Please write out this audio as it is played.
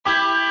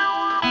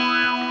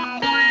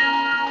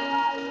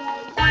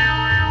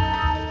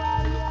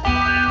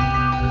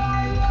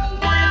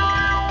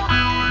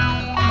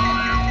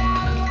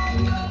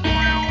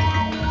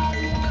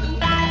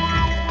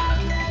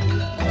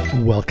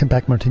Welcome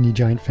back, Martini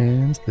Giant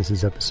fans. This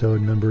is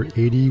episode number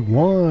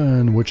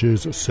 81, which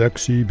is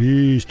Sexy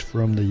Beast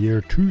from the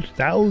year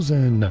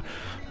 2000,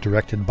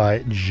 directed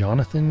by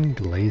Jonathan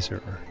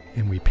Glazer.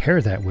 And we pair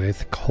that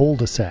with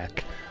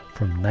Cul-de-sac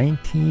from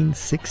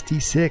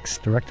 1966,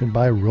 directed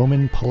by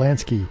Roman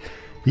Polanski.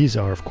 These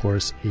are, of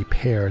course, a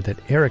pair that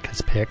Eric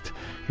has picked.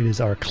 It is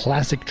our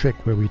classic trick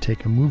where we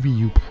take a movie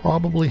you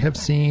probably have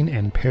seen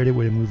and paired it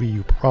with a movie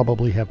you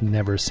probably have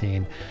never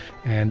seen.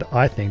 And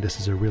I think this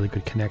is a really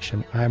good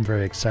connection. I'm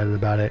very excited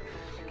about it.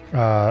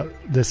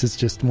 This is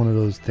just one of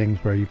those things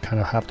where you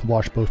kind of have to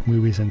watch both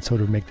movies and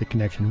sort of make the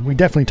connection. We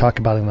definitely talk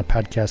about it on the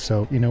podcast,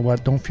 so you know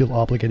what? Don't feel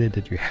obligated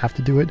that you have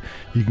to do it.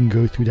 You can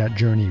go through that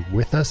journey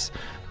with us.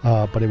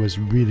 But it was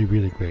really,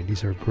 really great.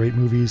 These are great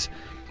movies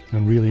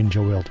and really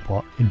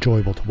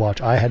enjoyable to watch.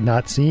 I had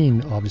not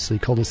seen, obviously,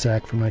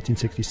 Cul-de-sac from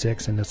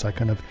 1966, and I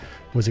kind of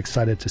was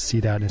excited to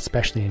see that,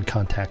 especially in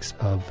context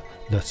of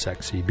The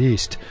Sexy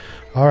Beast.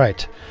 All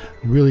right,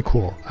 really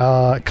cool.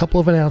 A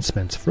couple of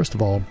announcements. First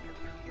of all,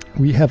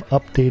 we have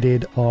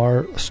updated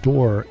our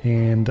store,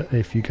 and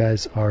if you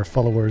guys are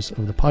followers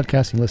of the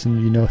podcast and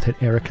listen, you know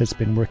that Eric has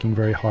been working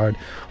very hard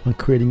on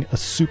creating a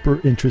super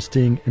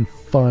interesting and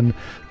fun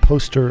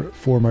poster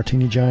for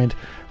Martini Giant.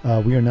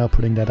 We are now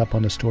putting that up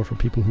on the store for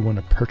people who want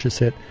to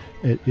purchase it.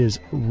 It is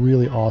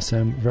really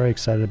awesome. Very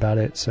excited about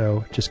it.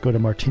 So just go to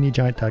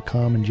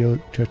martinigiant.com and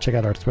check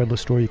out our Threadless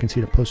store. You can see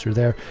the poster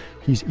there.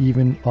 He's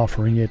even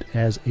offering it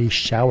as a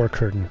shower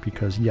curtain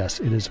because, yes,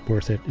 it is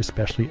worth it,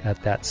 especially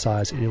at that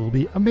size. It will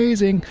be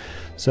amazing.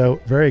 So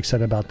very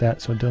excited about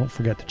that. So don't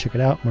forget to check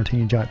it out,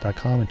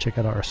 martinigiant.com, and check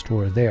out our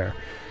store there.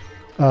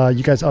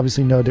 You guys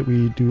obviously know that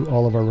we do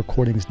all of our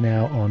recordings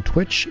now on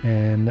Twitch,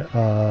 and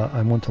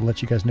I want to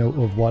let you guys know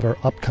of what our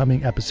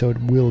upcoming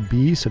episode will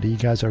be so that you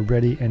guys are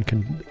ready and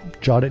can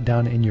jot it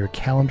down in your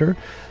calendar.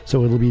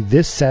 So it'll be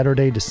this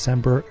Saturday,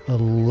 December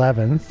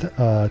 11th,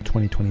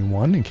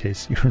 2021, in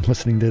case you're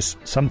listening to this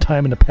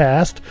sometime in the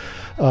past.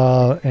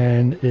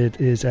 And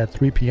it is at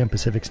 3 p.m.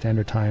 Pacific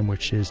Standard Time,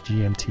 which is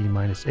GMT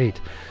 -8.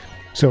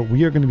 So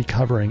we are going to be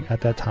covering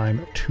at that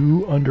time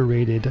two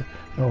underrated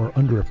or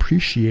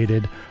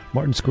underappreciated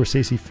Martin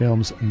Scorsese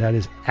films, and that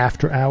is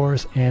After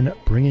Hours and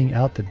Bringing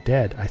Out the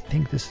Dead. I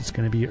think this is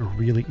going to be a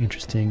really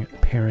interesting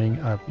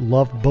pairing. I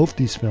love both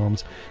these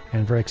films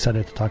and very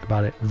excited to talk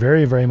about it.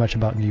 Very, very much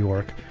about New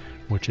York,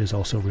 which is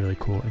also really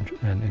cool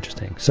and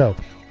interesting. So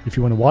if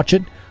you want to watch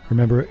it,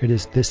 remember it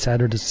is this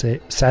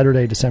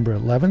Saturday, December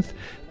 11th,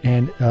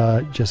 and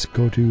just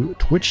go to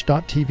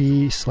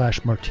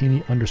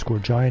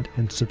twitch.tv/martini_giant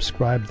and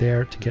subscribe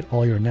there to get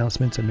all your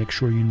announcements and make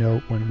sure you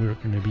know when we're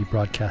going to be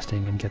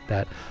broadcasting and get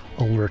that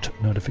alert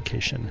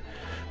notification.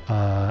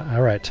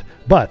 All right.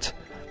 But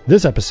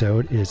this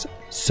episode is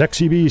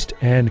Sexy Beast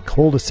and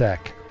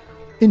Cul-de-sac.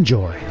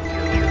 Enjoy.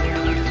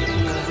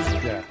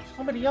 Yeah.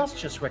 Somebody else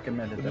just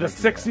recommended that. The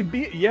Sexy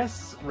Beast.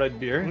 Yes,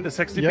 Redbeard. The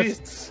Sexy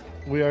Beasts.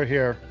 We are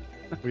here.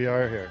 We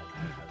are here.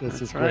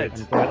 This is great. Right.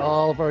 I'm glad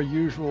all of our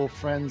usual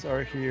friends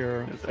are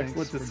here. It's Thanks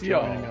excellent to for see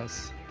joining y'all.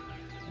 us.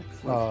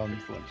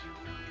 Excellent.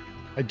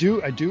 I do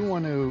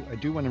want to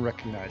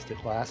recognize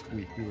that last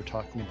week we were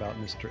talking about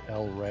Mr.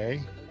 L.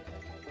 Ray,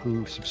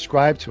 who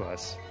subscribed to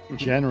us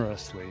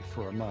generously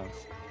for a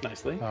month,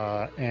 Nicely.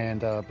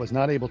 and was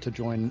not able to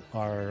join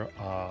our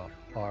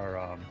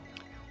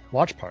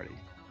watch party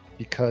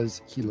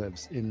because he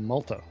lives in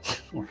Malta.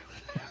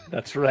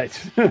 That's right.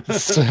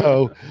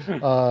 So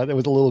there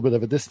was a little bit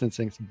of a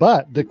distancing.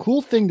 But the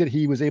cool thing that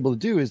he was able to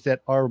do is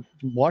that our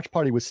watch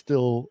party was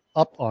still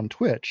up on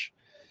Twitch.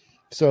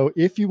 So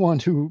if you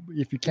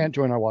can't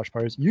join our watch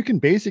parties, you can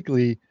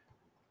basically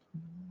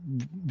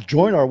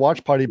join our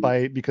watch party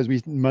because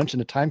we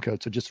mentioned a time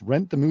code. So just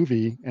rent the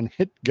movie and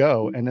hit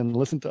go and then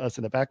listen to us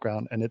in the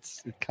background. And it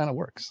kind of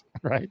works,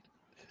 right?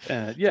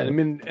 Yeah, I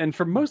mean, and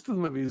for most of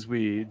the movies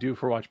we do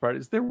for watch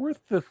parties, they're worth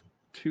the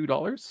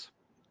 $2.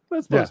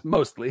 That's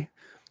mostly,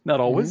 not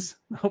always.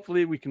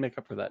 Hopefully, we can make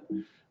up for that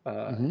in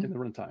the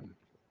runtime.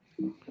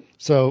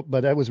 So,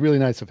 but that was really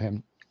nice of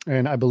him,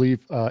 and I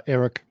believe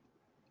Eric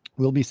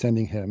will be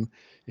sending him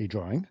a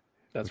drawing.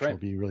 That's which right.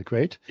 Will be really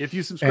great. If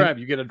you subscribe,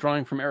 you get a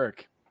drawing from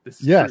Eric.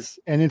 This is yes,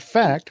 true. And in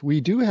fact,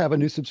 we do have a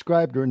new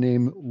subscriber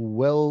named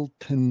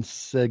Welton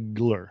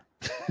Segler.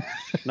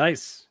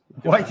 Nice.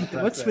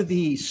 What's with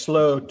the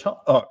slow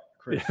talk? Oh,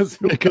 Chris.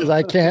 Because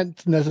I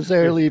can't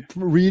necessarily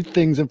read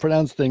things and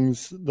pronounce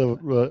things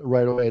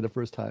right away the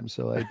first time,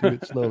 so I do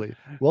it slowly.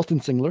 Welton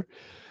Singler.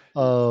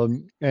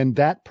 And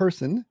that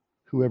person,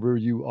 whoever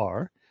you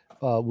are,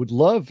 would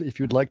love if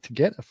you'd like to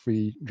get a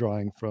free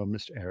drawing from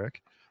Mr.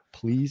 Eric.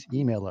 Please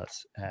email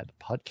us at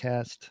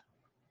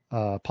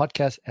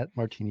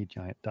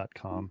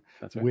podcast@martinigiant.com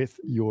with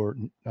your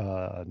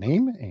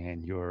name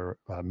and your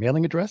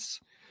mailing address.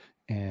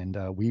 And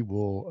we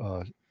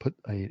will put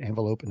an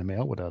envelope in the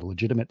mail with a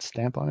legitimate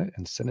stamp on it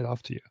and send it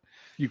off to you.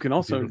 You can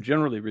also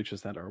generally reach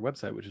us at our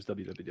website, which is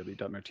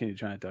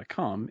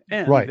www.martinigiant.com.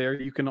 And there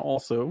you can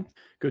also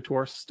go to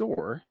our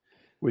store,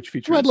 which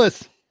features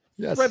Threadless.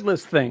 Yes.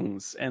 threadless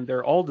things, and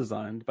they're all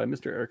designed by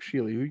Mr. Eric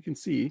Shealy, who you can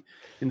see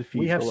in the feed.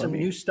 We have below some me.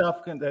 new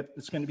stuff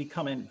that's going to be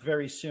coming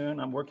very soon.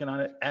 I'm working on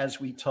it as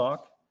we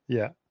talk.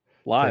 Yeah.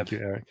 Live. Thank you,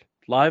 Eric.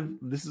 Live.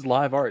 This is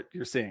live art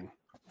you're seeing.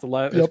 It's a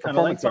live. Yep. It's Kind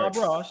of like performance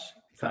Bob art. Ross.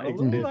 Kind of a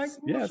little like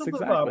Yes, some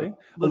exactly. Bob, A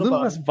little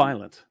Bob. less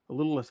violent. A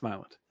little less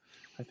violent.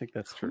 I think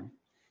that's true.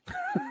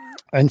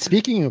 And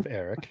speaking of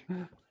Eric,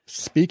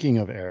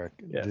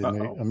 Yes.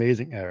 the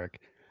amazing Eric,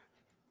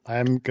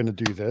 I'm going to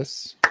do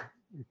this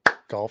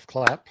golf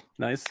clap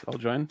Nice. I'll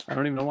join. I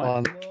don't even know why.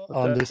 on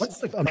that? this What's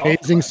the golf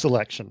amazing clap?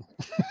 selection.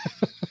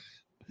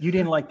 You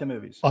didn't like the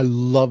movies. I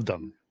love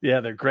them.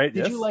 Yeah, they're great.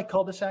 Did yes. you like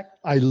Cul-de-sac?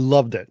 I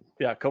loved it.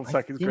 Yeah,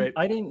 Cul-de-sac is great.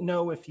 I didn't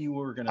know if you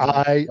were going to.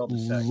 I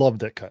Cul-de-sac.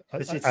 loved it.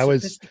 It's I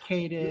was.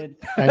 sophisticated.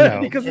 I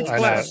know. Because it's I know.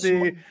 classy. You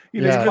know, Yeah.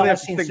 you really have to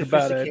Classy and think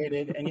about it.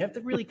 sophisticated, and you have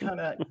to really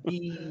kind of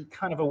be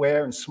kind of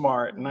aware and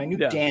smart. And I knew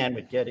Yeah. Dan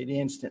would get it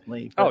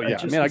instantly. but Oh yeah, I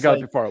just mean, I was got like,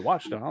 it before I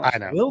watched it. I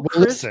know. Will Well,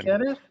 Chris listen, get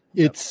it?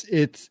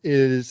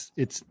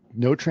 it's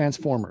no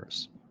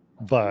Transformers,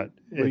 but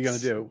What are you gonna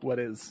it's- do? What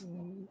is?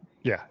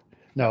 Yeah.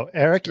 No,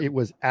 Eric, it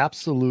was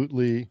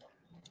absolutely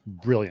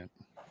brilliant.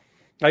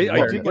 I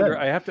Very did good. wonder.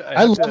 I have to.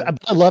 I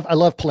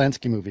love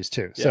Polanski movies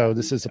too. So Yeah.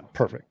 this is a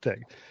perfect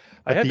thing.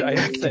 I had But to the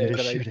say acting, the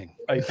that shooting.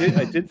 I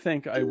did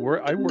think I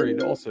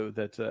worried also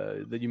that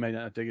that you might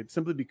not dig it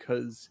simply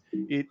because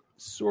it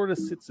sort of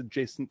sits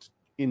adjacent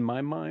in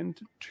my mind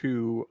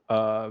to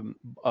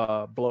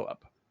Blow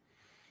Up.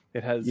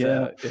 It has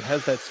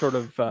that sort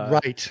of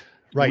Right.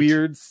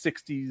 weird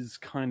 60s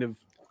kind of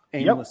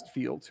aimless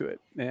feel to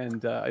it,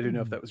 and I didn't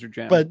know if that was your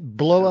jam. But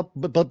blow up,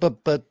 but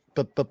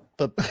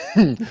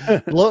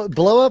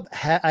blow up.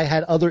 I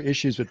had other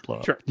issues with blow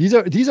up. Sure.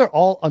 These are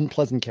all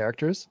unpleasant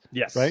characters,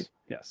 yes, right?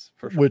 Yes,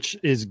 for sure. which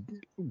is,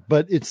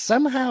 but it's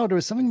somehow there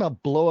was something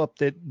about blow up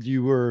that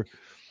you were.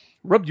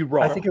 Rubbed you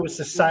raw. I think it was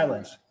the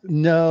silence.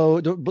 No,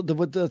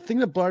 the thing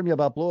that bothered me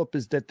about blow up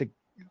is that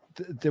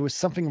there was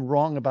something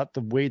wrong about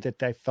the way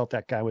that I felt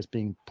that guy was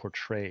being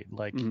portrayed.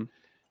 Like Mhm.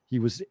 he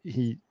was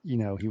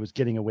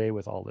getting away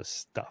with all this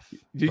stuff.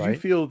 Did you right?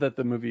 feel that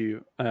the movie,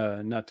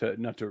 not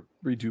to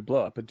redo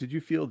Blow Up, but did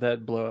you feel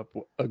that Blow Up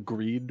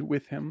agreed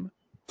with him?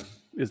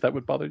 Is that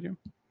what bothered you?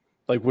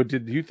 Like,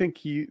 did you think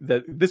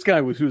that this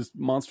guy who was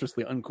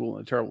monstrously uncool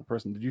and a terrible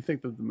person? Did you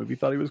think that the movie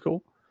thought he was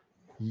cool?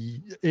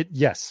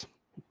 Yes.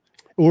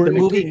 Or The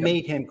movie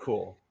made him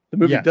cool. The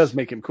movie Yes. does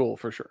make him cool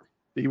for sure.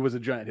 He was a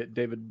giant hit.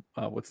 David,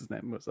 what's his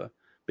name, was a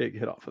big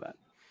hit off of that.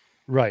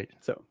 right.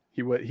 So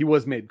he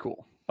was made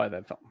cool by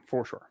that film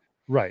for sure.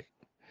 Right.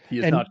 He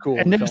is not cool.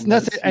 And in the that's film.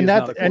 that's He and is that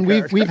not a cool and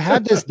character. we've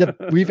had this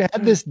we've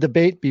had this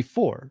debate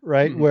before,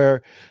 right? Mhm.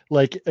 Where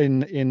like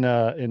in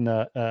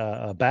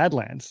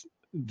Badlands,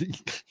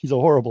 he's a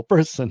horrible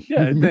person.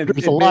 Yeah, He it murders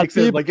makes a lot of it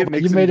people, like it but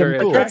makes you him made very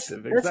him cool.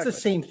 attractive. That's the Exactly.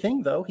 same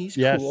thing, though. He's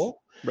Yes. cool.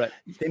 Right.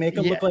 They make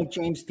him Yeah. look like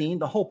James Dean.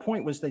 The whole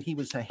point was that he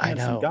was a I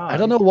handsome know. guy. I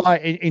don't know why.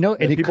 And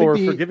And it people could were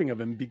be forgiving of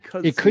him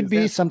because it could he's be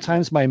handsome.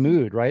 sometimes my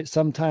mood, right?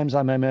 Sometimes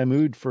I'm in my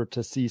mood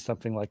to see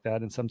something like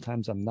that, and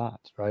sometimes I'm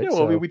not, right? Yeah, well,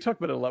 So- we talked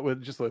about it a lot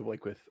with just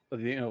like with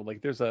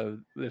like there's a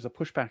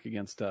pushback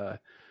against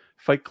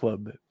Fight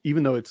Club,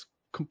 even though it's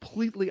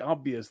completely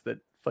obvious that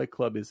Fight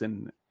Club is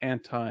an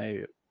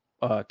anti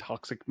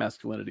toxic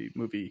masculinity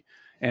movie,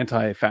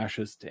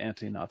 anti-fascist,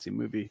 anti-Nazi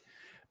movie.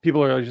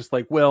 People are just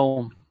like,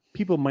 well,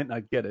 people might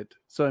not get it,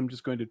 so I'm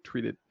just going to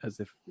treat it as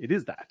if it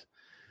is that.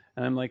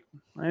 And I'm like,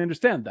 I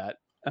understand that,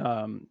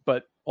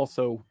 but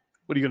also,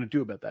 what are you going to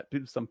do about that?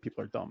 Some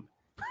people are dumb.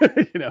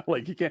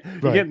 Like you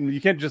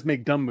can't just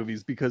make dumb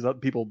movies because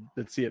people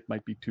that see it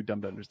might be too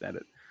dumb to understand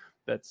it.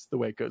 That's the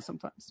way it goes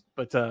sometimes.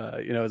 But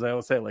as I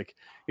always say, like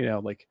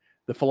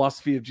the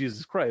philosophy of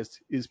Jesus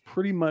Christ is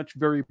pretty much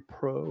very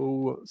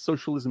pro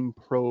socialism,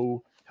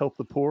 pro help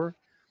the poor.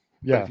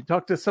 But yeah. if you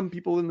talk to some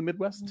people in the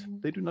Midwest,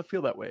 they do not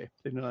feel that way.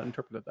 They do not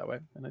interpret it that way,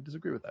 and I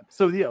disagree with that.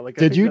 So yeah, like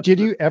Did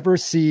you ever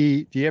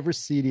see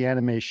the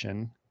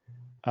animation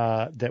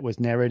that was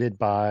narrated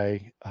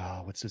by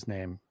what's his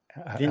name?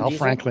 Vin Al Diesel?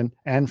 Franklin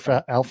and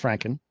Al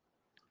Franken,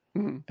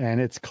 Mhm.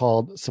 and it's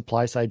called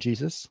Supply Side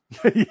Jesus.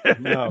 Yeah,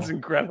 No. it's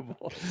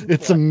incredible.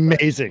 It's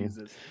amazing.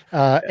 Jesus.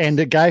 And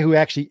the guy who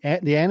actually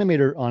the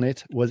animator on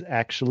it was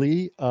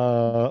actually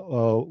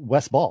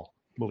Wes Ball,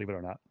 believe it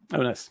or not.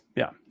 Oh, nice.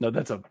 Yeah, no,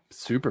 that's a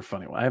super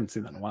funny one. I haven't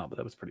seen that in a while, but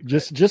that was pretty.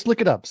 Just look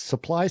it up.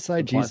 Supply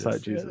Side Supply Jesus.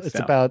 Side Jesus, It's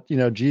yeah. about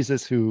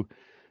Jesus who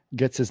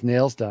gets his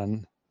nails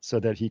done so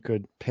that he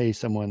could pay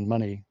someone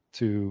money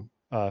to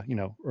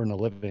earn a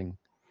living.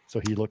 So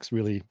he looks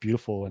really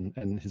beautiful,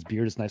 and his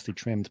beard is nicely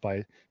trimmed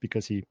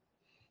because he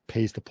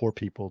pays the poor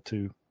people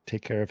to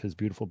take care of his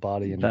beautiful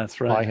body and That's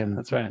buy right. him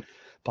That's right.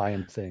 buy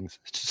him things.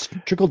 It's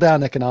just trickle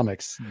down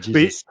economics.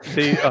 Jesus.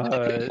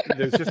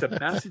 There's just a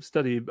massive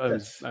study. I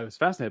was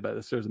fascinated by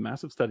this. There's a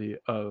massive study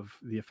of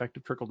the effect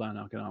of trickle down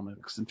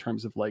economics in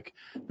terms of like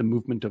the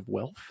movement of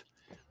wealth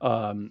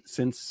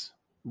since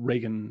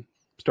Reagan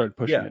started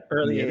pushing it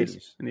early in the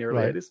 80s. in the early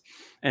Right. 80s,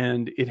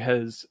 and it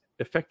has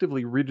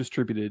effectively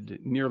redistributed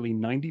nearly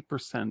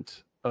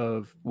 90%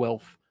 of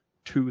wealth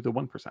to the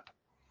 1%.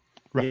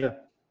 Right. Yeah.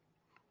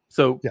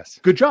 So Yes.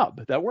 good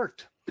job. That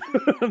worked.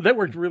 That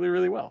worked really,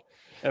 really well.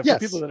 And for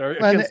people that are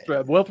against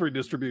wealth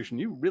redistribution,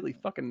 you really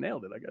fucking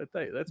nailed it. I got to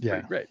tell you, that's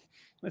pretty great.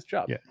 Nice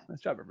job. Yeah.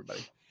 Nice job,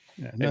 everybody.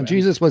 Yeah. Hey, Now,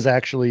 Jesus was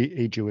actually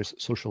a Jewish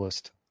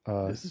socialist,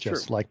 this is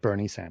just true. like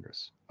Bernie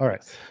Sanders. All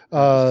right.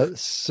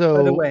 Yes. So,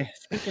 by the way,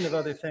 speaking of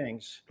other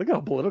things, look how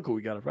political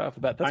we got right off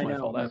the bat. That's my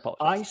fault. I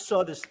apologize. I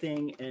saw this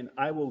thing, and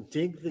I will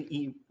dig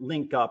the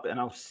link up, and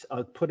I'll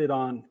put it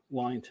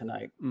online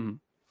tonight. Mm-hmm.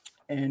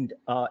 And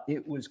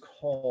it was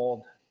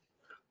called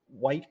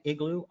White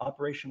Igloo,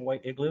 Operation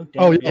White Igloo.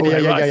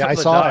 Yeah. I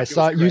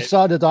saw. You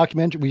saw the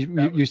documentary.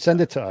 You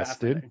sent it to us,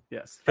 dude.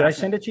 Yes. Did I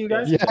send it to you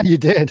guys? Yeah, you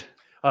did.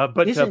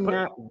 But isn't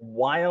that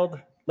wild?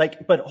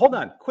 Like, but hold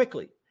on,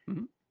 quickly.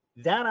 Mm-hmm.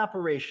 That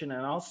operation,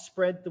 and I'll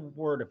spread the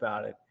word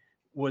about it.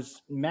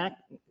 Was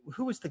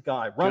who was the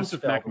guy?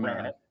 Rumsfeld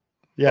ran it.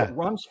 Yeah,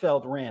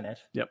 Rumsfeld ran it.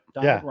 Yep.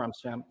 Donald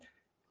Rumsfeld.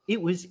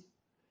 It was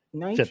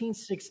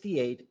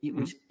 1968. It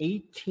was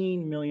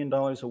 $18 million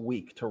a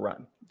week to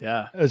run.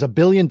 Yeah, it was $1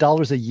 billion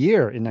a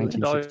year in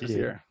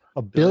 1968.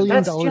 $1 billion.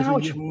 That's how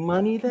much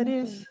money that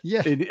is.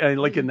 Yeah,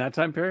 like in that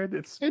time period,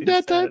 it's in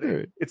that time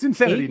period. It's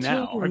insanity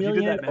now. $18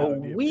 million a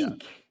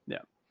week. Yeah,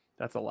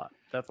 that's a lot.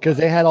 That's because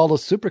they had all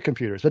those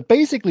supercomputers. But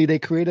basically, they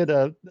created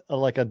a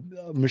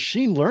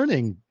machine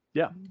learning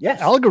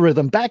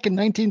algorithm back in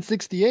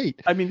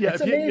 1968. I mean, yeah,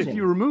 if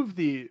you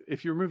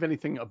remove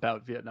anything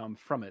about Vietnam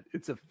from it,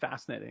 it's a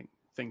fascinating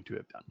thing to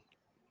have done.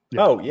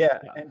 Yeah. Oh yeah.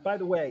 And by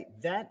the way,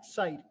 that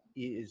site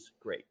is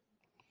great.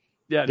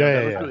 Yeah,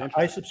 really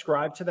I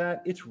subscribe to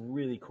that. It's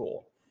really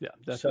cool. Yeah,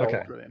 that's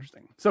really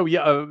interesting. So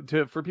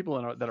for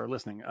people that are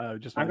listening, I'm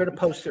going to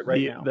post it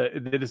right now.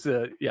 It is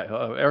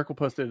Eric will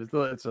post it.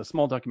 It's a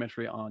small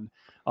documentary on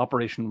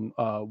Operation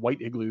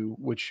White Igloo,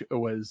 which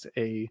was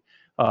a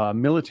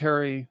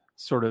military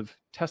sort of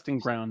testing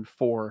ground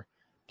for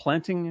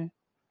planting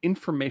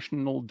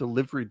informational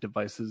delivery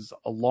devices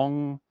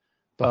along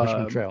the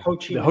Ho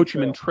Chi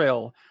Minh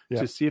Trail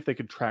to see if they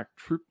could track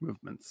troop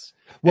movements.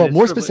 Well,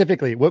 more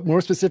specifically,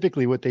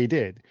 what they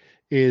did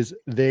is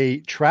they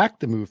tracked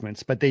the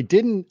movements, but they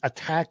didn't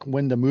attack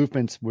when the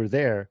movements were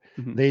there.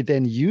 Mm-hmm. They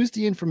then used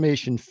the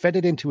information, fed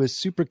it into a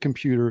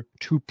supercomputer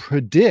to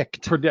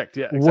predict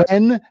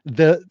when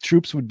the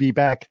troops would be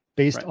back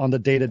based on the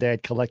data they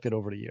had collected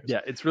over the years. Yeah,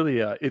 it's really,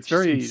 it's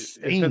very, if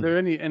there are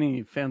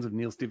any fans of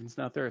Neil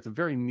Stephenson out there, it's a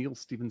very Neil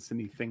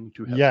Stephenson-y thing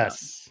to have done.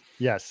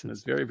 Yes.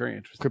 It's very, very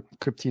interesting.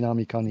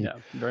 Cryptonomicon. Yeah,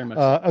 very much.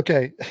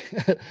 Okay.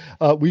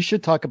 We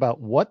should talk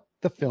about what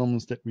the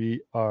films that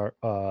we are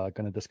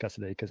going to discuss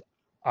today, because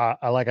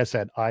like I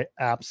said, I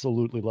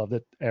absolutely loved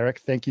it. Eric,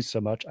 thank you so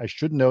much. I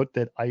should note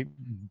that I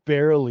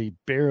barely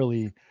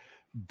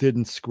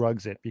didn't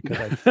Scruggs it because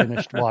I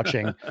finished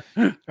watching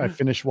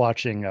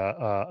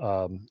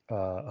a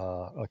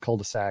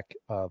cul-de-sac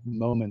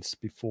moments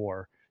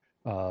before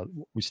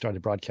we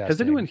started broadcasting. Has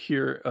anyone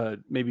here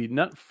maybe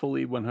not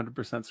fully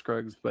 100%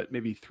 Scruggs, but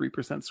maybe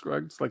 3%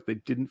 Scruggs, like they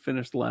didn't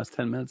finish the last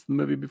 10 minutes of the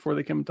movie before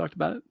they came and talked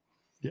about it?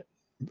 Yeah.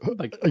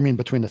 Like, I mean,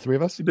 between the three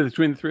of us?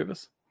 Between the three of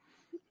us.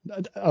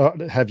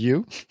 Have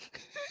you?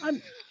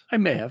 I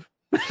may have.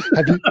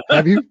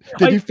 Have you?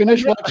 Did you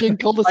finish watching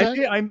Cul-de-sac?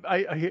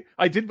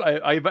 I did.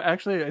 I've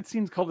actually I'd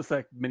seen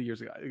Cul-de-sac many years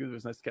ago. It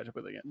was nice to catch up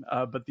with it again.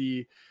 But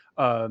the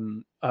I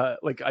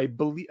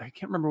believe I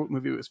can't remember what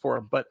movie it was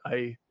for, but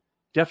I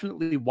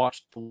definitely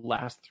watched the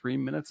last 3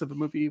 minutes of a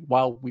movie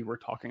while we were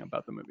talking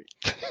about the movie.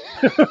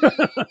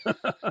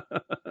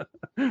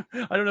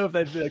 I don't know if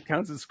that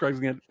counts as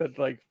Scrugsing it, but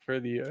like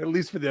at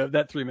least for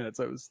that 3 minutes,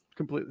 I was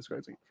completely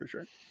Scrugsing it for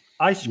sure.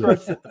 I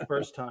Scrugged it the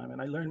first time,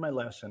 and I learned my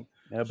lesson.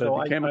 Yeah, but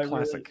it became a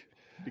classic.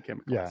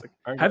 Yeah.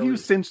 Have you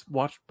since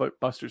watched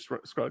Buster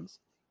Scruggs?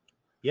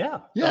 Yeah.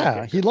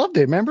 Yeah, he loved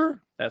it.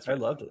 Remember? That's right. I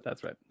loved it.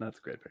 That's right. That's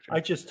a great picture. I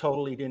just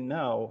totally didn't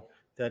know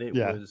that it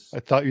was. I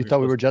thought we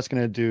were just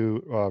going to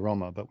do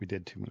Roma, but we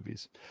did 2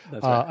 movies.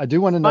 That's right. I do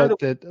want to note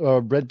that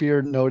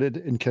Redbeard noted,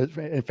 in case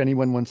if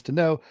anyone wants to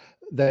know,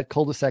 that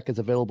Cul-de-sac is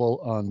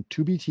available on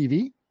Tubi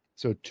TV.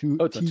 So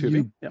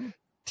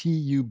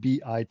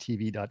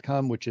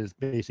TUBITV.com, which is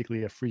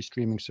basically a free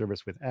streaming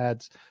service with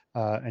ads,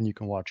 and you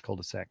can watch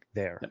Cul-de-sac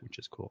there, which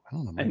is cool. I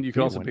don't know. And you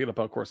can also pick it up,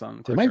 of course,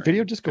 on. Did my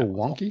video just go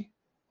wonky?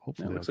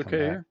 Hopefully, it looks okay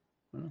here.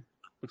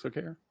 Looks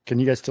okay here. Can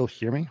you guys still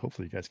hear me?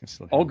 Hopefully, you guys can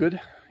still hear me. All good.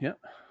 Yeah.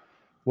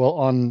 Well,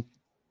 on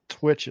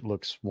Twitch, it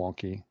looks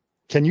wonky.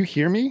 Can you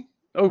hear me?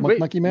 Oh, wait.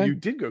 Monkey Man? You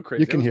did go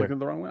crazy. You can hear. Looking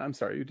the wrong way. I'm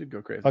sorry. You did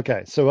go crazy.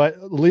 Okay. So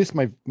at least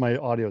my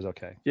audio is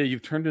okay. Yeah.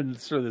 You've turned into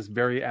sort of this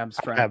very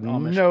abstract. I have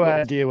no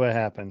idea what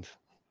happened.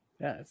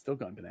 Yeah. It's still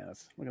going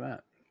bananas. Look at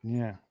that.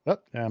 Yeah. Oh,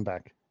 I'm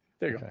back.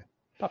 There you go.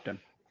 Popped in.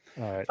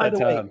 All right. By the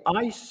way,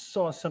 I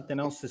saw something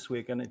else this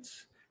week, and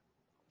it's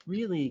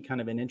really kind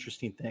of an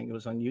interesting thing. It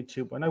was on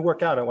YouTube. When I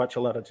work out, I watch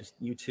a lot of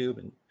just YouTube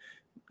and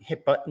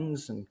hit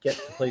buttons and get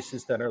to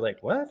places that are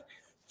like, what?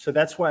 So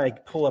that's why I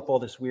pull up all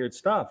this weird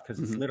stuff, because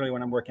it's literally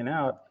when I'm working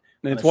out.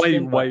 And it's why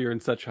you're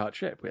in such hot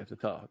shape. We have to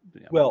tell.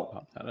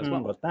 Well,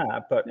 about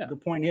that. But the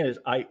point is,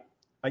 I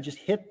just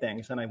hit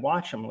things and I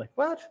watch them like,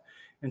 what?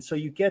 And so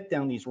you get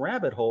down these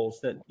rabbit holes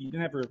that you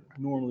never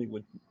normally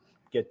would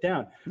get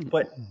down.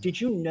 But did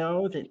you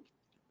know that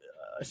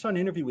I saw an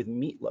interview with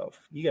Meatloaf?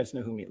 You guys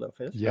know who Meatloaf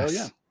is?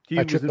 Yes. He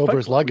I was tripped in over Fight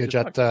his Club. We luggage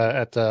just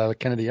at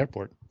Kennedy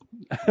Airport.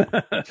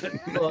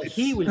 Well,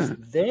 he was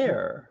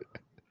there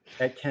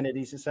at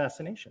Kennedy's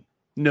assassination.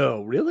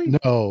 No, really?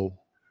 No.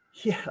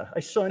 Yeah, I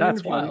saw an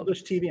That's interview on wild.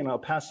 English TV, and I'll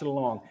pass it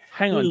along.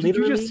 Hang He on. Did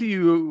you just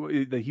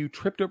literally- see that he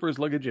tripped over his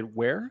luggage at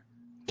where?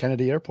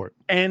 Kennedy Airport.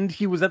 And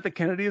he was at the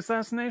Kennedy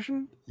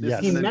assassination? This Yes.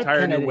 is He an met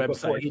entire new Kennedy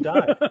before website. he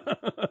died.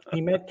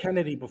 He met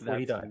Kennedy before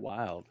he That's died.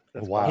 wild.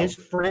 That's Wow. His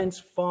friend's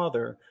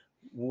father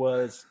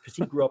was, because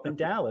he grew up in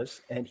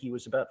Dallas, and he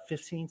was about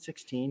 15,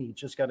 16. He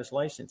just got his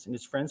license. And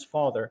his friend's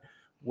father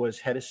was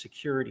head of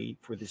security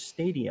for the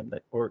stadium,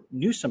 that, or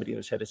knew somebody who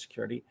was head of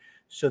security.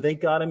 So they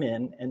got him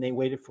in, and they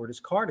waited for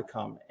his car to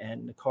come.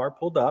 And the car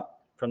pulled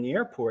up from the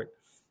airport,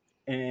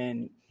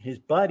 and his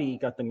buddy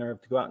got the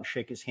nerve to go out and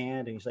shake his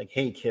hand. And he's like,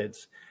 "Hey,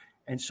 kids."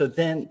 And so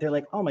then they're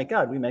like, "Oh my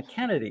God, we met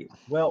Kennedy.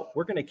 Well,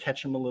 we're going to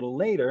catch him a little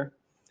later."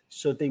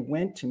 So they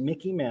went to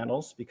Mickey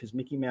Mantle's, because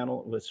Mickey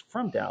Mantle was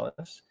from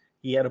Dallas.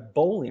 He had a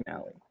bowling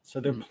alley. So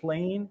they're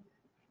playing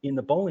in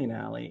the bowling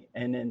alley.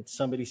 And then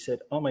somebody said,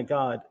 "Oh my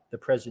God, the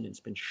president's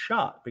been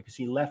shot," because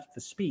he left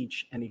the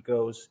speech and he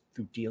goes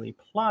through Dealey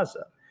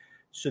Plaza.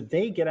 So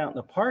they get out in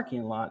the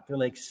parking lot. They're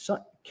like,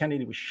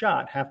 Kennedy was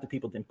shot. Half the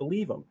people didn't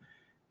believe him.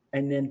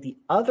 And then the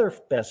other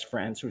best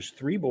friends, who was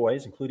 3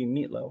 boys, including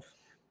Meatloaf,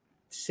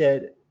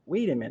 said,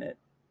 "Wait a minute.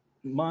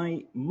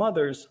 My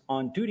mother's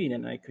on duty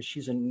tonight because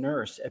she's a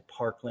nurse at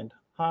Parkland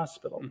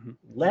Hospital.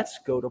 Let's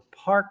go to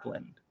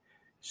Parkland."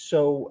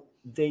 So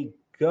they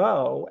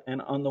go,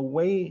 and on the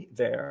way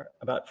there,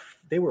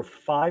 they were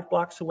 5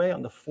 blocks away.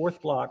 On the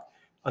 4th block,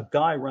 a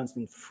guy runs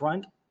in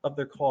front of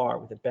their car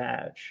with a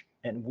badge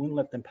and wouldn't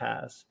let them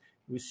pass.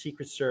 It was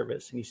Secret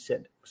Service, and he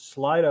said,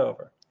 "Slide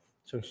over."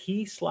 So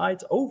he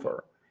slides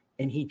over,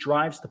 and he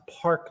drives to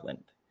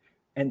Parkland.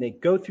 And they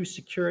go through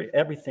security,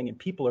 everything, and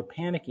people are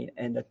panicking.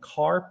 And the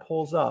car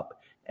pulls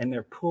up, and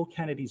they're pull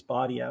Kennedy's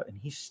body out, and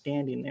he's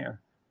standing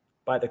there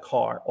by the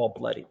car, all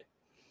bloodied.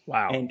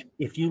 Wow. And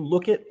if you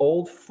look at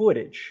old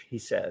footage, he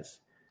says,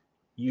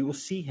 you will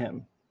see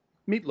him,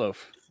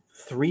 Meatloaf.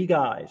 3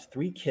 guys,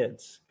 3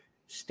 kids,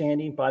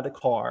 standing by the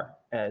car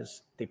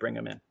as they bring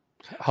him in.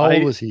 How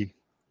old was he?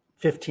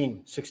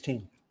 15,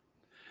 16.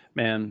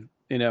 Man,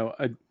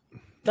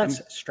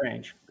 That's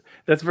strange.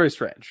 That's very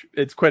strange.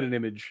 It's quite an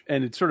image,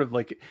 and it's sort of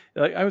like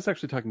I was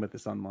actually talking about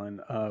this online.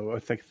 I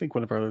think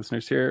one of our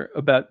listeners here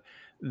about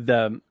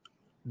the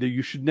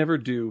you should never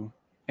do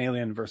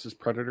Alien versus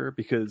Predator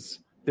because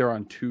they're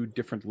on 2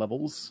 different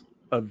levels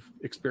of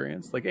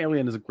experience. Like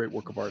Alien is a great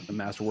work of art, a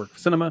masterwork of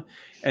cinema,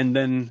 and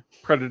then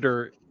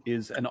Predator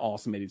is an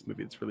awesome 80s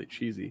movie. It's really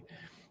cheesy.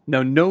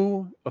 Now,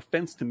 no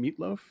offense to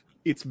Meatloaf,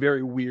 it's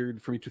very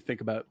weird for me to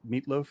think about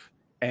Meatloaf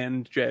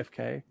and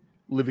JFK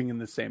living in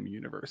the same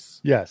universe.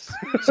 Yes.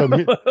 So,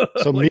 Like,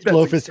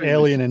 Meatloaf that's is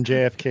Alien and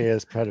JFK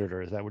is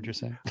Predator. Is that what you're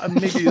saying?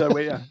 Maybe that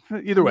way, yeah.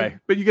 Either way,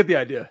 but you get the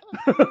idea.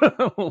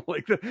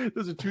 Like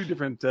those are 2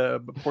 different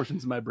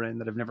portions of my brain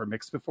that I've never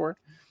mixed before,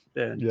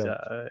 and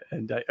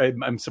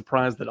I'm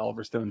surprised that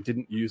Oliver Stone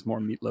didn't use more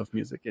Meatloaf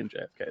music in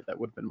JFK. That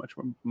would have been much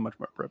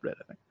more appropriate,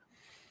 I think.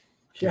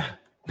 Yeah.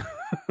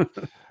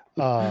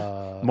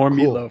 More cool.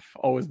 Meatloaf,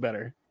 always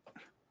better.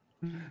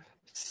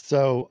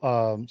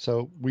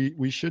 So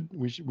we should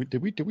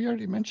did we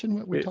already mention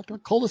what we talked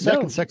about? Cul-de-sac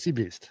and Sexy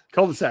Beast.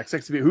 Cul-de-sac,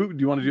 Sexy Beast. Who do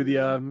you want to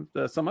do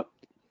the sum up?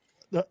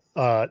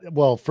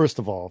 Well, first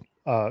of all,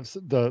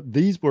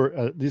 these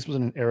was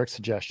an Eric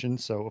suggestion,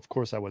 so of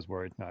course I was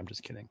worried. No, I'm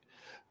just kidding.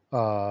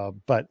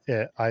 But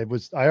I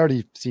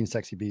already seen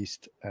Sexy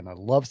Beast, and I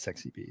love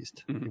Sexy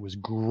Beast. Mm-hmm. It was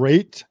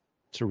great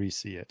to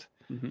re-see it.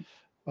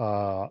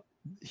 Mm-hmm.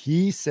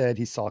 He said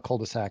he saw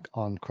Cul-de-sac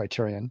on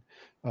Criterion.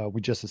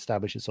 We just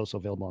established it's also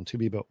available on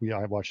Tubi, but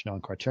I watched it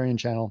on Criterion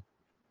Channel,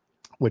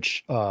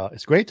 which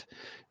is great.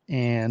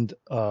 And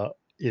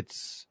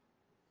it's,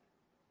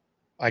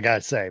 I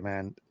gotta say,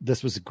 man,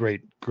 this was a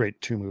great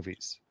 2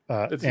 movies.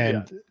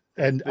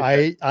 And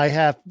I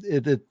have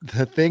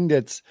the thing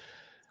that's,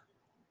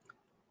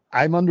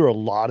 I'm under a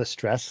lot of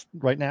stress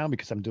right now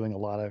because I'm doing a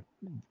lot of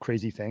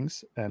crazy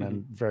things and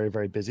I'm very,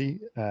 very busy.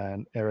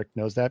 And Eric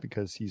knows that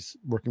because he's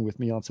working with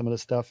me on some of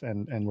this stuff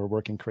and we're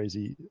working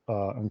crazy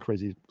on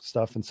crazy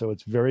stuff. And so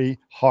it's very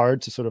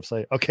hard to sort of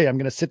say, okay, I'm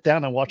going to sit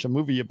down and watch a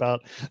movie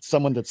about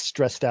someone that's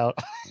stressed out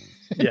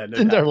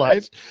in their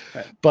life.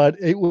 Right.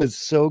 But it was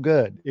so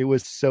good. It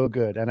was so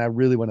good. And I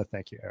really want to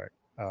thank you, Eric.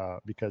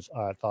 Because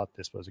I thought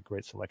this was a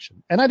great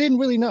selection, and I didn't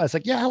really know. It's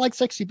like, yeah, I like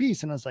Sexy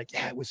Beast, and I was like,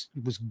 yeah, it was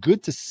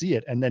good to see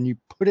it. And then you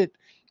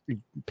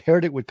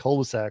paired it with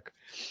Cul-de-sac,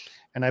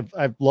 and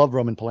I've loved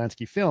Roman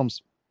Polanski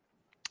films,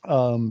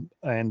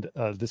 and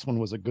this one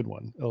was a good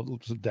one. It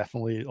was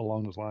definitely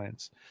along those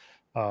lines.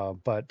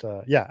 But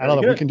yeah, I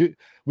don't know.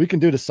 We can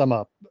do to sum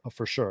up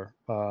for sure.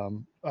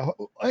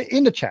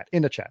 In the chat,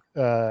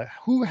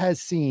 who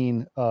has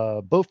seen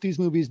both these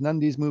movies, none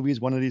of these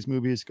movies, one of these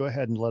movies? Go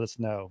ahead and let us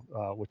know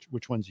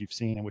which ones you've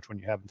seen and which one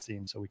you haven't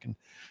seen, so we can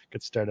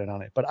get started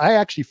on it. But I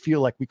actually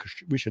feel like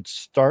we should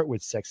start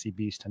with Sexy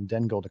Beast and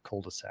then go to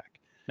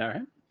Cul-de-sac. All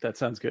right, that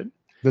sounds good.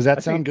 Does that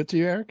I sound think good to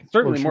you, Eric?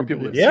 Certainly Or more should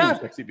people we- have Yeah.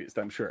 seen Sexy Beast,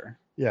 I'm sure.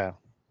 Yeah.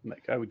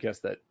 Like I would guess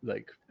that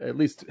like at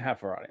least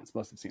half our audience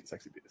must have seen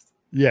Sexy Beast.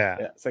 Yeah.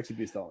 Yeah, Sexy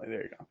Beast only.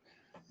 There you go.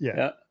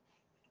 Yeah.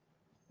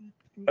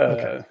 Yeah.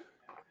 Okay.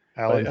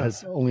 Alan but,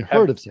 has only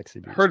heard of Sexy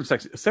Beast. Heard of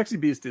Sexy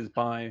Beast is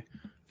by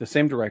the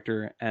same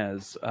director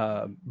as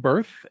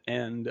Birth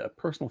and a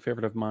personal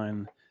favorite of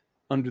mine,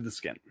 Under the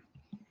Skin.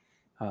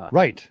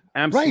 Right.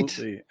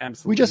 Absolutely.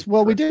 We just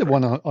we did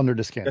correct. one Under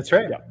the Skin. That's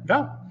right.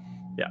 Yeah.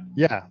 Yeah.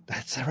 Yeah,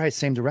 that's right.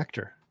 Same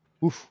director.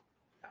 Oof.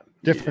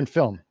 Different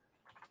film.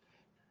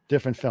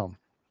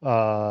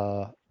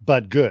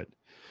 But good.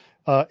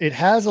 It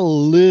has a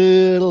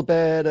little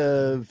bit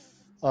of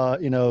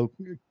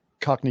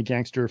Cockney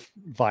gangster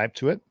vibe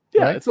to it.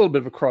 Yeah, right? it's a little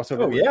bit of a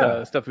crossover Oh, with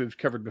yeah. stuff we've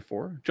covered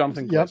before.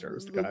 Jonathan Yep. Glazer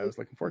was the guy I was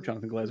looking for.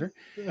 Jonathan Glazer.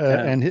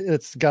 And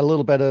it's got a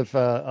little bit of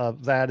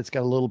that. It's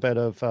got a little bit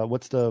of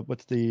what's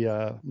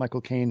the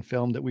Michael Caine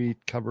film that we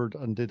covered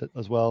and did it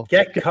as well.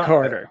 Get Get Carter.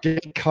 Carter.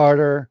 Get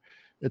Carter.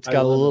 It's I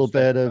got a love little those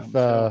bit films,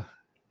 of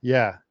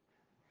yeah.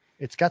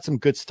 It's got some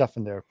good stuff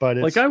in there, but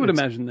it's, Like I would it's-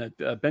 imagine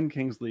that Ben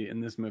Kingsley in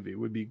this movie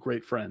would be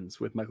great friends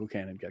with Michael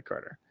Caine and Get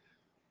Carter.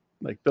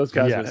 Like those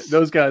guys, Yes.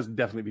 those guys would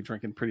definitely be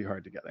drinking pretty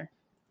hard together.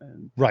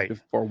 And Right.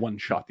 before one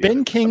shot. The Ben other for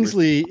some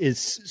Kingsley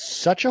is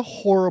such a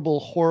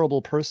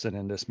horrible person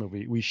in this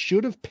movie. We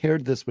should have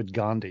paired this with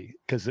Gandhi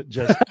because it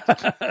just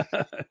reason.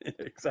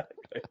 Exactly.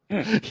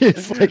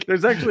 it's like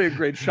There's actually a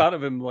great shot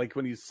of him, like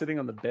when he's sitting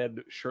on the bed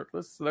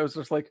shirtless. So I was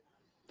just like,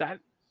 that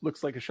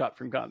looks like a shot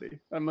from Gandhi.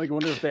 I'm like, I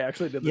wonder if they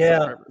actually did this on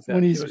Yeah. purpose.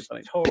 When it he's was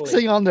funny. Totally.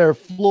 pissing on their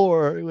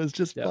floor. It was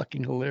just Yeah.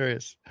 fucking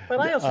hilarious. But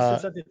I also Uh,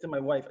 said something to my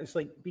wife. It's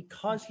like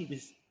because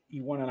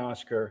he won an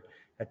Oscar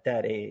at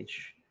that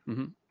age,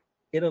 Mhm.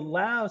 it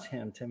allows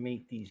him to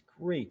make these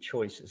great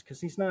choices because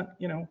he's not,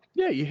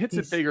 Yeah, he hits it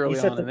He's- big early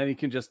he's at on, the- and then he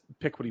can just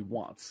pick what he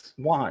wants.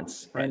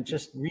 wants Right. and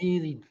just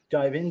really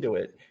dive into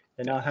it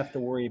and not have to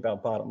worry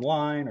about bottom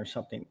line or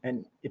something.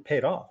 And it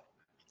paid off.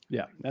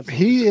 Yeah, that's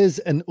He is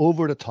an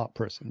over the top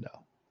person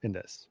though in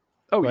this.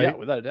 Oh yeah, right?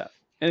 without a doubt.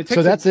 And it So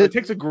takes that's it it.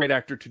 takes a great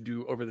actor to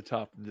do over the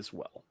top this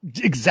well.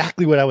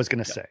 Exactly what I was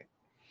going to say.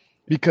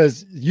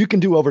 Because you can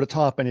do over the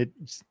top and it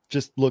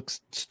just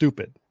looks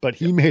stupid, but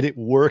he made it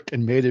work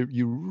and made it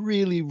you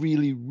really,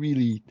 really,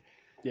 really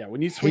Yeah,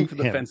 when you swing Hate for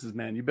the him. fences,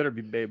 man, you better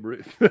be Babe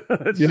Ruth.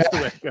 That's just the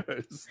way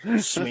it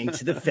goes. Swing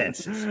to the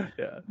fences.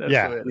 Yeah, that's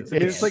Yeah, the way it is.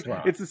 it's It's like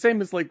strong. it's the same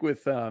as like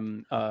with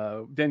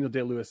Daniel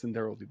Day-Lewis and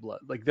There Will Be Blood.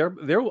 Like there,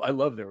 I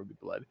love There Will Be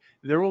Blood.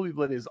 There Will Be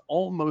Blood is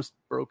almost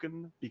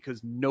broken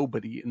because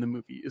nobody in the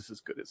movie is as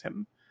good as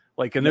him.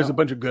 Like, and there's a No.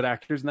 bunch of good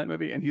actors in that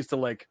movie, and he's still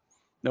like,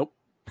 nope.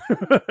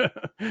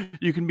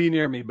 You can be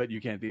near me, but you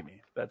can't beat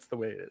me. That's the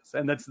way it is,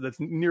 and that's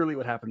nearly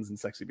what happens in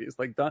Sexy Beast.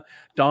 Like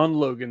Don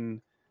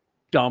Logan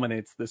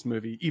dominates this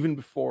movie even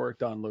before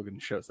Don Logan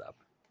shows up,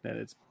 and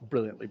it's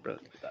brilliantly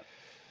brilliant with that.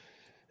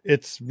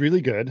 it's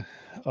really good.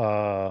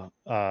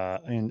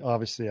 And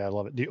obviously I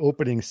love it. The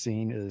opening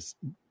scene is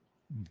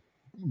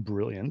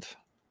brilliant.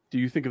 Do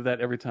you think of that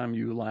every time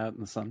you lie out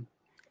in the sun?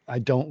 I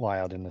don't lie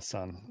out in the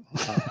sun.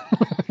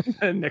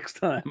 And next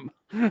time,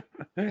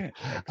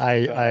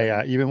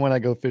 I even when I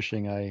go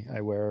fishing,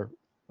 I wear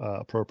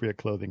appropriate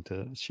clothing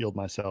to shield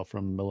myself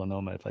from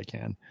melanoma if I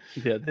can.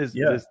 yeah, this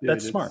that's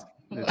dude, smart.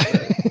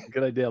 It's a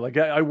good idea. Like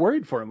I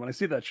worried for him when I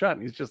see that shot,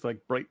 and he's just like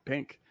bright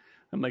pink.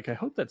 I'm like, I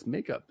hope that's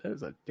makeup. That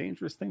is a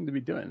dangerous thing to be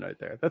doing right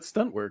there. That's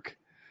stunt work.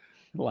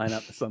 Lying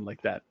out in the sun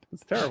like that.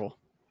 It's terrible.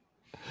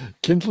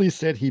 Kinsley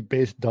said he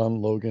based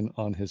Don Logan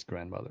on his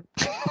grandmother.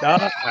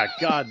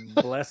 God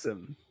bless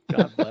him.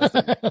 God bless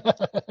him.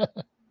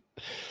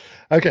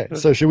 Okay,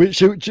 so should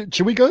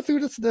we go through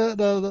this,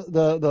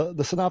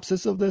 the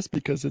synopsis of this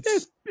because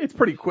It's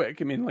pretty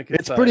quick. I mean, like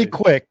it's pretty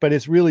quick, but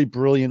it's really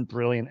brilliant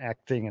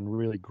acting and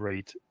really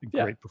great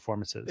Yeah.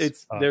 performances.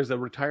 It's there's a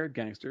retired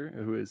gangster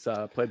who is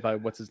played by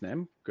what's his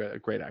name,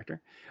 great actor,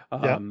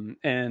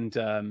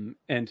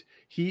 and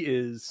he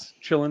is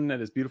chilling at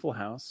his beautiful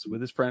house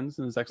with his friends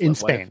and his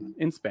ex-wife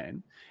in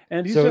Spain,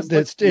 and he's just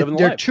like, living the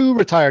they're life. two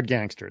retired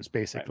gangsters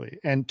basically,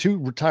 and two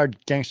retired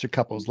gangster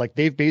couples. Like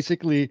they've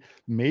basically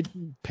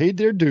paid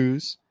their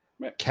dues,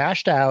 Right.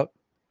 cashed out,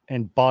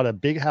 and bought a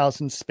big house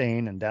in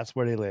Spain, and that's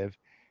where they live,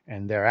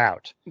 and they're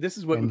out. This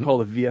is what and- we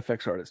call a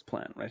VFX artist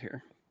plan right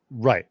here.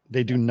 Right,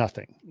 they do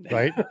nothing.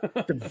 Right.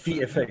 The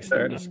VFX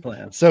artist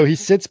plan. So he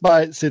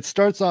it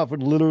starts off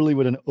with literally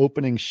with an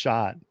opening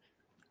shot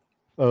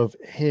of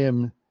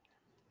him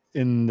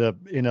in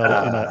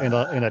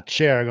a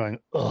chair going,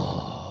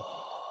 oh,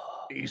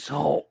 He's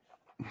hot.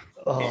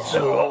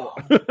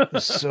 oh,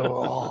 so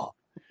hot.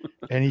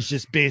 And he's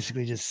just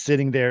basically just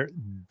sitting there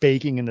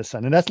baking in the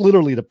sun. And that's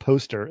literally the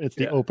poster. It's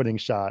the Yeah. opening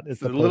shot. It's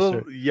The the poster.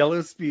 little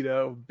yellow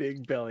Speedo,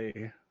 big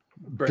belly,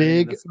 burning in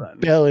Big the sun.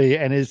 belly,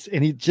 and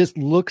he just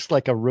looks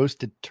like a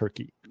roasted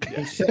turkey.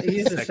 He's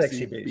a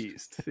sexy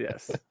beast.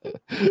 Yes.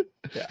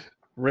 Yeah.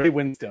 Ray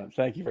Winstone.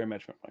 Thank you very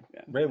much, my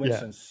man. Ray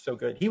Winston's so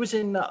good. He was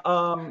in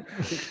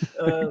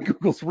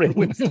Google's Ray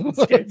Winston.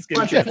 Skin.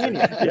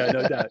 Quadrophenia. Yeah,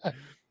 no doubt.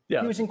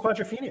 Yeah. He was in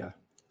Quadrophenia.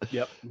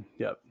 Yep.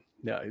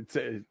 Yeah, it's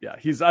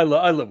he's I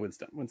love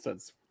Winston.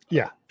 Winston's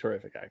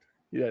terrific actor.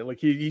 Yeah, like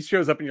he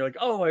shows up and you're like,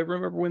 oh, I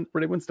remember when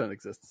Renee Winston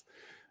exists,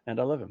 and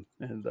I love him.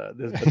 And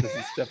this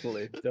is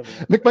definitely.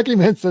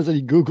 McMuckinman says that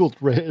he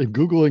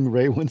googling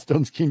Ray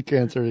Winstone's skin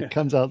cancer. It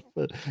comes out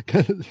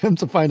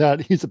comes to find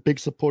out he's a big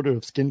supporter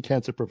of skin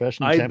cancer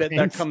prevention. I bet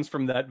that comes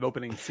from that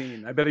opening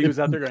scene. I bet he was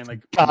out there going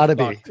like, gotta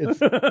be, it's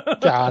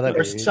gotta be.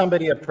 Or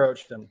somebody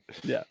approached him.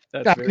 Yeah,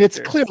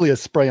 it's clearly a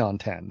spray on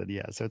tan that he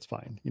has, so it's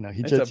fine. You know,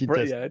 he does.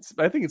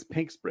 I think it's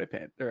pink spray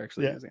paint. They're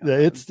actually using.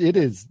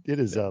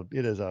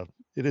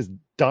 It is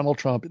Donald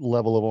Trump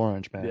level of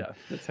orange, man. Yeah,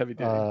 it's heavy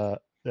duty.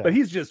 Yeah. But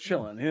he's just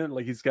chilling.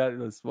 Like he's got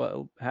this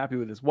happy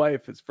with his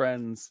wife, his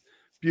friends,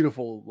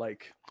 beautiful,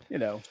 like, you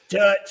know,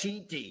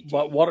 dirty,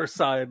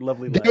 waterside,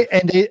 lovely life.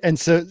 And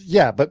so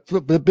but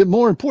the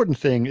more important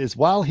thing is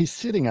while he's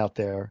sitting out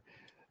there,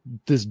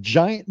 this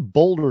giant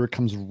boulder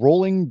comes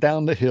rolling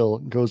down the hill,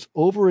 goes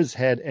over his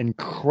head, and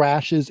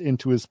crashes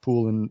into his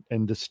pool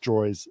and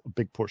destroys a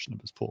big portion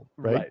of his pool.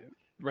 Right.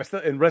 Rest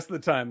of the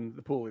time,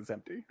 the pool is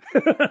empty.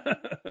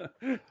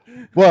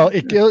 Well,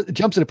 it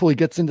jumps in the pool. He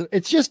gets into.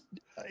 It's just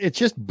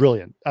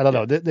brilliant. I don't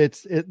know.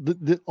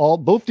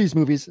 Both these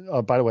movies,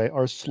 by the way,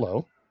 are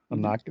slow.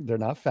 They're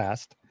not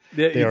fast.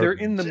 They're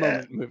in the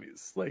moment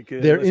movies. Like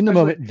they're in the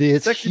moment.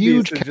 There's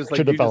huge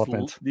character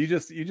development. You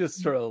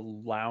just sort of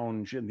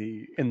lounge in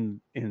the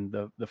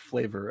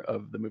flavor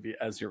of the movie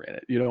as you're in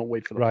it. You don't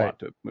wait for the plot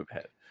to move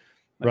ahead.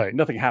 Like,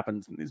 nothing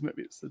happens in these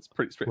movies. It's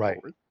pretty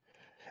straightforward. Right.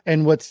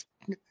 And what's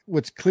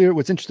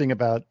interesting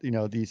about, you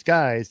know, these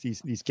guys,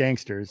 these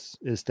gangsters,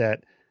 is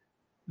that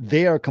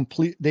they are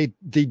complete. They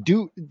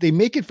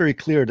make it very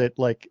clear that,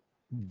 like,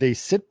 they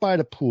sit by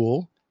the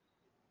pool,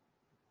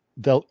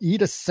 they'll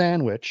eat a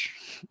sandwich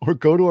or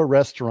go to a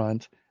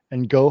restaurant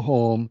and go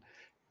home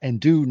and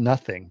do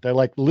nothing. They're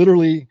like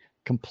literally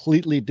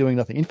completely doing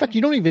nothing. In fact,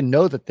 you don't even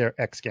know that they're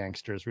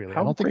ex-gangsters, really.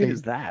 How great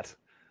is that?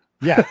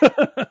 Yeah.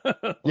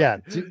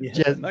 Nice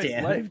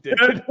life,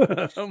 dude.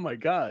 Oh my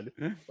God.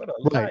 What a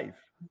life.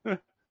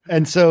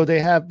 And so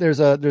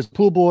there's a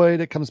pool boy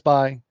that comes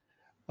by,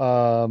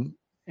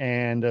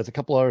 and there's a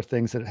couple other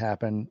things that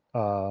happen.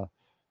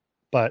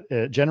 But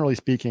generally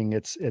speaking,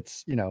 it's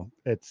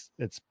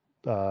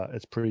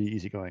pretty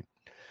easygoing.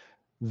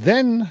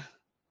 Then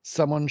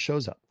someone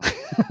shows up.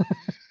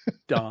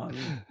 Don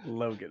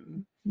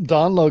Logan,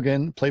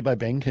 played by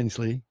Ben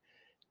Kingsley,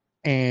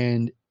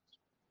 and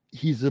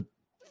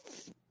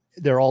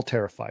they're all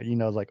terrified, you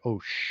know, like,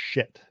 oh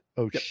shit.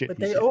 But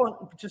they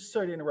all, just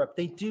sorry to interrupt,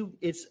 they do,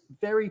 it's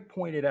very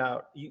pointed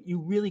out. You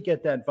really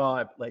get that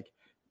vibe, like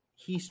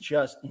he's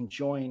just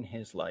enjoying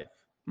his life.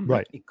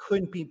 Right. It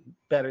couldn't be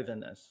better than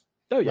this.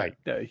 Oh yeah. Right.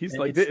 Yeah. He's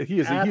like,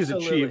 he's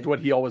achieved what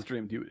he always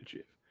dreamed he would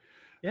achieve.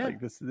 Yeah. Like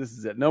this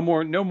is it. No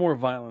more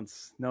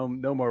violence. No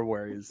more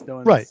worries.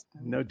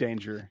 No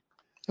danger.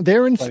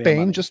 They're in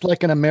Spain, just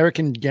like an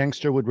American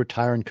gangster would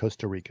retire in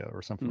Costa Rica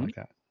or something like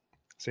that.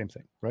 Same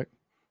thing. Right.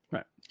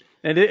 Right.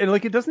 And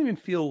like, it doesn't even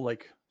feel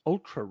like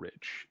ultra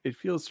rich. It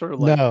feels sort of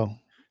like,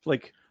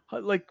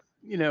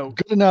 you know,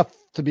 good enough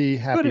to be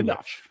happy. Good enough.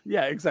 Rich.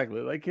 Yeah,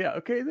 exactly. Like, yeah,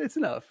 okay, it's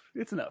enough.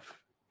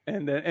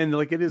 And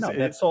like it is. No,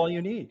 that's all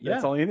you need.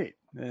 That's all you need.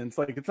 And it's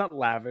like, it's not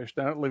lavish.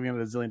 They're not living in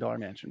a $1 zillion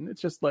mansion.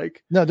 It's just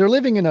like, no, they're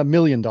living in $1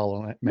 million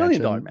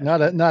mansion,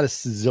 not a $1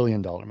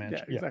 zillion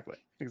mansion. Yeah,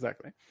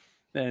 exactly.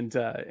 And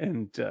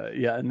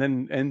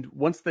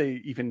once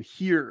they even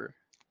hear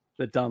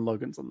that Don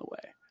Logan's on the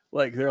way,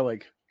 like they're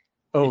like,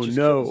 oh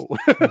no,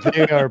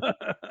 they are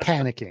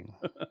panicking.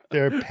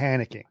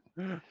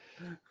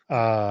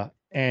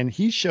 And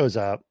he shows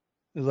up,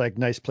 like,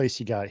 nice place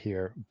you got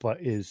here, but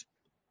is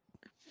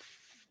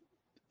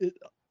the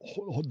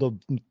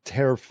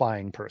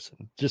terrifying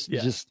person. Just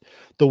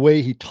the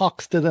way he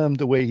talks to them,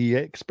 the way he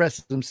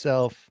expresses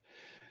himself,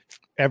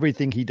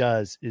 everything he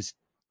does is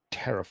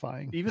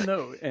terrifying. Even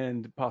though,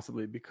 and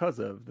possibly because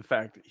of the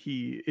fact that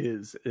he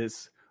is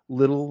this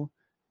little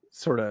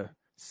sort of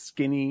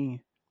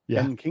skinny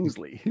Ben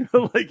Kingsley.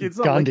 Like, it's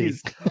not Gandhi.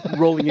 Like he's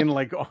rolling in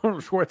like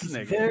Arnold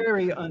Schwarzenegger. It's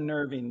very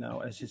unnerving though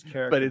as his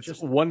character. But it's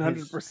just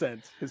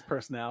 100% his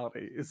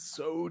personality is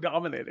so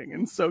dominating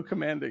and so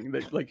commanding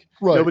that like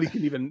nobody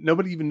even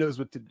knows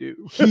what to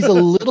do. He's a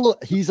little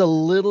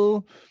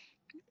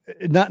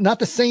not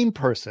the same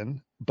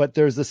person, but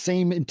there's the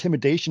same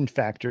intimidation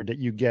factor that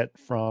you get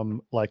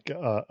from like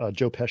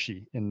Joe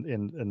Pesci in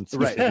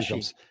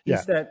Pesci.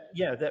 He's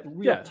that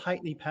real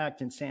tightly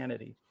packed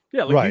insanity.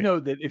 Yeah, like you know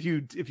that if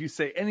you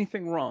say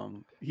anything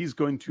wrong, he's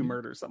going to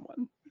murder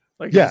someone.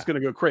 Like he's going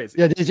to go crazy.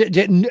 Yeah,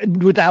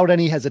 without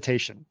any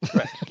hesitation.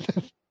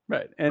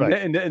 Right.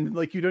 And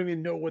like you don't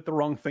even know what the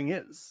wrong thing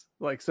is.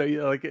 Like so,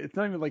 like it's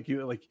not even like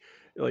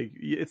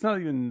it's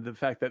not even the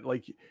fact that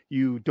like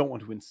you don't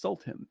want to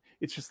insult him.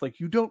 It's just like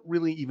you don't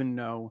really even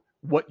know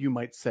what you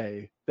might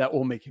say that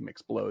will make him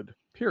explode.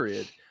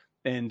 Period.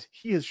 And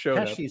he has showed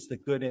Pesci's the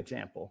good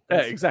example.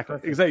 Exactly.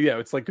 Yeah,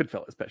 it's like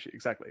Goodfellas, Pesci.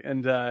 Exactly.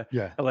 And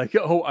like,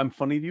 oh, I'm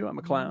funny to you. I'm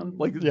a clown.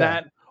 Like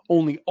that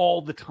only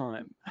all the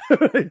time.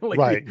 Like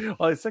Right.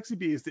 Sexy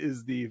Beast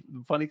is the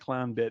funny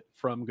clown bit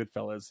from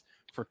Goodfellas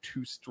for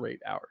 2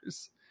 straight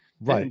hours.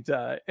 Right.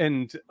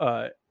 And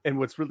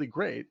what's really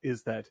great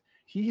is that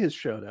he has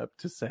showed up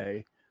to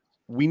say,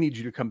 we need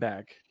you to come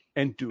back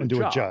and do a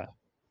job.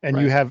 And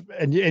Right. you have,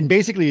 and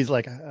basically he's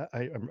like,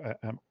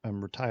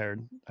 I'm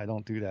retired. I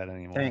don't do that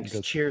anymore. Thanks.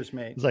 Goes, Cheers,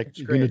 mate. He's like, It's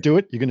you're great. going to do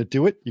it. You're going to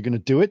do it. You're going to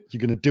do it. You're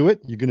going to do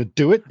it. You're going to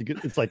do it.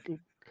 It's like,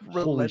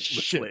 holy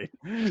shit.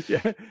 Yeah.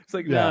 It's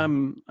like, Yeah.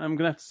 no, I'm going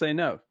to have to say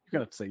no. You're going to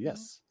have to say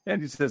yes.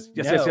 And he says,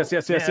 yes, No.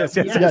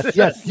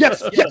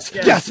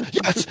 yes.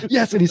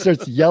 Yes. And he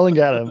starts yelling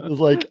at him. It was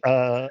like,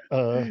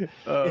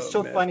 It's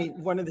so funny.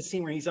 One of the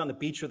scene where he's on the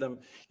beach with him,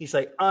 he's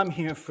like, I'm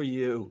here for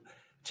you.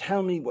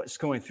 Tell me what's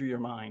going through your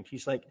mind. He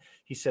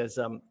says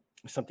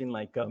something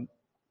like,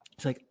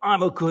 he's like,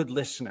 I'm a good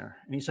listener.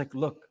 And he's like,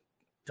 look,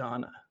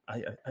 Don,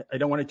 I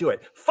don't want to do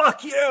it.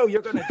 Fuck you.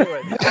 You're going to do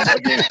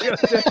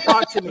it.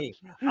 Talk to me.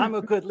 I'm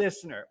a good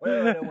listener.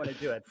 Well, I don't want to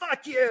do it.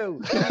 Fuck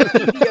you.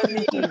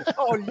 Mean.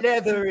 Oh,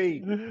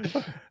 leathery.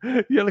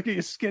 Yeah, look at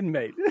your skin,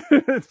 mate.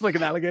 It's like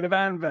an alligator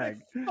handbag.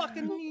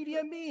 Fucking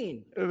media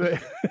mean.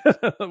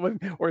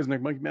 Or as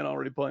Nick Monkey Man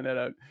already pointed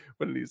out,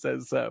 when he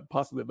says,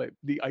 possibly like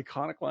the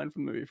iconic line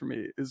from the movie for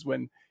me is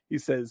when he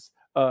says,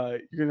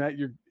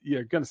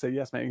 you're gonna say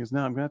yes, man. He goes,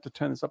 no, I'm gonna have to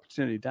turn this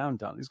opportunity down,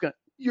 Don.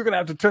 You're gonna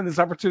have to turn this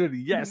opportunity,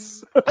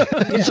 yes.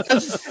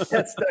 Yes.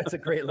 That's a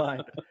great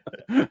line.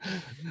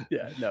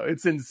 Yeah, no,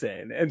 it's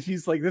insane. And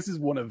he's like, this is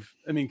one of,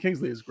 I mean,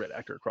 Kingsley is a great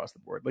actor across the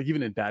board. Like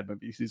even in bad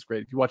movies, he's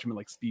great. If you watch him in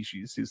like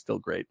Species, he's still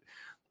great.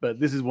 But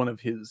this is one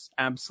of his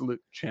absolute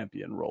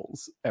champion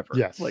roles ever.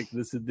 Yes. Like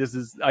this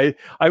is I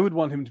would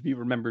want him to be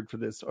remembered for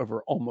this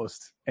over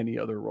almost any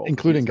other role,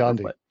 including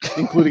Gandhi.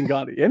 Including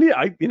Gandhi.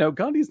 And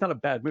Gandhi's not a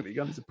bad movie.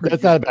 Gandhi's a pretty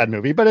That's not a bad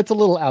movie, but it's a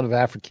little out of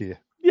Africa.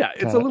 Yeah,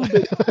 it's a little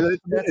bit.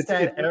 That's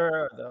that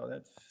era, though.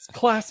 That's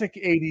classic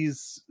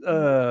 80s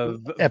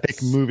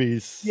epic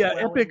movies. Yeah,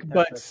 epic,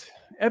 but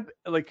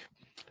like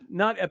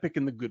not epic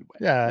in the good way.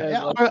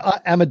 Yeah,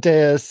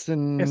 Amadeus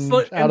and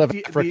out of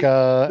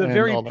Africa. The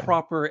very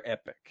proper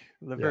epic.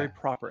 Very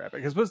proper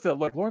epic. As opposed to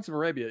like Lawrence of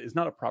Arabia is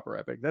not a proper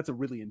epic. That's a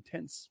really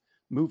intense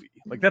movie.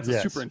 Like that's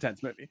a super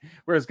intense movie.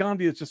 Whereas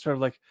Gandhi is just sort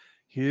of like,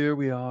 here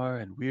we are,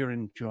 and we're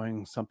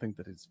enjoying something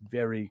that is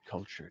very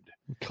cultured.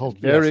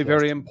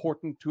 Very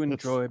important to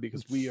enjoy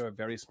because we are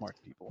very smart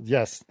people.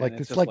 Yes, like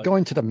it's like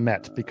going to the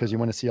Met because you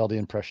want to see all the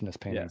impressionist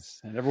paintings.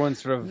 Yes, and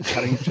everyone's sort of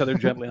patting each other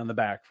gently on the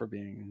back for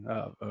being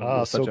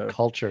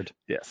cultured.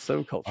 Yes,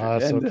 so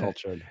cultured. So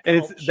cultured. And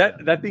it's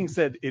that being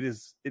said, it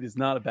is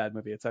not a bad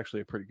movie. It's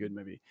actually a pretty good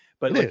movie.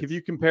 But like if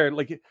you compare,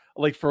 like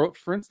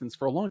for instance,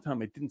 for a long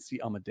time I didn't see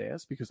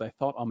Amadeus because I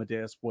thought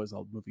Amadeus was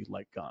a movie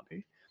like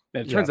Gandhi.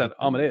 And it turns out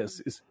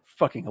Amadeus is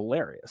fucking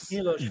hilarious.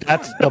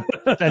 That's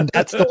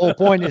the whole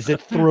point. Is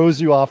it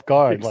throws you off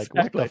guard? Exactly.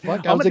 Like what the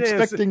fuck? I was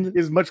expecting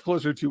is much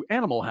closer to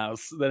Animal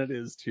House than it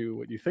is to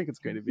what you think it's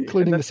going to be,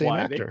 including the same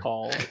actor.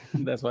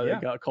 That's why they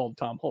got called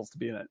Tom Hulce to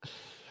be in it.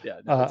 Yeah,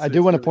 I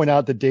do want to point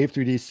out that Dave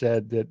 3D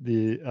said that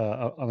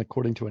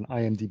according to an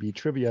IMDb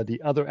trivia,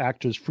 the other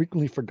actors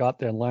frequently forgot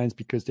their lines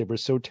because they were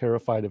so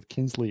terrified of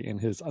Kingsley and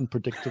his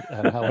unpredictable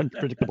and how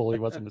unpredictable he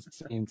was in his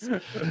scenes,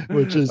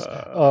 which is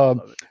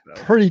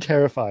pretty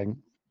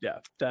terrifying. Yeah,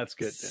 that's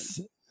good.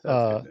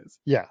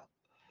 Yeah,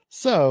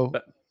 so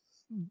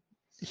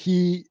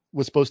he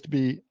was supposed to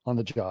be on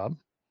the job.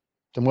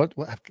 Then what?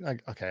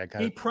 Okay, I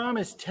got it. He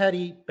promised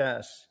Teddy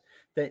Bess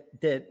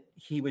that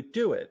he would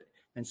do it.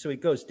 And so he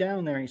goes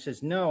down there and he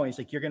says, no. And he's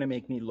like, you're going to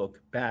make me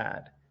look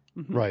bad.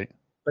 Mm-hmm. Right.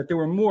 But there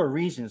were more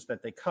reasons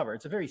that they cover.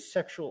 It's a very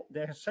sexual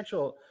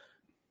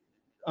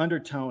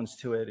undertones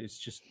to it. It's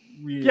just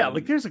really. Yeah,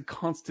 like there's a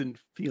constant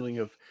feeling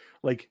of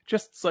like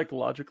just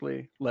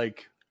psychologically,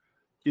 like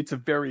it's a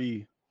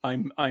very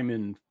I'm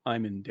in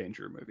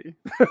danger movie.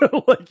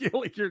 like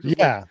you're just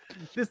like,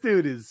 this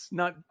dude is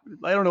not,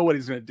 I don't know what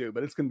he's gonna do,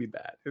 but it's gonna be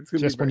bad. It's gonna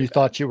just be when you bad.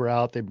 thought you were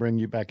out, they bring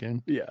you back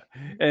in. Yeah.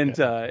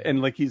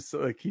 And like he's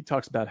like he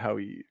talks about how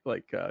he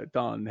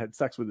Don had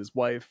sex with his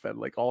wife and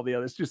like all the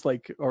others, just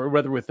like, or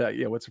whether with that,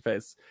 what's her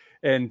face?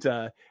 And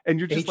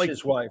you're just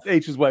H's wife.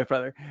 H's wife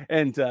rather.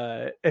 And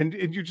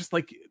you're just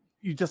like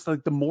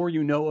the more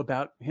you know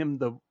about him,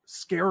 the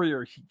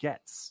scarier he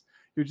gets.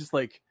 You're just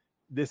like,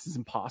 this is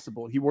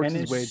impossible. He works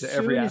his way to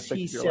every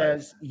aspect of your life. He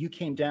says, you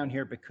came down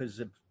here because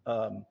of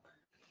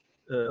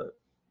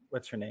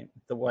what's her name?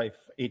 The wife,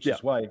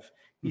 H's wife.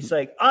 He's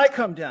like, I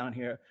come down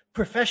here,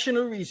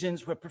 professional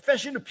reasons. We're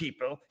professional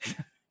people.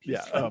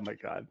 Yeah. Like, oh my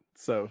God.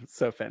 So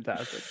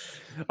fantastic.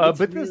 But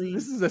really...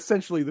 this is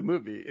essentially the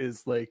movie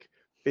is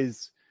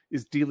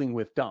dealing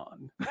with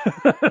Don.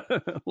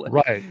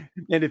 Right.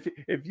 And if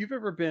you've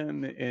ever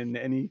been in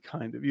any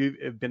kind of,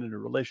 you've been in a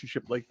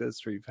relationship like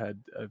this, or you've had,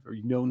 or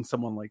you've known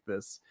someone like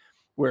this,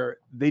 where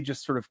they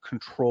just sort of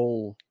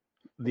control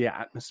the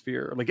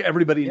atmosphere, like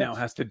everybody now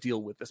has to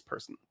deal with this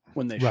person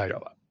when they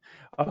show up.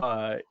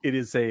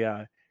 It's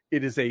a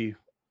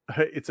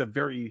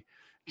very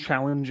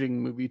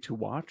challenging movie to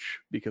watch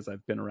because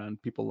I've been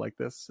around people like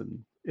this,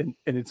 and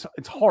it's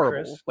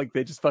horrible. Chris? Like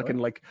they just fucking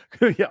like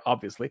yeah,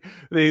 obviously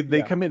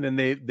they come in and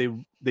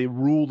they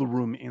rule the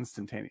room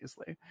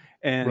instantaneously,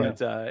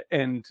 and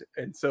and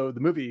so the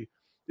movie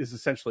is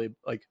essentially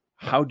like,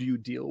 how do you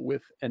deal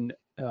with an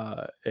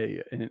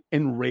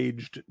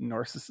enraged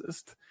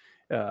narcissist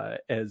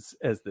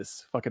as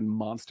this fucking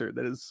monster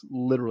that is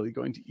literally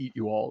going to eat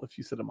you all if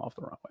you set him off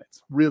the wrong way.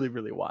 It's really,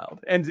 really wild.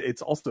 And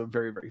it's also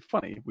very, very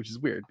funny, which is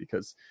weird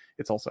because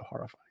it's also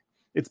horrifying.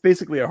 It's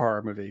basically a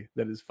horror movie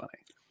that is funny.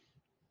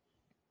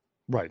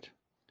 Right.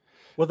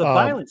 Well, the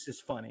violence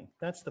is funny.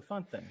 That's the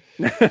fun thing.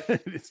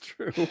 It's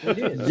true. It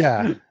is.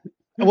 Yeah.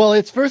 Well,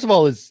 it's first of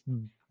all, it's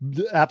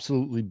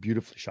absolutely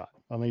beautifully shot.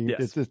 I mean,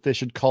 yes. they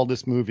should call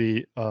this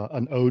movie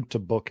an ode to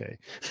bokeh.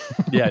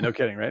 Yeah, no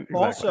kidding, right?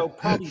 Exactly. Also,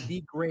 probably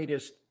the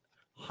greatest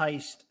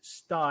heist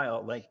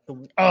style, like the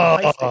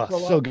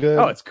heist so good.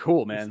 Oh, it's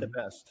cool, man. It's the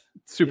best.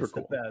 Super it's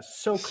cool. The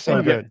best. So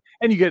good.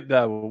 And you get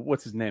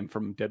what's his name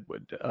from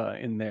Deadwood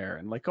in there,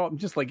 and like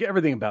just like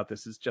everything about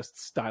this is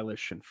just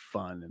stylish and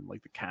fun, and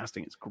like the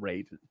casting is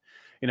great. And,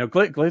 you know,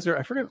 Glazer,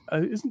 I forget,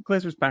 isn't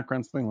Glazer's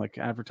background something like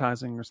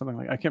advertising or something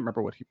like? I can't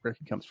remember where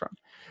he comes from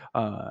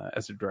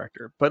as a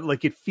director, but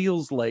like it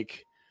feels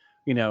like,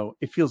 you know,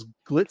 it feels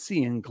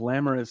glitzy and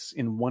glamorous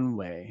in one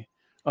way,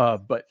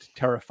 but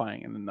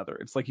terrifying in another.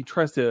 It's like he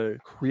tries to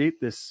create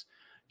this.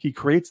 He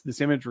creates this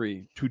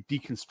imagery to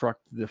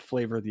deconstruct the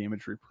flavor the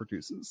imagery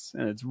produces,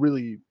 and it's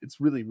really, it's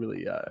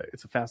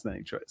a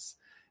fascinating choice.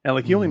 And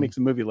like he only makes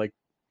a movie like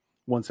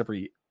once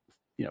every,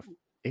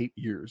 8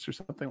 years or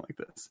something like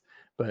this.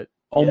 But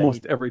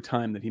almost every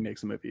time that he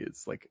makes a movie,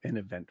 it's like an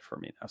event for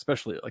me now.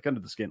 Especially like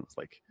Under the Skin was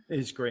like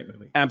it's a great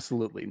movie,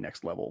 absolutely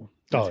next level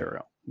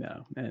material. Yeah,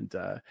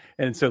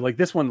 and so like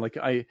this one, like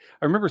I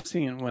remember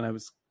seeing it when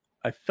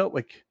I felt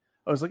like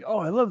I was like, oh,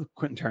 I love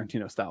Quentin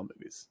Tarantino style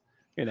movies.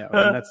 And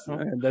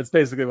that's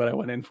basically what I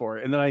went in for.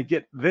 And then I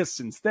get this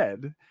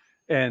instead,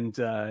 and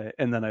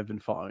then I've been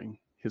following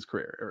his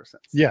career ever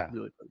since. Yeah,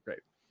 really great.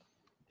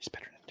 He's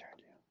better than Tarantino.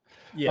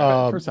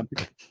 Yeah, for some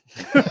people.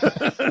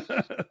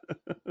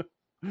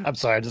 I'm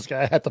sorry,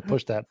 I had to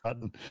push that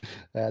button.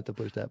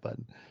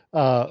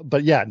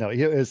 But yeah, no,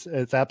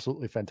 it's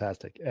absolutely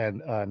fantastic,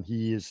 and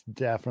he is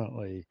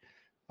definitely,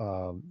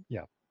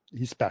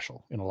 he's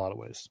special in a lot of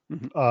ways.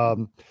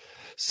 Mm-hmm.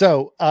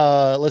 So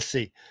let's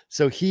see.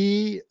 So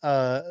he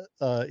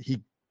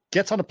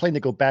gets on a plane to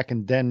go back,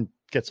 and then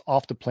gets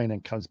off the plane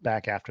and comes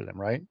back after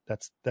them, right?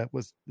 Is that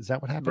what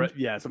happened? Right.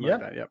 Yeah, something like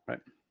that. Yeah, right.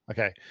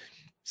 Okay.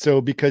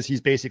 So because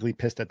he's basically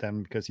pissed at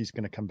them because he's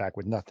going to come back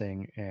with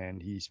nothing, and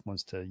he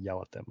wants to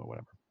yell at them or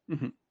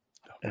whatever,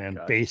 and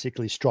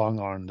basically strong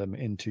arm them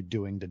into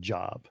doing the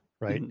job.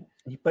 Right.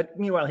 Mm-hmm. But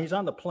meanwhile, he's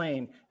on the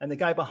plane, and the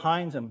guy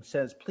behind him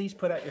says, "Please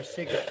put out your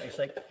cigarette." He's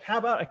like, "How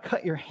about I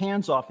cut your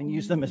hands off and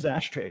use them as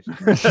ashtrays?"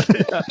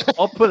 Yeah,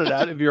 I'll put it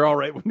out if you're all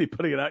right with me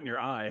putting it out in your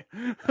eye.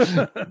 Is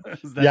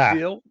that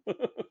deal?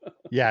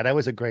 Yeah, that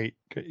was a great.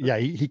 Yeah,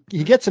 he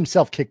gets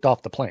himself kicked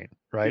off the plane,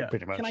 right? Yeah.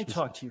 Pretty much. Can I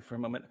talk to you for a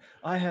moment?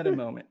 I had a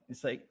moment.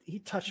 It's like he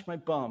touched my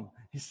bum.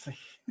 He's like,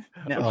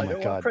 "No, I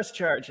don't want to press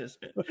charges."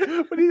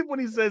 when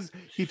he says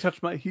he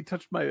touched my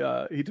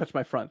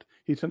front.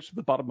 He touched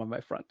the bottom of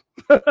my front.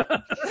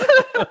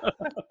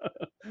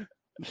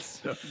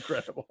 So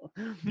incredible.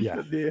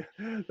 Yeah.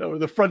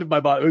 The front of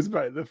my bottom. It was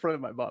right. The front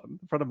of my bottom.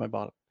 The front of my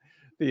bottom.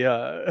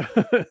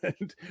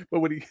 But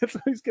when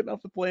he's getting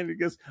off the plane, he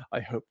goes, "I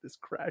hope this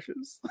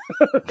crashes."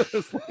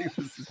 It's like,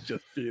 this is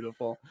just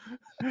beautiful.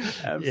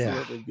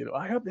 Absolutely beautiful.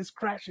 I hope this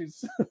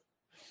crashes.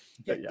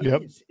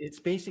 It's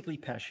basically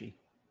Pesci.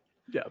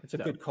 Yeah, it's a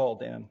good call,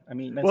 Dan. I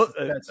mean, I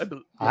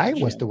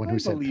was the one who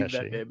said Pesci.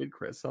 That, David,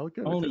 Chris.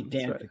 Only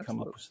Dan could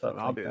come up with stuff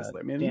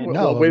obviously. Like that. I mean,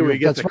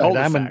 that's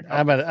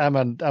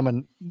right. I'm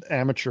an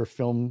amateur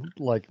film.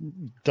 Like,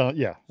 I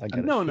get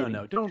it.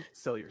 No. Don't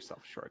sell yourself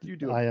short. You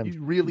do.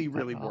 You really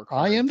work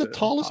hard. I am the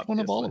tallest one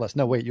of all of us.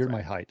 No, wait, you're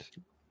my height.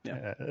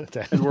 Yeah,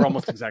 and we're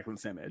almost exactly the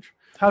same age.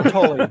 How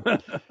tall are you?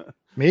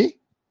 Me?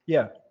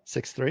 Yeah,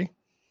 6'3".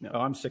 No,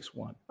 I'm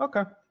 6'1".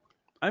 Okay.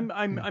 I'm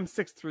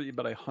 6'3",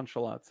 but I hunch a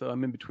lot, so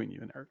I'm in between you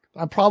and Eric.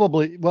 I'm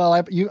probably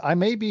I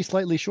may be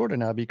slightly shorter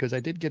now because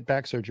I did get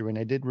back surgery and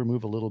I did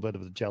remove a little bit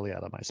of the jelly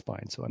out of my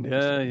spine. So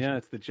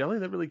it's the jelly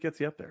that really gets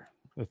you up there.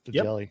 With the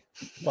jelly,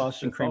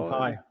 Boston cream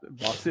pie.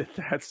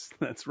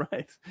 That's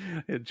right.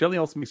 Jelly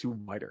also makes you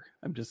whiter.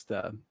 I'm just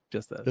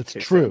that's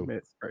true.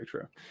 It's very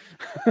true.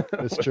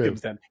 That's true.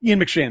 Ian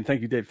McShane,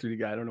 thank you, Dave 3D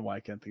guy. I don't know why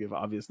I can't think of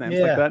obvious names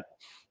like that.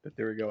 But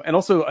there we go. And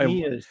also,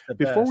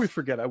 before we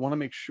forget, I want to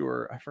make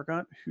sure, I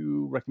forgot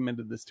who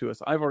recommended this to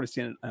us. I've already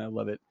seen it and I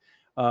love it.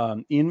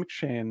 Ian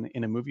McShane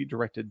in a movie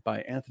directed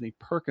by Anthony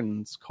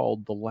Perkins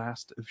called The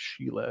Last of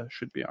Sheila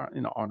should be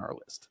on our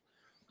list.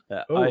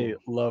 I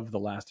love The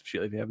Last of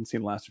Sheila. If you haven't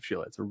seen Last of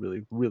Sheila, it's a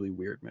really, really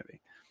weird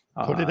movie.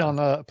 Put it on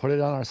our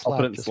Slack. I'll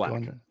put it in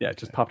Slack. It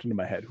just popped into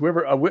my head.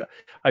 Whoever,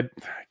 I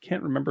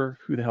can't remember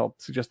who the hell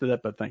suggested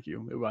that, but thank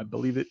you. I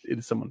believe it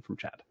is someone from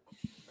chat.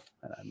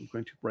 And I'm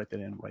going to write that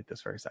in right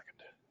this very second.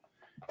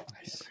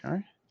 Nice. All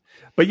right.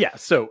 But yeah,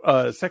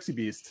 so Sexy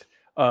Beast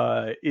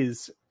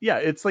is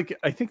it's like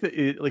I think that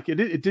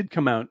it did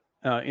come out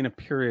in a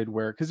period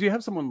where because you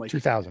have someone like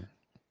 2000.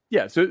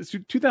 Yeah, so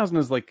 2000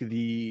 is like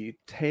the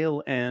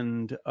tail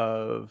end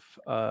of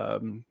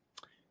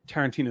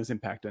Tarantino's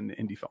impact on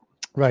indie film.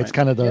 Right, it's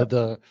kind of Yep.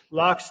 the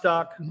Lock,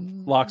 Stock.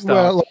 Lock, Stock.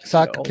 Well, Lock,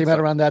 Stock all came the out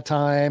stuff. around that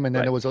time, and then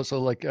Right. there was also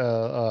like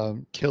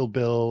Kill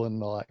Bill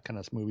and all that kind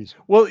of movies.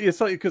 Well, it's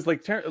like because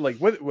like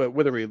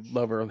whether we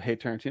love or hate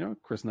Tarantino,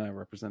 Chris and I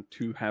represent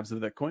two halves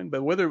of that coin.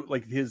 But whether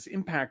like his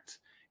impact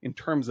in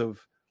terms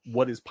of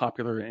what is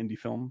popular in indie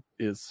film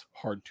is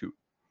hard to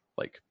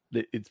like.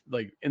 It's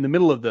like in the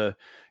middle of the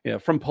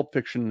from Pulp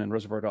Fiction and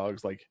Reservoir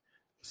Dogs, like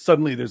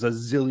suddenly there's a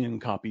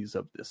zillion copies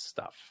of this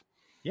stuff.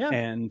 Yeah.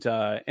 And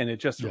it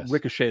just Yes.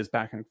 ricochets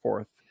back and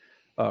forth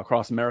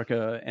across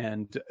America,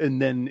 and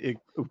then it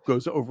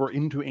goes over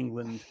into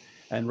England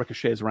and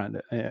ricochets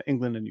around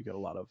England, and you get a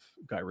lot of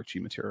Guy Ritchie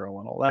material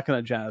and all that kind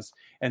of jazz.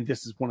 And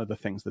this is one of the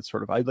things that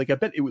sort of I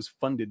bet it was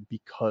funded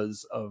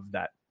because of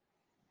that.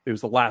 It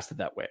was the last of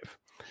that wave.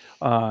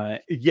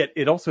 Yet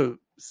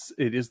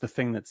it is the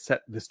thing that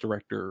set this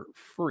director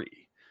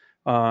free.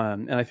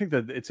 And I think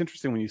that it's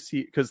interesting when you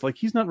see because like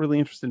he's not really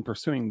interested in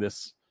pursuing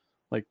this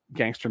like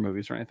gangster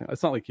movies or anything.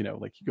 It's not like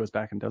like he goes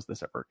back and does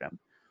this ever again.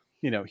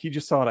 He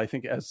just saw it, I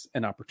think, as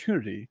an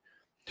opportunity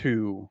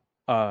to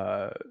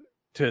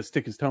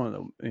stick his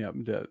toe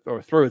in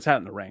or throw his hat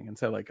in the ring and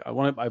say like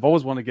I've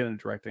always wanted to get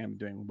into directing. I'm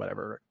doing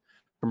whatever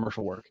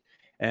commercial work,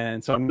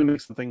 and so I'm going to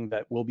make something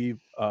that will be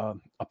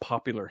a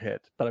popular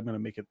hit, but I'm going to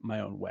make it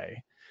my own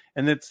way.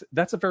 And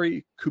that's a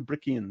very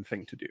Kubrickian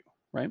thing to do,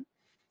 right?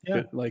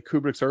 Yeah. Like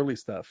Kubrick's early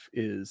stuff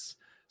is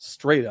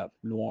straight up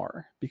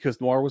noir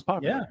because noir was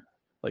popular. Yeah.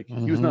 Like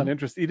he was not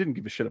interested. He didn't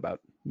give a shit about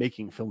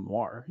making film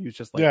noir. He was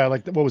just like,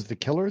 like what was The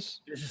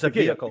Killers? This is a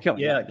vehicle. Killing.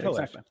 Killers.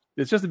 Exactly.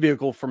 It's just a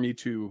vehicle for me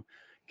to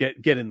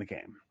get in the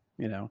game,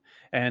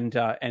 And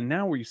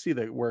now where you see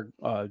that where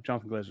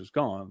Jonathan Glazer's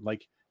gone,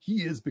 like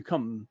he has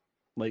become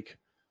like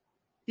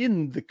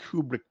in the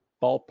Kubrick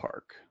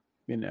ballpark,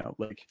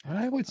 like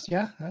I would,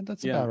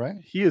 that's about right.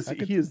 He is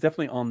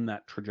definitely on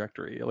that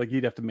trajectory. Like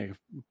he'd have to make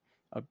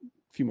a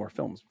few more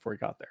films before he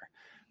got there,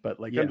 but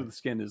like Under the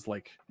Skin is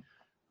like.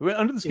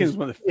 Under the Skin is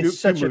one of the few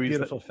such a movies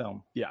beautiful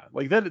film. Yeah,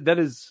 like that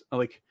is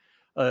like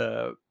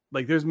there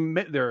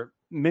are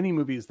many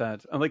movies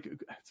that like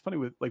it's funny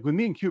with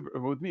me and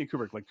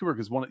Kubrick, like Kubrick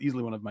is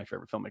easily one of my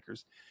favorite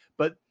filmmakers.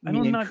 But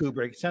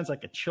Kubrick sounds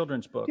like a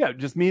children's book. Yeah,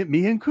 just me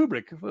and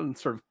Kubrick,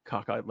 sort of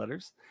cockeyed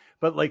letters.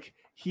 But like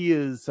he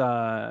is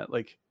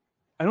like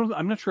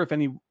I'm not sure if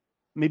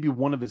maybe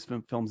one of his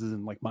films is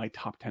in like my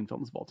top 10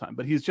 films of all time,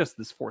 but he's just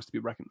this force to be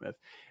reckoned with.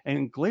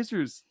 And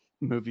Glazer's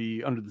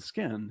movie Under the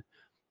Skin,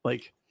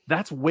 like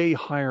that's way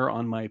higher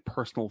on my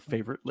personal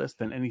favorite list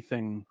than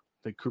anything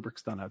that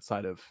Kubrick's done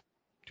outside of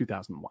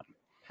 2001.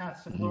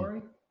 Paths of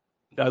Glory.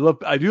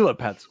 I do love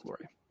Paths of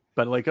Glory,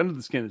 but like Under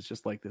the Skin is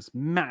just like this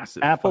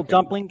massive Apple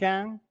Dumpling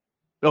Gang.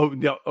 Oh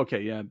no,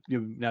 okay, yeah.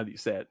 Now that you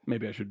say it,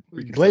 maybe I should.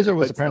 Glazer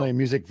was apparently a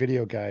music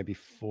video guy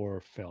before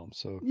film,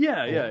 so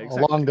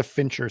exactly. Along the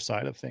Fincher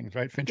side of things,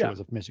 right? Fincher was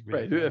a music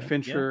video guy.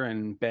 Fincher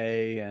and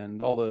Bay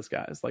and all those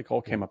guys like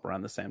all came up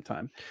around the same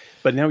time,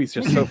 but now he's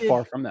just so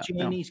far from that.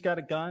 Genie's Got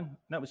a Gun.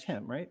 That was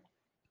him, right?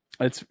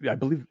 I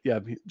believe, yeah.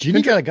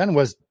 Genie Got a Gun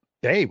was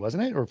Bay,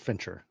 wasn't it, or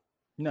Fincher?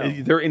 No,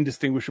 they're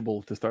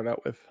indistinguishable to start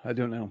out with. I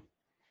don't know.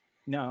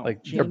 No,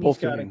 like Genie's they're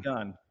both Got a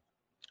Gun.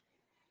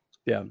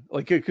 Yeah,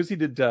 like because he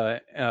did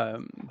Don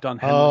Henley's.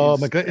 Oh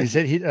my god! He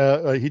said he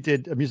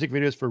did music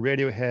videos for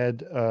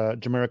Radiohead,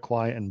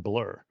 Jamiroquai, and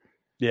Blur.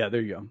 Yeah, there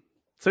you go.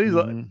 So he's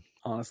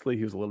honestly,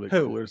 he was a little bit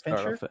cooler to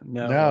start off.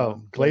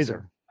 No,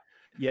 Glazer.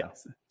 Yeah.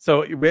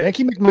 So thank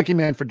you, McMonkey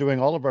Man, for doing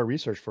all of our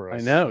research for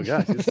us. I know,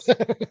 gosh,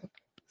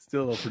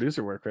 still a little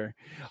producer work there.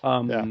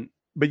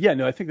 But yeah,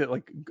 no, I think that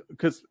like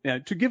because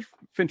to give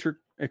Fincher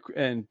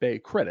and Bay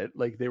credit,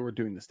 like they were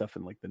doing the stuff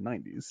in like the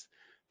 90s.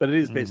 But it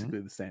is basically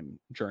the same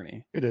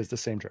journey. It is the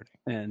same journey.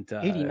 And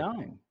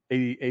 89.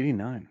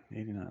 89.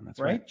 That's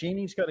right.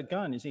 Genie's Got a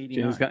Gun is 89.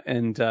 Genie's got,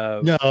 and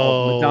no,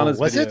 Madonna's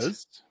was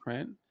videos, it?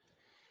 Right?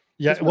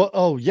 Yeah. Well,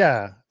 oh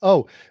yeah.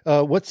 Oh,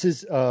 what's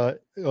his?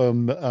 There's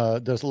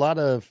a lot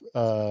of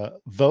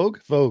Vogue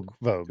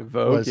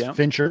was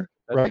Fincher,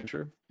 That's right?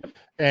 Fincher. Yep.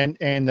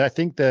 And I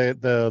think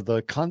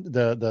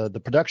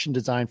the production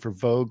design for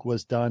Vogue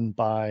was done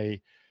by.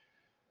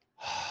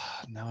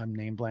 Now I'm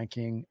name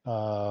blanking.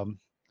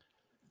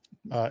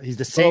 He's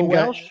the same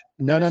guy. Welsh?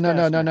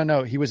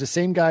 No. He was the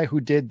same guy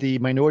who did the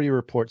Minority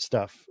Report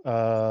stuff.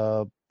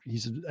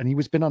 He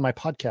was been on my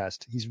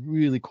podcast. He's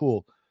really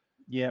cool.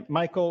 Yeah,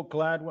 Michael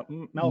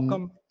Gladwin,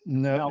 Malcolm.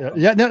 No,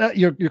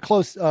 you're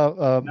close.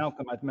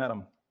 Malcolm, I've met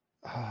him.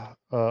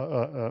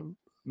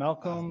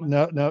 Malcolm.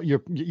 No,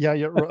 you're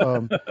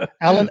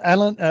Alan.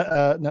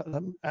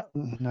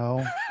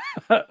 No.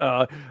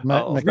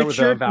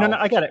 Richard. No,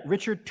 I got it.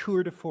 Richard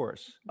Tour de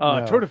Force.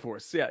 Tour de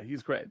Force. Yeah,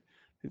 he's great.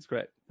 He's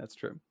great. That's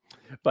true.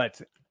 But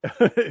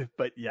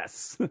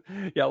yes,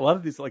 yeah, a lot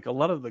of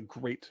the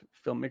great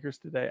filmmakers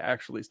today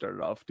actually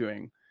started off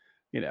doing,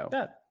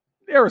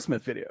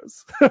 Aerosmith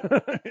videos.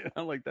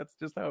 Like that's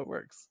just how it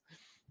works.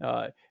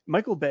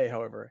 Michael Bay,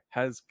 however,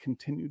 has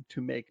continued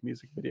to make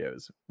music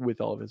videos with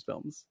all of his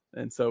films,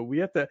 and so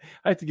I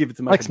have to give it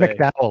to Michael Bay.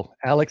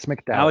 Alex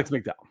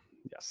McDowell.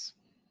 Yes.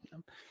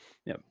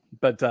 Yeah.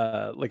 But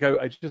like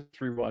I just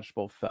rewatched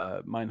both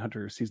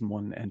Mindhunter season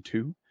 1 and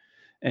 2,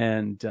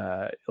 and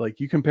like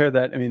you compare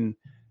that. I mean,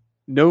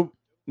 no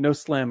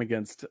slam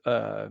against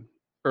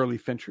early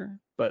Fincher,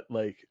 but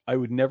like I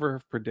would never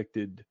have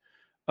predicted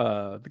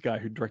the guy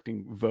who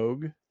directing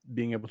Vogue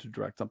being able to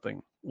direct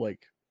something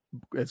like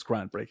as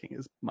groundbreaking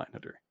as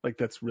Mindhunter. Like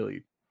that's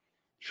really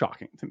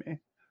shocking to me.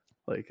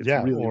 Like it's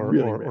really,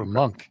 or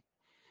Monk.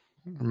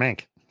 Or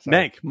Mank.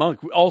 Sorry.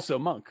 Monk, also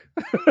Monk.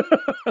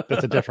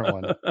 That's a different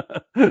one.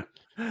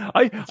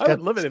 I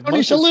would love it if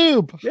Monk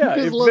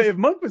if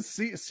Monk was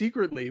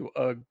secretly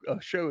a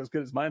show as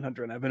good as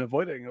Mindhunter, and I've been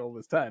avoiding it all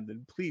this time,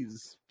 then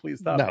please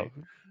stop me.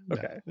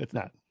 Okay, no, it's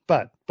not.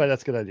 But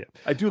that's a good idea.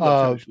 I do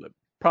love Shelley Shalhoub.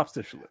 Props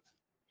to Shalhoub.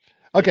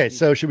 Okay,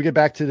 so should we get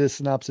back to this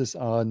synopsis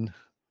on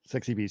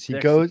Sexy Beast? He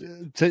goes.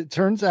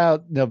 Turns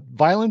out the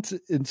violence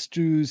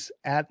ensues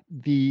at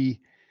the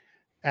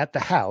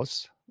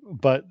house,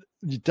 but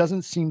it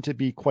doesn't seem to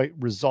be quite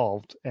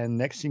resolved. And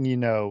next thing you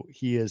know,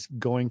 he is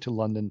going to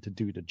London to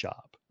do the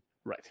job.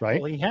 Right.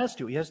 Well, he has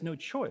to. He has no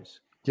choice.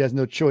 He has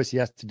no choice. He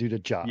has to do the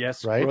job.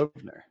 Yes, right.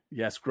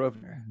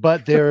 Grosvenor.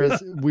 But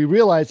we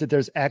realize that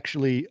there's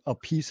actually a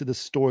piece of the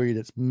story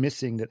that's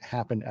missing that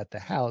happened at the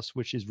house,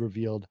 which is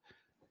revealed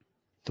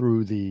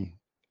through the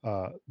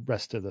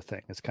rest of the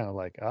thing. It's kind of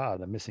like,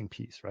 the missing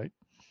piece, right?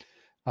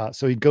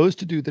 So he goes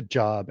to do the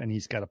job, and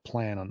he's got a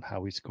plan on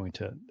how he's going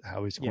to.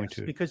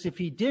 Because if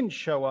he didn't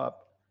show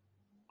up,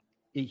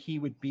 he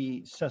would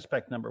be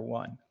suspect number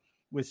one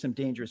with some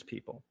dangerous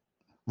people.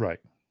 Right.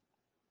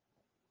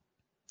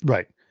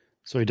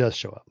 So he does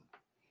show up,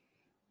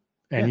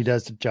 and he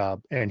does the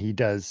job, and he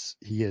is.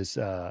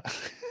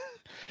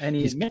 And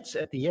he admits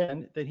at the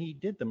end that he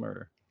did the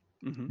murder.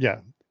 Mm-hmm.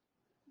 Yeah.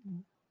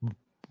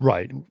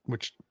 Right.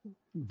 Which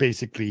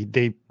basically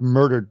they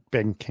murdered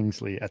Ben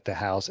Kingsley at the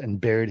house and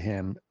buried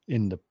him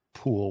in the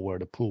pool where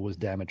the pool was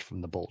damaged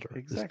from the boulder.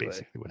 Exactly. That's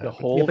basically what the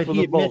happened. hole for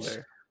the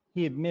boulder.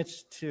 He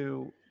admits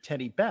to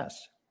Teddy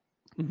Bess.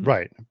 Mm-hmm.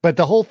 Right. But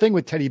the whole thing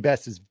with Teddy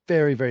Bess is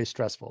very, very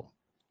stressful.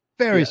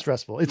 Very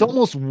stressful. It's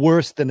almost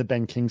worse than the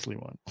Ben Kingsley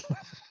one.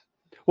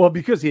 Well,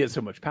 because he has so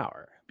much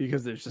power.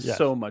 Because there's just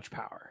so much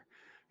power.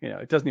 You know,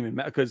 it doesn't even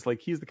matter. Because like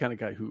he's the kind of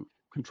guy who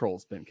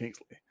controls Ben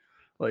Kingsley.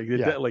 Like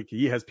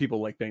he has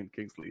people like Ben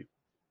Kingsley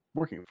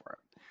working for him.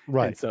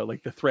 Right. And so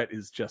like the threat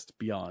is just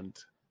beyond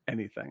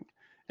anything.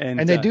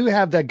 And they do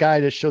have that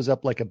guy that shows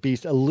up like a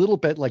beast, a little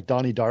bit like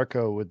Donnie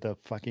Darko with the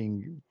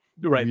fucking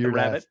the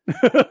rabbit.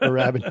 The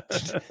rabbit.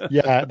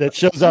 Yeah, that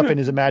shows up in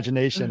his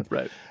imagination.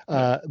 Right.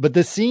 But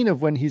the scene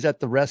of when he's at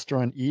the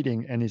restaurant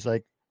eating and he's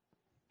like,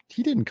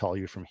 he didn't call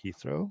you from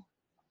Heathrow.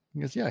 He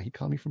goes, yeah, he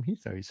called me from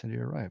Heathrow. He said he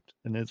arrived.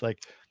 And it's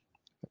like,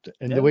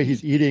 and the way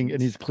he's eating,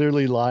 and he's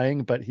clearly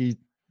lying, but he's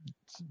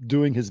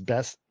doing his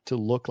best to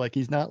look like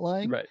he's not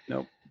lying. Right.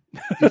 Nope.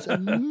 It's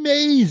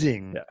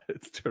amazing. Yeah,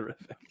 it's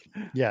terrific.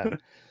 Yeah.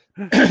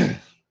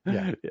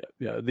 Yeah.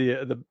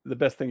 The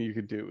best thing you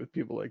could do with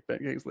people like Ben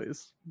Kingsley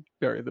is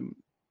bury them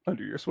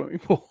under your swimming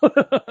pool.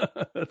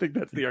 I think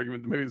that's the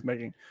argument the movie's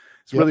making.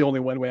 It's really only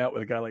one way out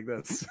with a guy like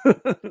this.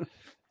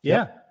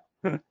 Yeah.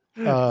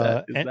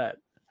 That.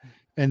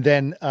 And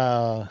then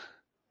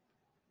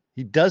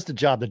he does the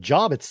job. The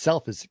job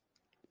itself is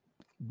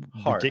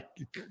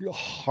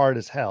hard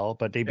as hell,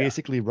 but they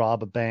basically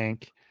rob a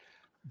bank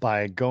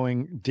by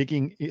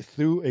digging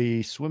through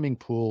a swimming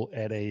pool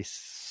at a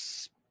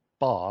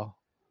spa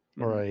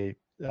or a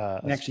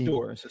next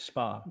door is a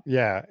spa.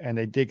 Yeah, and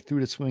they dig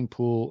through the swimming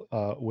pool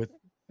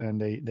and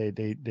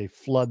they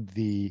flood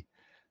the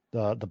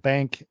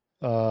bank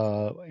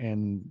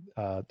and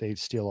they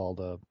steal all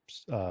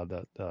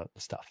the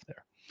stuff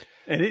there.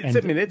 And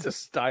it's a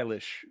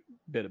stylish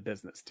bit of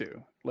business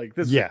too. Like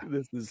this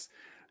is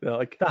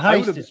like the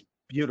heist is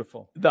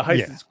beautiful. The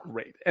heist is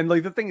great. And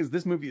like the thing is,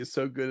 this movie is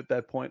so good at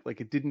that point,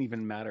 like it didn't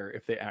even matter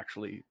if they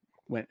actually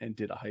went and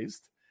did a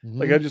heist. Mm-hmm.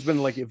 Like I've just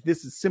been like, if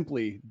this is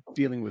simply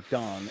dealing with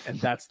Don and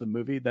that's the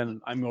movie,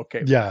 then I'm okay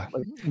with that.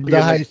 Like, the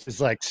heist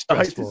is like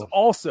stressful. The heist is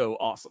also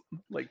awesome.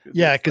 Like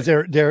because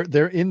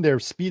they're in their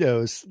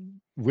Speedos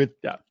with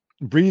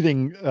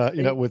breathing,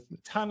 with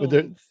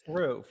tunneling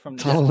through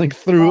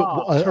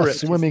a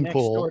swimming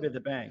pool next door to the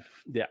bank.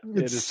 Yeah,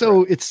 it's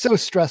so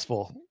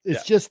stressful. It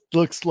just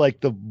looks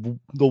like the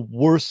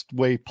worst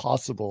way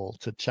possible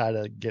to try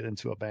to get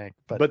into a bank,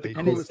 but the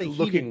coolest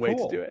looking way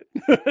to do it.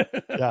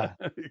 Yeah,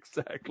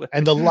 exactly.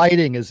 And the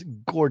lighting is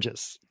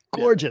gorgeous.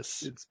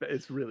 Gorgeous. Yeah,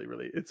 it's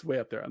really it's way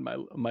up there on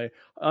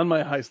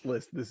my heist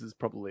list. This is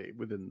probably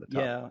within the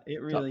top. Yeah,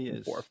 it really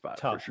is 4 or 5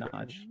 top for sure.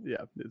 notch.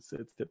 Yeah, it's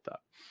tip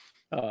top.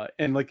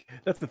 And like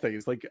that's the thing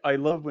is like I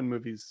love when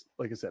movies,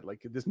 like I said,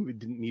 like this movie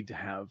didn't need to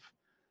have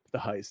the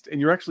heist, and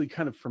you're actually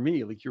kind of, for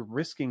me, like you're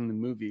risking the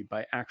movie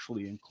by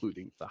actually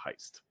including the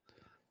heist,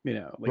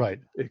 like,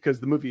 because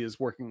the movie is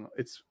working,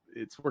 it's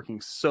working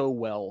so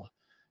well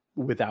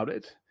without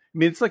it,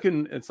 mean,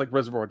 it's like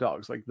Reservoir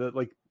Dogs.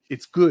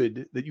 It's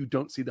good that you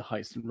don't see the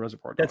heist in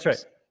Reservoir Dogs. That's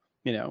right.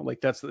 You know, like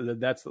that's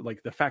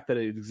like the fact that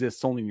it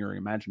exists only in your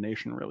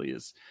imagination really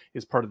is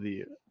part of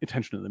the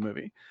intention of the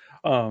movie.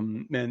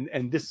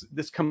 And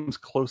this comes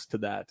close to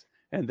that.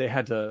 And they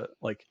had to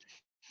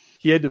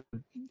he had to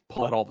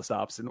pull out all the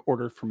stops in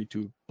order for me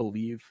to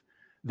believe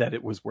that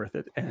it was worth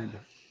it. And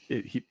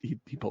he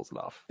pulls it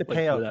off. The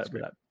payoff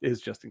that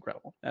is just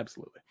incredible.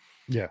 Absolutely.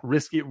 Yeah.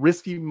 Risky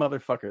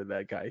motherfucker,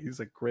 that guy.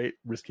 He's a great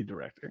risky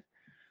director.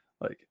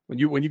 Like when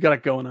you got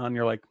it going on,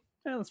 you're like,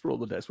 yeah, let's roll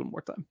the dice one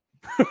more time.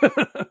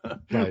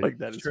 Right. Like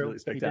that is True. really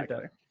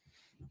spectacular.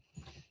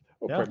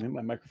 Oh, Yeah. pardon me,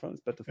 my microphone is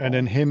about to fall. And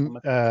then him,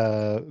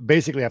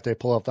 basically after they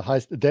pull off the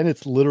heist, then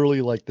it's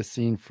literally like the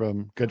scene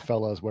from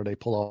Goodfellas where they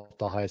pull off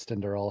the heist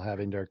and they're all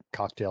having their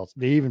cocktails.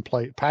 They even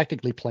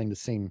practically playing the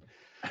same,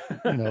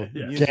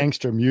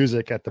 gangster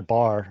music at the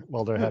bar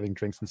while they're having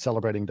drinks and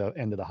celebrating the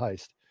end of the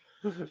heist.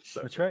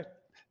 That's right.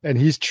 And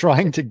he's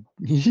trying to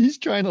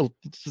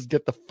just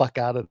get the fuck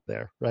out of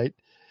there, right?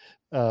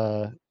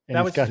 And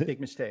That was his big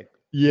mistake.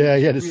 Yeah,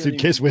 he had his really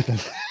suitcase with him.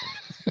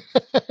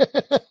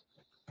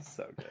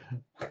 So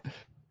good.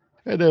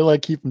 And they're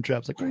like, keep him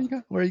trapped. Like, where are you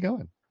going? Where are you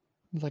going?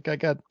 He's like, I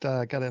got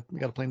a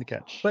plane to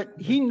catch. But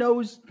he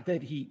knows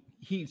that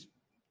he's.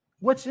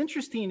 What's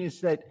interesting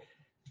is that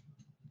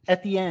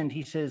at the end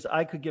he says,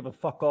 "I could give a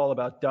fuck all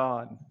about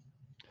Don."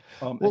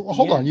 Well,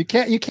 hold on. You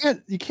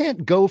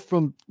can't go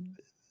from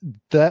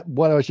that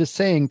what I was just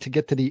saying to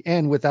get to the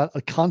end without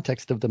a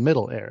context of the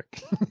middle,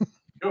 Eric.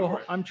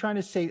 Well, I'm trying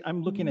to say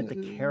I'm looking at the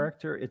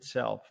character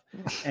itself,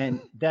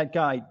 and that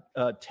guy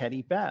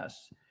Teddy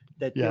Bass.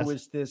 That there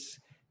was this.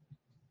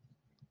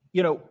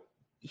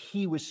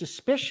 He was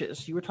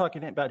suspicious. You were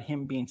talking about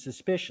him being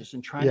suspicious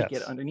and trying to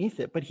get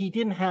underneath it, but he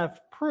didn't have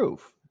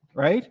proof,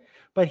 right?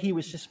 But he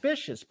was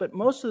suspicious. But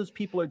most of those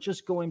people are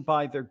just going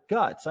by their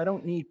guts. I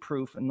don't need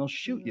proof, and they'll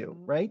shoot you,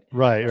 right?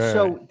 Right.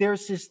 So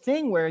there's this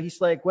thing where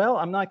he's like, well,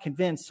 I'm not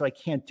convinced, so I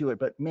can't do it,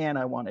 but man,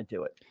 I want to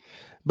do it.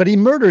 But he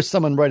murders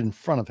someone right in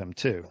front of him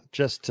too,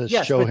 just to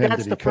show him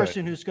that's that the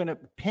person who's going to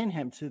pin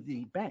him to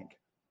the bank.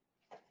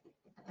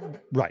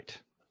 Right.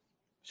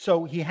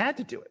 So he had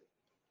to do it.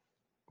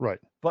 Right.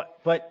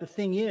 But the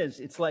thing is,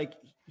 it's like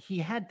he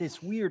had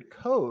this weird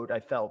code, I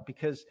felt,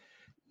 because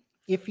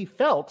if he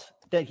felt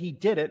that he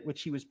did it,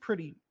 which he was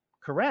pretty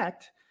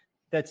correct,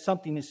 that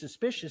something is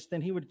suspicious,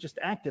 then he would have just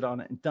acted on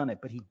it and done it.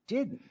 But he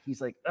didn't. He's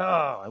like,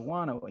 I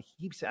want to. He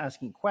keeps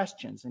asking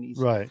questions, and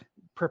he's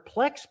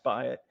perplexed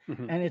by it.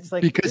 Mm-hmm. And it's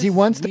like, because he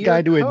wants the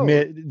guy to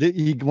admit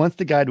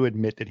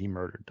that he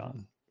murdered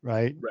Don.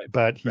 Right.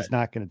 But he's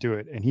not going to do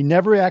it. And he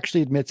never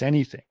actually admits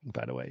anything,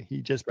 by the way.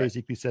 He just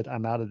basically said,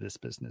 I'm out of this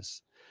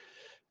business.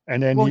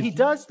 And then he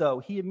does, though.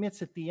 He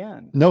admits at the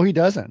end. No, he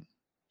doesn't.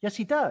 Yes,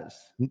 he does.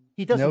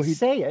 He doesn't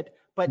say it,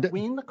 but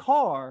in the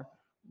car,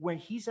 when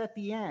he's at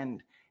the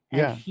end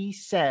and he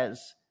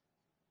says,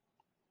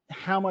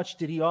 how much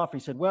did he offer?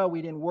 He said, well,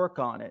 we didn't work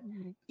on it.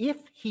 If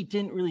he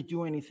didn't really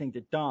do anything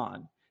to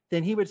Don,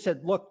 then he would have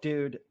said, look,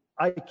 dude,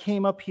 I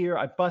came up here,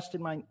 I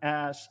busted my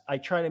ass, I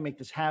try to make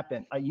this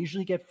happen. I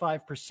usually get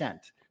 5%,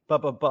 blah,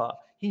 blah, blah.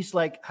 He's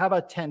like, how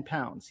about 10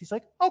 pounds? He's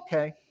like,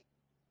 okay.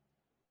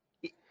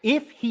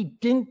 If he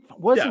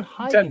wasn't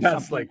hiding 10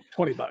 pounds, something,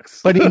 like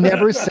 $20. But he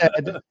never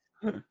said,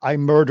 I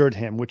murdered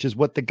him, which is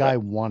what the guy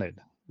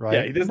wanted, right?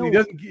 Yeah,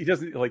 he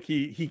doesn't like,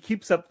 he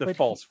keeps up the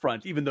false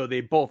front, even though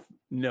they both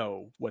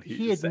know what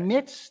he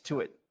admits to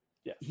it.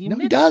 Yeah. He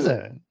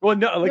doesn't. Well,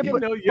 no,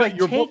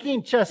 you're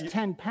taking just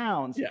 10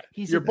 pounds. Yeah,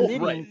 he's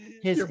admitting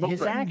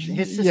his action,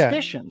 his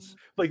suspicions.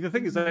 Like the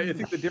thing is, I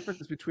think the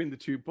difference between the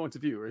two points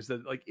of view is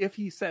that, like, if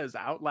he says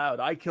out loud,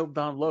 "I killed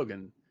Don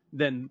Logan,"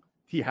 then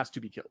he has to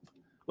be killed.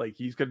 Like,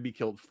 he's going to be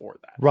killed for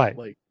that. Right.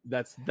 Like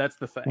that's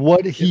the thing.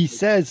 What he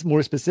says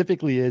more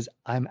specifically is,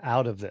 "I'm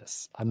out of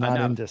this. I'm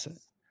not in this."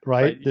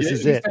 Right. This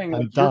is it. Saying,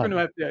 I'm you're done. going to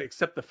have to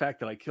accept the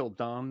fact that I killed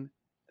Don.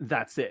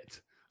 That's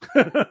it.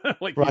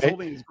 Like, he's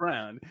holding his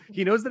ground.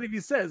 He knows that if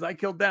he says I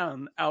killed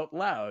Don out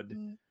loud,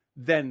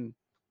 then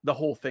the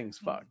whole thing's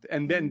fucked.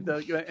 And then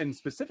and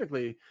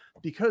specifically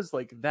because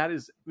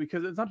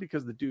it's not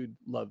because the dude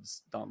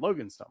loves Don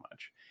Logan so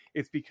much.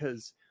 It's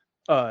because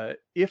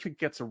if it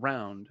gets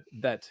around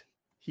that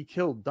he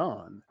killed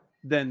Don,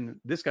 then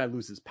this guy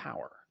loses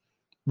power.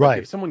 Right. Like,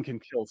 if someone can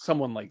kill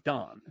someone like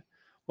Don,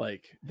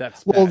 like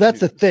that's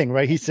the thing,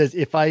 right? He says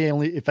if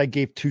I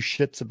gave two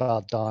shits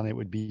about Don, it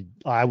would be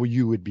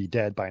you would be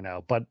dead by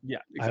now. But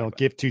exactly. I don't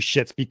give two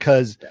shits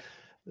because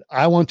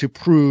I want to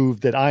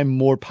prove that I'm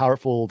more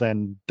powerful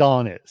than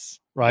Don is.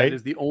 Right? That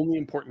is the only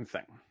important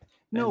thing.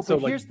 No, and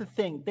but here's the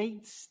thing: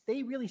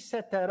 they really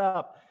set that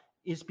up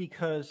is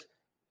because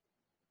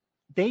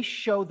they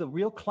show the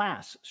real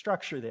class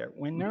structure there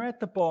when they're at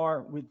the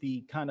bar with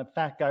the kind of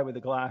fat guy with the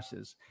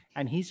glasses,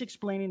 and he's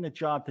explaining the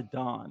job to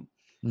Don.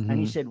 And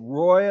he said,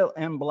 Royal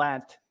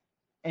Emblat.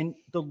 And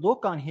the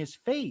look on his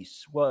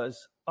face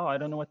was, I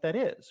don't know what that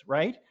is,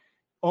 right?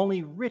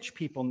 Only rich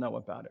people know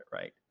about it,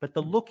 right? But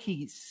the look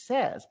he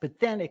says, but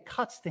then it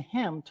cuts to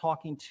him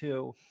talking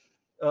to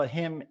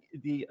him,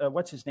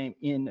 what's his name,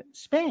 in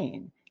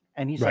Spain.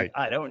 And he's Right.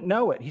 like, I don't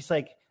know it. He's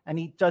like, and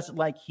he does it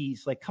like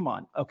he's like, come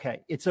on,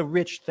 okay, it's a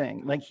rich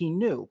thing. Like he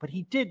knew, but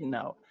he didn't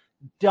know.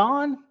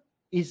 Don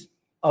is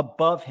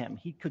above him.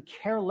 He could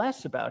care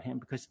less about him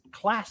because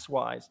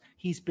class-wise,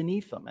 he's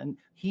beneath him. And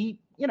he,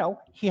 you know,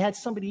 he had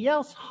somebody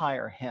else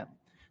hire him.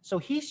 So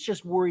he's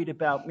just worried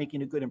about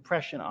making a good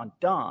impression on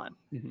Don.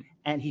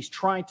 And he's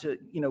trying to,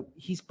 you know,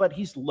 he's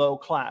low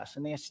class,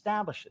 and they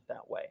establish it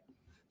that way.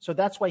 So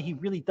that's why he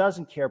really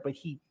doesn't care. But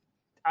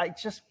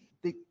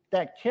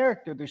that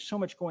character, there's so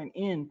much going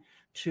in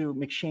to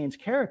McShane's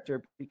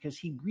character because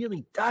he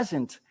really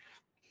doesn't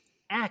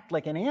act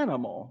like an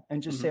animal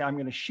and just say, I'm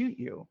going to shoot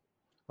you.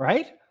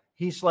 Right?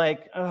 He's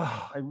like,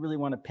 oh, I really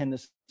want to pin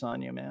this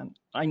on you, man.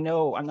 I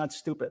know I'm not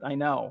stupid. I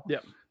know. Yeah.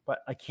 But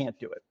I can't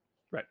do it.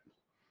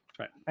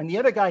 Right. And the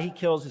other guy he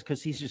kills is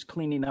because he's just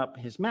cleaning up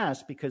his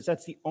mess, because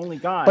that's the only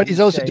guy. But he's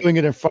also doing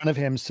it in front of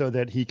him so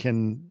that he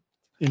can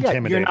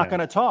intimidate you're not him. going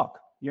to talk.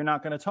 You're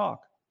not going to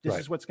talk. This Right.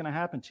 is what's going to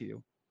happen to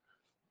you.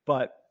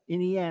 But in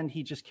the end,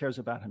 he just cares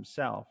about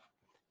himself.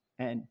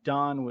 And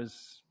Don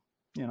was,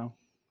 you know.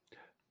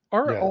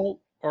 Are all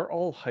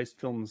heist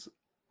films,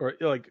 or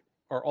like,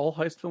 are all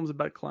heist films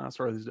about class,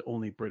 or are these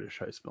only British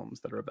heist films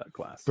that are about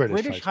class?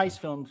 British heist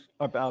films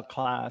are about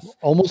class.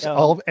 Almost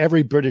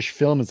every British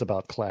film is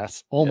about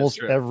class.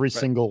 Almost every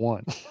single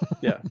one.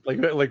 Yeah,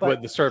 like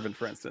what The Servant,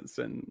 for instance,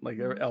 and like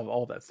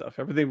all that stuff.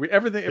 Every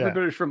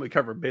British film we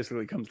cover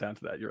basically comes down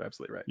to that. You're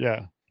absolutely right.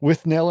 Yeah,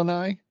 with Nell and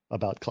I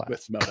about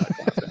class.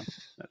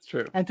 That's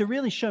true. And to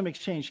really show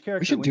McShane's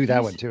character, We should do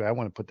that one too. I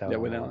want to put that one. Yeah,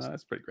 with Nell,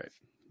 that's pretty great.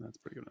 That's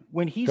pretty good.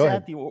 When he's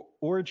at the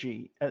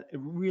orgy at a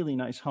really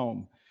nice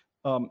home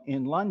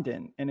in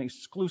London, an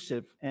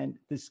exclusive, and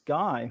this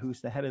guy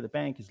who's the head of the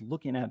bank is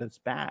looking at his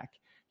back.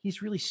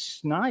 He's really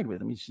snide with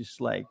him. He's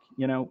just like,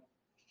 you know,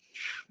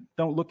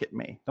 don't look at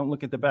me. Don't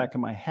look at the back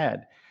of my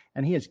head.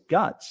 And he has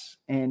guts,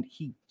 and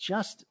he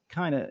just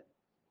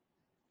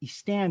he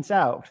stands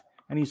out.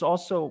 And he's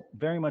also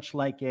very much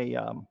like a,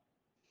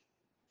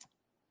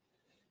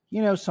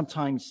 you know,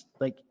 sometimes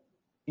like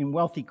in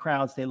wealthy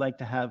crowds, they like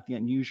to have the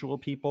unusual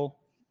people,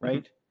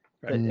 right?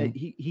 Right.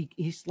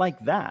 He's like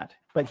that,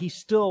 but he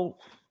still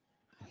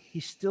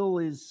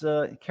is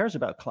cares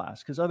about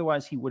class, because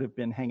otherwise he would have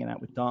been hanging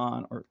out with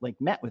Don or like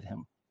met with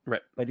him.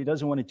 Right. But he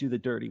doesn't want to do the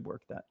dirty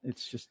work. That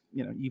it's just,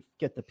 you know, you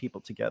get the people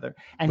together.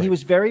 And he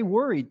was very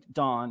worried,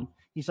 Don.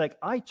 He's like,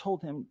 I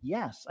told him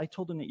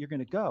that you're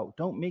going to go.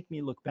 Don't make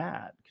me look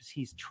bad, because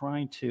he's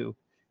trying to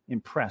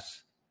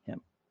impress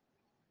him.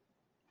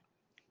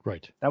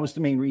 Right. That was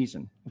the main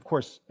reason, of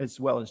course, as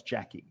well as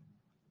Jackie.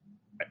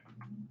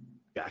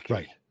 Jackie.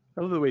 Right.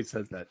 I love the way he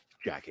says that.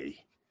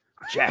 Jackie.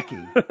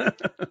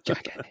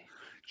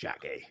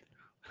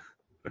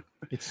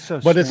 It's so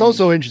but it's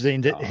also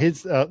interesting that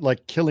his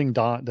like killing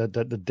Don, the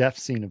death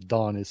scene of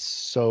Don is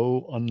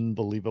so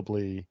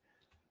unbelievably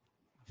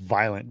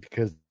violent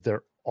because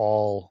they're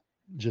all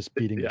just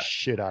beating the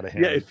shit out of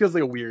him. Yeah, it feels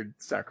like a weird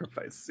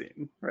sacrifice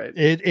scene, right?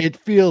 It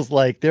feels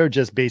like they're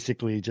just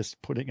basically just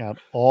putting out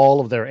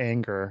all of their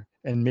anger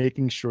and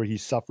making sure he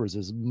suffers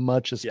as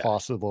much as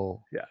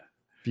possible. Yeah.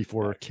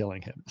 Before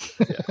killing him.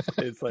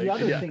 It's like the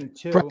other thing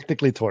too,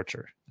 practically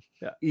torture.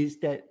 Is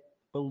that,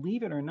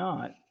 believe it or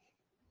not,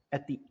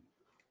 at the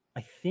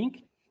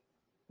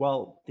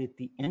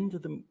end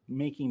of the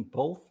making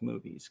both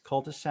movies,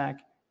 Cul-de-sac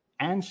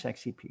and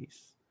Sexy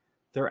Beast,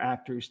 their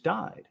actors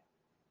died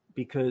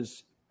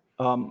because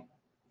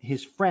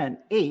his friend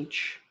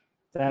H,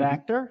 that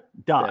actor,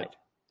 died.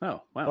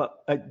 Oh, wow.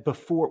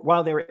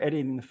 While they were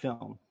editing the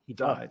film, he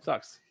died. Oh,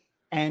 sucks.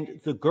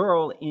 And the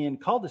girl in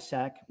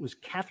Cul-de-sac was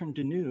Catherine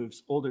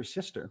Deneuve's older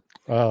sister.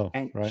 Oh,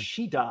 and right.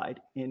 she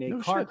died in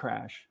a car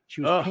crash.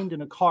 She was pinned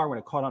in a car when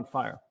it caught on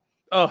fire.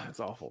 Oh,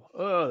 that's awful.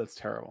 Oh, that's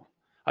terrible.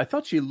 I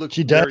thought she looked.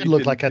 She did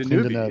look like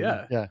Catherine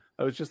Deneuve. Yeah.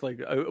 I was just like,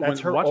 that's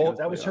her.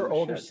 That was her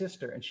older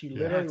sister, and she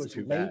literally was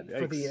late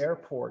for the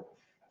airport,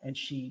 and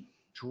she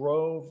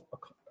drove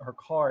her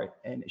car,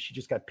 and she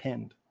just got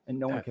pinned, and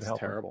no one could help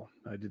her. That's terrible.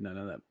 I did not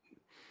know that.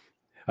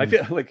 I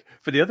feel like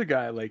for the other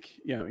guy, like,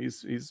 you know,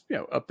 he's you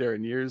know, up there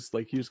in years,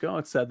 like, you just go, oh,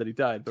 it's sad that he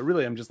died, but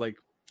really I'm just like,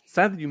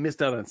 sad that you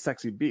missed out on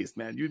Sexy Beast,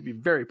 man. You'd be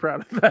very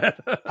proud of that.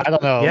 I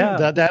don't know.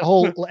 Yeah. That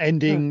whole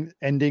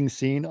ending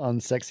scene on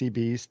Sexy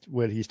Beast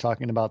where he's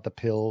talking about the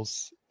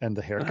pills and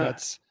the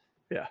haircuts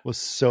was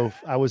so,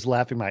 I was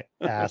laughing my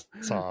ass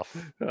off.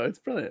 Oh, it's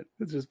brilliant.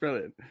 It's just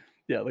brilliant.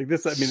 Yeah, like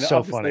this, I mean, so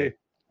obviously funny.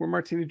 We're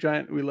Martini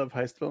Giant, we love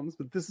heist films,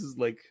 but this is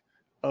like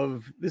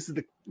was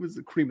the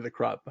cream of the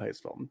crop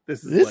heist film.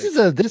 This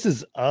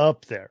is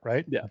up there,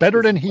 right? Yeah,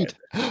 better than Heat.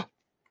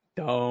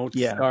 Don't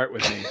start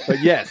with me.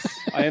 But yes,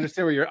 I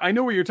understand I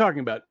know where you're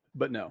talking about,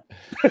 but no.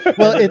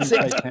 Well,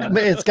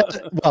 it's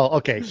got, well,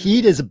 okay.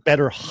 Heat is a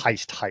better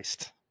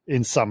heist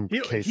in some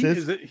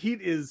cases.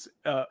 Heat is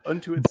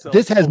unto itself.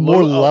 This has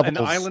more levels.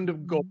 An island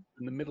of gold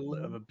in the middle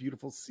of a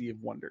beautiful sea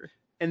of wonder.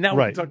 And now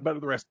we can talk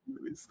about the rest of the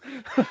movies.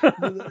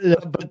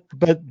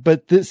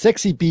 but the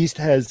Sexy Beast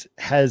has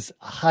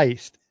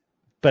heist,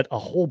 but a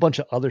whole bunch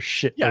of other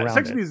shit around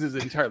Sexy it. Beast is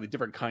an entirely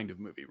different kind of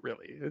movie,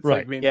 really. It's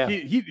right. like, I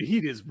mean,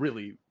 Heat is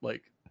really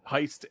like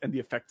heist and the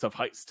effects of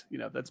heist.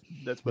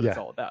 That's what it's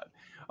all about.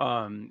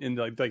 And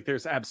like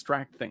there's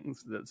abstract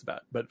things that's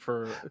about, but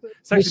for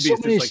Sexy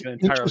Beast, it's like an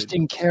entirely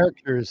interesting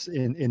characters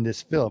in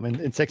this film, and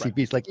in Sexy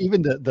Beast, like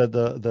even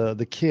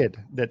the kid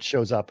that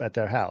shows up at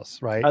their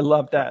house, right? I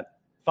love that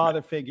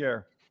father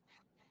figure.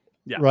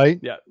 Yeah. Right.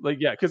 Yeah.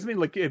 Because I mean,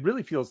 like, it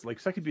really feels like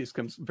Sexy Beast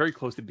comes very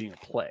close to being a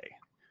play.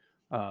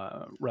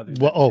 Rather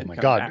than oh my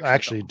God!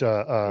 Actually, it's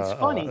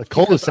funny.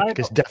 Cul-de-sac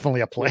is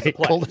definitely a play.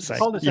 Cul-de-sac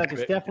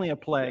is definitely a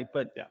play,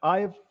 but I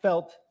have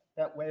felt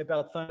that way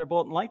about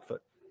Thunderbolt and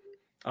Lightfoot.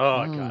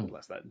 Oh God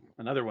bless that!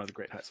 Another one of the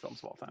great heist films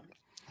of all time.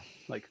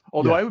 Like,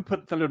 although I would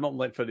put Thunderbolt and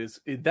Lightfoot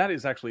that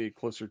is actually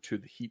closer to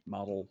the Heat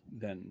model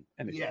than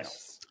anything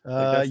else.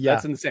 Like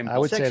that's in the same. I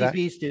would say that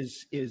Beast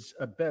is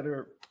a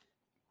better.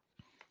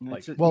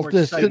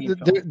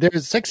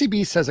 There's Sexy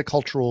Beast has a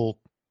cultural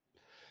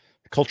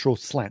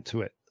slant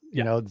to it.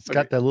 It's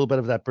got that little bit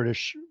of that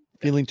British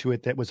feeling to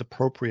it that was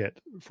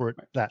appropriate for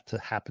that to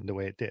happen the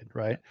way it did,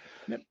 right?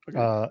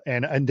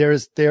 And there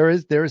is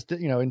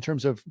in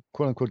terms of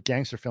quote unquote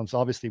gangster films,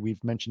 obviously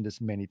we've mentioned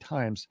this many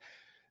times.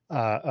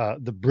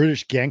 The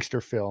British gangster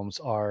films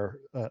are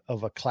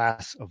of a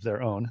class of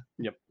their own.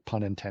 Yep.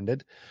 Pun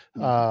intended.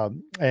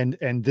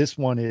 And this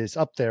one is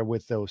up there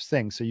with those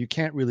things. So you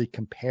can't really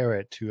compare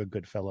it to a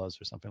Goodfellas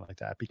or something like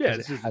that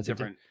because it's a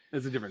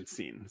different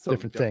scene. So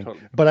different thing. Totally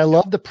different. But I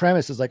love the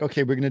premise. Is like,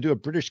 okay, we're going to do a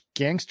British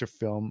gangster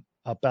film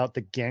about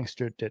the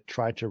gangster that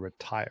tried to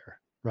retire.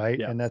 Right.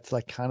 Yeah. And that's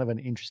like kind of an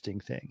interesting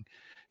thing.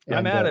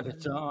 I'm out of it,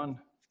 John.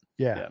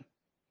 Yeah.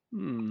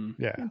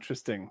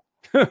 Interesting.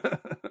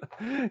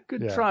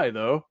 Good try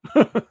though.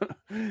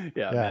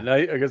 Man.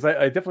 I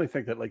definitely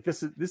think that like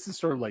this is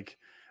sort of like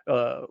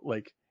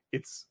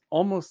it's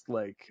almost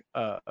like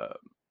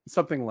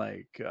something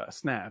like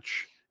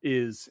Snatch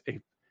is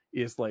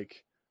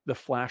like the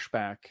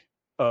flashback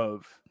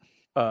of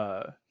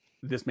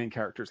this main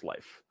character's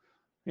life.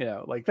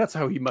 Like that's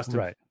how he must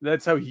have.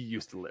 That's how he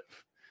used to live.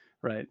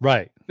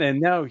 Right.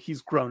 And now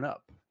he's grown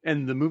up,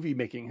 and the movie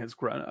making has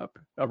grown up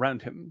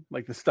around him,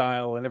 like the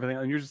style and everything.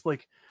 And you're just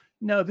like,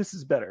 no, this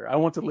is better. I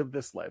want to live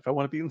this life. I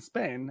want to be in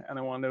Spain, and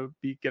I want to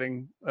be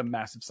getting a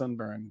massive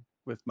sunburn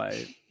with my,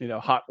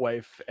 hot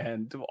wife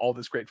and all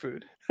this great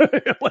food.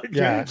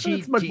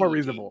 It's much more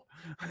reasonable.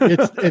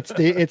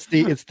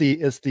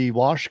 It's the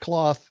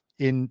washcloth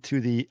into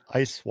the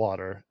ice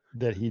water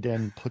that he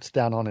then puts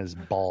down on his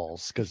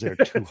balls because they're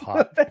too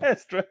hot. The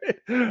best,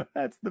 right?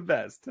 That's the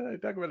best.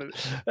 Talk about it.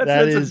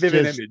 That's a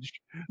vivid image.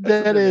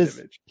 That is,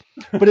 image.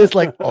 But it's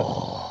like,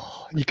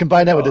 you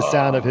combine that with the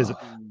sound of his.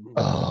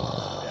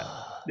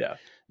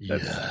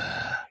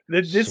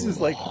 This is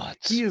like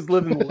he is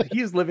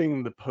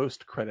living the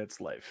post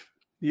credits life.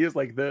 He is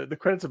like the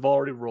credits have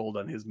already rolled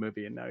on his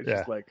movie, and now he's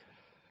just like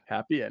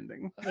happy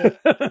ending.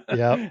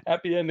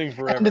 Happy ending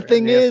forever. And the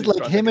thing is,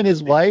 like him and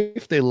his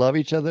wife, they love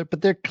each other,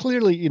 but they're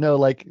clearly,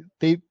 like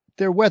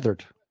they're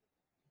weathered.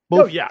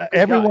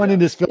 Everyone in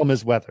this film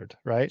is weathered,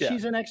 right?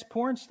 She's an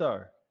ex-porn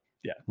star.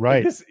 Yeah.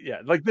 Right.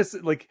 Like that's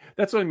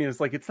what I mean. It's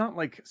like, it's not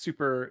like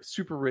super,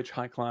 super rich,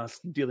 high class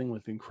dealing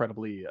with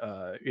incredibly,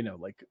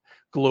 like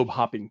globe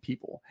hopping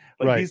people.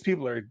 Like these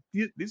people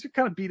these are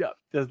kind of beat up.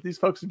 These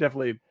folks are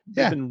definitely,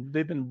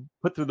 they've been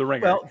put through the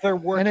ringer. Well, they're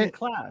working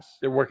class.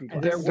 They're working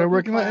class. They're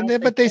working class,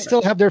 but they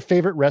still have their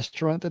favorite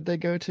restaurant that they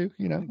go to,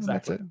 Exactly.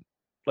 That's it.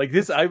 Like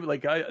this,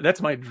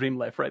 that's my dream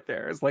life right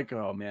there. It's like,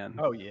 oh man,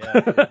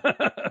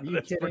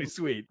 that's pretty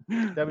sweet.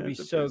 That would be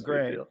so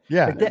great.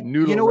 Yeah,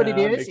 you know what it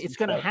is? It's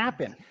going to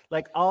happen.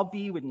 Like I'll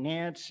be with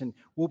Nance, and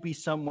we'll be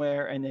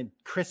somewhere, and then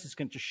Chris is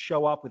going to just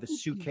show up with a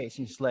suitcase,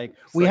 and he's like,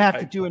 "We have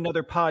to do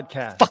another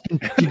podcast." Fucking,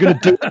 you're gonna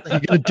do it. You're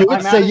gonna do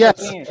it. Say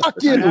yes.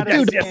 Fuck you,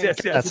 dude.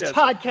 Yes.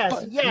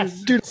 Podcast.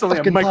 Yes. Dude,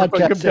 fucking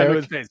podcast.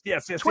 Eric.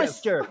 Yes.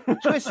 Twister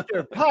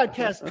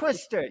podcast.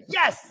 Twister.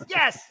 Yes.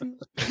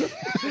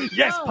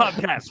 Yes,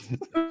 podcast.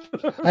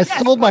 I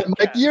sold my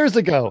mic years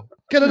ago.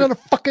 Get another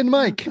fucking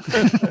mic.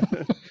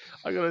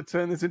 I gotta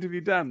turn this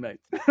interview down, mate.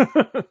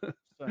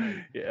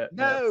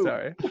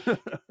 Sorry.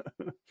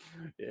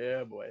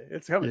 Yeah, boy,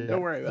 it's coming.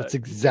 Don't worry about That's it.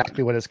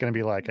 exactly what it's going to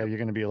be like. You're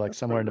going to be like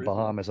somewhere in the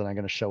Bahamas, and I'm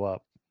going to show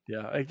up.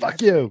 Yeah,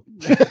 fuck you.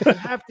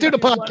 Do the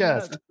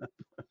podcast.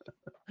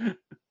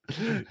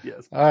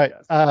 Yes. All right.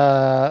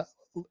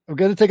 We're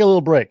going to take a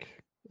little break,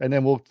 and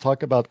then we'll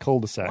talk about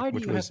cul-de-sac. Why do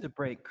you have to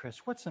break, Chris?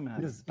 What's the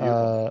matter? This is beautiful.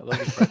 I love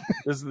this part.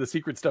 This is the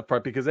secret stuff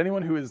part, because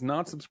anyone who is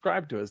not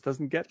subscribed to us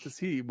doesn't get to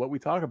see what we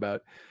talk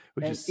about,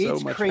 which is so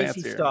much crazy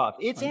fancier. stuff.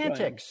 It's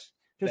antics.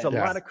 There's a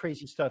lot of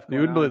crazy stuff going on. You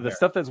wouldn't believe the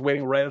stuff that's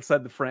waiting right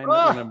outside the frame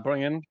that I'm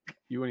bringing in.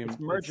 You wouldn't even.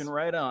 It's merging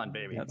right on,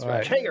 baby. That's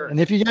right. And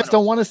if you guys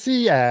don't want to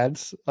see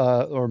ads,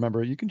 or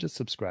remember, you can just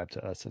subscribe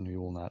to us, and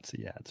you will not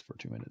see ads for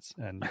 2 minutes,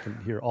 and you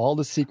can hear all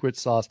the secret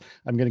sauce.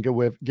 I'm going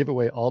to give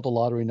away all the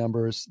lottery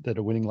numbers that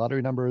are winning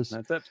lottery numbers.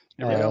 That's it.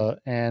 Here we go.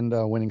 And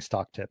winning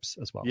stock tips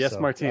as well. Yes,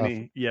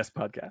 Martini. Yes,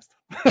 podcast.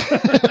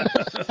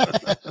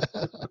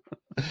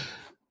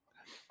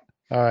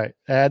 All right,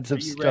 ads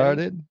have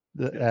started.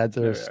 The ads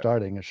are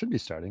starting. It should be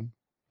starting.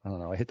 I don't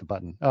know. I hit the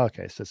button. Oh,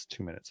 okay, so it's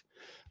 2 minutes.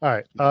 All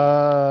right.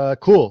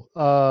 Cool.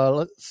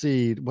 Let's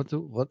see.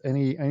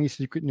 Any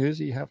secret news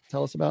you have to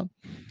tell us about?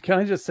 Can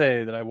I just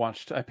say that I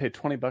paid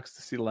 $20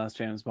 to see the last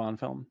James Bond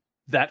film.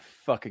 That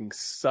fucking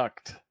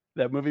sucked.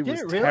 That movie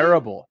was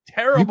terrible.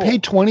 Terrible. You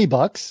paid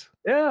 $20?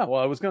 Yeah.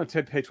 Well, I was going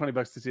to pay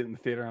 $20 to see it in the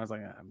theater, and I was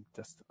like,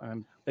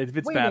 if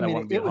it's bad, I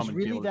want to be at home and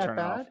be able to turn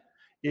it off.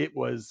 It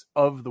was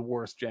of the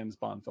worst James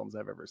Bond films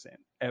I've ever seen.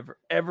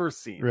 Ever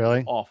seen.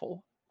 Really?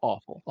 Awful.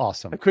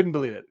 Awesome. I couldn't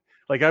believe it.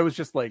 Like, I was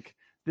just like,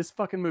 this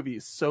fucking movie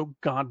is so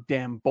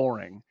goddamn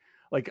boring.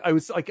 Like, I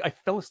was like, I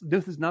fell asleep.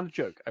 This is not a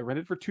joke. I read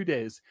it for 2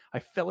 days. I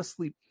fell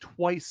asleep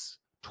twice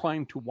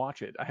trying to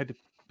watch it. I had to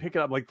pick it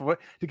up like to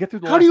get through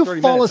the How last do you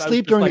 30 fall minutes,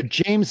 asleep during a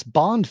James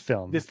Bond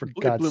film? This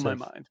blew my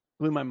mind.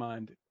 Blew my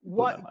mind.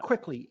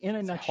 Quickly, in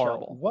a nutshell,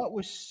 horrible. What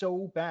was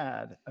so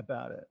bad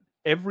about it?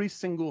 Every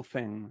single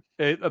thing.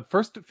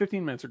 First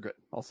 15 minutes are good.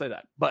 I'll say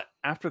that. But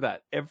after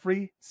that,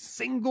 every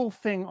single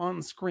thing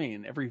on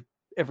screen,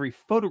 every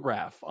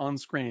photograph on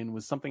screen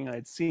was something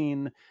I'd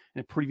seen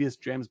in a previous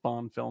James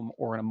Bond film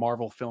or in a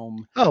Marvel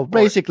film. Oh,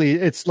 basically,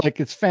 it's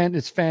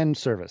fan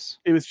service.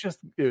 It was just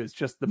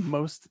the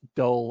most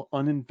dull,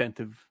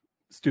 uninventive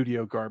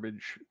studio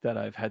garbage that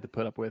I've had to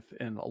put up with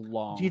in a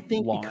long. Do you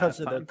think because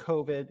of the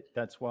COVID,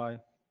 that's why?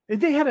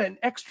 They had an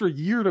extra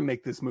year to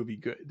make this movie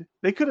good.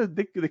 They could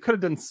have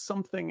done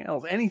something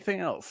else,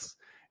 anything else.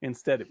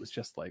 Instead, it was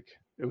just like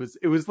it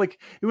was like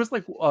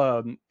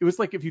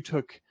if you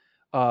took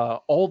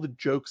all the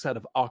jokes out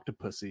of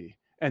Octopussy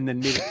and then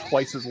made it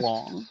twice as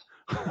long.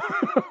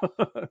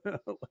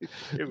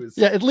 It was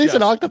at least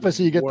in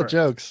Octopussy you get the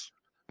jokes.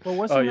 Well,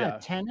 wasn't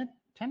that Tenet?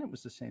 Tenet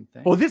was the same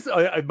thing. Well, this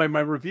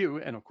my review,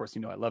 and of course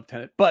I love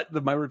Tenet, but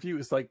my review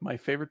is like my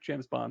favorite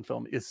James Bond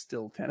film is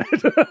still Tenet.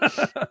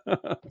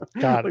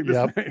 God,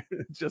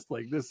 it's just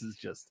like this is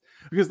just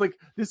because like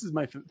this is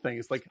my thing.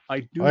 It's like I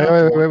do.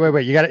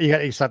 Wait! You got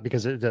to stop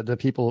because the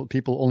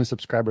people only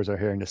subscribers are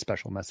hearing this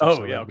special message. Oh,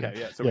 so okay,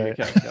 yeah. So we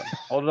can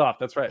hold it off.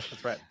 That's right.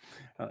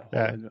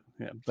 Yeah.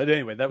 But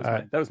anyway,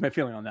 that was my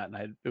feeling on that,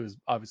 and it was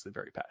obviously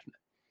very passionate.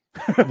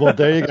 Well,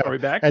 there you go. Are we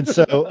back? And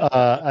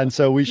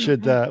so we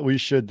should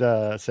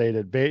say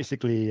that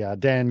basically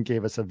Dan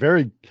gave us a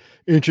very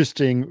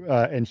interesting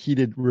and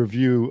heated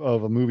review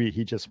of a movie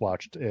he just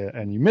watched,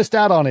 and you missed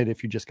out on it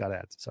if you just got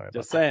ads. Sorry.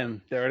 Just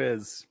saying, there it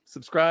is.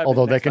 Subscribe.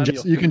 Although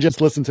you can just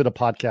listen to the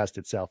podcast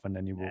itself, and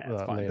then you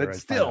will. But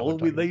still,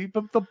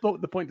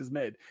 the point is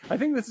made. I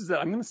think this is it.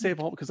 I'm going to save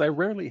all because I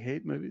rarely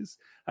hate movies.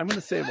 I'm going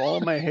to save all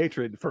my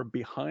hatred for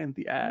behind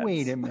the ads.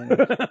 Wait a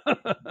minute.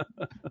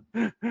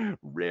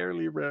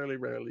 Rarely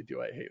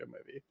do I hate a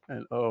movie.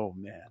 And oh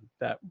man,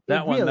 that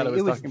one that I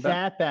was talking about,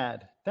 that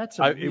bad. That's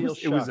a real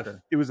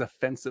shocker. It was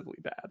offensively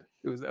bad.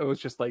 It was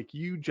just like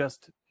you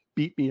just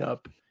beat me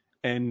up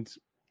and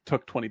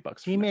took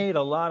 $20. He made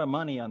a lot of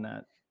money on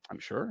that. I'm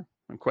sure.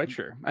 I'm quite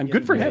sure. And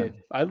good for him.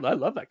 I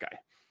love that guy.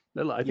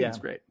 I think it's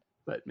great.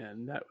 But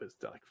man, that was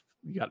like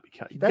you got to be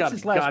kidding. That's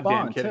his last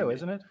Bond too,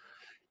 isn't it?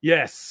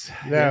 Yes.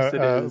 Yeah. Yes,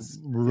 it is.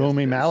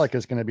 Rami Malek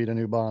is going to be the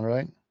new Bond,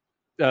 right?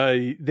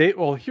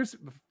 Here's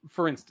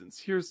for instance,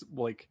 here's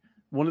like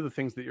one of the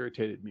things that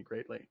irritated me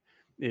greatly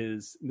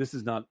is this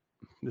is not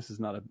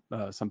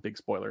some big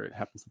spoiler. It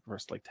happens in the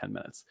first like 10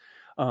 minutes.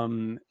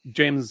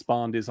 James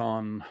Bond is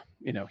on,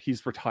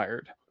 he's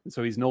retired,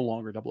 so he's no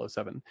longer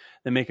 007.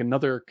 They make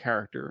another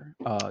character.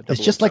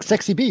 It's just like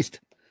Sexy Beast.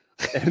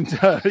 And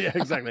yeah,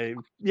 exactly.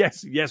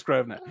 Yes,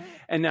 Grosvenor.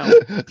 And now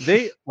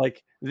they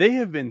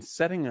have been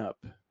setting up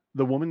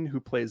the woman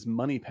who plays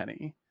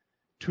Moneypenny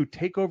to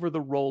take over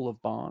the role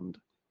of Bond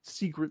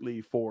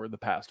secretly for the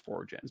past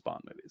 4 James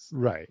Bond movies.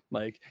 Right.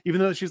 Like, even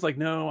though she's like,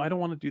 no, I don't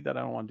want to do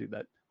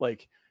that.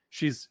 Like,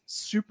 she's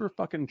super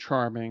fucking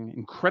charming,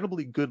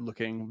 incredibly good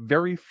looking,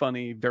 very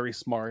funny, very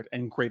smart,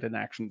 and great in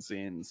action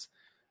scenes.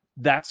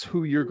 This is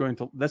who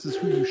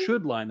you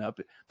should line up.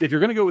 If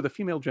you're going to go with a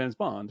female James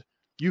Bond,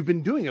 you've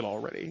been doing it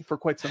already for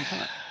quite some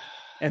time.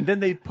 And then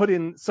they put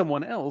in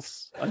someone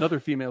else, another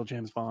female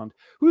James Bond,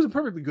 who's a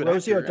perfectly good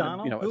Rosie actor.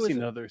 O'Donnell? And, I've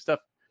seen other stuff.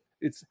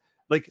 It's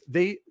like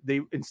they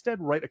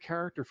instead write a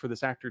character for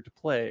this actor to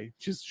play.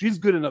 She's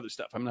good in other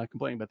stuff. I'm not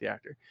complaining about the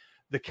actor.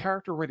 The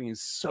character writing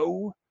is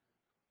so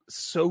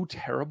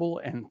terrible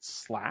and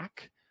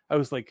slack. I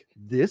was like,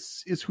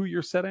 this is who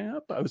you're setting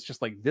up? I was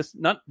just like, this,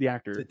 not the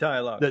actor. The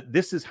dialogue. That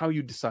this is how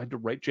you decide to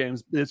write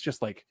James. It's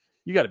just like,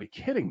 you got to be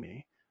kidding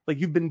me. Like,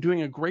 you've been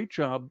doing a great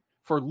job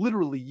for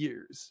literally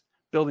years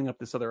building up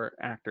this other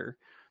actor,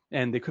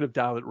 and they could have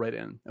dialed it right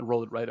in and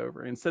rolled it right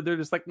over. Instead, they're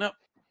just like, no.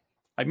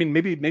 I mean,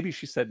 maybe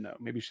she said no.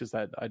 Maybe she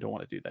said, I don't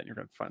want to do that. And you're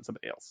going to find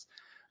somebody else.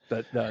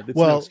 But that's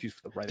no excuse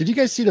for the writing. Did you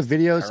guys see the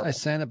videos I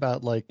sent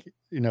about the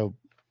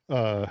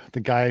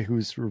guy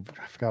who's,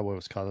 I forgot what it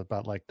was called,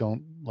 about why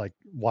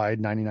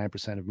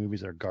 99% of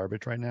movies are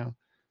garbage right now?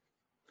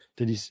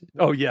 Did he?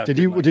 Oh yeah. Did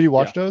you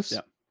watch those?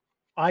 Yeah.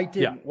 I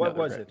did. Yeah, what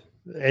was it?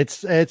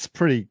 It's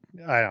pretty.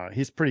 I don't know.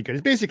 He's pretty good.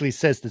 It basically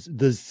says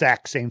the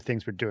exact same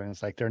things we're doing.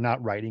 It's like they're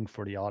not writing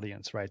for the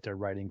audience, right? They're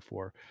writing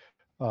for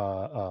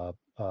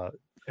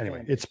anyway,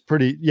 Fan it's base.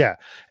 pretty, yeah.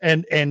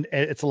 And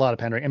it's a lot of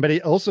pandering. And, but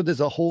it also,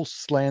 there's a whole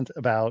slant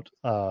about,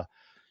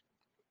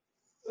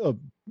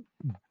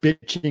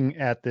 bitching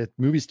at the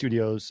movie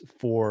studios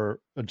for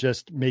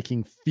just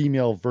making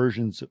female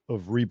versions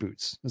of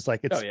reboots. It's like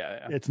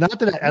it's not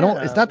that I don't.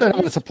 It's not that I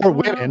want to support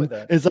women.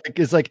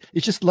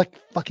 It's just like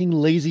fucking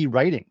lazy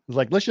writing. It's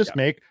like, let's just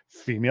make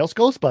female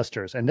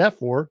Ghostbusters, and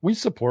therefore we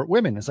support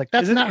women. It's like,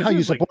 that's not how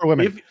you support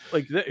women.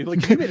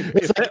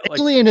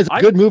 Alien is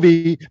a good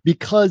movie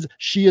because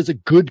she is a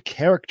good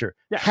character.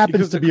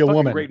 Happens to be a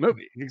woman. Great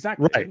movie,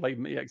 exactly. Right. Like,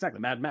 exactly.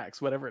 Mad Max,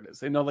 whatever it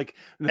is. You know, like,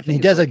 and he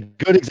does a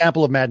good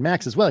example of Mad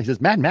Max as well. He says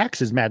Mad Max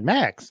is Mad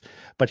Max,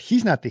 but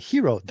he's not the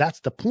hero.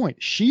 That's the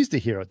point. She's the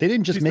hero. They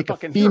didn't just make a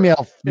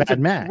female Mad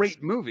Max.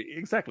 Great movie,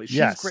 exactly.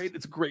 She's great.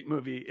 It's a great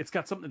movie. It's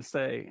got something to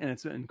say, and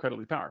it's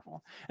incredibly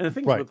powerful. And the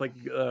thing is with like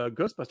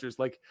Ghostbusters,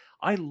 like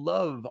I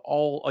love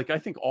all. Like I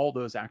think all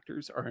those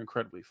actors are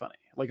incredibly funny.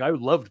 Like I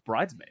loved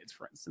Bridesmaids,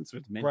 for instance.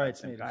 With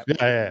Bridesmaids.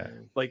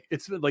 Like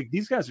it's like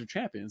these guys are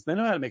champions. They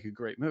know how to make a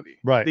great movie.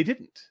 Right. They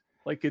didn't.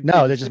 Like it,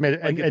 no, they just made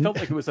it. Like it felt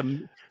like it was a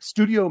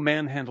studio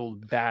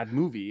manhandled bad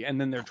movie, and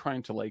then they're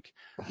trying to like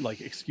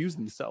excuse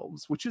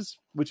themselves, which is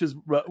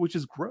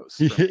gross.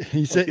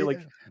 He said,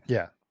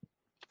 yeah.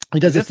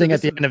 He does this thing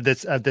at the end of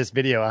this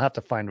video. I'll have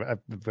to find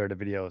where the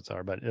videos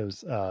are, but it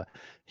was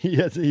he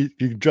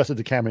addresses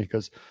the camera. He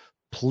goes,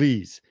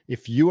 "Please,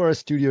 if you are a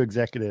studio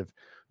executive,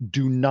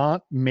 do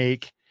not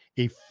make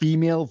a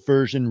female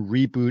version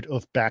reboot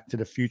of Back to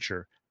the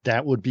Future.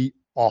 That would be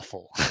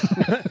awful."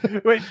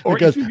 Wait, or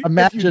because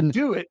imagine if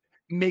you do it,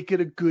 make it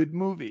a good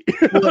movie.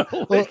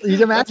 well,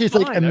 you imagine it's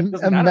like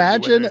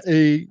imagine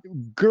a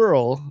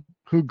girl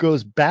who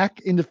goes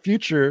back in the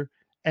future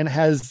and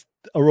has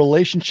a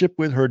relationship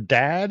with her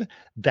dad.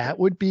 That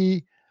would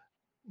be,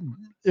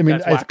 I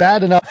mean, it's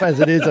bad enough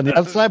as it is on the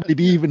outside, but it'd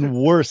be even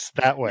worse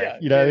that way. Yeah,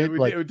 you know,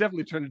 it would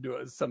definitely turn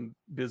into some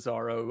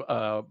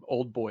bizarro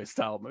old boy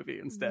style movie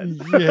instead.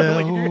 Yeah.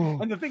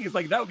 And the thing is,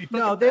 like, that would be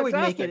no. They would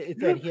make it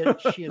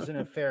that she has an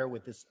affair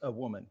with a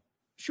woman.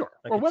 Sure,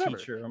 like or whatever.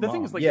 The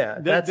thing is, like,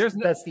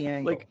 that's the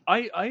angle. Like,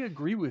 I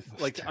agree with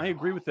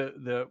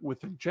the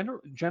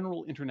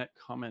general internet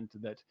comment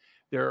that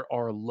there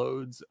are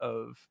loads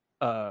of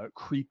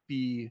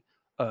creepy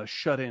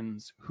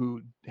shut-ins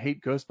who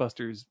hate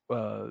Ghostbusters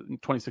in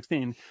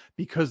 2016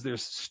 because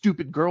there's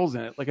stupid girls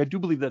in it. Like, I do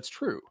believe that's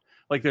true.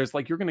 Like, there's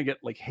like, you're going to get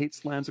like hate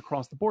slams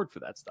across the board for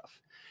that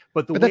stuff.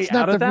 But the way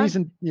out of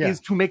that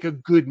is to make a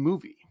good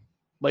movie.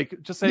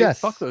 Like, just say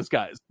fuck those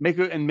guys. Make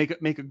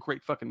a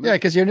great fucking movie. Yeah,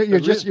 because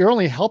you're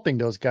only helping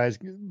those guys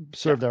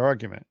serve their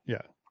argument.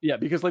 Yeah. Yeah,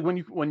 because like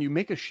when you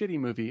make a shitty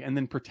movie and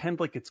then pretend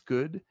like it's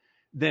good,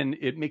 then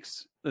it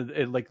makes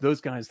like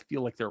those guys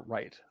feel like they're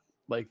right.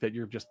 Like that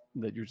you're just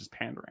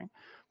pandering.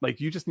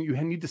 Like you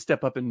need to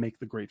step up and make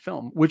the great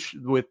film, which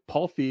with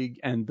Paul Feig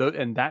and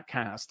that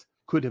cast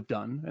could have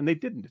done, and they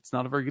didn't. It's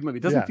not a very good movie.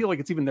 It doesn't feel like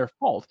it's even their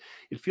fault.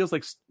 It feels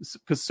like,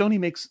 because Sony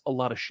makes a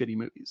lot of shitty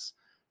movies.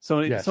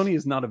 Sony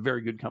is not a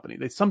very good company.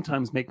 They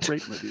sometimes make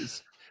great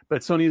movies,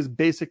 but Sony is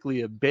basically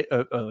a bit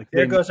like,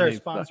 there goes our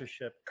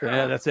sponsorship.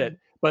 Yeah, that's it.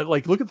 But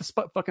like, look at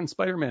the fucking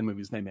Spider-Man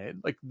movies they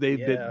made. Like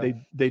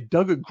they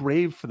dug a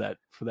grave for that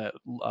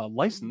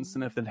license,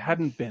 and if it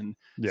hadn't been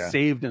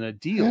saved in a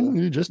deal,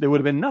 there would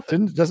have been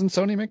nothing. Doesn't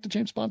Sony make the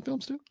James Bond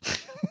films too?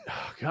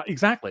 God,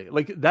 exactly.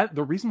 Like that.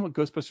 The reason what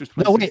Ghostbusters.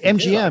 No, wait,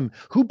 MGM.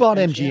 Who bought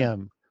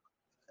MGM?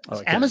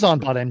 Amazon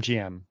bought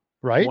MGM,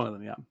 right? One of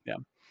them, yeah.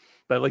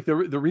 But like the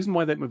reason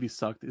why that movie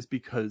sucked is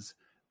because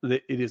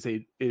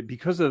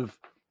because of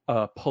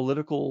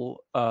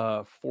political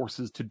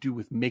forces to do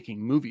with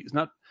making movies,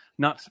 not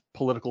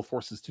political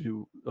forces to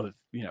do with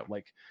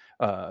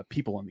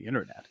people on the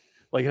internet.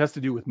 Like, it has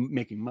to do with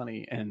making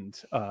money and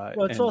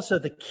it's also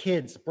the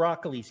kids,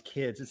 Broccoli's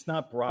kids. It's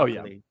not Broccoli.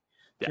 Oh, yeah. Do you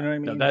know what I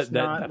mean? No, it's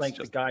not like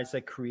the guys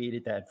that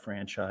created that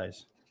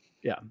franchise.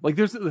 Yeah, like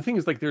the thing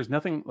is, like, there's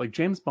nothing like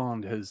James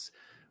Bond has.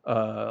 There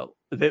are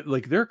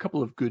a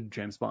couple of good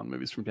James Bond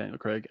movies from Daniel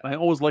Craig, and I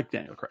always liked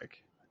Daniel Craig.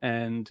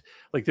 And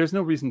like, there's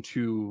no reason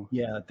to.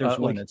 Yeah, there's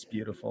one that's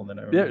beautiful. That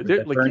I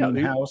remember.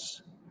 Burning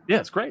House. Yeah,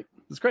 it's great.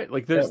 It's great.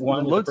 Like, there's that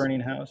one with the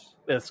Burning House.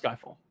 Yeah,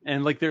 Skyfall.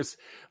 And like, these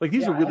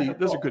are really,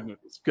 those are good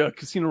movies.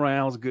 Casino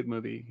Royale is a good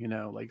movie. You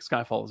know, like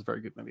Skyfall is a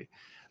very good movie.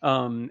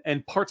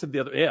 And parts of the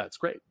other, it's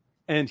great.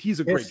 And he's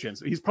a great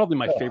James. He's probably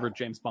my favorite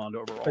James Bond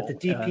overall. But the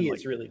DP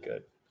is really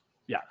good.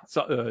 Yeah,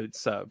 so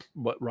it's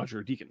what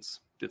Roger Deakins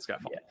did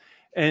Skyfall,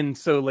 and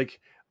so like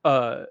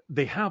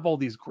they have all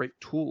these great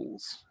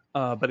tools,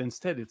 but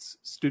instead it's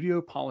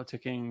studio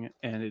politicking,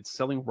 and it's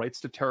selling rights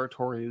to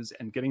territories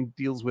and getting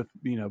deals with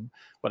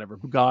whatever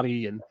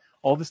Bugatti and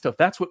all this stuff.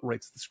 That's what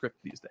writes the script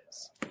these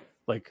days.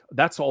 Like,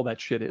 that's all that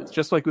shit is.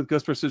 Just like with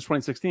Ghostbusters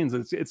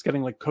 2016, it's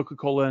getting like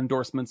Coca-Cola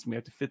endorsements, and we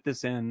have to fit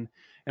this in,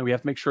 and we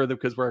have to make sure that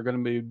because we're going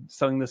to be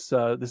selling this,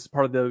 this is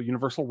part of the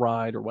Universal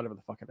ride or whatever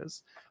the fuck it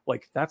is.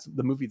 Like, that's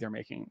the movie they're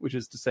making, which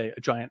is to say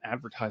a giant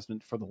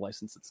advertisement for the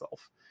license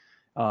itself.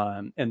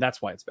 And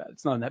that's why it's bad.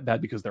 It's not that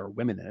bad because there are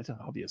women in it,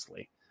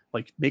 obviously.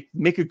 Like,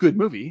 make a good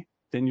movie,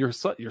 then you're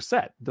set.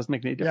 It doesn't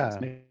make any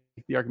difference.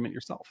 the argument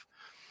yourself.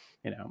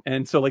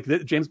 And so like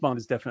James Bond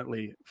has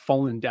definitely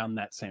fallen down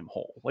that same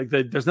hole. Like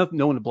there's no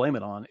one to blame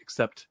it on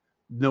except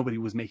nobody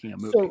was making a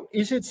movie. So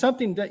is it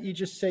something that you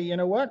just say, you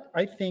know what?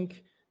 I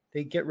think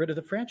they get rid of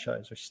the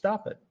franchise or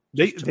stop it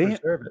to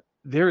preserve it.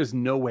 There is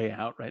no way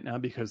out right now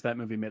because that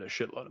movie made a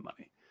shitload of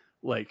money.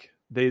 Like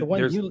the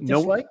one you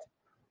disliked?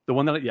 The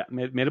one that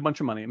made a bunch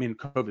of money. I mean,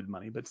 COVID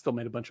money, but still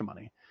made a bunch of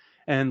money.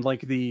 And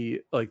like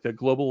the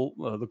global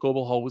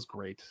haul was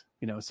great,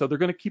 so they're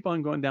going to keep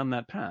on going down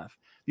that path.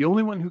 The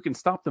only one who can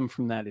stop them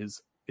from that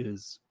is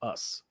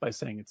us by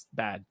saying it's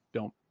bad.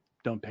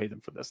 Don't pay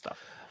them for this stuff.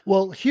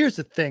 Well, here's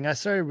the thing. I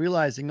started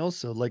realizing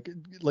also like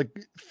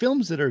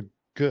films that are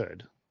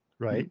good,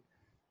 right?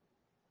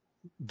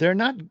 Mm-hmm. They're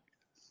not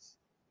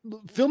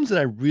films that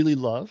I really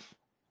love.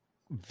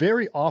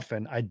 Very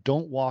often I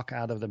don't walk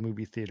out of the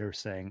movie theater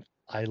saying,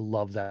 I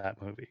love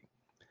that movie.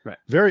 Right.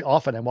 Very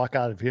often I walk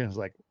out of here and it's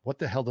like, what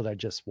the hell did I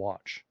just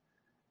watch?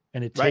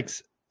 And it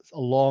takes a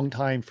long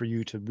time for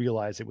you to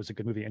realize it was a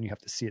good movie, and you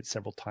have to see it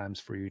several times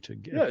for you to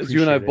get. Yeah, as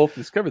you and I have both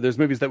discovered, there's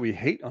movies that we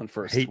hate on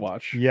first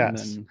watch. Yes. And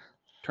then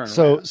turn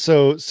around.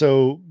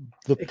 So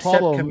the Except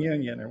problem,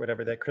 Communion or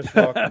whatever that Chris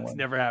Walken That's one.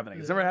 never happening.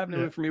 It's never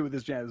happening for me with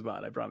this James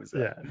Bond. I promise.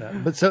 Yeah.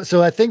 No. But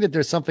so I think that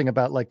there's something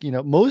about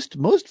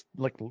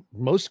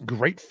most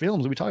great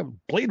films. We talk about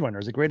Blade Runner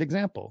is a great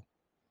example.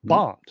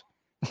 Bombed.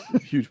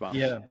 Huge bomb.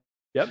 Yeah.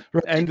 Yep.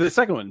 Right. And the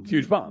second one,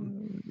 huge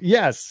bomb.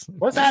 Yes.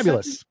 What's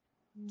fabulous.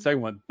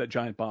 Second one, that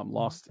giant bomb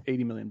lost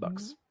 $80 million.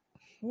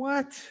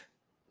 What?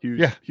 Huge.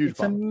 Yeah. Huge It's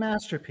bomb. a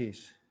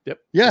masterpiece. Yep.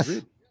 Yes.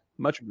 Agreed.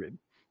 Much agreed.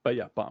 But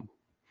yeah, bomb.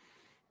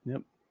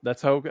 Yep.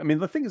 That's how. I mean,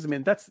 the thing is,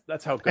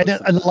 that's how it goes.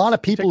 And a lot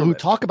of people who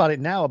talk about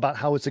it now about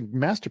how it's a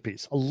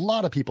masterpiece. A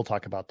lot of people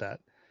talk about that,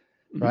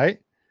 right?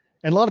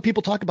 And a lot of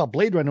people talk about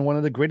Blade Runner, one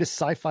of the greatest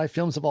sci-fi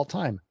films of all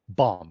time.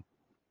 Bomb.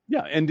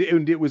 Yeah, and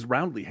it was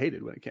roundly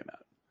hated when it came out.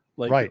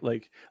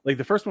 Like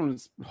the first one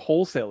was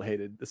wholesale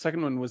hated. The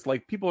second one was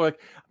like people are like,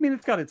 I mean,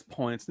 it's got its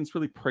points and it's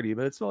really pretty,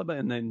 but it's all about,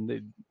 and then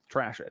they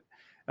trash it.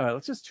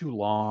 It's just too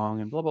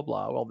long and blah blah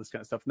blah, all this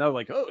kind of stuff. Now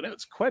like, oh no,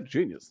 it's quite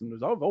genius, and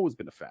I've always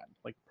been a fan.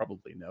 Like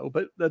probably no,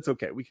 but that's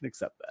okay. We can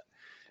accept that.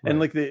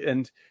 Right.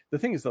 And the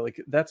thing is that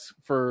like that's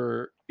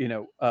for here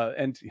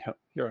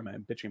am I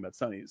bitching about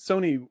Sony.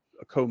 Sony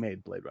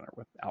co-made Blade Runner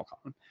with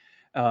Alcon.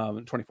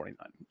 2049,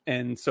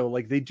 and so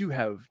like they do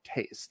have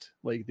taste,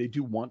 like they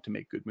do want to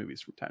make good movies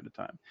from time to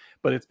time,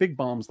 but it's big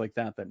bombs like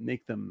that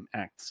make them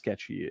act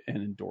sketchy and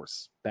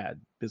endorse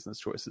bad business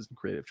choices and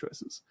creative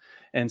choices.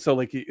 And so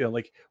like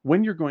like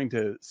when you're going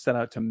to set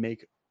out to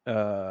make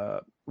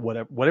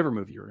whatever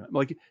movie you're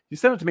like, you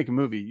set out to make a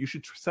movie, you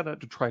should set out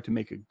to try to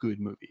make a good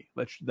movie.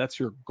 That's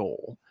your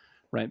goal,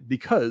 right?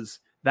 Because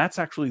that's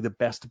actually the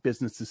best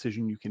business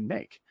decision you can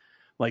make.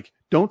 Like,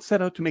 don't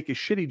set out to make a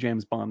shitty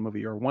James Bond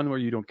movie or one where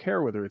you don't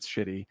care whether it's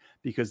shitty,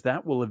 because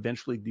that will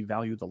eventually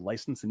devalue the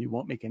license and you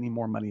won't make any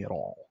more money at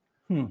all.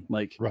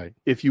 Like, right.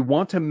 If you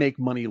want to make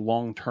money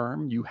long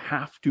term, you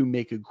have to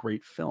make a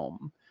great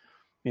film,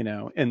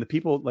 and the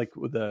people like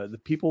the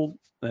people,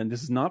 and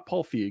this is not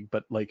Paul Feig,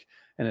 but like,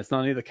 and it's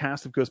not any of the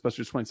cast of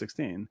Ghostbusters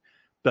 2016.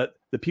 But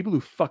the people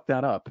who fucked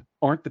that up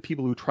aren't the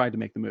people who tried to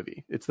make the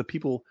movie. It's the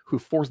people who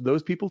forced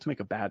those people to make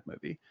a bad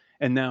movie.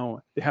 And now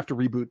they have to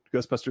reboot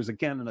Ghostbusters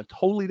again in a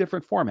totally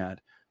different format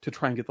to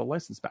try and get the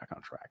license back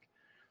on track.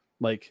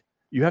 Like,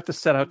 you have to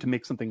set out to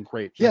make something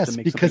great. Yes,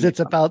 because it's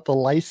about the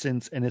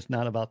license and it's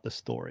not about the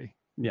story.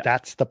 Yeah.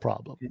 That's the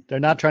problem. They're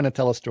not trying to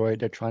tell a story.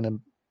 They're trying to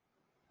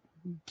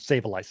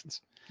save a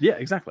license. Yeah,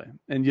 exactly.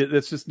 And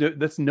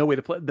that's no way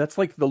to play. That's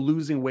like the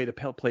losing way to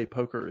play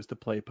poker is to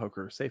play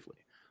poker safely.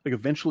 Like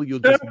eventually you'll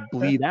just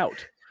bleed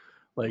out.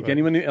 Like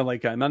anyone,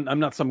 like I'm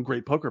not some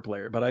great poker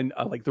player, but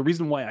I like the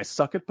reason why I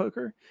suck at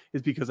poker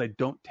is because I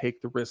don't take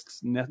the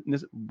risks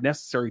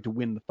necessary to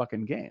win the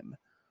fucking game.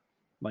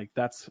 Like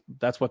that's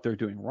what they're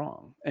doing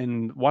wrong.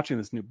 And watching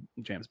this new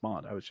James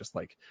Bond, I was just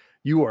like,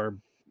 you will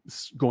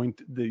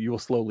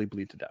slowly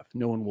bleed to death.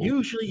 No one will.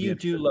 Usually you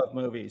do love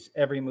movies.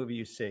 Every movie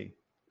you see.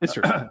 It's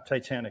true.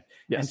 Titanic.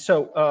 Yes. And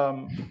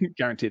so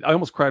guaranteed. I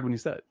almost cried when you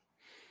said it.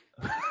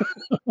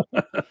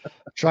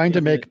 Trying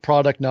to make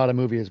product, not a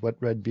movie, is what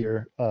Red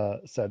Beer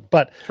said.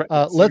 But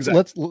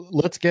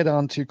let's get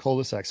on to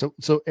Cul-de-sac.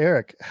 So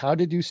Eric, how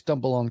did you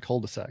stumble on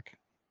Cul-de-sac?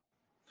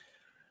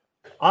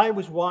 I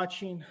was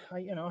watching.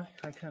 I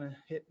kind of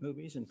hit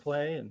movies and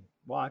play and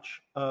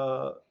watch.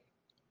 The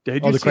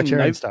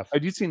Criterion stuff.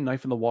 Had you seen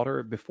Knife in the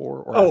Water before?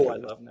 Or I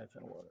love Knife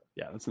in the Water.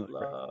 Yeah, that's another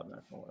love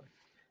Knife in the Water.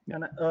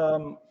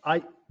 And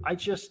I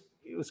just,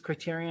 it was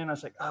Criterion. I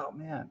was like, oh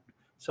man.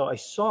 So I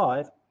saw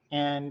it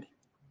and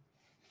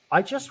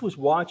I just was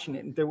watching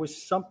it, and there was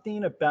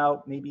something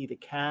about maybe the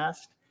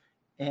cast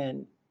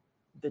and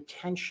the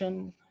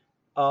tension.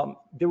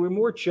 There were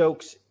more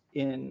jokes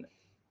in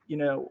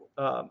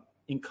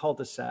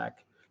Cul-de-sac,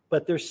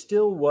 but there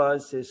still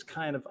was this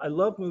kind of, I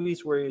love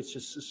movies where it's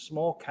just a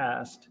small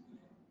cast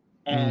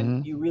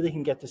and you really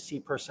can get to see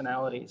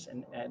personalities,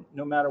 and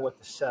no matter what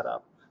the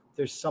setup,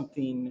 there's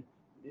something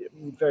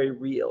very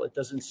real. It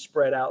doesn't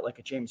spread out like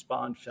a James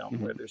Bond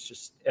film where there's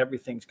just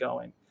everything's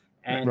going.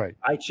 And Right.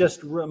 I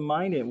just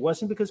reminded, it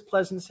wasn't because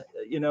Pleasance,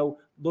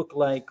 looked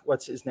like,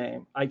 what's his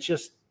name?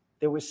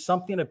 There was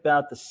something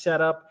about the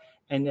setup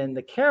and then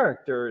the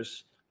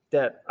characters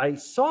that I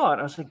saw it.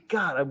 I was like,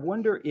 God, I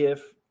wonder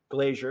if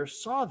Glazer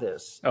saw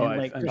this. Oh,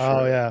 And like, I'm Oh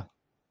sure. yeah.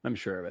 I'm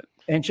sure of it.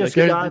 and just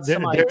There, got there,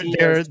 some there,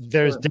 ideas.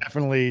 there's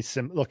definitely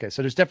so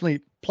there's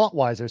definitely plot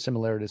wise there's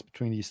similarities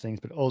between these things,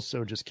 but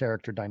also just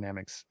character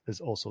dynamics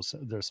is also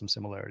there's some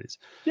similarities.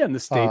 Yeah, and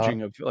the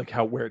staging of like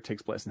where it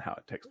takes place and how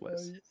it takes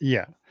place.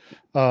 Yeah.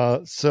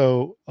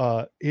 So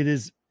it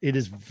is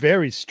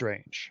very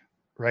strange,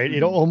 right?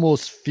 It Mhm.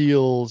 almost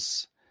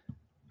feels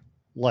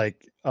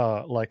like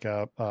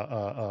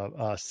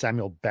a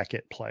Samuel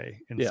Beckett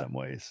play in Yeah. some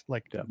ways,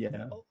 like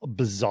Yeah.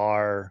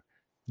 bizarre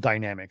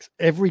dynamics.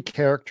 Every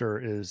character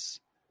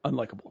is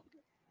Unlikable,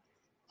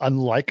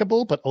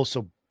 unlikable, but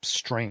also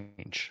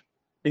strange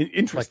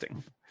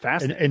interesting,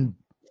 fascinating. and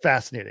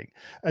fascinating.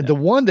 And the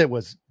one that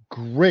was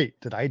great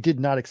that I did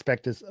not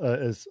expect is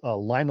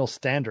Lionel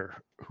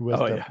Stander, who was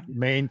the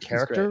main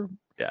character.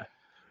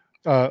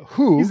 Yeah.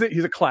 Who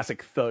he's a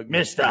classic thug,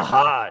 Mr.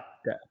 Hot.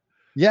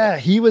 Yeah,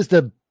 he was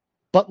the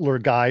butler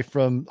guy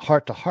from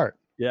Heart to Heart.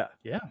 Yeah.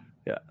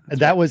 And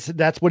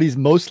that's what he's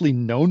mostly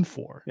known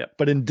for. Yep.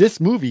 But in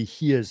this movie,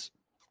 he is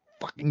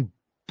fucking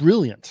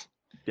brilliant.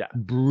 Yeah.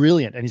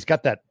 Brilliant. And he's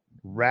got that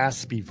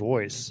raspy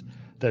voice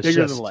that's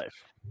Bigger just than life.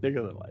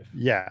 Bigger than life.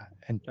 Yeah.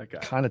 And That guy.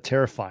 kind of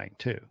terrifying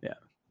too. Yeah.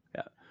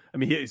 I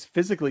mean, he's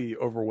physically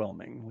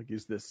overwhelming. Like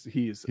he's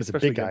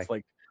especially big guy. against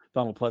like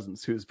Donald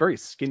Pleasance, who is very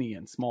skinny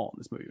and small in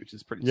this movie, which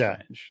is pretty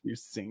strange. You're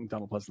seeing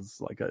Donald Pleasance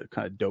like a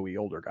kind of doughy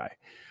older guy.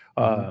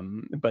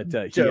 But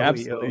he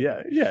absolutely,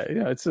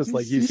 it's just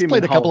like he's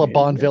played a couple of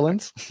Bond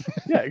villains.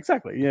 Yeah,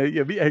 exactly. Yeah,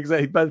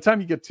 exactly. By the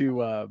time you get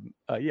to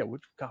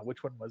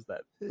which one was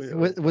that?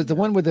 Was the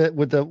one with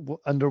the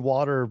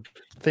underwater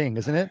thing,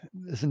 isn't it?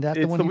 Isn't that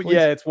the one?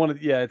 It's one of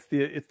it's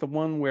the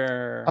one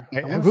where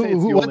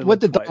what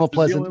did Donald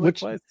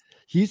Pleasance?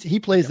 He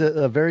plays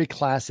a very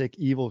classic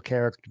evil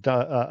character,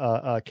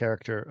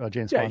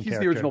 James Bond. He's character.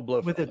 the original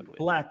Blofeld with the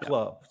black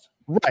gloves.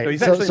 Right. No,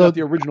 he's actually not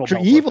the original.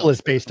 Dr. Evil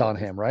is based on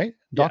him, right?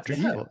 Dr.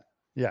 Yes. Evil.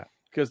 Yeah.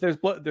 Because there's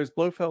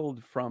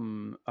Blofeld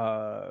from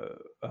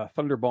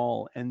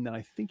Thunderball, and then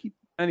I think he's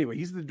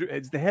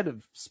the head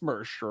of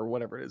Smersh or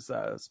whatever it is,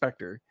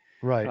 Spectre.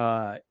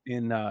 Right.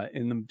 In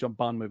the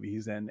Bond movie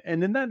he's in,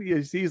 and in that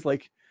he's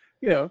like,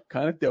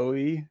 kind of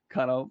doughy,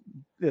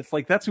 it's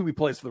like that's who he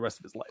plays for the rest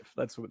of his life.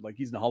 That's what, like,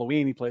 he's in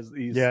Halloween, he's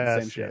the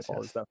same shape,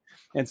 all this stuff.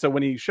 And so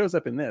when he shows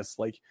up in this,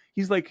 like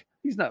he's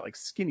not like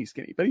skinny,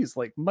 but he's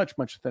like much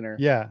thinner.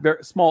 Yeah.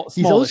 Very small.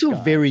 He's also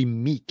guy. very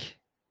meek,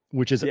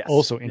 which is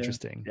also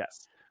interesting.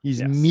 Yes.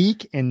 He's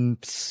meek and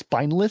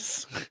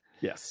spineless.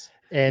 Yes.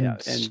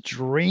 And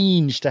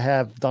strange to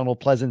have Donald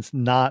Pleasance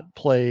not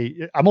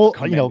play.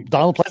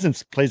 Donald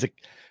Pleasance plays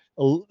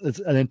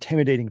an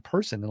intimidating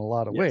person in a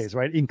lot of ways,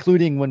 right?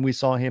 Including when we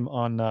saw him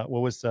on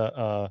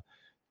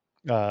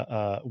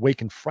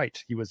Wake and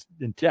Fright. He was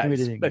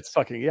intimidating. That's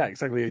fucking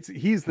exactly.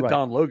 He's the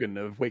Don Logan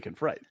of Wake and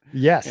Fright.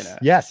 Yes.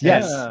 Yes.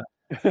 Yes.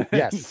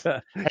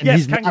 And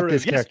he's kangaroo, not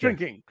this character.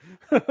 Drinking.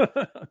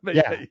 But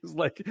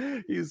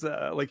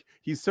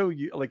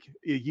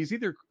he's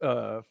either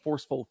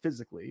forceful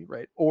phically,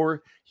 right,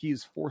 or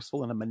he's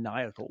forceful in a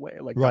maniacal way,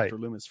 like Dr.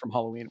 Loomis from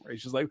Halloween, where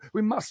he's just like,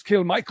 we must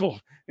kill Michael,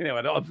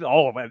 at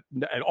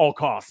all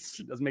costs.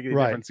 It doesn't make any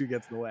difference who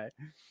gets in the way.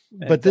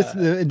 But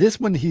this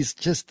one, he's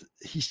just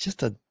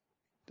a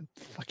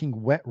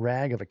fucking wet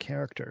rag of a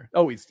character.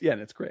 Oh, and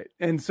it's great.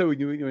 And so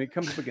when he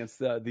comes up against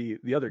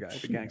the other guy,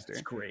 the gangster,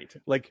 it's great.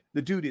 Like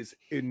the dude is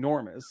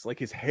enormous. Like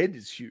his head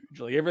is huge.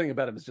 Like everything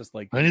about him is just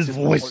like, and his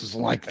voice is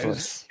like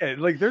this.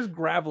 And like there's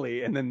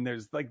gravelly, and then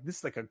there's like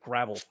this, like a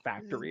gravel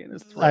factory in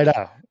his throat. I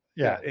know.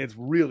 Yeah, it's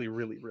really,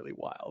 really, really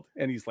wild.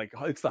 And he's like,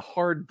 it's the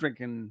hard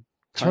drinking.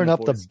 Turn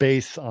up the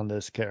bass on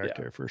this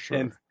character for sure.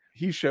 And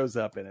he shows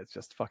up, and it's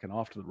just fucking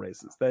off to the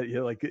races. That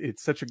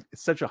it's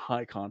such a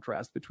high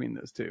contrast between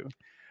those two.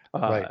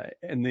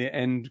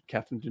 And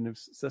Catherine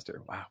Deneuve's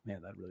sister. Wow,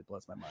 man, that really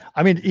blows my mind.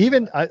 I mean,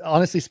 even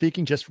honestly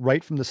speaking, just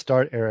right from the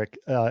start, Eric,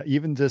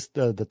 even just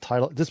the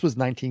title. This was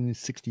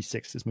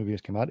 1966. This movie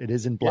has come out. It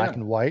is in black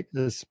and white.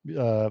 This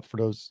for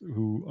those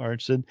who are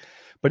interested.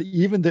 But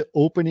even the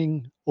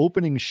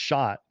opening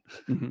shot,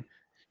 and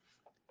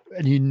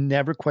you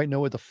never quite know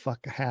what the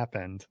fuck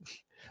happened.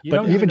 You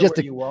don't even know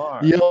where you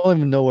are. You don't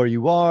even know where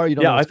you are. You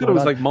don't know I thought it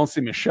was on. like Mont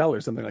Saint Michel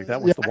or something like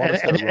that. Was the water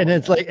and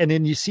it's like, and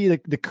then you see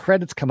the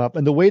credits come up,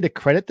 and the way the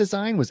credit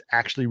design was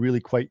actually really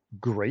quite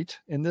great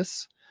in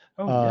this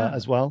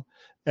as well.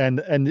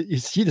 And you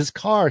see this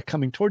car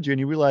coming towards you, and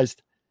you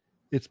realized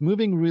it's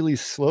moving really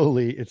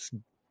slowly. It's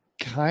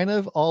kind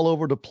of all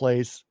over the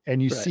place,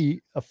 and you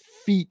see a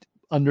feet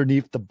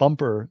underneath the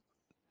bumper.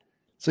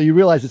 So you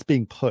realize it's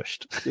being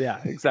pushed. Yeah,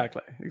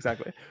 exactly.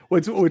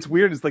 What's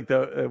weird is like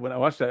when I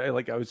watched that,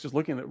 I was just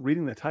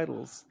reading the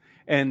titles,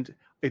 and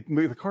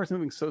the car's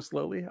moving so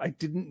slowly. I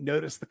didn't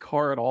notice the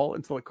car at all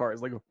until the car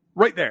is like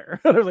right there.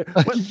 I was like,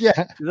 what?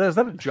 Yeah. Is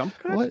that a jump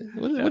cut?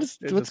 What's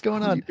just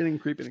going on?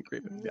 Creeping.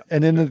 Yeah.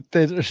 And then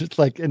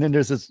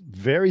there's this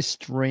very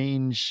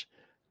strange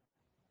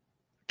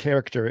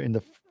character in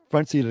the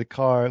front seat of the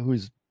car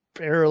who's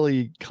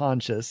barely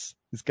conscious.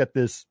 He's got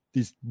these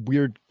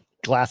weird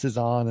glasses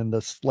on and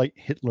the slight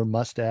Hitler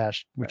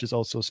mustache, which is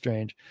also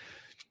strange.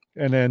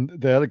 And then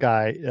the other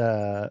guy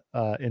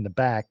in the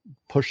back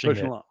pushing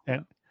along.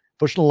 And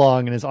pushing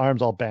along, and his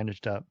arms all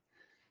bandaged up.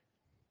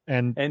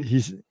 And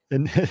he's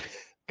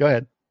go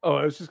ahead. Oh,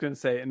 I was just going to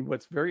say, and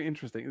what's very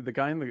interesting, the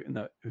guy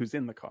who's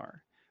in the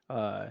car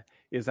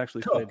is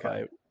actually played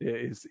by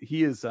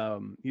he's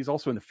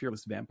also in the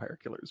Fearless Vampire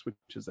Killers, which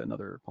is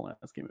another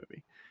Polanski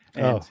movie.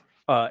 And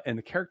and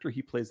the character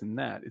he plays in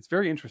that, it's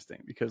very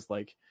interesting because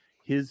like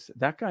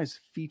that guy's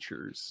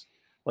features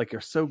like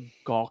are so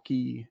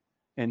gawky,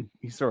 and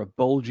he's sort of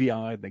bulgy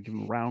eyed. They give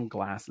him round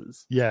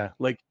glasses. Yeah,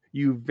 like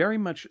you very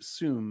much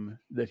assume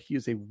that he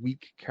is a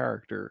weak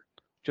character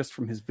just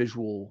from his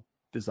visual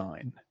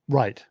design.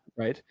 Right.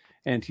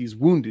 And he's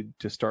wounded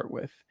to start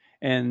with.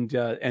 And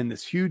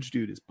this huge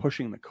dude is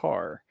pushing the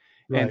car.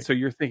 Right. And so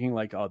you're thinking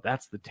like, oh,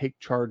 that's the take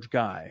charge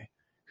guy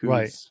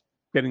who's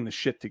getting the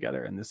shit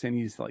together. And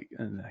he's like,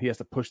 and he has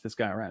to push this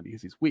guy around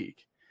because he's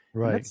weak.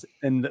 Right.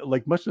 And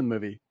like much of the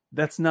movie,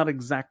 that's not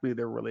exactly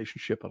their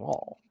relationship at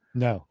all.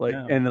 No.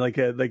 And like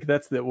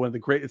that's one of the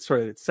great, it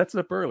sets it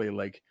up early.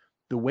 Like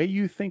the way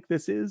you think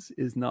this is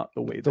not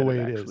the way it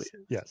actually is.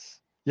 Yes.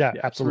 Yeah,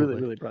 absolutely.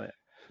 Really, really brilliant.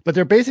 But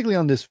they're basically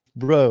on this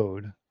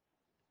road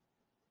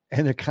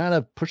and they're kind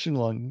of pushing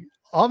along.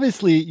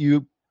 Obviously,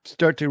 you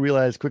start to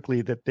realize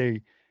quickly that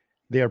they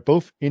are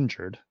both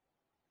injured,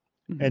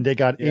 and they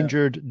got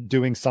injured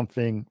doing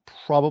something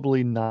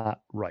probably not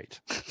right.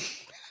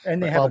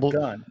 And they have a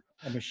gun,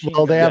 a machine.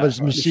 Well, they have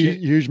a machine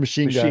huge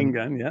machine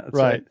gun. Yeah, that's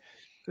right.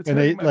 It's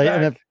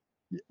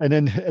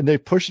and they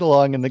push it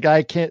along, and the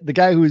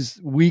guy who's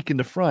weak in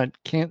the front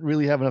can't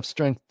really have enough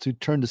strength to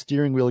turn the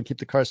steering wheel and keep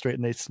the car straight,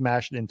 and they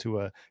smash it into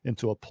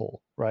a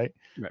pole, right?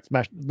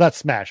 Not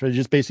smash, but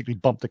just basically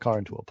bump the car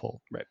into a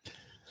pole. Right.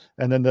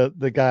 And then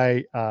the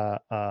guy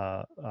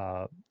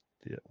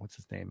what's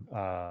his name?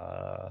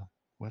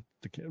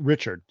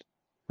 Richard,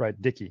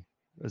 right? Dickie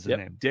is his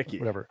name. Dickie.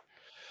 Whatever.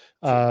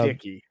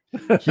 Dickie.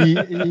 he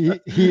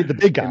the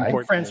big guy.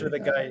 Friends with the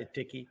guy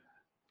Dickie.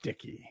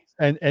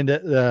 And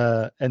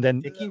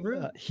then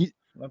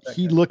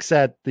he looks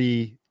at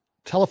the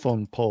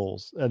telephone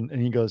poles and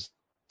he goes,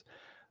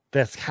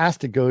 this has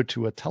to go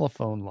to a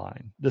telephone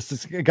line. This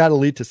has got to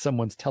lead to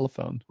someone's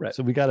telephone. Right.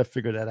 So we got to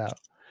figure that out.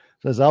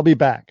 Says, I'll be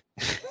back.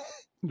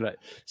 Right.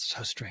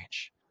 So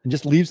strange. And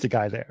just leaves the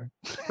guy there.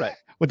 Right.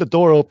 With the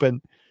door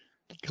open.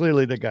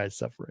 Clearly the guy's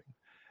suffering.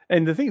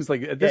 And the thing is,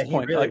 like, at this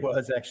point, really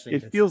was actually.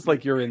 It feels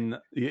like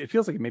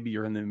maybe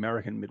you're in the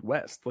American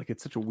Midwest. Like,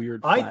 it's such a weird.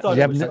 I thought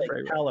it was like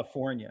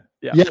California.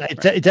 Yeah,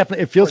 it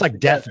definitely feels like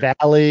Death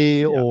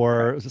Valley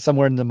or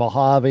somewhere in the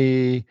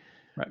Mojave.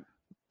 Right.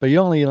 But you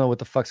only know what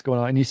the fuck's going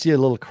on, and you see a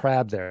little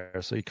crab there,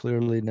 so you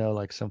clearly know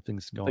like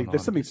something's going on.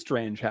 There's something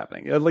strange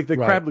happening. Like the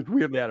crab looked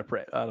weirdly out of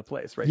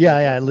place, right?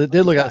 Yeah.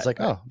 They look out. It's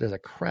like, oh, there's a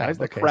crab. Why is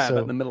the crab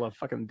in the middle of a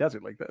fucking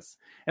desert like this?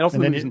 And also,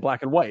 the movie's in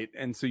black and white,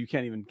 and so you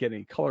can't even get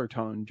any color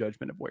tone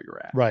judgment of where you're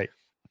at. Right.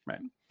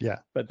 Yeah.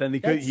 But then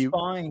that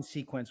spine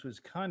sequence was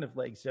kind of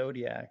like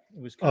Zodiac. It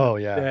was.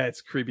 Yeah,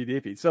 it's creepy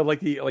deepy. So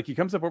he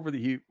comes up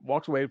he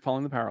walks away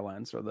following the power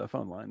lines or the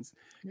phone lines.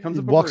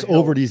 Walks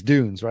over these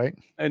dunes, right?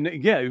 And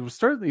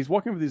he's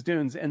walking over these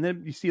dunes, and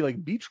then you see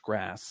like beach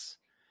grass.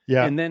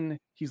 Yeah. And then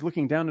he's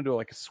looking down into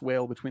like a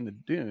swale between the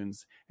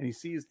dunes, and he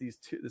sees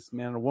this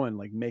man and woman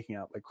like making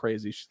out like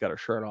crazy. She's got her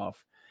shirt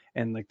off,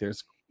 and like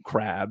there's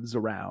crabs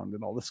around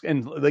and all this,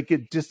 and like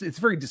it's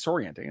very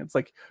disorienting. It's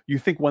like you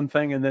think one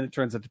thing and then it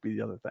turns out to be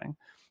the other thing.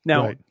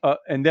 Now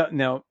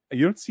now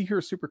you don't see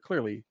her super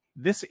clearly.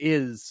 This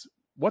is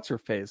what's her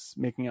face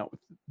making out with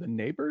the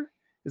neighbor.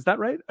 Is that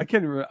right? I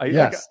can't remember.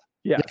 Yes.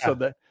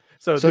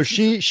 So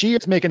she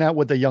is making out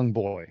with the young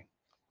boy.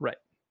 Right.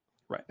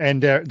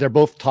 And they're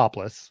both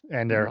topless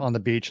and they're on the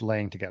beach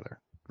laying together.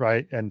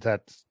 Right. And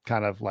that's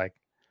kind of like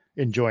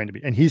enjoying to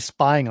be, and he's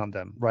spying on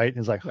them. Right. And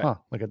he's like,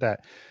 look at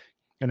that.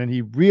 And then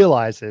he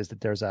realizes that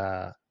there's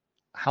a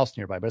house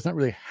nearby, but it's not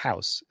really a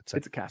house. It's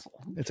a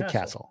castle. It's a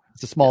castle.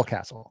 It's a small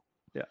castle.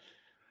 Yeah.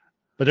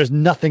 But there's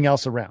nothing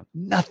else around.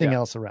 Nothing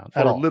else around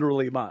at all.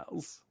 Literally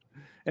miles.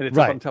 And it's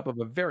up on top of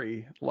a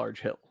very large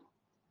hill.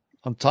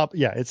 On top,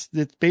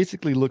 it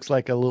basically looks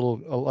like a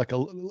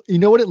little, you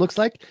know what it looks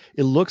like?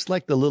 It looks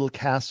like the little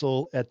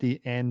castle at the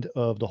end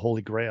of the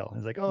Holy Grail.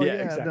 It's like,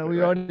 exactly,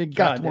 we already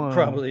got one. It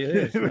probably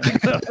is.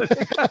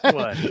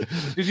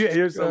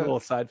 Here's a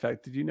little side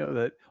fact. Did you know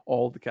that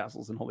all the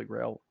castles in Holy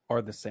Grail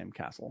are the same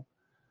castle?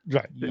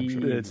 Right.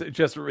 They're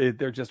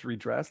just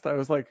redressed. I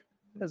was like,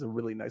 that's a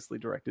really nicely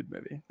directed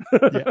movie.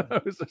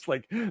 I was just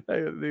like, they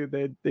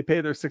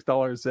pay their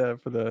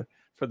 $6 for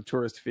the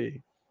tourist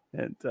fee.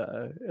 And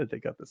they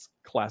got this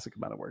classic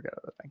amount of work out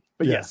of the thing.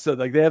 But so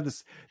like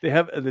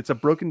it's a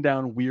broken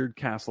down weird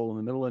castle in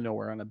the middle of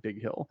nowhere on a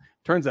big hill.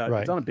 Turns out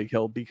it's on a big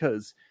hill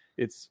because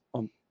it's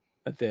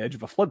at the edge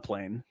of a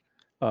floodplain.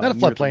 Not a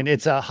floodplain;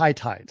 it's a high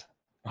tide.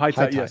 High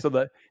tide, yeah. So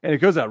and it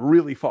goes out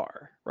really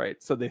far,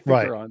 right? So they think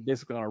Right. they're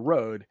basically on a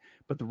road,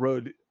 but the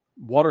road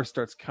water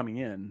starts coming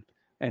in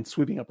and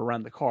sweeping up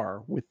around the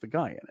car with the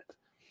guy in it.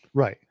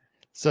 Right.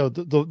 So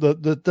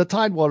the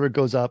tide water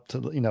goes up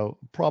to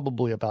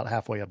probably about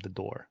halfway up the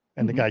door,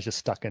 and the guy's just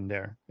stuck in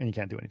there, and he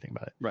can't do anything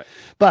about it. Right.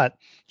 But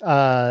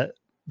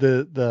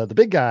the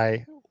big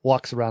guy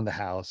walks around the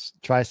house,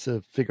 tries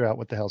to figure out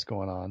what the hell's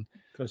going on.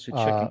 Goes to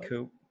chicken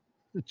coop.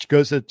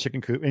 Goes to chicken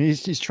coop, and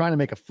he's trying to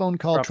make a phone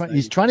call.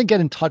 He's trying to get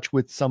in touch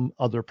with some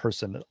other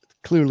person,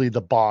 clearly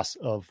the boss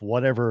of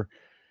whatever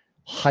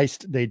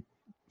heist they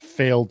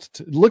failed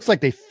to. It looks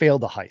like they failed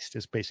the heist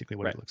is basically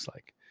what it looks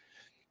like.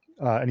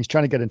 And he's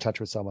trying to get in touch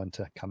with someone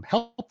to come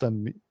help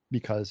them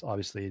because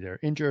obviously they're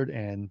injured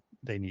and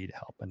they need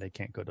help and they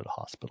can't go to the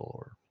hospital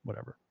or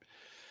whatever.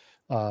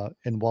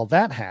 And while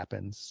that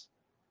happens,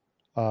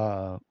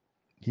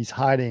 he's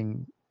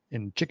hiding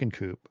in chicken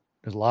coop.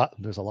 There's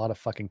a lot of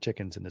fucking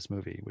chickens in this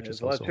movie, which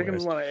is also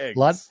chickens, a lot of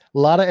eggs.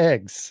 Lot of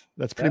eggs.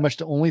 That's pretty much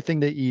the only thing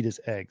they eat is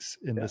eggs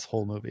in this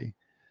whole movie,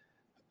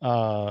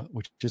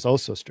 which is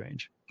also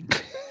strange.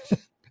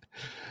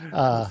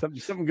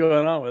 Something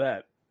going on with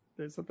that.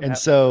 There's something. And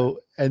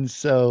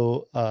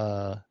so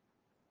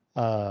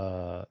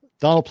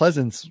Donald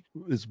Pleasance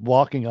is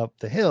walking up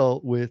the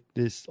hill with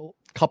this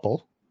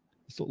couple,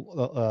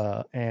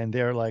 and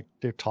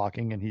they're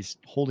talking, and he's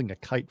holding a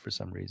kite for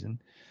some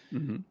reason.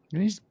 Mm-hmm.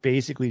 And he's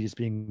basically just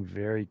being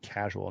very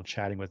casual and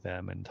chatting with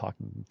them and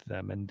talking to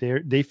them. And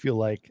they feel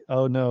like,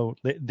 oh no,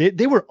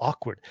 they were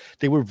awkward.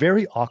 They were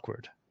very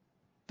awkward.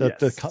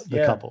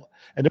 The couple.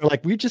 And they're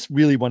like, we just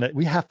really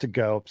we have to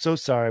go. I'm so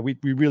sorry. We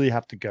really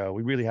have to go.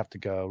 We really have to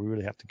go. We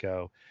really have to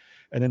go.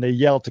 And then they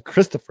yell to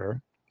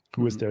Christopher,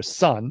 who is their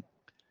son,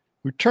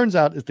 who turns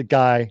out is the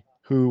guy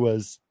who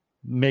was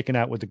making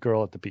out with the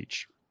girl at the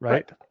beach.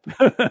 Right.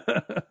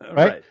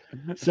 Right.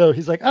 So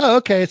he's like, oh,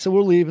 okay. So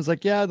we'll leave. It's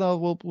like, yeah,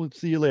 no, we'll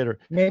see you later.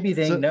 Maybe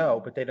they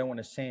know, but they don't want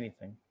to say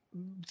anything.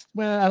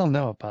 Well, I don't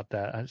know about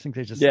that. I think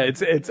they just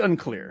it's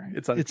unclear.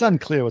 It's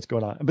unclear what's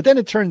going on. But then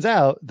it turns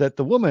out that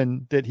the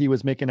woman that he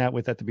was making out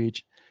with at the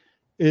beach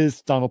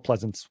is Donald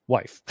Pleasance's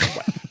wife.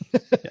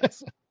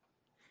 Yes.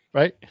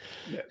 Right.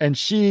 Yeah. And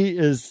she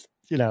is,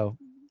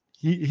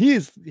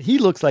 he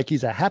looks like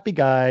he's a happy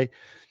guy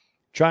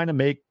trying to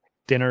make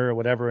dinner or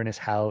whatever in his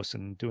house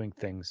and doing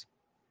things,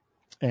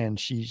 and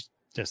she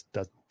just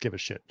doesn't give a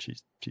shit.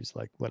 She's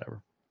like,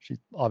 whatever. She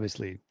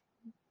obviously,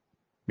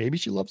 maybe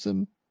she loves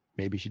him,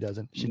 maybe she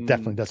doesn't. She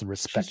definitely doesn't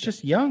respect. She's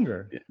just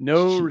younger.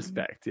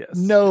 Respect. Yes,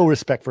 no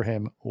respect for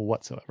him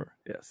whatsoever.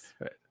 Yes,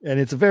 right. And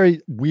it's a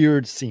very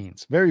weird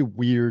scenes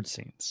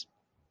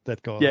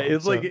that go on. Yeah,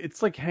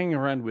 it's like hanging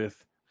around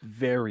with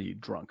very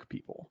drunk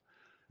people.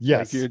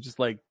 Yes, like you're just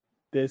like,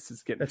 this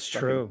is getting that's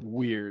true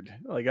weird.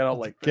 Like I don't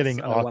like this. Getting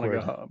I don't awkward.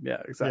 want to go home.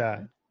 Yeah,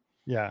 exactly.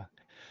 Yeah.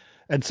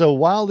 And so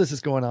while this is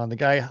going on, the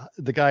guy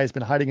has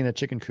been hiding in a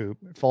chicken coop,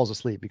 falls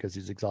asleep because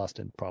he's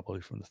exhausted probably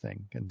from the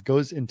thing, and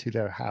goes into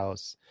their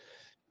house,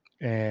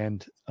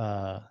 and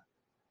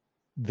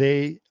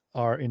they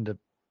are in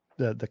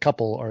the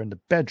couple are in the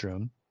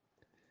bedroom.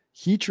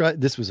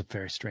 This was a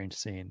very strange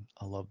scene.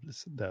 I love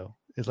this though.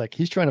 It's like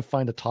he's trying to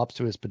find the tops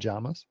to his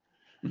pajamas.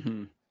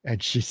 Mm-hmm.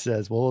 And she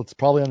says, well, it's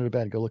probably under the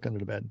bed. Go look under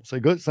the bed. So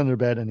he goes under the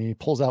bed and he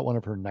pulls out one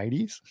of her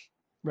nighties.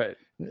 Right.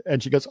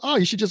 And she goes, oh,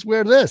 you should just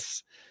wear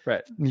this.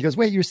 Right. And he goes,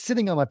 wait, you're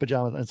sitting on my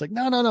pajamas. And it's like,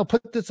 no,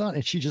 put this on.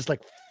 And she just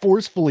like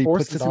forcefully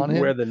puts it on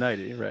him. Wear the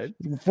nightie, right?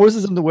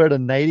 Forces him to wear the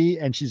nightie.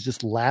 And she's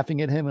just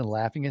laughing at him.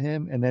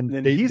 And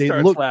then he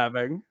starts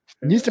laughing.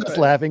 And he starts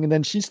laughing. And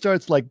then she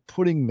starts like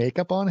putting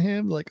makeup on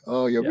him. Like,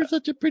 oh, you're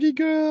such a pretty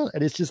girl.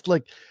 And it's just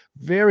like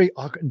very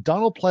awkward.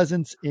 Donald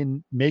Pleasance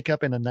in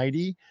makeup and a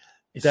nightie.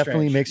 It's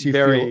definitely strange. Makes you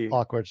feel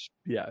awkward.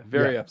 Yeah,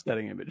 very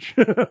upsetting image.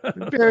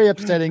 Very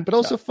upsetting, but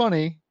also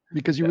funny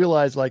because you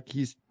realize like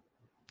he's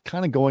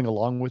kind of going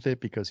along with it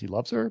because he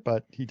loves her,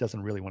 but he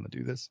doesn't really want to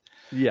do this.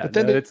 Yeah, but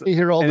then they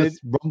hear all this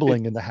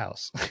rumbling in the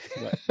house.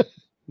 Right.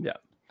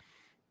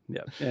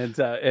 Yeah,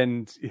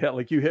 and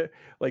like you hit,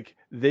 like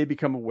they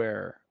become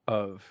aware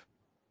of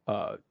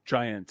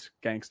giant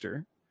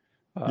gangster.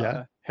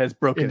 Has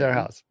broken in their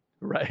house,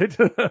 right?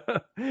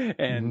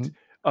 And. Mm-hmm.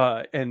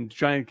 And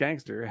Giant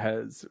Gangster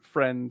has a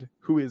friend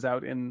who is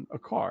out in a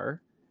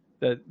car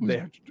that they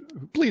have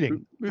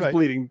bleeding, who's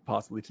bleeding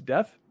possibly to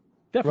death,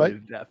 definitely to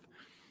death.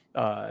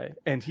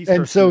 And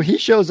he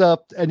shows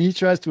up and he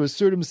tries to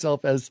assert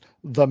himself as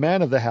the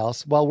man of the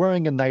house while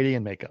wearing a nightie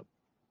and makeup.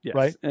 Yes.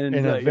 Right, and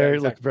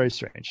looked very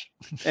strange.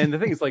 And the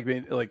thing is,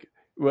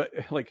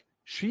 like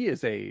she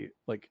is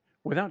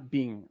without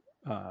being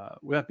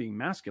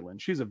masculine,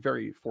 she's a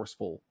very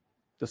forceful,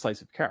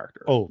 decisive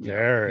character. Oh,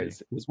 very.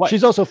 His wife.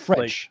 She's also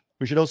French.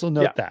 We should also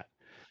note that.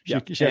 She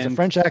has a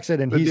French accent,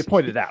 and they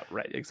pointed out,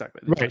 right?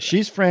 Exactly. Right.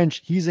 She's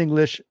French, he's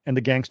English, and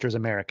the gangster is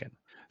American.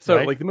 So,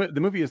 like the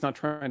movie is not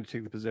trying to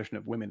take the position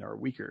of women are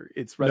weaker.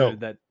 It's rather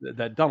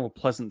that Donald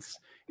Pleasance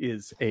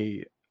is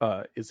a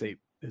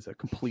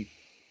complete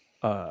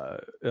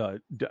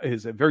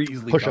is a very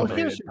easily Push over.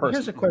 dominated Here's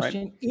a person,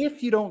 question: right?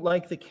 if you don't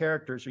like the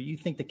characters, or you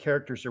think the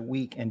characters are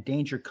weak, and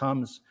danger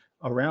comes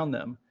around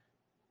them,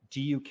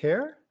 do you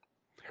care?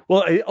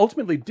 Well, I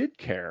ultimately did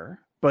care,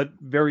 but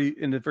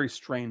in a very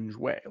strange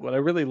way. What I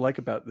really like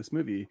about this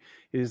movie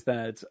is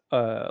that,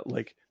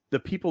 like the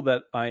people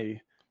that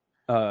I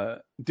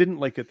didn't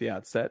like at the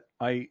outset,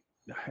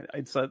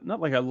 it's not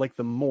like I like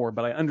them more,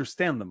 but I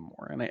understand them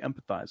more and I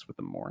empathize with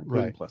them more,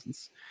 including Right.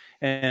 Pleasance.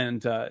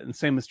 And the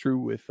same is true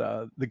with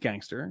the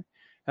gangster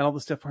and all the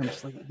stuff where I'm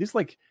just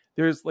like,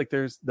 there's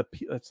the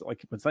it's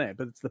like what's saying,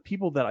 but it's the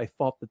people that I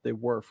thought that they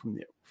were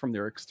from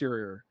their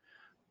exterior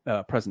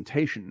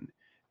presentation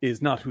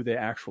is not who they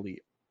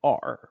actually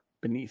are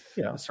beneath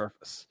the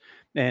surface.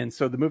 And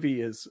so the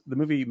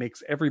movie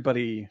makes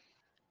everybody,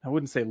 I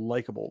wouldn't say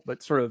likable,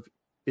 but sort of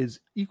is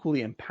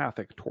equally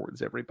empathic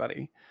towards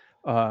everybody.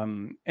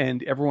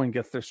 And everyone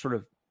gets their sort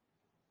of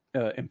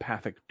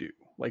empathic due.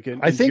 Like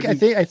I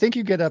think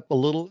you get up a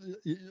little.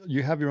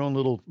 You have your own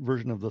little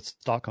version of the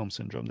Stockholm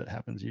syndrome that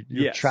happens.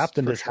 You're trapped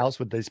in this house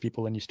with these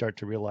people, and you start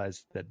to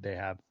realize that they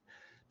have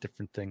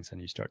different things, and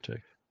you start to.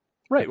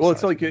 Right. Well,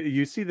 it's like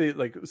you see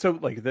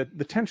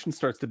the tension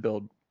starts to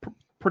build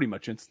pretty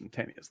much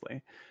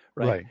instantaneously,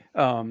 right?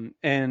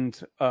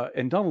 And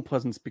Donald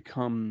Pleasance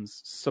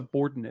becomes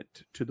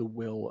subordinate to the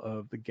will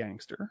of the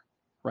gangster,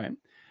 right?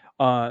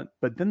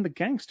 But then the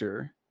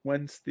gangster,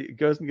 once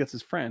goes and gets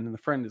his friend, and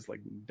the friend is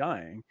like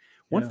dying.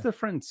 Once the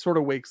friend sort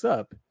of wakes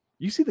up,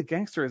 you see the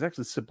gangster is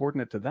actually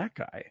subordinate to that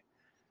guy.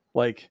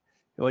 Like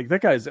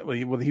that guy's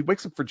he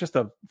wakes up for just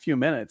a few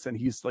minutes, and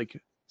he's like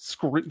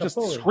screaming.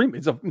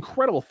 It's an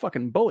incredible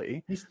fucking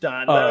bully. He's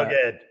Don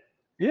Logan.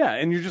 Yeah,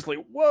 and you're just like,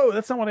 whoa,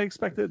 that's not what I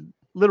expected,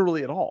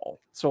 literally at all.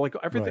 So like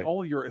everything,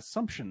 all your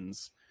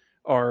assumptions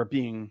are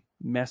being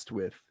messed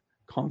with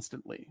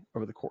constantly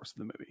over the course of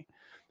the movie.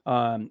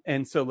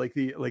 And so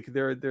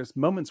there's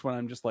moments when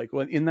I'm just like,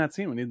 well, in that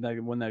scene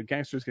when that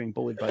gangster is getting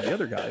bullied by the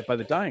other guy, by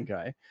the dying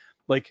guy,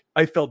 like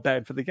I felt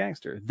bad for the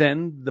gangster.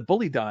 Then the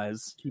bully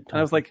dies, and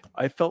I was like,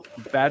 I felt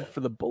bad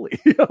for the bully.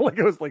 Like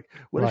I was like,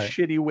 what a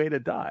shitty way to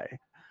die,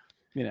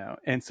 you know.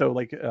 And so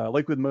like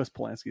with most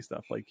Polanski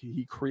stuff, like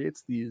he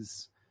creates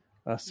these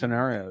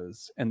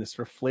scenarios and this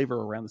sort of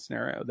flavor around the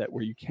scenario that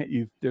where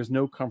there's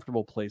no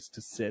comfortable place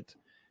to sit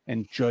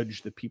and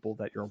judge the people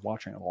that you're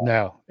watching at all.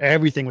 No,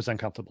 everything was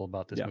uncomfortable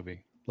about this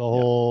movie the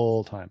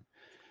whole time.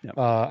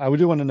 I would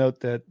do want to note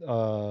that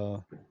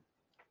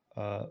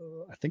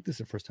I think this is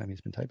the first time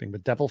he's been typing,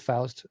 but Devil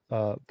Faust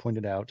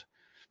pointed out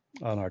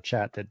on our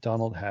chat that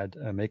Donald had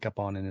makeup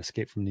on in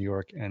Escape from New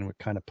York, and it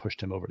kind of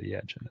pushed him over the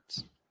edge, and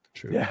it's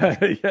true. Yeah,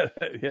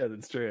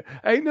 that's true.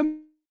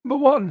 Number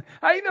one.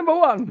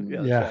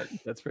 Yeah,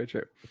 that's very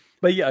true.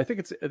 But yeah, I think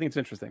it's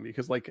interesting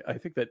because like I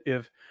think that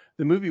if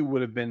the movie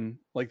would have been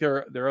like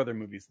there are other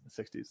movies in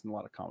the 60s and a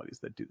lot of comedies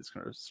that do this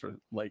kind of sort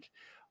of like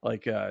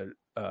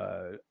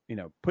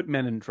put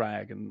men in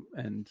drag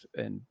and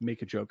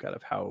make a joke out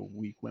of how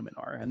weak women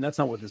are, and that's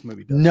not what this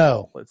movie does.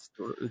 No, it's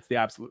the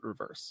absolute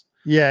reverse.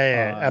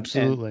 Yeah,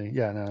 absolutely.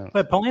 No.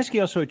 But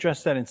Polanski also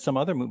addressed that in some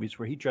other movies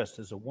where he dressed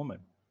as a woman.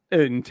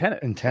 In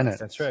Tenet.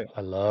 That's right.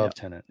 I love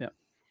Tenet.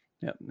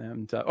 Yeah,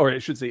 and or I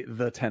should say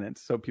The Tenant,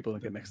 so people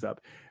don't get mixed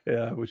up,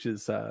 which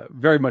is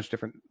very much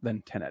different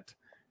than Tenet,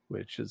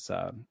 which is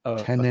a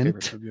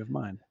favorite movie of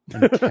mine.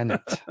 And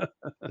Tenet,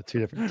 the two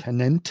different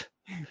Tenant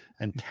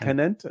and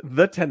Tenant,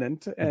 The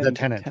Tenant, and The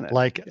Tenant,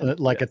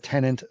 like a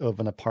tenant of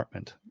an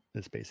apartment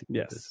is basically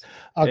yes.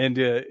 And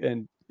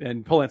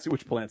Polanski,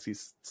 which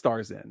Polanski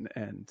stars in,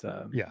 and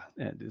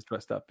is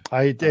dressed up.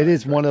 It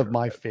is one of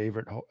my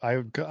favorite.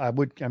 I'm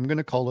going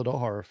to call it a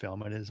horror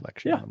film. It is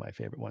actually one of my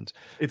favorite ones.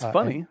 It's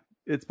funny.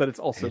 But it's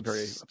also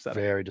very upsetting,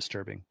 very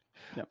disturbing.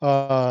 Yeah.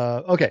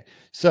 Okay.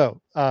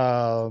 So,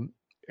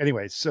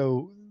 anyway,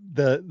 so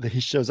he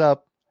shows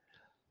up.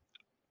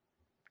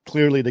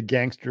 Clearly, the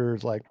gangster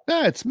is like,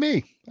 it's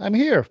me. I'm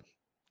here.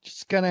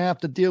 Just gonna have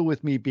to deal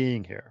with me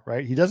being here,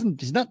 right?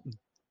 He's not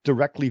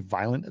directly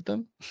violent at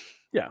them.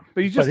 Yeah,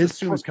 but he just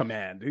assumes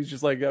command. He's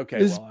just like, okay.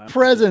 His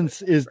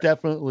presence is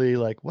definitely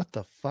like, what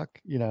the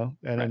fuck, you know?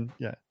 And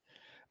then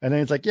and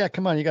then it's like, yeah,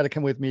 come on, you got to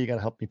come with me. You got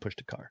to help me push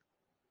the car.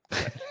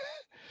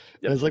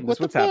 And it's like,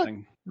 what's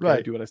happening?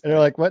 Right. Do what I say. And they're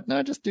like, what?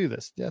 No, just do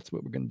this. That's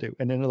what we're going to do.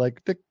 And then they're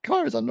like, the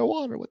car is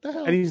underwater. What the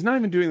hell? And he's not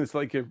even doing this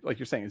like you're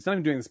saying. He's not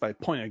even doing this by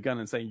pointing a gun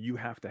and saying, you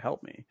have to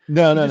help me.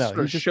 No.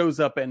 He just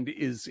shows up and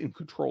is in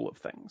control of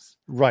things.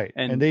 Right.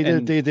 And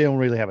they don't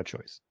really have a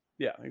choice.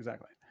 Yeah,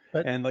 exactly.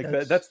 But and like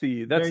that's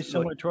very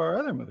similar to our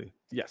other movie.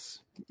 Yes.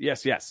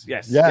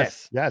 Exactly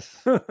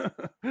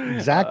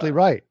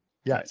right.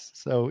 Yes. Right.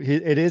 So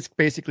it is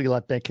basically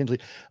like Ben Kingsley,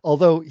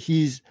 although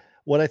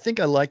what I think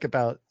I like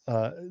about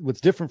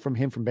what's different from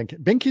him from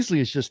Ben Kingsley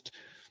is just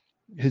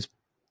his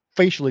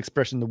facial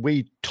expression, the way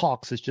he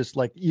talks is just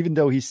like, even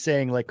though he's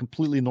saying like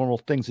completely normal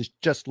things, it's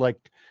just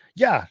like,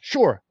 yeah,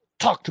 sure,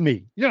 talk to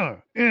me. Yeah.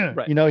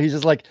 Right. You know, he's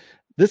just like,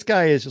 this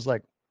guy is just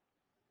like,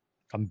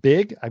 I'm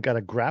big, I've got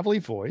a gravelly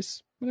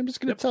voice, and I'm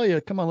just going to tell you,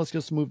 come on, let's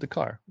just move the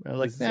car. I'm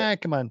like,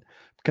 come on,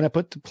 can I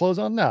put the clothes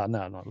on?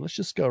 No. Let's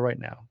just go right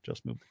now.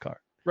 Just move the car.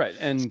 Right.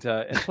 And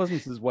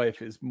Pleasance's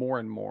wife is more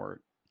and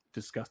more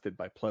disgusted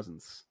by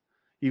Pleasance,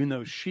 even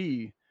though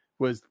she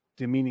was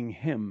demeaning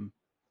him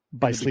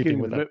by sleeping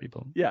with other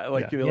people. Yeah,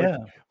 like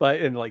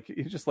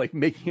he's just like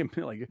making him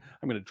like,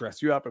 I'm going to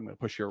dress you up, I'm going to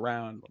push you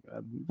around,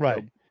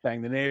 right?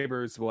 Bang the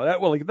neighbors,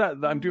 like that.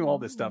 I'm doing all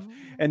this stuff,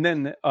 and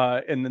then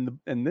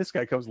this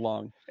guy comes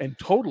along and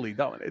totally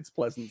dominates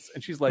Pleasance,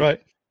 and she's like,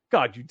 right.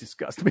 God, you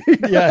disgust me.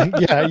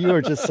 yeah, you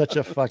are just such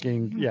a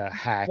fucking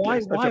hack. Why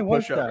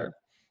was that?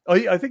 Oh,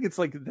 yeah, I think it's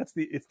like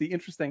it's the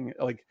interesting,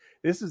 like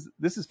this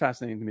is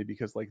fascinating to me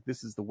because like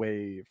this is the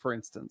way, for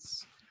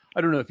instance, I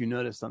don't know if you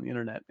noticed on the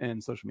internet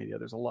and social media,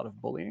 there's a lot of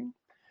bullying,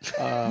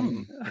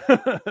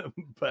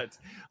 but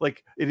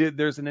like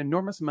there's an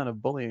enormous amount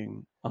of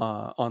bullying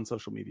on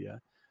social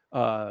media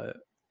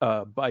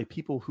by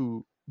people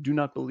who do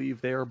not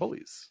believe they are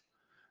bullies.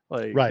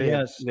 Like, right?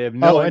 They have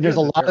no. And there's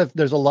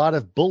a lot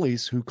of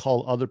bullies who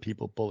call other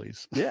people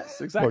bullies.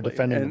 Yes, exactly. Or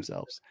defending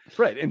themselves.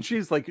 Right, and she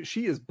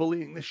is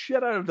bullying the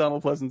shit out of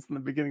Donald Pleasance in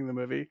the beginning of the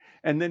movie,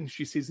 and then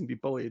she sees him be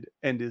bullied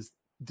and is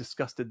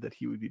disgusted that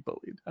he would be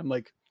bullied. I'm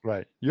like,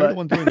 right, you're the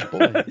one doing the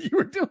bullying. You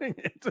were doing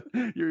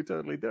it. You were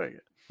totally doing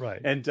it.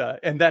 Right. And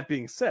that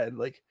being said,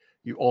 like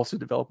you also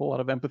develop a lot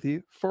of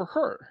empathy for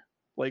her.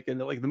 Like, and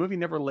like the movie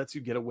never lets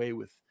you get away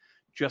with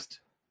just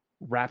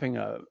wrapping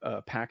a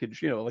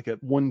package, like a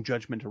one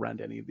judgment around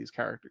any of these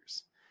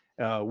characters,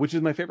 which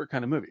is my favorite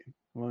kind of movie,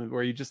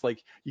 where you just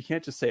like, you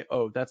can't just say,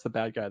 oh, that's the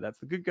bad guy, that's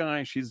the good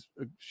guy, she's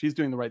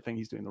doing the right thing,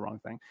 he's doing the wrong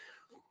thing.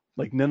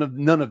 Like none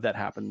of that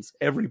happens.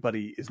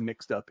 Everybody is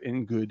mixed up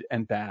in good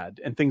and bad,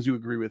 and things you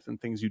agree with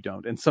and things you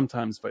don't, and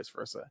sometimes vice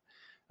versa,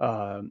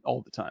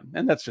 all the time.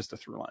 And that's just a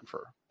through line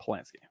for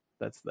Polanski.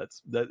 That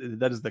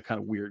is the kind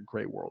of weird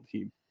gray world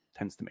he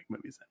tends to make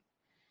movies in.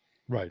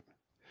 Right.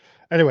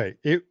 Anyway,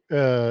 it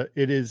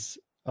is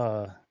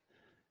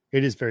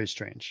very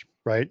strange,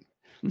 right?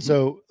 Mm-hmm.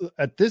 So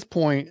at this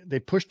point, they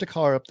push the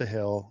car up the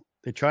hill.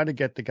 They try to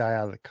get the guy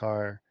out of the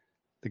car.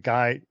 The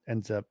guy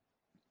ends up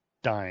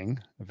dying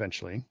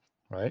eventually,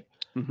 right?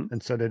 Mm-hmm.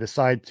 And so they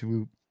decide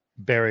to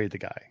bury the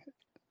guy,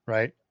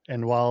 right?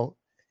 And while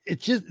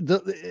it's just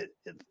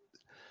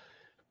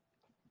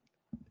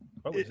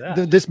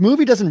this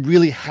movie doesn't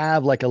really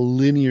have like a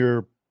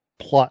linear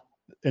plot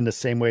in the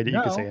same way that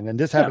you could say, and then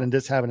this happened, and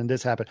this happened, and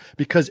this happened,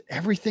 because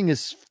everything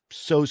is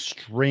so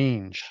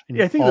strange.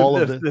 I think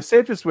the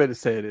safest way to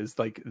say it is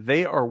like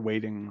they are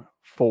waiting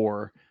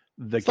for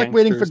it's like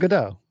waiting for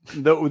Godot.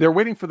 They're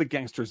waiting for the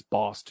gangster's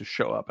boss to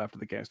show up after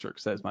the gangster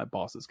says, "My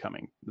boss is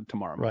coming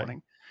tomorrow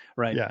morning."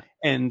 Right. Yeah.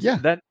 And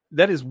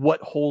that is what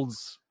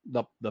holds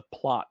the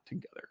plot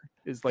together.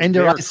 Is like, and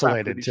they're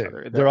isolated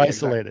too. They're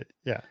isolated.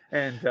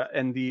 Exactly. Yeah.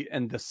 And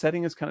the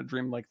setting is kind of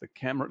dreamlike. The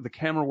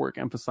camera work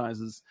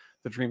emphasizes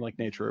the dreamlike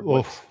nature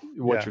of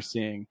what you're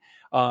seeing.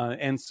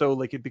 And so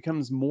like it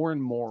becomes more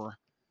and more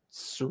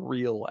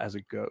surreal as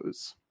it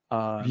goes.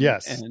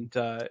 Yes.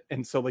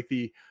 And so like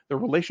the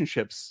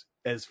relationships,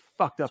 as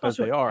fucked up as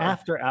they are,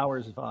 after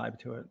hours vibe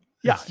to it.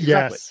 Yeah,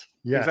 exactly.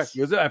 Yes.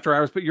 Exactly. It's After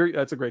Hours, but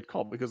that's a great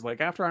call, because like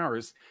After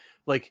Hours,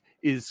 like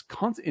is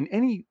constant in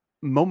any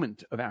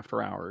moment of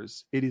After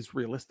Hours, it is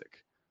realistic.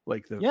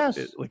 Like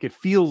it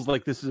feels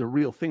like this is a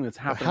real thing that's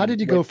happening. How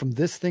did you go from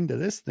this thing to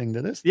this thing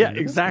to this? Yeah,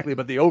 exactly.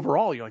 But the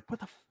overall, you're like,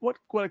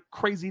 what a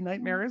crazy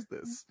nightmare is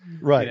this?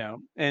 Right.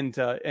 And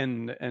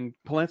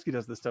Polanski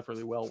does this stuff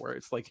really well, where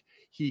it's like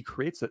he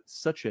creates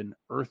such an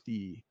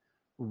earthy,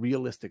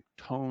 realistic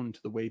tone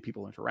to the way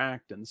people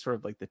interact, and sort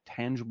of like the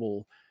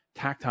tangible,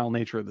 tactile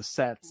nature of the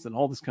sets and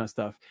all this kind of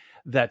stuff,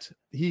 that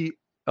he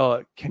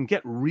can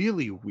get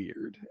really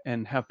weird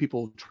and have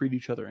people treat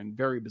each other in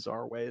very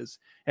bizarre ways,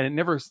 and it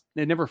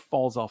never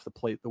falls off the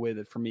plate the way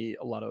that for me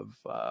a lot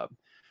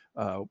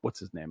of what's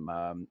his name,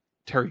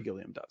 Terry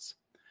Gilliam does.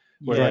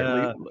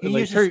 He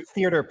uses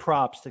theater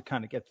props to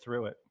kind of get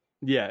through it.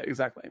 Yeah,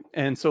 exactly.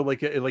 And so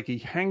like he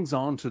hangs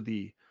on to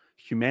the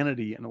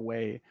humanity in a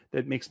way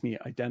that makes me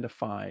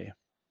identify,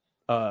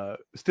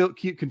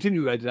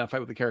 continue to identify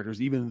with the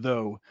characters, even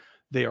though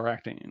they are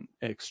acting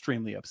in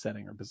extremely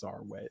upsetting or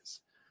bizarre ways.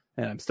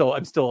 And I'm still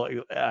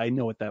I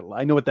know what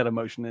that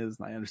emotion is,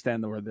 and I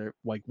understand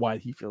why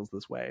he feels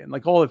this way, and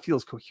like all it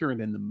feels coherent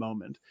in the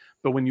moment.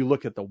 But when you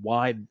look at the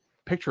wide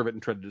picture of it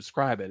and try to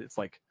describe it, it's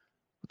like,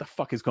 what the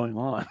fuck is going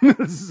on?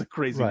 This is a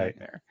crazy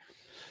nightmare,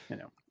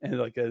 and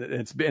like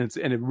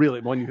it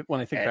really, when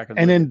I think back on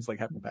it, it's like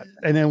having a bad.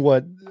 And then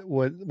what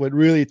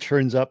really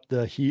turns up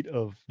the heat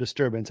of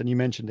disturbance, and you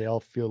mentioned they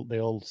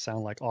all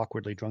sound like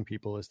awkwardly drunk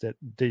people, is that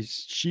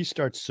she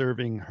starts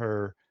serving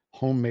her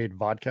homemade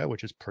vodka,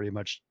 which is pretty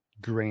much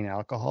grain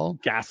alcohol,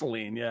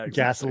 gasoline,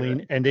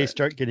 gasoline, and they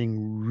start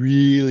getting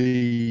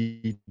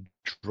really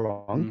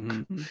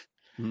drunk,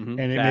 and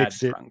it makes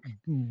drunk.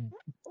 It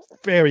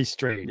very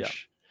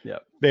strange. Yeah.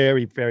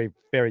 Very, very,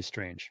 very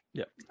strange.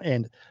 Yeah.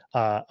 And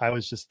I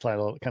was just kind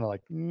of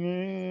like,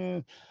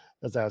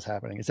 as that was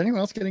happening. Is anyone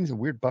else getting some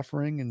weird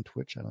buffering in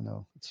Twitch? I don't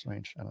know. It's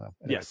strange. I don't know.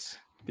 Anyway. Yes.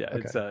 Yeah.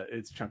 Okay.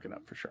 It's chunking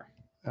up for sure.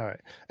 All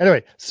right.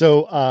 Anyway,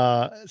 so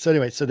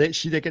they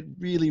get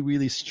really,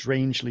 really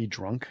strangely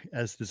drunk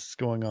as this is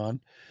going on.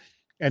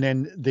 And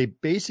then they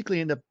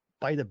basically end up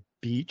by the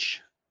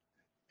beach.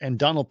 And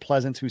Donald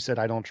Pleasance, who said,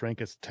 I don't drink,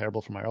 it's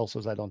terrible for my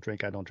ulcers. I don't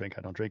drink,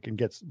 and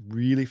gets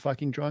really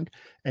fucking drunk.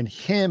 And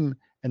him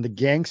and the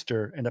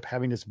gangster end up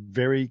having this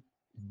very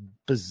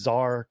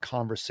bizarre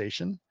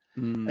conversation.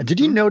 Mm-hmm. And did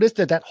you notice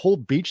that whole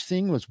beach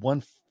thing was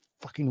one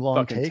fucking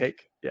long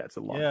take? Yeah, it's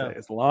a long take.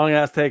 It's a long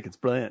ass take. It's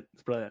brilliant.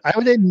 I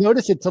didn't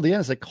notice it till the end.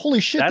 It's like, holy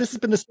shit, this has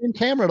been the same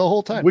camera the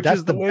whole time. Which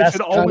is the way it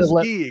should always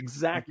be.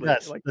 Exactly.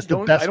 Yes, like, that's the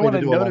best I don't way want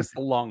to to do notice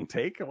the long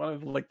take. I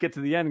want to like get to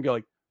the end and go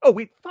like, oh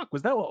wait, fuck,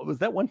 was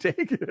that one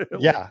take?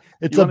 Yeah,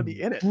 it's a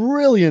be in it.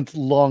 Brilliant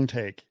long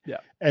take. Yeah,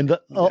 and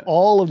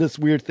all of this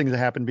weird things that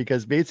happen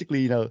because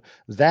basically,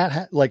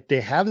 like they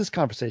have this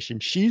conversation.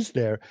 She's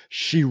there.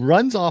 She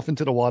runs off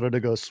into the water to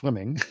go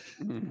swimming.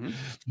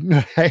 Mm-hmm.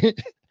 Right?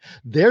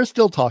 They're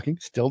still talking.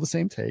 Still the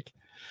same take.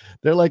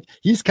 They're like,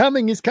 he's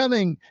coming. He's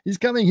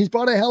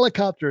brought a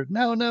helicopter.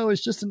 No,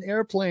 it's just an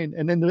airplane.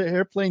 And then the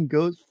airplane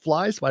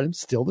flies by him.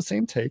 Still the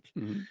same take.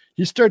 Mm-hmm.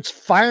 He starts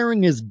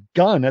firing his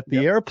gun at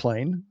the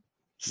airplane.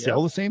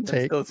 Still the same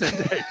take. Still the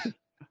same take.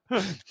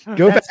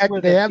 Go back. Where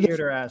they the have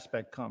theater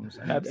aspect comes.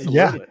 Absolutely.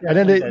 Yeah,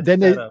 and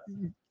then they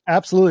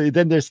absolutely.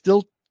 Then they're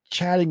still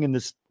chatting in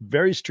this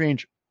very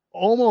strange,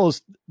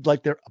 almost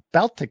like they're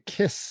about to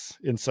kiss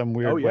in some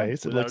weird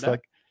ways. It looks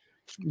like,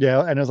 and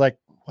I was like,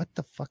 what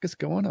the fuck is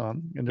going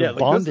on? And they're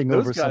bonding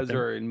those over guys something.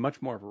 Are in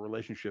much more of a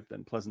relationship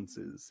than Pleasance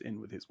is in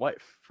with his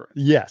wife.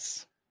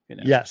 Yes.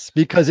 Yes,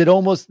 because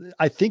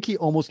I think he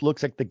almost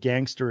looks like the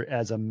gangster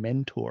as a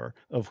mentor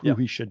of who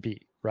he should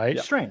be, right?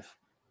 Yep. Strength.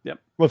 Yep.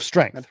 Of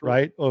strength, absolutely.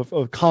 Right?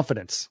 Of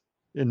confidence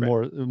in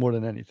more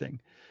than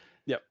anything.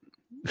 Yep.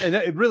 And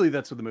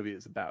that's what the movie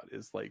is about,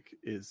 is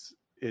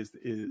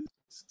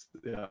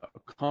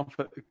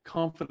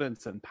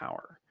confidence and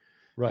power.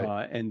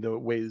 Right. And the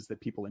ways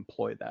that people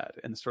employ that,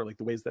 and sort of like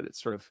the ways that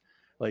it's sort of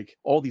like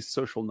all these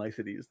social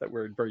niceties that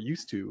we're very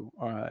used to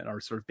and are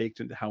sort of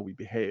baked into how we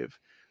behave.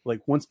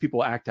 Like once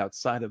people act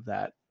outside of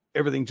that,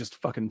 everything just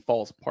fucking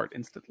falls apart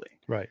instantly.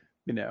 Right.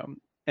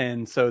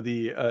 And so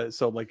they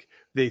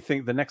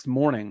think the next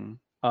morning,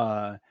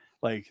 the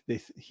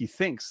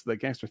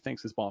gangster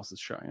thinks his boss is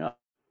showing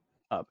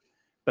up,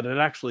 but it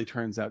actually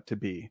turns out to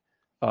be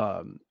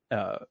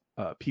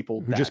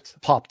people who just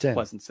popped in.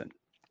 Pleasanton.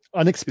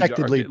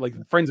 Unexpectedly, like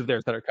friends of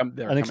theirs that are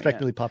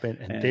unexpectedly pop in,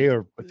 and they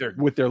are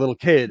with their little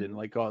kid and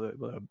like all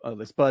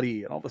this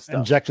buddy and all this stuff.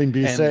 And Jacqueline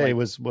Bisset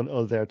was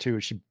there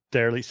too. She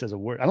barely says a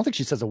word. I don't think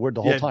she says a word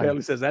the whole time.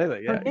 Barely says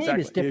anything. Yeah, her name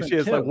is different. She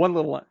has like one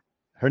little line.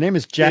 Her name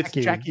is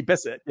Jackie. It's Jackie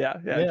Bisset. Yeah,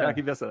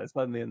 Jackie Bisset. I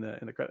saw in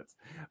the credits.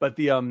 But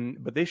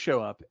but they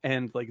show up,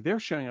 and like they're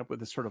showing up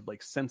with this sort of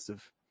like sense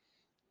of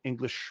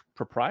English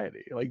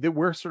propriety. Like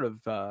we're sort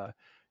of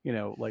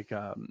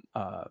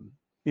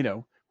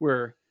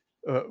we're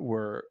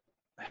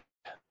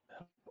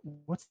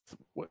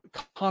what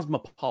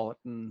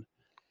cosmopolitan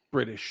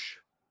British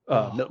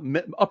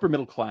upper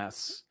middle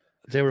class.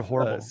 They were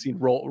horrible. Scene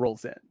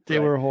rolls in. They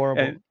were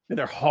horrible, and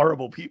they're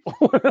horrible people.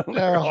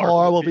 They're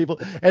horrible people,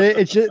 and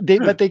it's just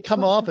but they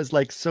come off as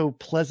like so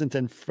pleasant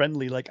and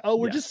friendly. Like, oh,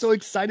 we're just so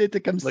excited to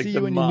come see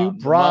you and your new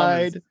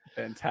bride.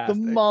 Fantastic.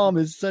 The mom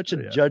is such a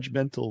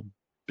judgmental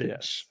bitch.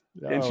 Yes.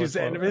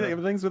 And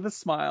everything's with a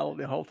smile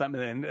the whole time,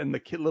 and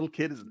the little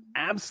kid is an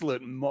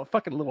absolute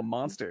fucking little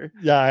monster.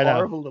 Yeah, I know.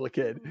 Horrible little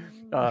kid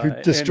who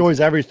destroys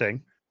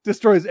everything.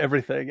 Destroys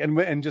everything, and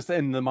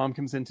the mom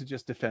comes in to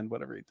just defend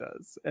whatever he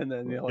does, and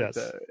then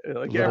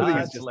everything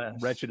is just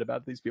wretched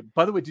about these people.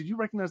 By the way, did you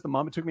recognize the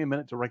mom? It took me a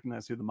minute to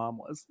recognize who the mom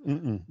was.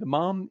 Mm-mm. The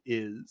mom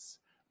is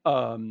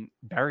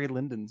Barry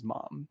Lyndon's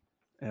mom.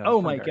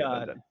 Oh my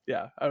God. Lyndon.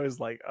 Yeah. I was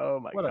like, oh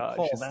my God. What a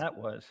call that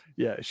was.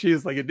 Yeah. She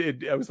is like,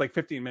 I was like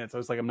 15 minutes. I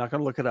was like, I'm not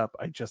going to look it up.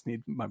 I just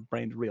need my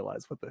brain to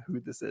realize who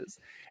this is.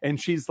 And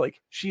she's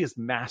like, she has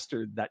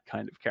mastered that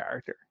kind of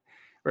character.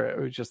 Right? It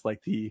was just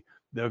like the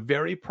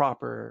very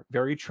proper,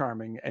 very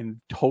charming,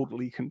 and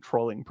totally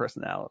controlling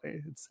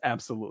personality. It's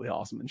absolutely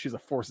awesome. And she's a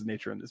force of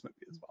nature in this movie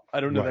as well. I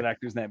don't know that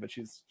actor's name, but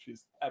she's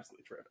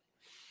absolutely terrific.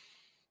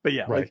 But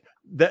yeah, like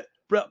that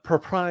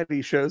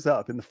propriety shows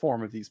up in the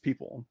form of these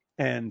people.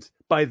 And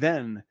by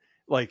then,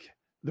 like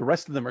the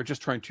rest of them are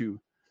just trying to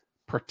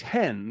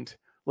pretend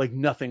like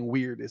nothing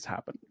weird is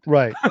happening.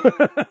 Right.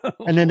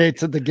 And then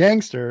to the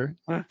gangster,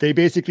 they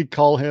basically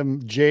call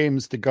him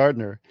James the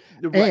gardener.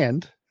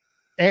 Right.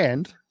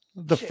 And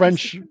the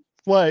French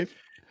wife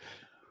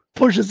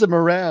pushes him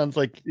around,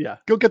 like,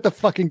 go get the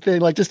fucking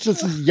thing. Like just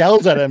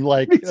yells at him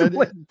like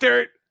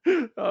dirt.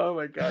 Oh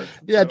my God.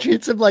 Yeah,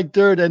 treats him like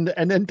dirt, and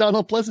then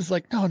Donald Pleasance is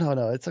like, no,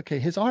 it's okay.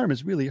 His arm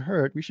is really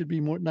hurt. We should be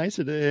more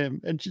nicer to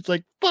him. And she's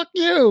like, fuck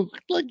you.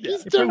 Like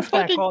he's brings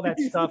back all that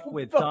stuff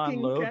with Don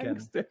Logan.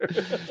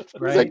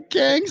 Right? He's a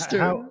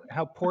gangster.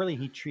 How poorly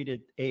he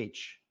treated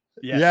H.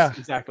 Yes, yeah,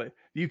 exactly.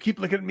 You keep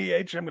looking at me,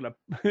 H. I'm gonna.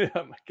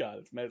 Oh my God,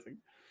 it's amazing.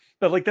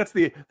 But like that's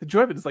the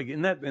joy of it is like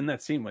in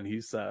that scene when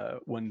he's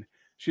when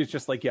she's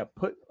just like,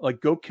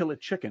 go kill a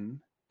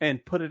chicken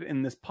and put it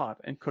in this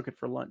pot and cook it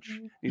for lunch.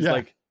 He's Yeah.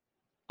 like,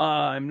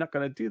 I'm not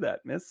going to do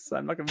that, miss.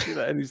 I'm not going to do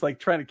that. And he's like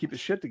trying to keep his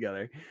shit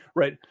together.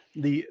 Right.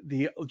 The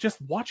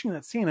just watching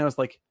that scene, I was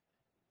like,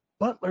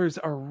 butlers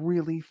are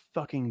really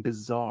fucking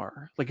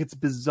bizarre. Like, it's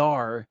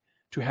bizarre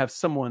to have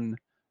someone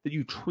that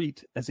you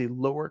treat as a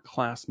lower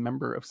class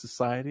member of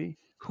society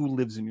who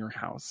lives in your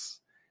house.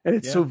 And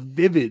it's so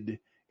vivid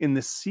in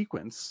this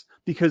sequence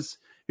because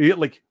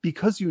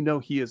you know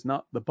he is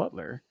not the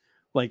butler.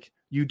 Like,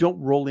 you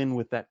don't roll in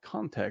with that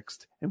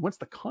context. And once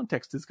the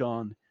context is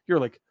gone, you're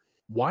like,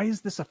 why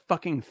is this a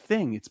fucking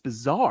thing? It's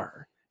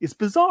bizarre. It's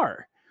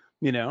bizarre,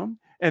 you know?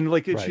 And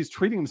like, she's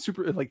treating him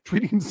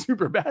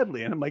super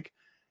badly. And I'm like,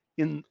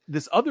 in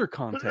this other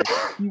context,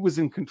 he was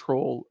in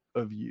control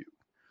of you.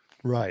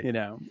 Right. You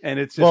know, and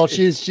it's just, well,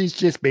 she's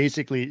just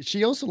basically,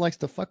 she also likes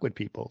to fuck with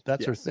people.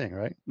 That's her thing,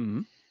 right?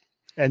 Mm-hmm.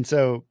 And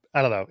so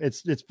I don't know.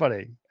 It's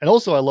funny, and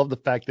also I love the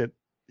fact that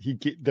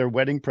their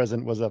wedding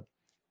present was a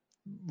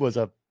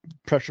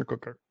pressure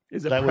cooker.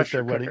 Is a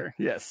pressure cooker?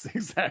 Yes,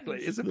 exactly.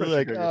 It's a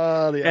pressure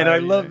cooker. And I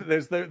love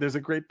there's a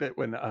great bit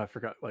when I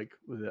forgot, like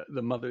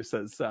the mother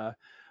says,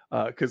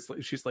 because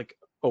she's like,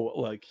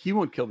 oh, like, he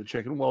won't kill the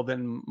chicken. Well,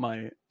 then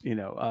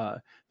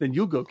then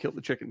you'll go kill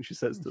the chicken. She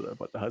says to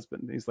the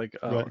husband. And he's like,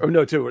 or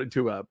no,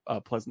 to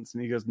Pleasance,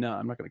 and he goes, no,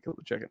 I'm not going to kill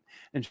the chicken.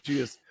 And she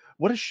goes,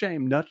 what a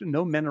shame,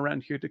 no men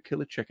around here to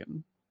kill a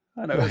chicken.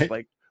 And I was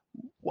like,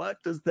 what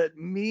does that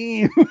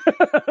mean?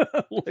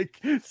 Like,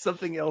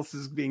 something else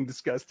is being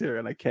discussed here,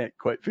 and I can't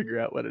quite figure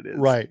out what it is.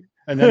 Right.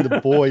 And then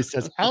the boy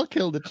says, I'll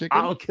kill the chicken.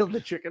 I'll kill the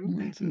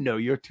chicken. No,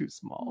 you're too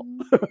small.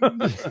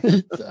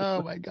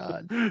 Oh my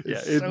God.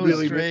 It's so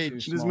really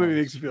strange. This movie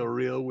makes me feel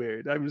real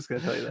weird. I'm just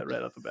going to tell you that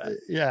right off the bat.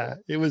 Yeah,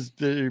 it was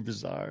very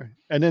bizarre.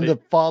 And then the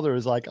father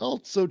is like, oh,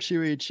 so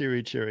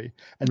cheery.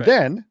 And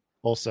then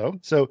also,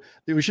 so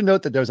we should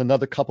note that there's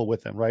another couple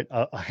with them, right?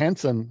 A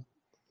handsome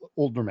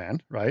older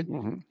man, right?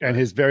 Mm-hmm. And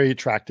his very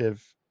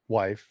attractive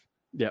wife.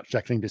 Yeah,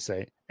 thing to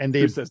say, and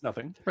who says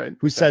nothing, right?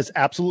 Who says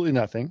absolutely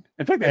nothing.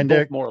 In fact, they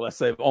both more or less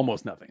say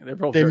almost nothing.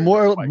 Both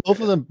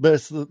of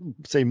them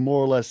say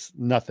more or less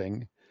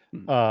nothing,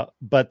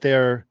 but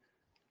they're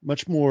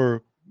much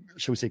more,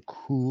 shall we say,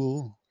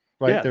 cool,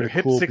 right? Yeah, they're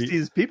hip cool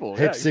 60s people.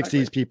 Hip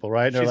 60s people,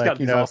 right? She's got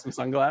these awesome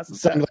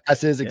sunglasses.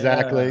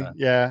 Exactly.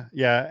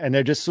 Yeah. And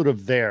they're just sort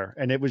of there,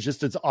 and it was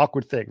just this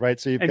awkward thing, right?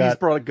 So he's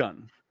brought a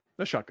gun.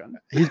 A shotgun.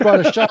 He's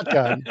brought a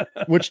shotgun,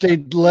 which they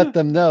let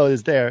them know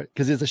is there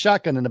because there's a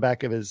shotgun in the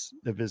back of his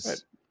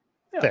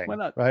thing. Why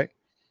not? Right.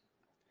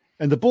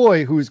 And the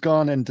boy, who's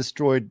gone and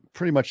destroyed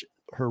pretty much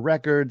her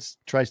records,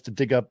 tries to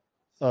dig up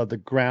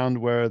the ground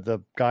where the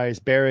guy is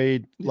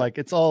buried. Like,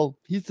 it's all,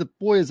 the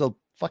boy is a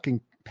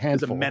fucking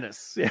handful. He's a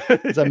menace.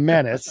 He's a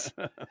menace.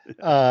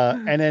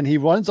 And then he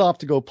runs off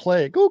to go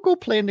play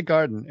in the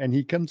garden. And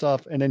he comes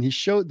off, and then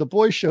the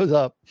boy shows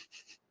up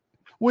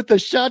with a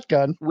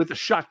shotgun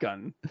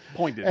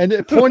pointed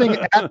and pointing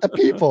at the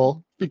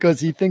people because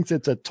he thinks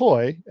it's a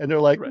toy, and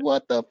they're like,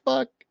 what the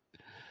fuck?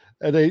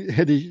 And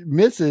he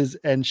misses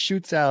and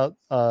shoots out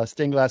a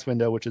stained glass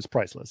window, which is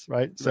priceless,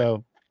 right?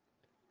 So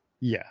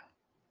yeah,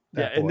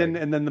 and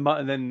then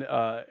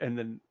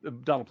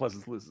Donald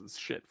Pleasance loses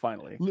shit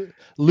finally.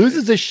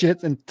 Loses his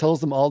shit and tells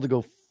them all to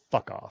go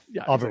fuck off.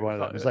 Yeah, every one of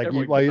them. It's like,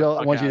 I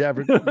don't want you to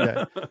ever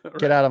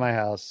get out of my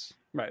house.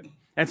 Right.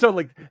 And so,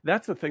 like,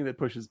 that's the thing that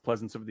pushes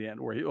Pleasance over the end,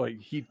 where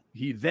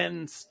he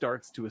then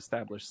starts to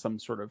establish some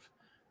sort of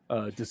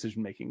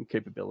decision-making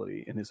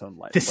capability in his own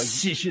life.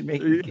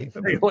 Decision-making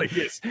capability. Like,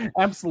 it's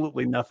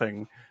absolutely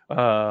nothing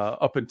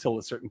up until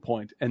a certain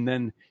point. And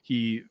then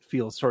he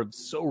feels sort of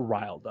so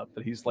riled up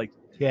that he's like,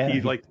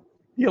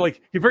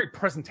 he very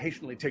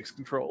presentationally takes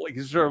control. Like,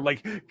 he's sort of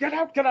like, get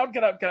out.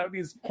 And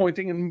he's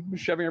pointing and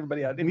shoving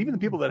everybody out. And even the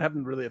people that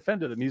haven't really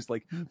offended him, he's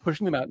like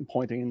pushing them out and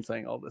pointing and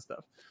saying all this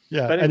stuff.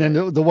 Yeah. But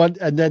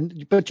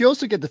anyway, but you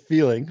also get the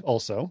feeling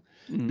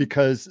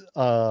because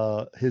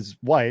his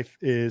wife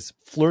is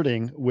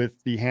flirting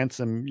with the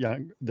handsome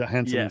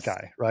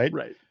guy, right?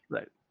 Right.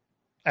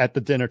 At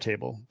the dinner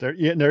table.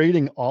 They're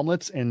eating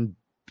omelets and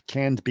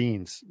canned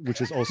beans,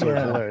 which is also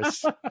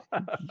hilarious.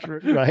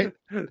 Right?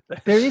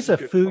 There is a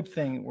food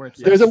thing where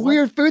there's a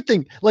weird food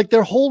thing. Like,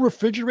 their whole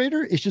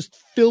refrigerator is just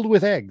filled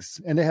with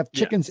eggs, and they have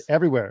chickens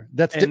everywhere.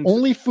 That's the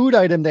only food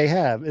item they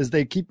have, is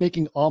they keep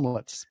making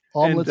omelets.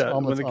 When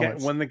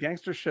the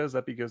gangster shows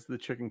up, he goes to the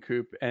chicken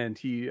coop and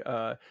he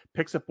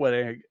picks up one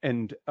egg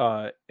and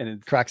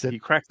cracks it. He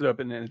cracks it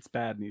open and it's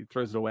bad, and he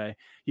throws it away.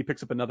 He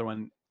picks up another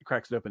one,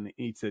 cracks it open, and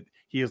eats it.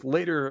 He is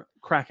later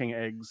cracking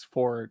eggs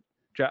for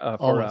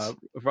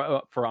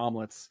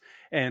omelets,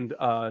 and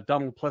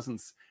Donald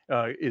Pleasance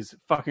is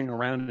fucking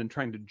around and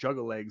trying to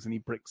juggle eggs, and he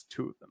breaks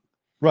two of them.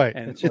 Right,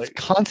 and it's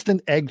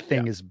constant egg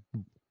thing is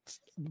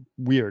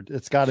weird.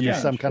 It's got to be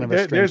some kind of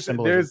a strange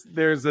symbolism.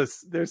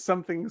 There's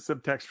something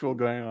subtextual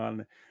going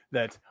on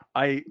that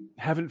I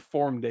haven't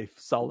formed a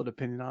solid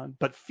opinion on,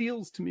 but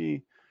feels to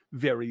me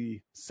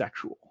very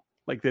sexual.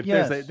 Like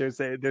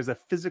that, there's a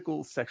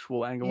physical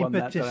sexual angle on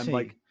that I'm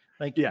like,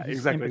 Like Yeah, he's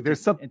exactly. impotent,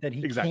 There's some and that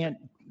he exactly. can't.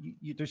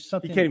 There's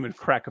something He can't even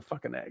crack a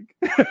fucking egg.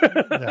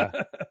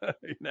 Yeah.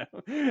 You know,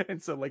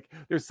 and so like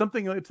there's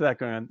something to that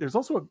going on. There's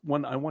also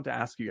one I want to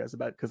ask you guys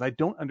about because I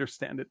don't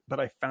understand it, but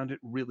I found it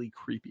really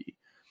creepy.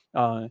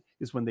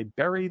 Is when they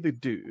bury the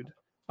dude.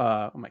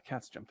 Oh, my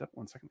cat's jumped up.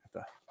 1 second.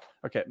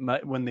 Okay,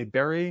 when they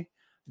bury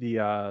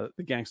the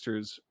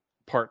gangster's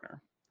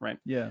partner, right?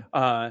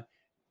 Yeah.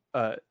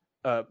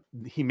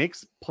 He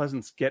makes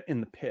Pleasance get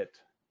in the pit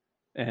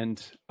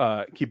and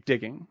keep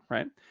digging,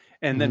 right?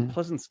 And then Mhm.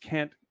 Pleasance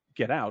can't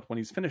get out when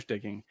he's finished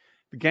digging.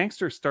 The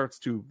gangster starts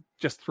to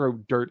just throw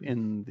dirt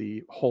in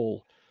the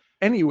hole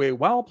anyway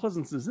while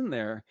Pleasance is in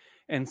there.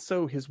 And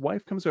so his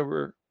wife comes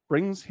over,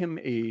 brings him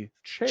a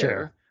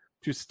chair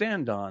to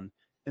stand on,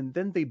 and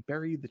then they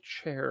bury the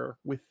chair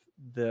with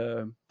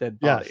the dead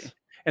body. Yes.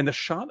 And the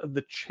shot of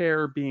the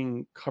chair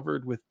being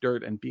covered with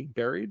dirt and being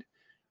buried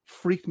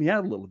freaked me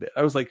out a little bit.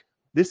 I was like,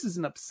 this is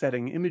an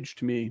upsetting image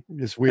to me.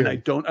 It's weird. And I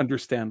don't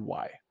understand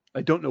why.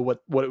 I don't know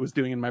what it was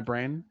doing in my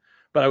brain,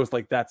 but I was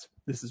like,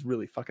 this is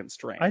really fucking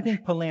strange. I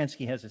think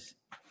Polanski has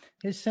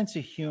his sense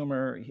of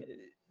humor.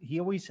 He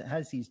always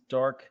has these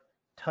dark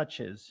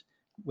touches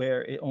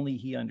where only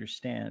he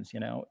understands, you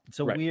know. It's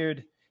a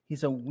weird,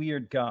 he's a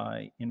weird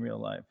guy in real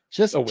life.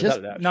 Just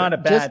not a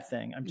bad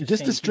thing. I'm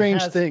just a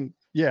strange thing.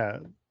 Yeah.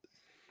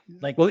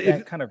 Like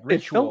that kind of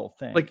ritual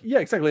thing. Like, yeah,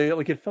 exactly.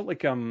 Like it felt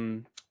like I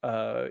know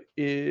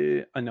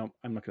I'm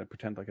not going to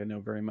pretend like I know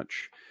very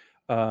much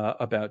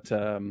about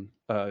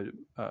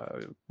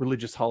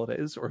religious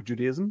holidays or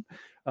Judaism,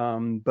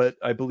 but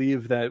I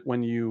believe that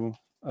when you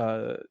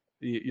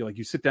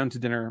sit down to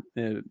dinner,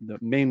 the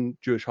main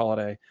Jewish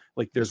holiday,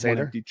 like there's one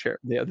empty chair.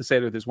 Yeah, the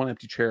Seder, there's one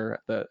empty chair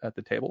at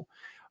the table,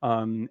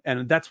 and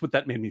that's what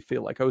that made me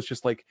feel like. I was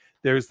just like,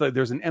 there's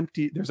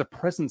a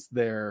presence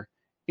there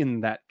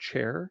in that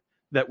chair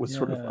that was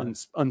sort of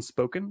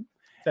unspoken.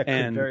 That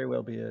could very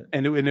well be it.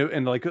 And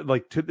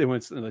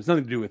there's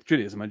nothing to do with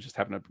Judaism. I just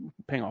happen to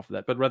ping off of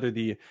that, but rather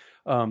the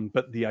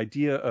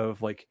idea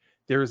of like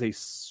there is a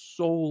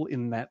soul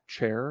in that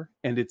chair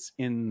and it's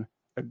in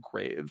a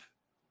grave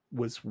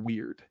was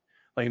weird,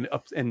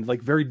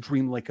 like very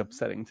dreamlike,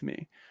 upsetting to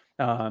me.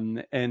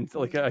 And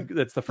like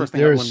that's the first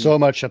thing. There's so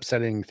much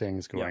upsetting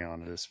things going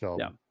on in this film.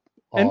 Yeah,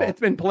 and it's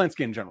been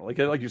Polanski in general, like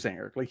you're saying,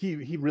 Eric. Like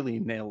he really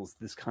nails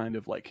this kind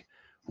of like,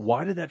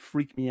 why did that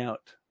freak me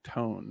out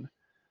tone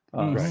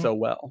so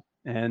well.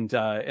 And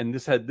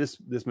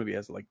this movie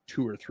has like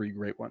 2 or 3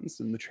 great ones,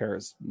 and the chair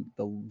is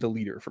the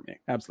leader for me.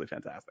 Absolutely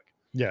fantastic.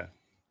 Yeah,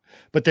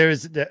 but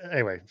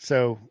anyway.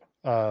 So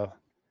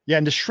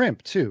and the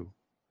shrimp too,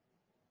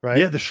 right?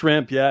 Yeah, the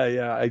shrimp.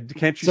 Yeah.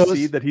 Can't you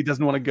see that he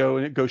doesn't want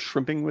to go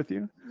shrimping with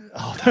you?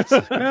 Oh, that's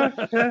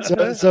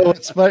so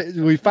it's funny.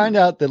 We find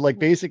out that like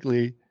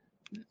basically,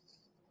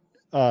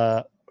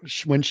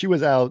 when she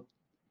was out,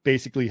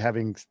 basically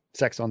having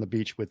sex on the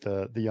beach with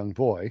the young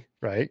boy,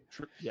 right?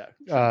 Yeah.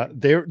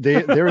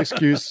 Their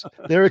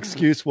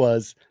excuse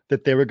was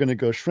that they were going to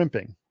go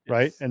shrimping,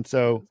 right? Yes. And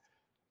so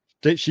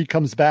she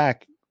comes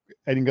back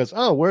and he goes,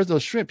 "Oh, where's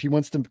those shrimp?" He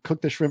wants to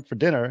cook the shrimp for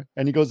dinner,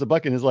 and he goes to the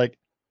bucket and is like,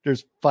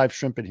 "There's 5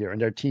 shrimp in here,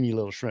 and they're teeny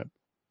little shrimp."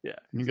 Yeah.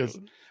 And he goes,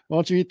 "Why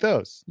don't you eat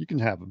those? You can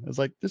have them." It's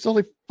like, there's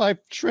only 5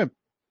 shrimp.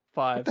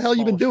 5. What the hell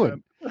you been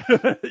doing?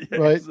 Yeah,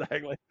 right.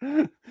 Exactly.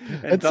 And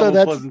so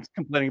that's Pleasance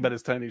complaining about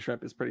his tiny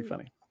shrimp is pretty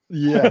funny.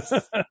 Yes.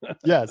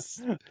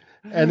 Yes.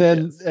 And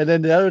then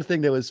the other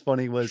thing that was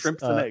funny was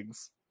shrimps and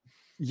eggs.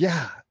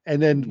 Yeah.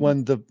 And then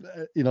when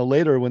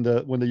later when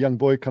the young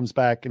boy comes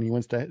back and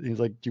he's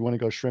like, "Do you want to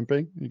go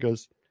shrimping?" And he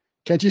goes,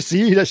 "Can't you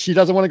see that she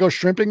doesn't want to go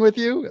shrimping with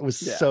you?" It was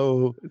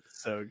so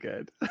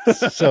good.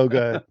 So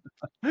good.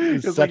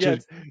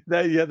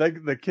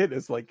 The kid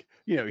is like,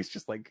 he's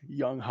just like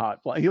young,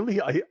 hot, blonde. He's a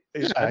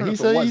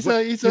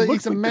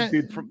man.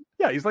 He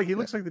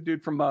looks like the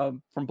dude from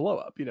Blow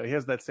Up. He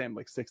has that same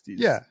like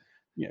 60s,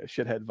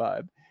 shithead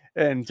vibe.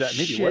 And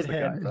maybe he was the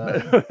guy.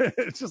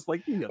 It's just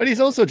like, but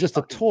he's also just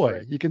a toy.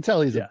 Story. You can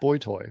tell he's a boy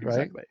toy,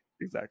 right?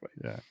 Exactly.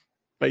 Yeah.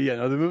 But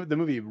the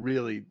movie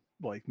really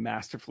like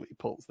masterfully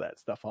pulls that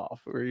stuff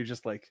off, where you're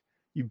just like,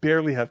 you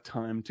barely have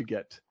time to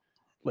get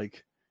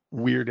like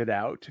weirded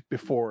out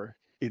before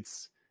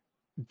it's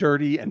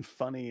dirty and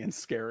funny and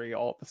scary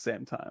all at the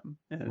same time.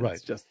 And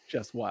it's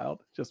just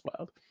wild.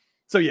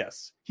 So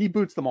yes, he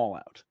boots them all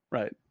out,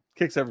 right?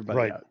 Kicks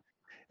everybody out.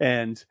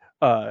 And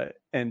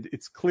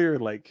it's clear,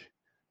 like,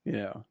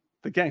 the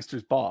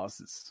gangster's boss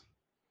is,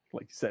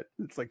 like you said,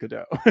 it's like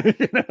Godot.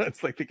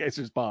 It's like the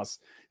gangster's boss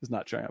is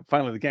not showing up.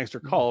 Finally, the gangster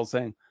calls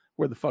saying,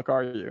 "Where the fuck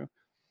are you?"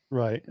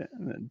 Right.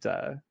 And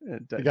the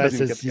guy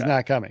says he's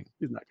not coming.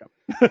 He's not coming.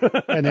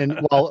 And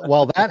then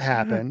while that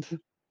happened,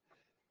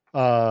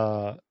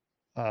 the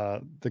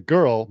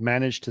girl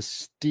managed to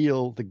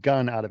steal the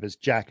gun out of his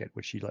jacket,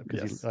 which he left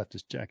because he left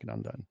his jacket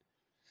undone.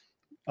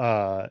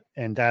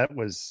 And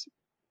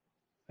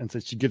so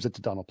she gives it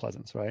to Donald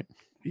Pleasance, right?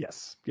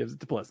 Yes, gives it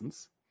to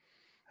Pleasance.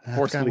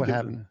 Forcefully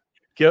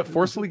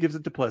gives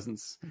it to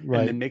Pleasance,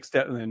 right? And then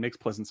makes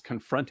Pleasance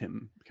confront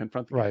the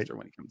gangster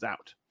when he comes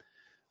out,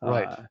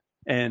 right?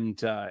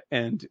 And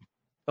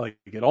like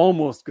it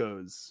almost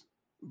goes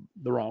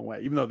the wrong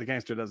way, even though the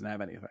gangster doesn't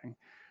have anything.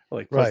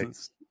 Like Right.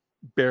 Pleasance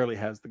barely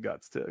has the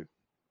guts to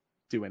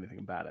do anything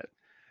about it.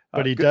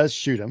 But he does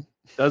shoot him.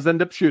 Does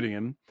end up shooting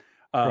him.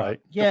 Right.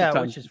 Yeah,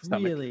 which is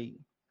really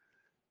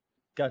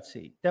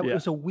gutsy. That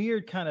was a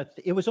weird kind of.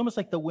 It was almost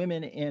like the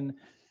women in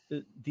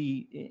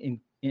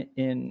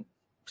in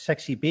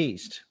Sexy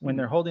Beast when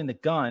they're holding the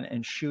gun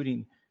and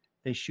shooting.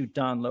 They shoot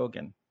Don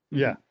Logan.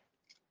 Yeah.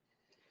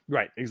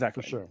 Right.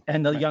 Exactly. For sure.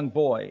 And the young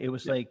boy. It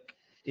was like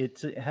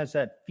it has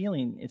that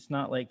feeling. It's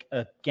not like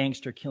a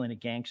gangster killing a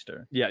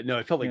gangster. Yeah. No,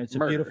 it felt like it's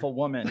murder. a beautiful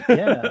woman.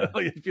 Yeah.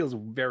 Like, it feels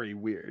very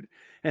weird.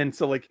 And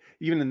so like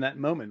even in that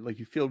moment, like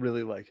you feel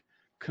really like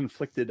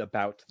conflicted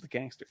about the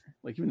gangster.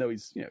 Like even though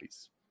he's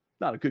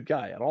not a good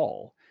guy at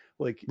all.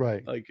 Like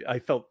like I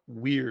felt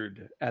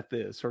weird at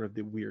the sort of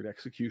the weird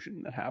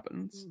execution that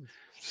happens.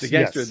 The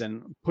gangster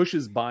then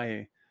pushes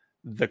by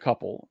the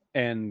couple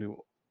and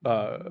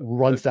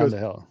runs down the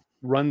hill.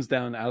 Runs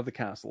down out of the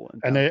castle,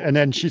 and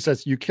then she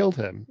says, "You killed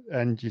him,"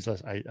 and he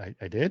says, "I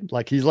did."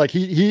 Like he's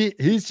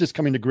just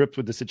coming to grips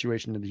with the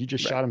situation, and he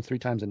just shot him 3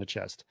 times in the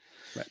chest.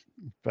 Right.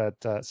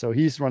 But so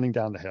he's running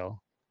down the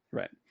hill.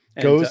 Right.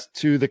 And, goes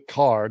to the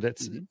car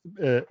that's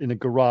in a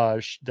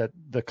garage, that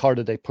the car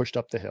that they pushed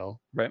up the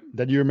hill. Right.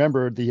 That you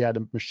remember he had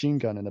a machine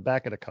gun in the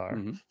back of the car.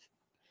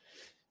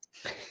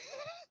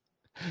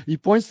 He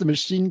points the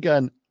machine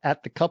gun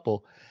at the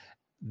couple.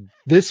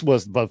 This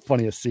was the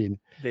funniest scene.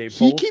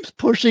 He keeps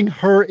pushing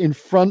her in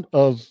front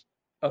of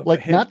like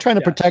him, not trying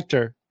to protect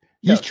her.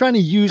 He's trying to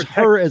use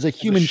her as a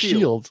human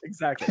shield.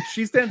 Exactly.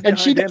 She stands and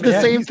she does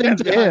the same thing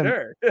to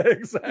him.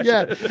 Exactly.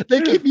 Yeah.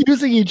 They keep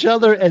using each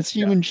other as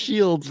human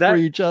shields for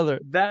each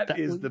other. That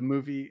is the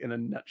movie in a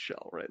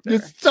nutshell right there.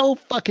 It's so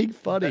fucking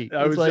funny.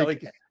 I was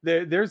like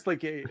there's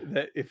like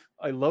if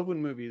I love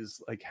when movies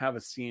like have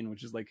a scene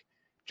which is like,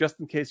 just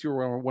in case you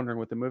were wondering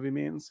what the movie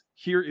means,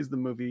 here is the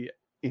movie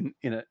in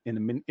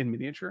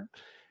miniature,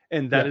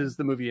 and that is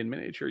the movie in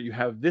miniature. You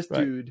have this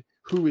dude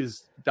who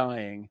is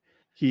dying.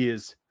 He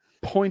is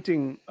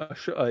pointing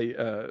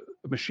a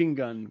machine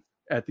gun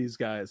at these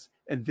guys,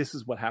 and this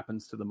is what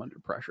happens to them under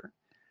pressure.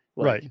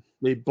 Like,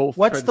 they both.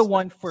 What's the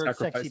one for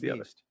Sexy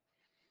Beast?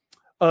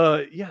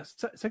 Yes,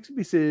 Sexy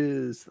Beast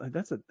is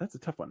that's a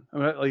tough one. I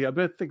mean, I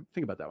better think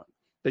about that one.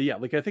 But yeah,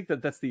 like I think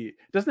that's it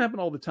doesn't happen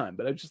all the time,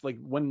 but I just like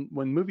when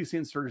movie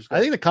scenes start.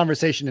 I think the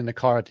conversation in the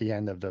car at the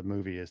end of the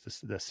movie is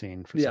the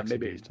scene for Sexy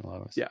Beast in a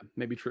lot of ways. Yeah,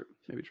 maybe true.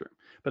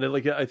 But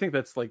I think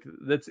that's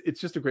it's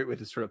just a great way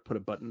to sort of put a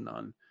button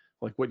on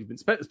like what you've been,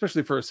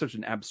 especially for such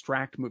an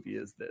abstract movie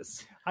as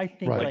this. I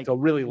think like they'll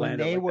really when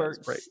land. They were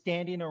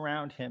sitting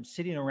around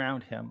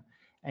him,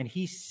 and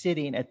he's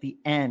sitting at the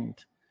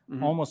end,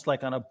 almost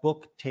like on a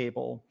book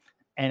table,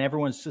 and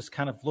everyone's just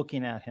kind of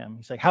looking at him.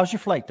 He's like, "How's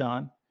your flight,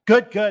 Don?"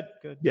 Good.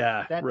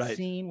 Yeah, that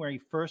scene where he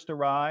first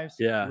arrives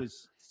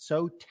was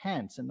so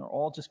tense, and they're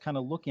all just kind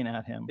of looking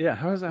at him. Yeah,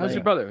 how's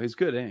your brother? He's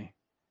good, eh?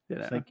 You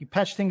know? It's like you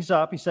patch things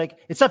up. He's like,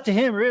 it's up to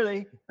him,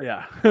 really.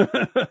 Yeah.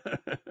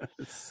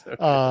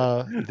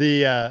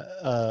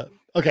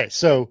 Okay,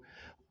 so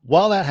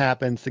while that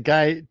happens, the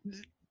guy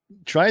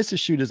tries to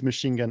shoot his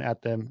machine gun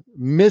at them,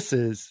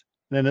 misses,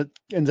 and then it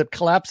ends up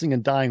collapsing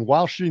and dying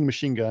while shooting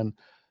machine gun,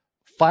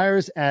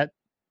 fires at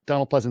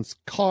Donald Pleasance's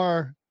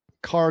car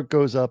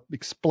goes up,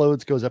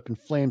 explodes, goes up in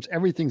flames.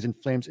 Everything's in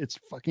flames. It's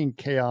fucking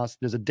chaos.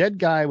 There's a dead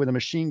guy with a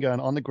machine gun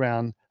on the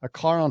ground, a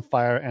car on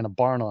fire, and a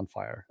barn on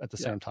fire at the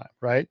same time,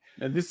 right?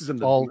 And this is the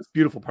most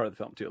beautiful part of the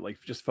film too, like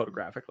just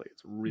photographically.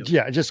 It's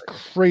really just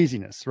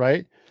craziness,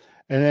 right?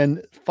 And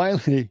then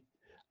finally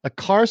a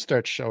car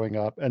starts showing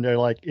up, and they're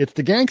like, it's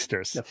the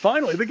gangsters. Yeah,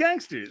 finally, the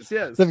gangsters,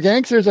 yes. The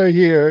gangsters are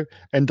here,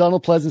 and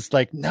Donald Pleasance's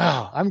like,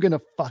 no, I'm going to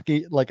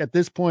fucking, like, at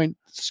this point,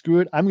 screw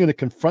it. I'm going to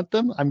confront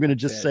them. I'm going to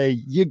just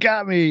say, you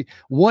got me.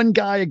 One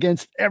guy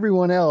against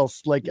everyone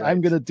else. Like,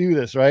 I'm going to do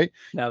this, right?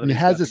 And he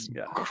has this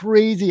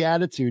crazy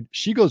attitude.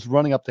 She goes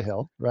running up the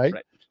hill, right?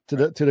 To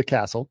the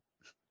castle.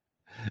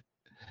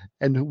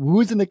 And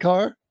who's in the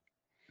car?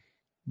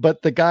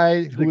 But the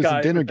guy who was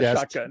a dinner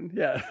guest, shotgun.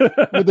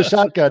 with the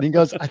shotgun, he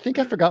goes, I think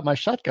I forgot my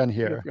shotgun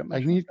here.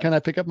 Can I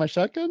pick up my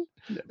shotgun?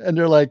 Yeah. And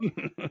they're like,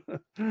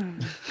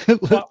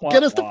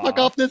 get us the fuck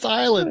off this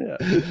island.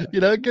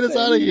 Yeah. Get us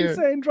out of here.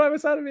 Drive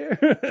us out of here.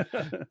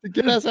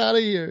 Get us out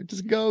of here.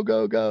 Just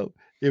go.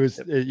 It was,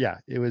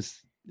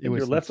 it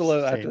was left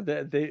alone after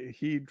that.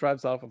 He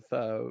drives off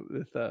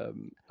with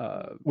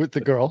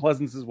the girl,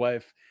 Pleasance's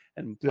wife,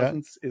 and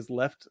Pleasance is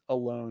left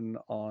alone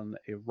on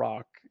a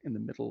rock in the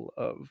middle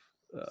of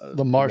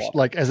the marsh,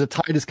 like as the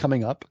tide is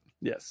coming up.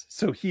 Yes.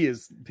 So he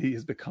has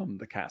become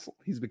the castle.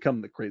 He's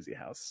become the crazy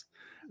house,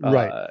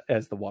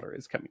 as the water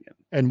is coming in.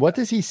 And what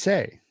does he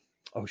say?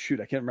 Oh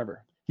shoot, I can't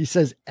remember. He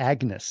says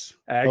Agnes.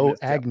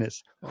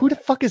 Agnes. Who the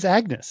fuck is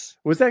Agnes?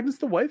 Was Agnes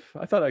the wife?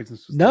 I thought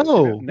Agnes was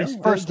his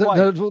first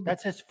wife.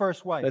 That's his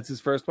first wife. That's his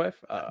first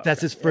wife.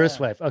 That's his first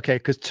wife. Okay,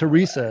 because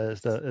Teresa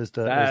is the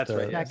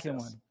second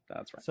one.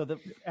 That's right. So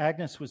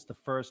Agnes was the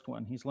first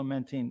one. He's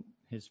lamenting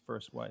his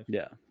first wife.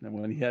 Yeah, and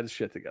when he had his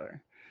shit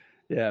together.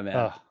 Yeah,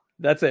 man.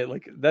 That's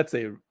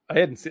a I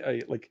hadn't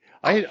seen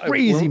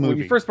Crazy when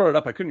movie. you first brought it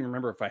up. I couldn't even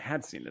remember if I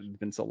had seen it. It had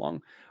been so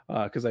long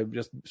because I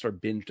just sort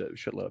of binged a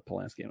shitload of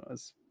Polanski when I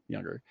was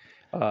younger.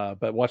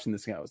 But watching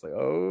this thing, I was like,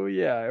 oh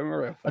yeah, I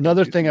remember.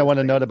 Another thing I want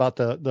to note about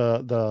the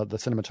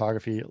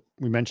cinematography,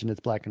 we mentioned it's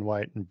black and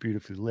white and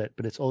beautifully lit,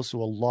 but it's also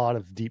a lot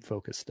of deep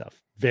focus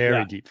stuff.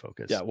 Very deep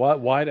focus. Yeah,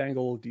 wide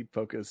angle, deep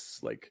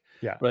focus,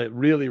 but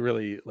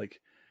really like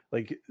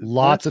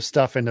lots of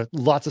stuff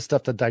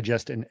to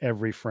digest in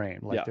every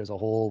frame. There's a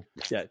whole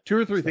 2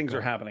 or 3 things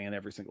are happening in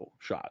every single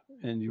shot,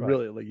 and you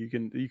really you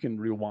can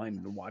rewind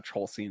and watch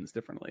whole scenes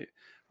differently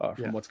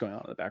from what's going on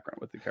in the background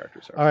with the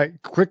characters. All right,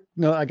 quick.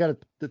 No, I got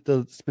it.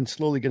 It's been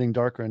slowly getting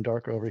darker and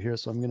darker over here,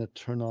 so I'm going to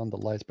turn on the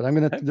lights. But I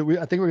think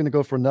we're going to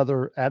go for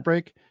another ad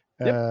break.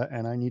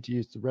 And I need to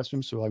use the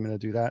restroom, so I'm going to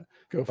do that.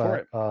 Go for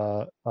it.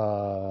 Go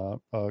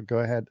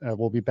ahead.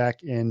 We'll be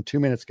back in 2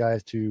 minutes,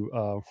 guys,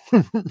 to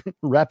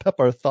wrap up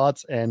our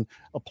thoughts and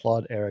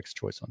applaud Eric's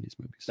choice on these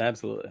movies.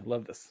 Absolutely.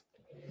 Love this.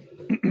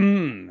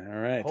 All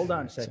right. Hold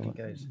on a second,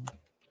 guys.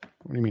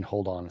 What do you mean,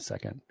 hold on a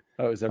second?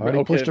 Oh, is that I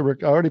already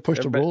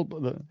pushed a rule.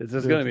 It's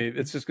just going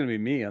to be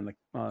me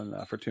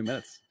for 2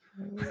 minutes.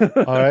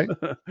 All right.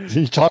 Can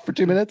you talk for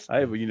 2 minutes?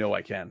 I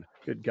can.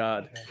 Good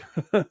God.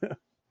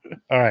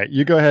 All right,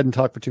 you go ahead and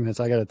talk for 2 minutes.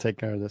 I got to take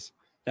care of this.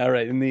 All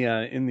right. In the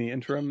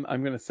interim,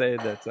 I'm going to say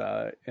that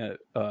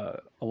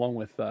along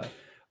with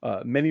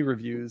many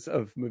reviews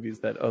of movies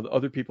that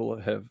other people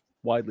have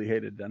widely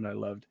hated and I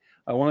loved,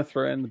 I want to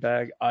throw in the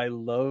bag. I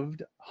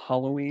loved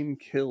Halloween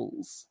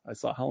Kills. I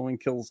saw Halloween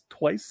Kills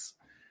twice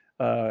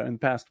in the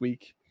past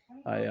week.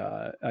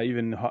 I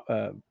even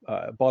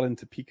bought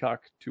into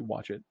Peacock to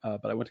watch it,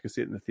 but I went to go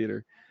see it in the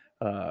theater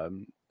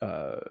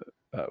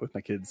with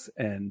my kids,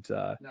 and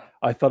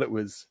I thought it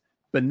was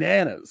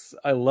bananas.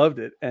 I loved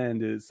it,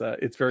 and it's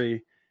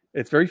very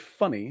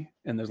funny,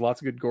 and there's lots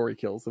of good gory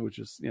kills, which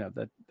is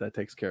that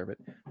takes care of it.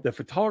 The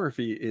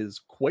photography is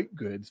quite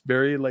good. It's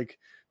very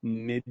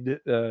mid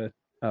to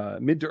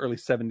early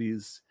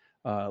 70s.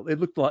 It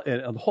looked like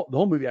the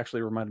whole movie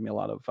actually reminded me a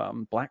lot of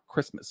Black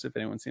Christmas, if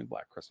anyone's seen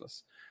Black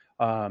Christmas,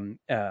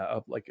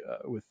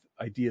 with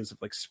ideas of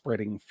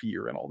spreading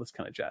fear and all this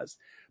kind of jazz.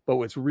 But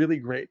what's really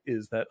great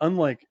is that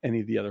unlike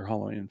any of the other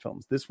Halloween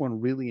films, this one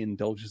really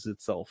indulges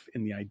itself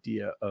in the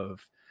idea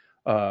of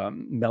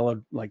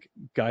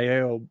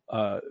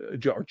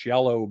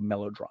giallo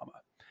melodrama.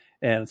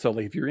 And so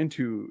if you're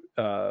into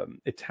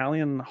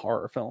Italian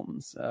horror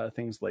films,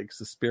 things like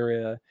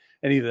Suspiria,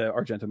 any of the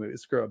Argento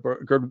movies, Bird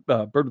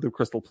with the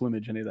Crystal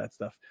Plumage, any of that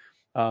stuff,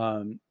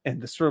 and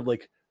the sort of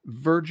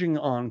verging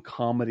on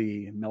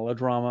comedy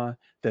melodrama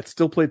that's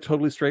still played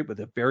totally straight with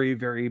a very,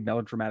 very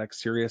melodramatic,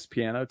 serious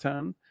piano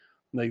tone.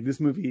 This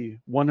movie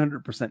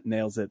 100%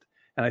 nails it.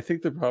 And I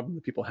think the problem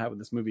that people have with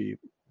this movie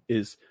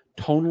is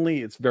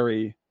tonally,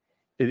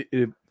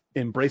 it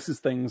embraces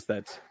things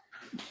that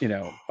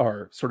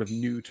are sort of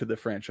new to the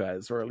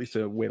franchise, or at least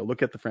a way to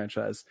look at the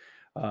franchise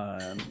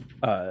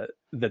that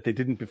they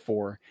didn't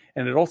before.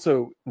 And it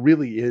also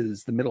really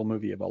is the middle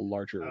movie of a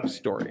larger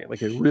story.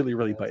 It really,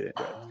 really bite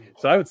into it.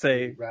 So I would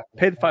say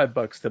pay the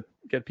 $5 to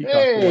get Peacock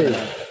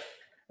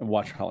and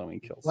watch Halloween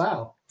Kills.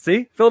 Wow.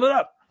 See? Filled it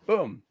up.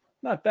 Boom.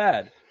 Not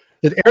bad.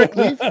 Did Eric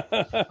leave?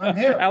 I'm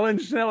here. Alan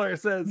Schneller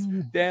says,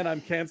 Dan,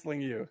 I'm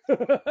canceling you.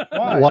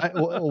 Why? What?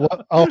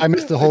 Oh, I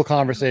missed the whole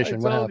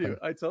conversation. What happened?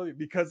 I told you,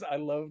 because I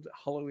loved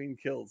Halloween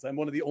Kills. I'm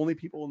one of the only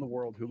people in the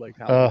world who liked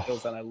Halloween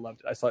Kills, and I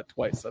loved it. I saw it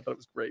twice. I thought it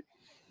was great.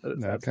 That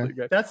is absolutely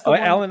great. That's the one,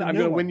 Alan, I'm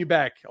going to win you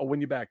back. I'll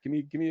win you back. Give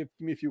me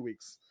a few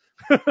weeks.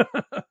 But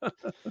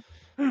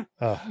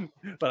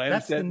I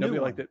understand nobody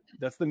liked it.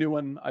 That's the new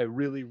one. I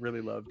really,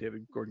 really love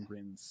David Gordon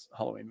Green's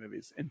Halloween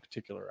movies. In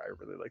particular, I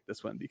really like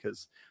this one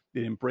because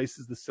it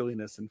embraces the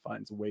silliness and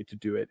finds a way to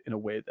do it in a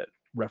way that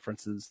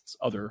references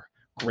other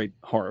great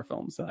horror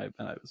films. And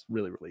I was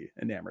really, really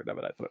enamored of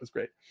it. I thought it was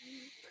great.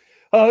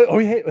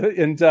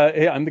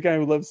 Hey, I'm the guy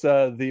who loves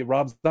the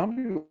Rob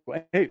Zombie.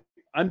 Hey,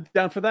 I'm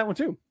down for that one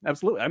too.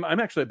 Absolutely.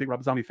 I'm actually a big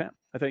Rob Zombie fan.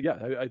 I think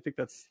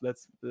that's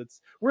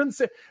we're in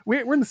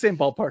the same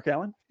ballpark,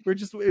 Alan. We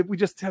just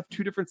have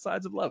two different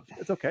sides of love.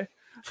 It's okay.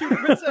 Two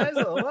different sides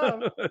of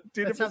love.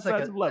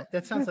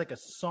 That sounds like a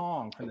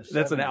song from the 70s.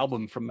 That's an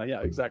album from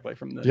exactly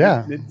from the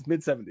mid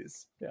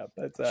 70s. Yeah,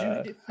 but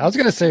I was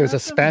gonna say it was a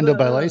Spandau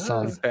Ballet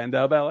song.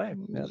 Spandau Ballet.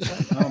 Yeah,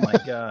 oh my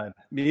God.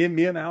 Me and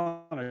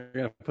Alan are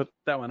gonna put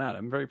that one out.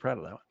 I'm very proud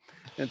of that one.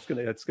 It's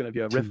gonna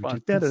be a riff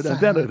on yeah.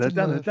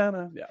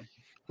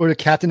 Or the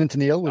Captain and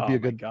Tennille would be a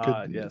good.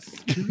 God, yes.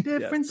 Two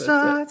different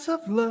sides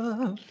of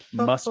love.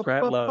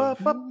 Muskrat love.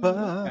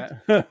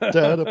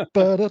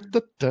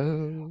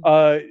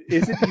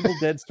 Is it Evil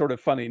Dead sort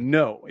of funny?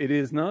 No, it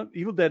is not.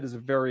 Evil Dead is a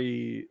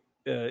very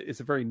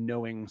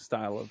knowing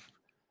style of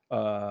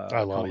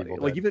I love comedy.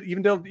 Evil Dead.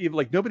 Even though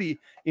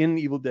nobody in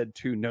Evil Dead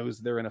 2 knows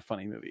they're in a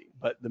funny movie,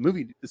 but the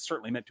movie is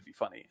certainly meant to be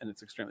funny, and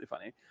it's extremely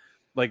funny.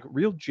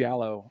 Real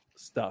giallo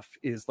stuff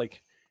is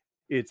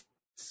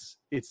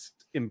it's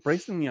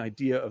embracing the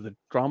idea of the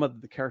drama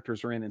that the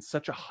characters are in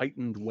such a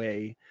heightened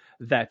way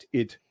that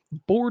it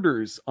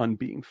borders on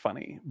being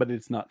funny, but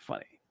it's not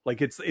funny.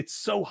 Like it's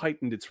so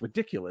heightened, it's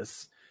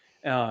ridiculous.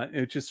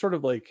 It's just sort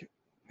of like,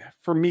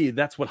 for me,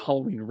 that's what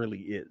Halloween really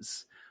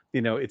is.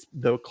 You know, it's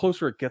the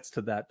closer it gets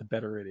to that, the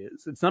better it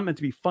is. It's not meant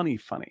to be funny.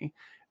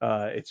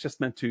 It's just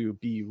meant to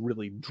be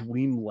really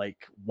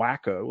dreamlike,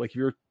 wacko. Like if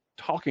you're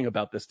talking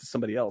about this to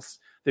somebody else,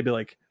 they'd be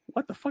like,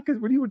 "What the fuck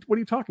what are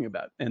you talking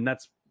about?" And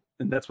that's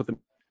what the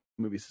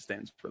movie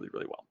sustains really,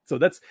 really well. So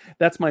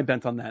that's my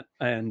bent on that.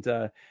 And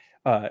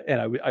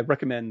I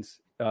recommend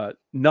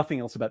nothing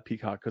else about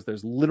Peacock, because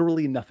there's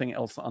literally nothing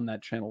else on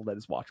that channel that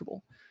is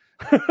watchable.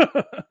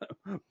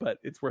 But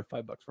it's worth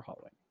 $5 for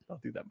Halloween. I'll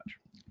do that much.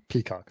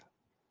 Peacock.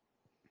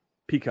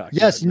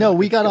 Yes, no,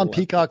 we got on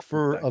Peacock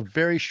for a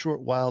very short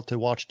while to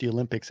watch the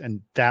Olympics,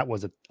 and that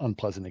was an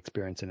unpleasant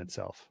experience in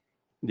itself.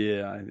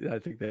 Yeah, I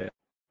think that.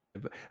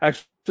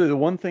 Actually, the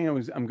one thing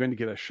I'm going to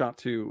give a shot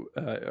to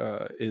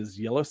is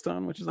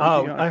Yellowstone, which is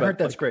on Peacock, I heard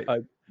that's great.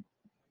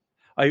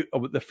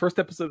 The first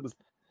episode was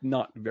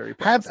not very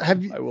promising.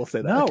 Have you? I will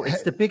say that. No,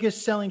 it's the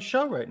biggest selling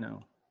show right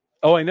now.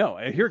 Oh, I know.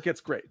 I hear it gets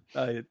great.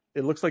 It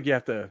looks like you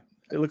have to.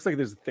 It looks like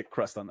there's a thick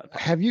crust on that pie.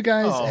 Have you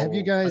guys? I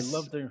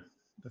love their.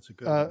 That's a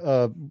good.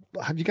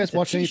 Have you guys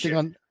watched anything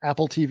on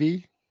Apple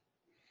TV?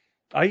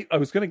 I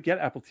was going to get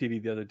Apple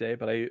TV the other day,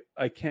 but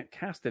I can't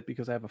cast it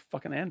because I have a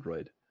fucking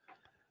Android.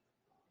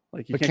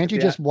 Like, can't you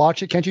just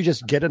watch it? Can't you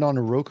just get it on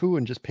a Roku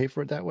and just pay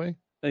for it that way?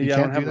 Yeah, I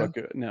don't have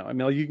Roku. No, I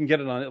mean, like, you can get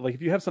it on it. Like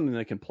if you have something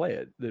that can play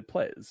it, that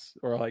plays,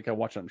 or like I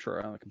watch it, I'm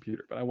sure, on the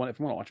computer. But if I want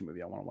to watch a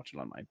movie, I want to watch it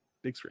on my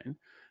big screen, and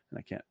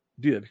I can't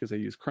do that because I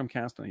use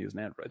Chromecast and I use an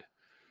Android,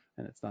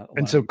 and it's not.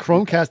 And so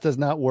Chromecast does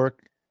not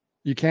work.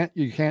 You can't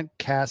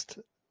cast.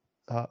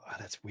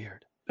 That's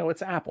weird. No,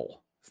 it's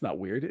Apple. It's not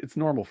weird. It's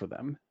normal for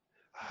them.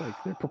 Like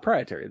they're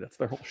proprietary. That's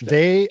their whole shit.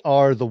 They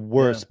are the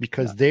worst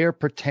because they're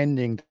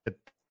pretending that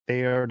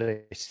they are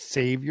the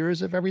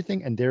saviors of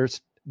everything, and they're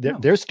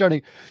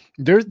starting.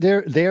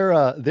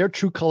 Their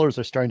true colors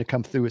are starting to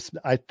come through.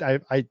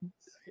 I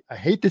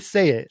hate to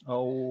say it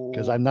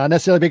because I'm not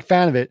necessarily a big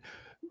fan of it,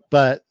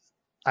 but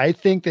I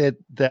think that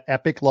the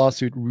Epic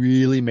lawsuit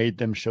really made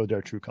them show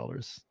their true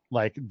colors.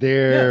 Like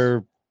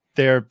they're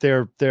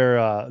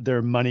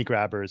money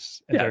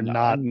grabbers, and they're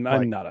not. I've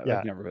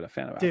never been a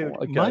fan of Apple.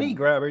 Like, money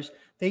grabbers.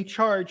 They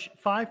charge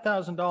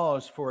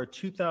 $5,000 for a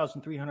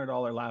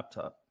 $2,300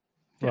 laptop.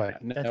 Right,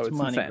 that's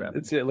money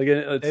grabbing.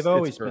 They've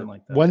always been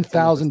like that.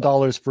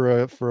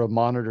 $1,000 for a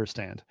monitor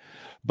stand,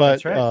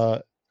 but that's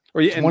right.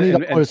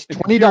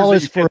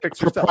 $20 for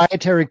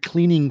proprietary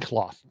cleaning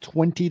cloth.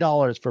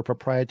 $20 for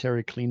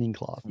proprietary cleaning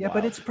cloth. Yeah,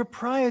 but it's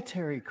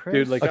proprietary, Chris.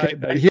 Dude, like, okay,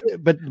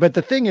 but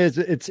the thing is,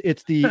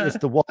 it's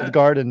the walled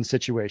garden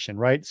situation,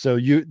 right? So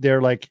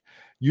they're like,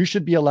 you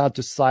should be allowed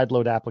to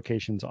sideload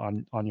applications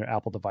on your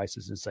Apple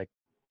devices. It's like,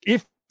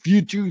 if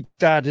you do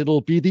that,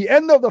 it'll be the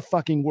end of the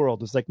fucking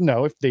world. It's like,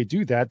 no, if they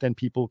do that, then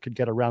people could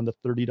get around the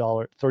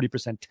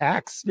 30%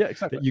 tax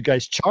that you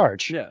guys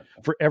charge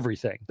for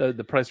everything. The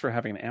price for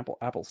having an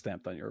Apple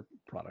stamped on your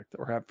product,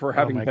 or for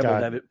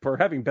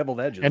having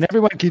beveled edges. And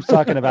everyone keeps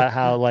talking about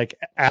how like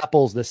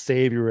Apple's the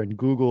savior and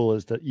Google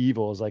is the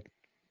evil. Is like,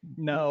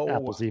 no,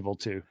 Apple's evil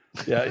too.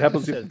 Yeah,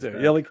 Apple's evil too.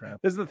 Yeah, like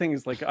this is the thing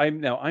is like I'm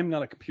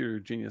not a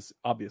computer genius,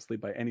 obviously,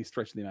 by any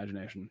stretch of the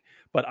imagination,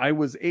 but I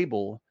was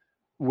able,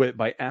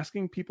 by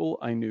asking people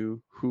I knew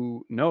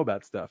who know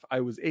about stuff, I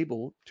was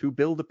able to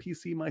build a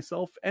PC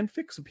myself and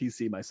fix a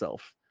PC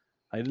myself.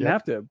 I didn't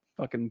have to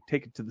fucking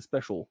take it to the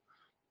special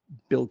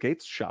Bill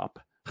Gates shop.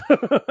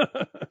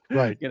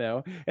 Right. You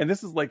know, and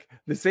this is like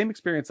the same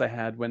experience I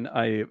had when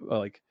I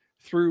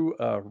through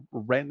a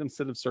random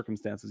set of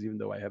circumstances, even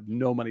though I have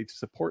no money to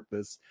support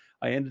this,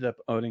 I ended up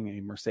owning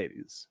a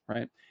Mercedes,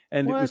 right?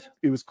 And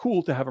it was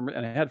cool to have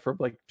and I had for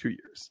like 2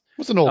 years.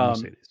 What's an old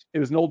Mercedes? It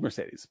was an old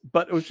Mercedes,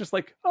 but it was just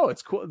like, oh,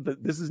 it's cool.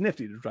 This is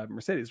nifty to drive a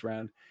Mercedes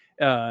around.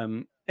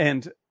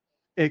 And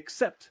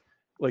except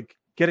like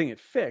getting it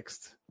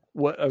fixed,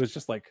 what I was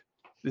just like,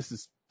 this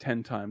is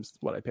 10 times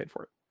what I paid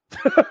for it.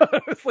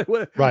 It's like,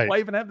 why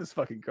even have this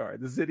fucking car?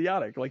 This is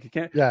idiotic. Like we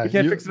can't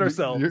fix it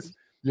ourselves.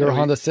 Your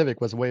Honda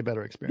Civic was a way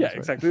better experience. Yeah,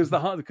 exactly. It was the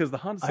Honda, because the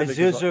Honda Civic.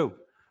 Isuzu.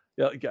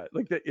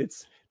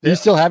 It's. Do you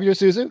still have your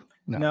Isuzu?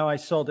 No, I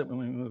sold it when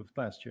we moved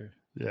last year.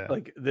 Yeah,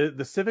 like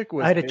the Civic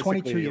was. I had it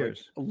 22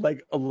 years.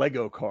 Like a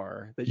Lego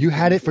car. You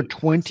had it for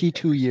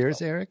 22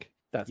 years, Eric.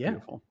 That's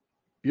beautiful.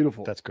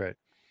 Beautiful. That's great.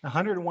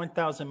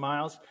 101,000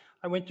 miles.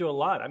 I went through a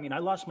lot. I mean, I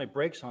lost my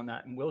brakes on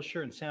that in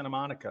Wilshire and Santa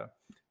Monica,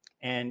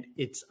 and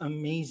it's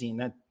amazing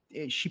that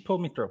she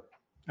pulled me through.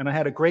 And I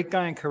had a great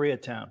guy in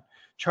Koreatown,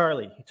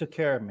 Charlie. He took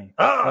care of me.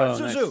 Suzu.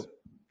 Nice.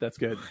 That's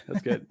good.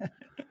 That's good.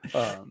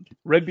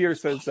 Red Beer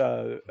says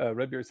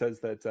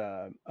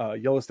that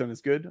Yellowstone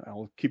is good.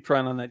 I'll keep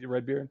trying on that,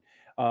 Red Beer.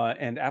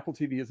 And Apple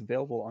TV is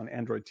available on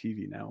Android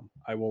TV now.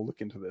 I will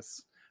look into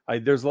this.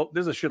 There's a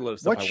shitload of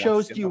stuff. What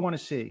shows do you want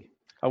to see?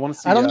 I want to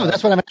see. I don't know.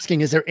 That's what I'm asking.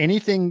 Is there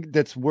anything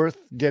that's worth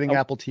getting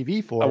Apple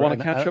TV for? I want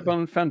to catch up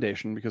on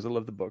Foundation because I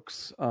love the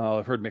books.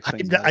 I've heard mixed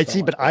things. I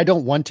see, but I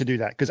don't want to do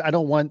that because I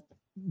don't want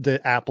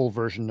the Apple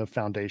version of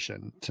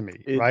Foundation to me.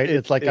 Right?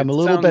 It's like I'm a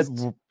little bit.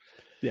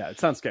 Yeah, it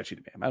sounds sketchy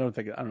to me. I don't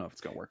know if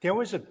it's going to work. There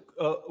was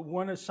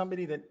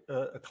somebody that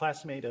a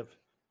classmate of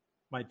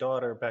my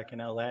daughter back in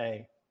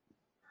LA.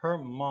 Her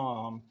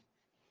mom,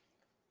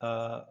 she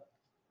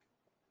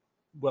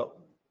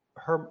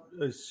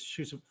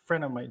was a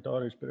friend of my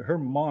daughter's, but her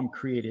mom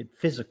created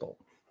Physical.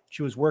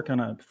 She was working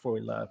on it before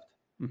we left,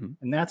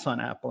 and that's on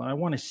Apple. And I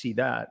want to see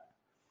that.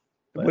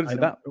 But what is it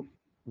about?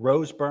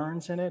 Rose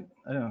Byrne's in it.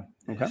 I don't know.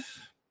 Okay.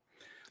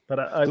 But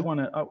I want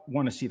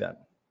to see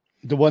that.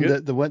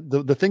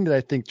 The thing that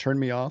I think turned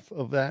me off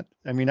of that.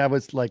 I mean, I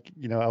was like,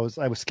 I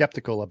was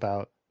skeptical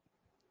about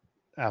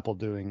Apple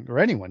doing, or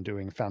anyone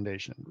doing,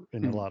 Foundation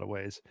in a lot of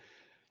ways,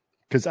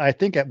 because I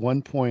think at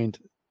one point,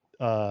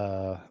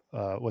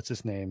 what's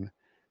his name,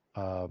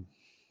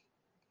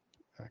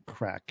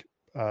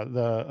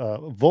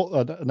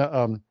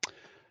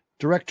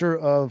 director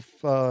of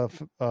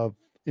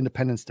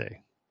Independence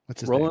Day.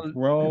 What's his name?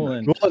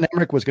 Roland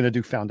Emmerich was going to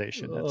do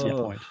Foundation. That's the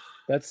point.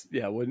 That's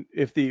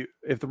if the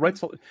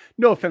rights,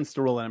 no offense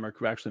to Roland Emmerich,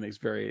 who actually makes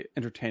very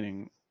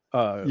entertaining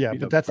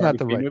but that's not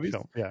the right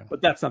film. Yeah,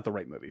 but that's not the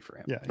right movie for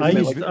him. Yeah,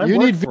 you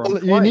need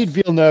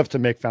Villeneuve to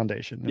make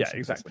Keynote. Yeah,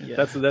 exactly.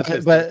 Yeah.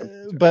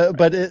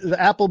 But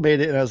Apple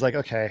made it, and I was like,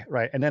 okay,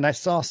 right. And then I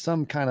saw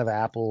some kind of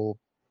Apple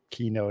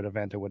keynote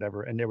event or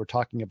whatever, and they were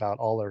talking about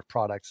all their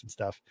products and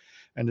stuff.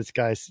 And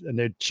and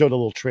they showed a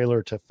little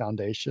trailer to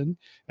Foundation,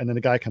 and then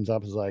the guy comes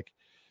up and is like,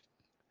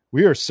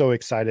 "We are so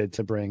excited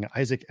to bring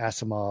Isaac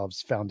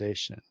Asimov's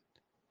Foundation.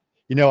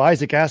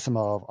 Isaac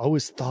Asimov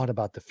always thought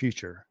about the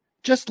future.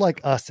 Just like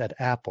us at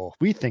Apple,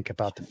 we think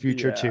about the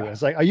future too."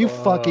 It's like, are you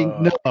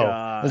fucking no?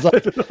 God. It's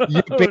like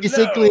you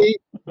basically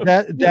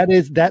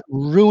that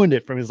ruined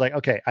it for me. It's like,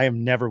 okay, I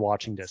am never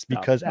watching this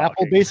because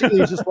Apple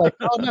basically is just like,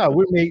 oh no,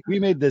 we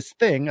made this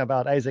thing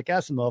about Isaac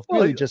Asimov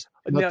really just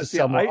to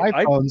sell more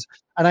iPhones,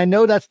 and I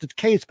know that's the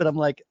case, but I'm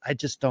like, I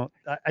just don't.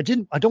 I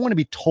don't want to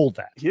be told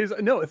that.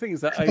 The thing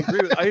is that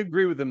I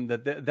agree with him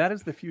that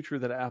is the future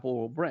that Apple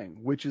will bring,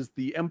 which is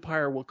the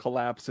empire will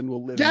collapse and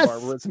will live in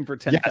barbarism for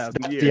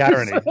 10,000 years. The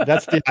irony.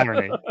 That's the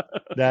irony.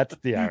 That's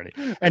the irony.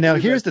 And now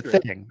here's the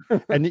thing.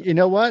 And you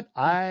know what?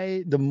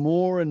 The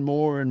more and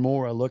more and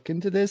more I look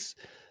into this,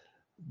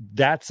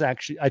 that's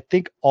actually, I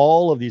think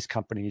all of these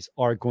companies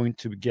are going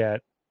to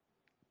get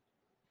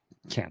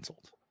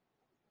canceled.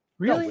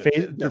 Really?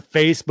 The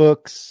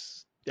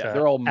Facebooks,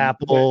 they're all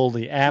Apple,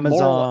 the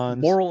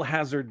Amazons. Moral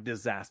hazard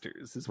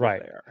disasters is what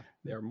they are.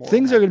 They're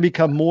things are going to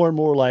become more and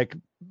more like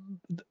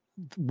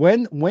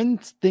when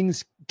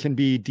things can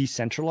be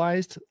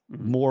decentralized,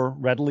 more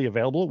readily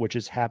available, which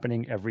is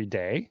happening every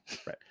day,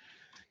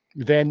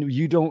 then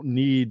you don't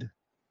need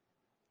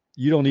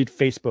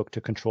Facebook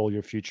to control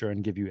your future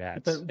and give you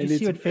ads. But you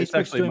see what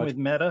Facebook's doing with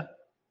Meta?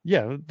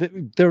 Yeah,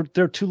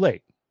 they're too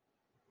late.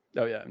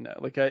 Oh yeah, no,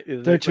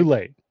 they're too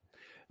late.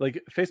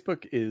 Like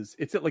Facebook is,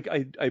 it's like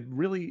I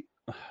really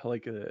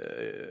like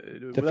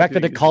the fact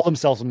that they call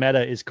themselves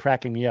Meta is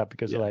cracking me up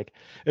because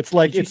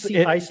did you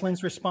see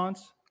Iceland's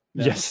response?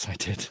 No. Yes, I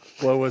did.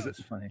 What was it?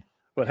 It's funny.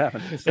 What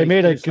happened? They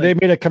made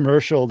a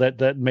commercial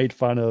that made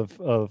fun of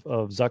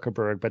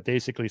Zuckerberg, but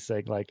basically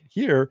saying like,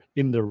 here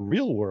in the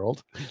real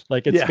world,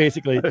 like it's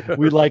basically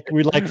we like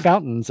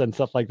fountains and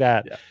stuff like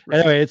that. Yeah, right.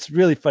 Anyway, it's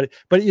really funny.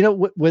 But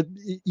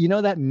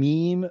that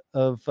meme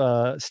of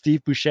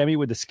Steve Buscemi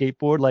with the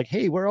skateboard, like,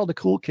 hey, where are all the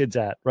cool kids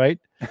at? Right?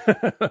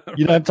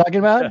 You know what I'm talking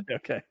about?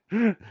 Okay.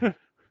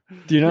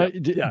 Do you know?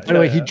 By the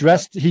way, he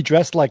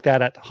dressed like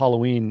that at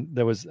Halloween. I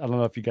don't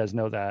know if you guys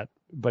know that,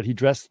 but he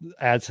dressed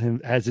as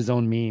his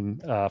own meme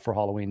for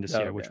Halloween this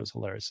year, which was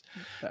hilarious.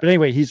 Yeah. But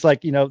anyway, he's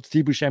like,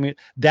 Steve Buscemi.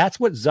 That's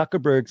what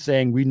Zuckerberg's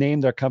saying. We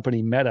named our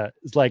company Meta.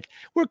 It's like,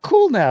 we're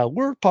cool now.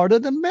 We're part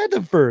of the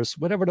metaverse,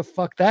 whatever the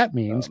fuck that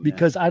means,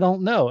 because I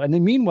don't know. And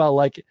then meanwhile,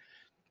 like,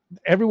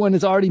 everyone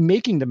is already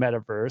making the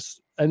metaverse,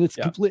 and it's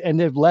complete, and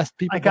they've left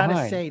people behind. I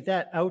gotta say,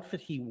 that outfit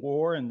he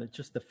wore and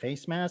just the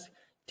face mask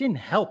didn't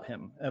help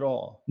him at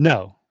all.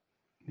 No,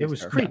 it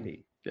was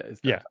creepy.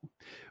 Yeah,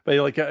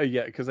 but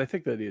because I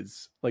think that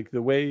is like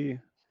the way,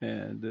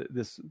 and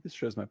this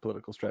shows my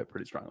political stripe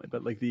pretty strongly.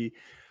 But like the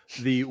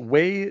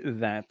way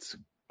that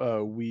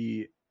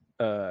we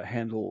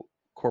handle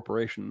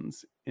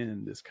corporations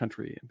in this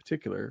country, in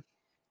particular,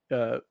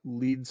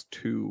 leads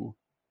to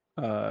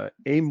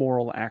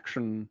amoral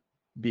action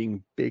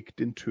being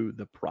baked into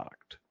the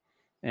product,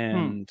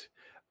 and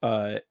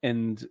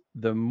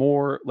the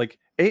more like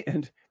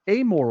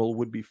amoral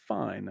would be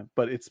fine,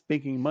 but it's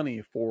making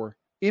money for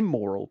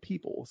immoral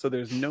people, so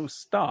there's no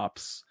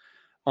stops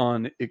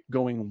on it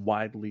going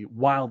wildly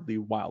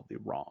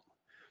wrong.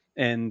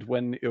 And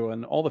when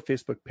all the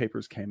Facebook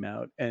papers came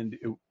out and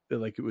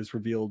it was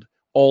revealed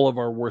all of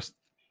our worst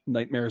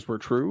nightmares were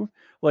true,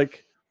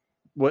 like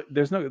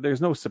there's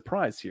no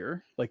surprise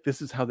here. Like,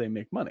 this is how they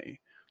make money.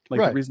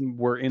 Like, the reason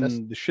we're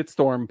in the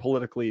shitstorm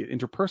politically,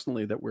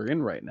 interpersonally, that we're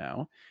in right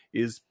now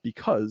is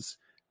because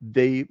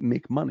they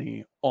make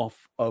money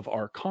off of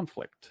our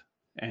conflict.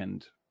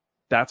 And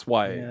that's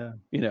why,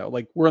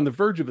 like, we're on the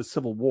verge of a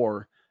civil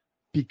war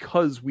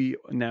because we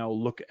now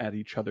look at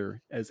each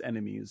other as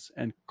enemies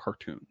and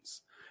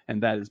cartoons.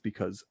 and that is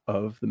because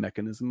of the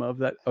mechanism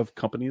of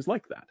companies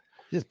like that.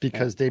 Yes,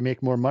 because they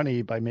make more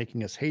money by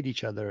making us hate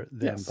each other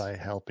than Yes. by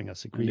helping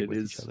us agree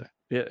with each other.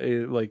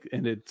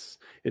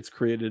 It's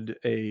created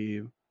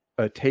a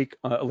take,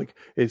 like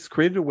it's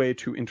created a way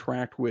to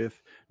interact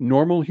with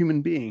normal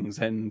human beings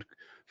and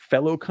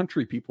fellow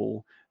country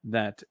people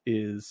that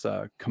is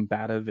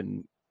combative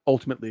and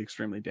ultimately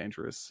extremely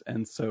dangerous.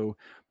 And so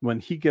when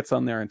he gets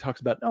on there and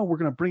talks about, oh, we're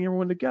going to bring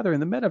everyone together in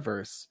the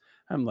metaverse,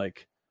 I'm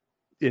like,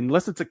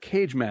 unless it's a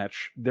cage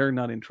match, they're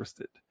not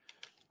interested.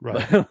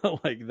 Right.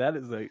 Like that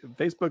is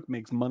Facebook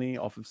makes money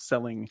off of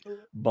selling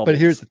bubbles. But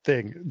here's the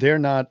thing. They're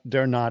not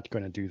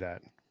going to do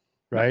that.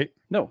 Right.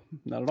 No,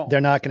 not at all.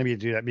 They're not going to be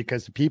able to do that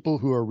because the people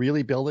who are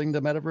really building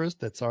the metaverse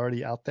that's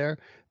already out there,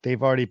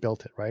 they've already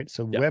built it. Right.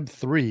 So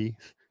Web3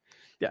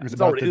 is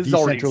about the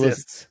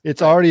decentralized.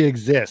 It already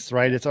exists.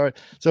 Right. It's already,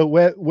 so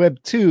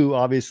Web2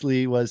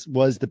 obviously was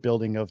the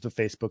building of the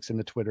Facebooks and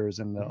the Twitters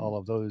and all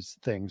of those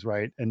things.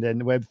 Right. And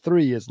then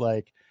Web3 is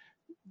like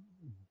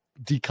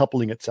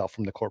decoupling itself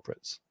from the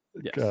corporates.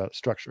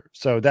 Structure.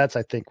 So that's,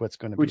 I think, what's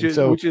going to be.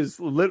 Which is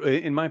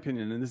literally, in my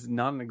opinion, and this is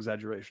not an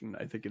exaggeration,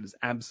 I think it is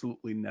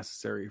absolutely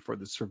necessary for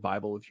the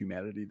survival of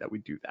humanity that we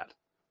do that.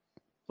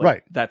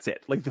 Right. That's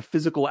it. Like the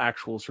physical,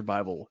 actual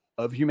survival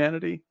of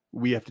humanity,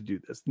 we have to do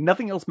this.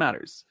 Nothing else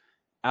matters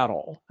at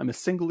all. I'm a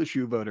single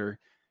issue voter.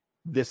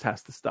 This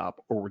has to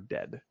stop or we're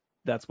dead.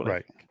 That's what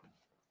I think.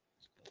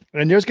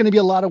 And there's going to be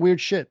a lot of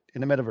weird shit in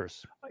the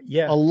metaverse.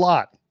 Yeah. A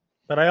lot.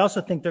 But I also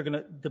think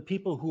the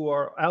people who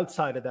are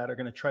outside of that are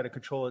going to try to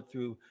control it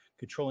through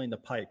controlling the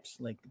pipes,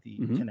 like the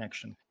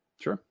connection.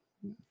 Sure.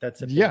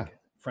 That's a big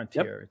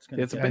frontier.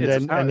 Yep.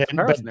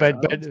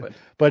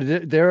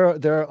 But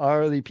there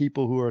are the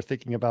people who are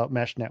thinking about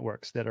mesh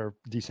networks that are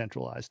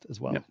decentralized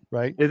as well,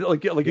 right?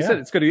 Like you said,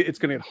 it's going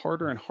to get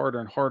harder and harder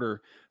and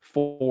harder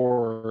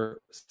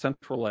for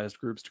centralized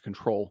groups to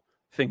control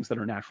things that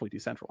are naturally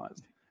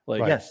decentralized.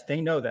 Like yes,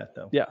 they know that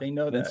though. Yeah, they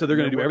know that, and so they're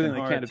going to do everything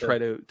they can to try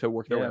to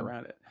work their way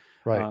around it.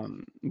 Right.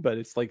 But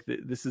it's like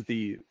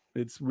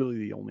it's really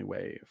the only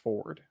way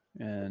forward,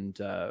 and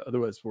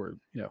otherwise we're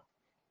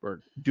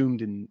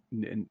doomed in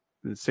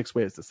 6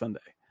 ways to Sunday,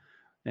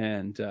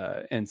 and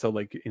so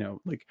like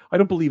I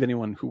don't believe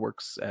anyone who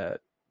works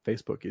at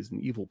Facebook is an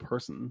evil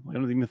person. I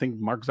don't even think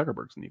Mark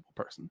Zuckerberg's an evil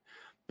person,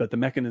 but the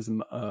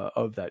mechanism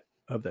of that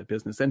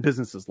business and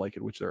businesses like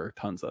it, which there are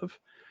tons of,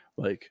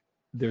 like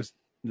it's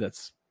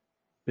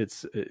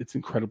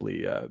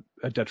incredibly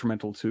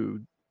detrimental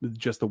to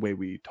just the way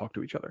we talk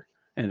to each other.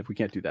 And if we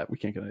can't do that, we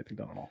can't get anything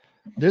done at all.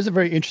 There's a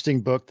very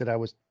interesting book that I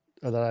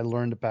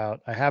learned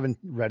about. I haven't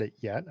read it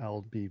yet.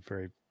 I'll be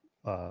very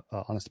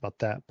honest about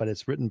that. But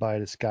it's written by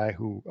this guy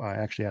who I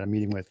actually had a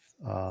meeting with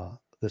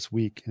this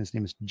week, and his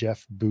name is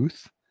Jeff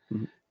Booth.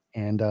 Mm-hmm.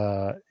 And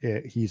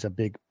he's a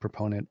big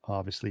proponent,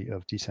 obviously,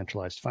 of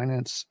decentralized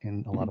finance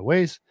in a lot of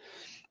ways.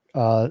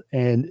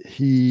 And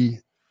he,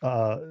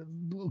 I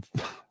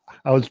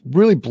was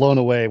really blown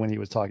away when he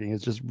was talking.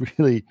 It's just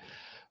really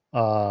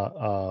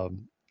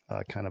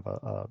kind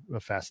of a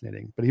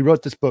fascinating. But he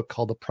wrote this book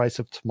called The Price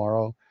of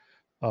Tomorrow.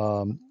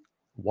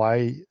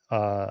 Why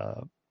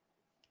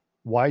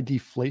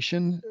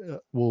deflation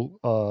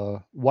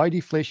why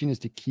deflation is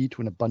the key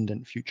to an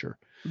abundant future.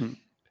 Mm-hmm.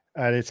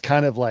 And it's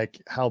kind of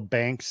like how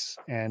banks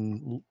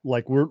and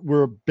like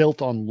we're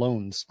built on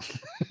loans.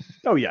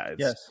 Oh yeah,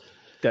 yes.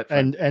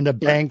 And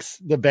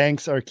the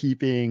banks are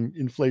keeping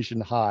inflation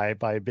high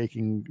by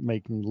making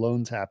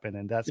loans happen,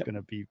 and that's going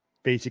to be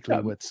basically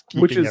what's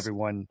keeping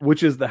everyone.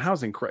 Which is the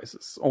housing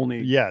crisis,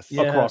 only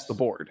across the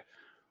board.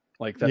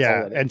 Like that's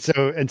all that is.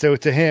 And so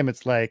to him,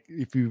 it's like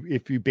if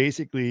you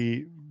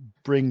basically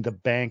bring the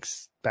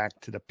banks back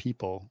to the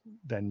people,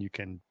 then you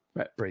can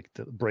break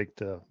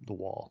the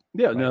wall.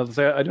 Yeah, right? No,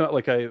 I don't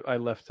like. I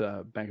left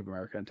Bank of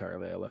America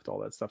entirely. I left all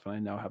that stuff, and I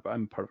now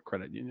I'm part of a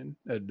credit union.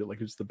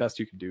 Like it's the best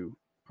you can do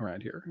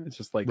around here. It's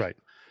just like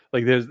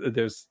like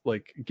there's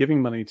like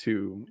giving money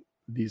to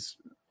these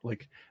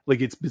like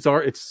it's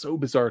bizarre. It's so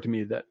bizarre to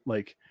me that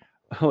like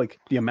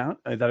the amount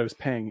that I was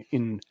paying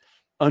in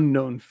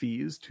unknown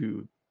fees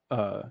to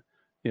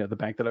the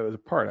bank that I was a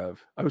part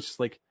of. I was just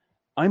like,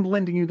 I'm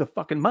lending you the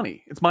fucking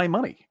money. It's my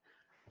money.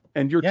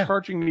 And you're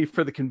charging me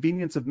for the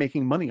convenience of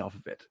making money off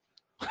of it.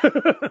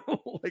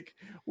 Like,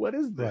 what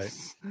is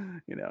this?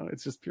 Right.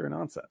 It's just pure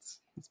nonsense.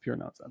 It's pure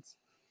nonsense.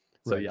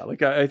 So yeah,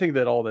 like I think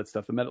that all that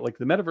stuff, the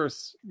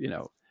metaverse,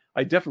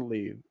 I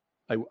definitely,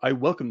 I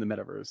welcome the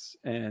metaverse,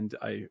 and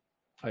I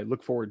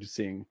look forward to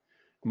seeing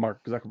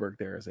Mark Zuckerberg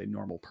there as a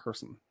normal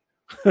person,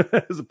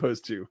 as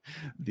opposed to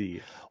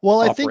the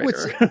operator. I think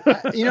what's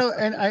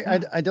and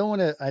I don't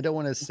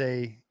want to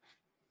say,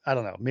 I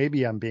don't know,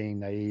 maybe I'm being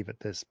naive at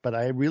this, but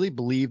I really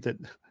believe that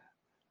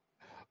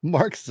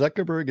Mark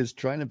Zuckerberg is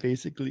trying to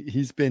basically,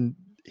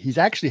 he's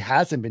actually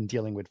hasn't been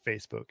dealing with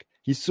Facebook.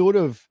 He's sort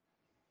of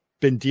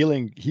been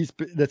dealing,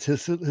 that's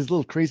his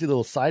little crazy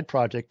little side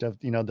project of,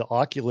 the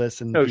Oculus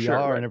and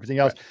VR and everything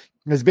else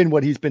has been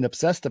what he's been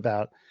obsessed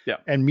about. Yeah.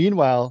 And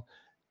meanwhile,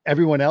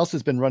 everyone else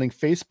has been running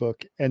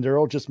Facebook, and they're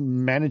all just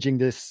managing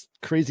this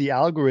crazy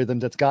algorithm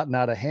that's gotten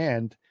out of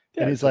hand.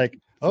 and he's like,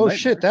 "Oh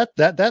shit,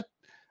 that."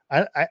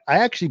 I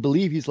actually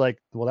believe he's like,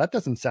 well, that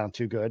doesn't sound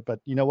too good, but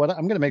you know what?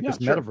 I'm going to make this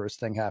metaverse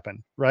thing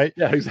happen, right?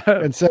 Yeah,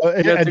 exactly. And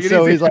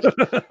so he's like,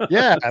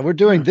 yeah, we're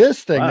doing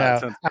this thing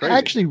now. I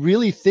actually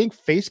really think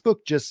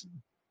Facebook just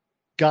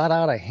got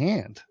out of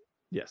hand.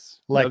 Yes,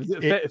 like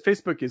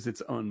Facebook is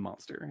its own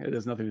monster. It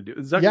has nothing to do.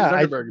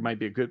 Zuckerberg might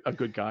be a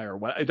good guy or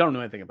what. I don't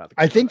know anything about the.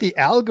 I think the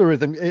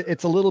algorithm,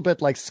 it's a little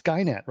bit like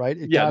Skynet, right?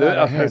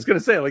 I was going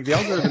to say, like the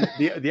algorithm.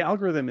 the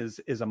algorithm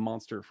is a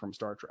monster from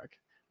Star Trek,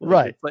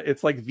 right?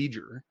 It's like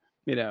V'ger,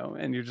 you know,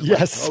 and you're just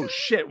like, oh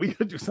shit, we got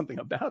to do something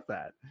about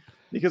that,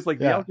 because like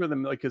the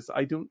algorithm, like, because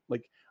I do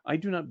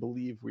not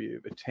believe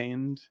we've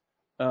attained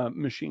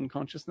machine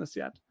consciousness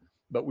yet,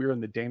 but we're in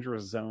the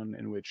dangerous zone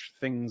in which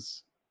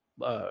things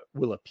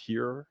will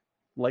appear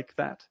like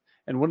that.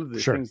 And one of the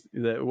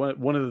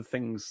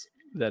things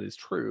that is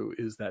true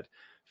is that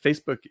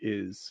Facebook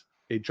is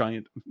a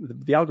giant.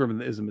 The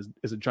algorithm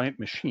is a giant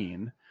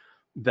machine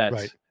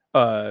that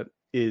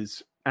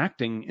is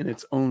acting in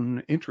its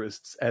own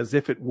interests as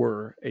if it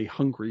were a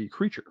hungry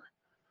creature,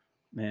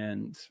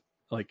 and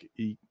like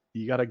you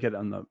got to get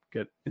in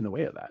the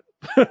way of that.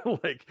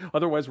 Like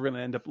otherwise we're going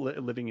to end up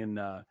living in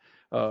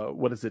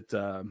what is it?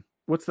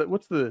 What's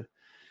the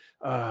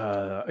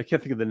I can't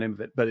think of the name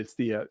of it, but it's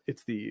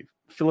the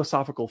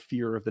philosophical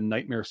fear of the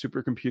nightmare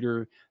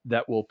supercomputer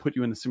that will put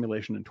you in a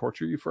simulation and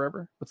torture you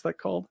forever. What's that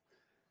called?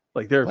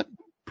 Like there's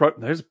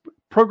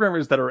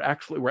programmers that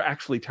were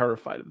actually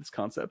terrified of this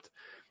concept,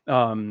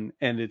 and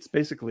it's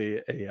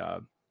basically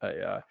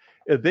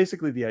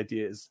basically the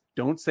idea is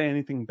don't say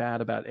anything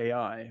bad about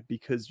AI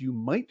because you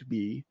might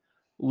be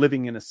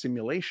living in a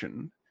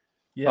simulation.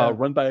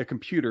 Run by a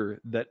computer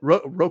that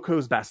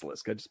Roko's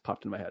Basilisk. I just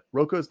popped in my head.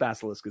 Roko's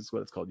Basilisk is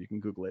what it's called. You can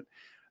Google it,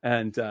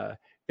 and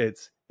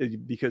it's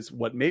because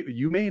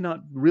you may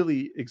not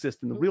really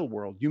exist in the real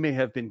world. You may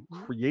have been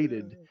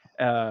created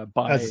as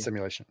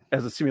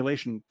a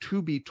simulation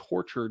to be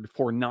tortured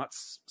for not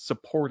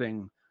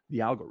supporting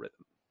the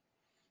algorithm.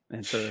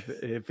 And so,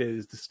 if it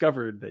is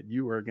discovered that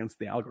you are against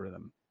the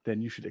algorithm, then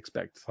you should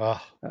expect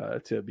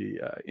to be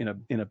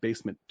in a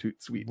basement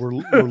suite. We're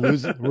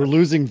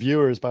losing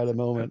viewers by the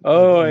moment.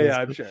 Oh yeah,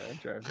 I'm sure.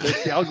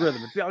 It's the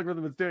algorithm. It's the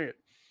algorithm that's doing it.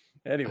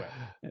 Anyway.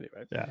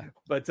 Yeah.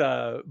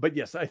 But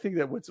yes, I think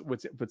that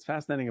what's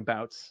fascinating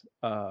about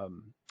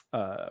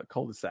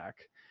Cul-de-sac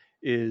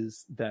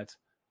is that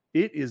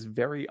it is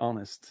very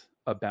honest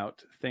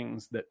about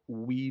things that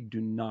we do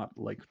not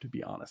like to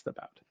be honest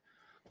about.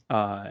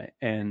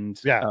 And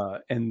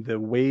the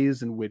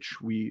ways in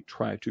which we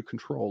try to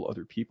control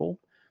other people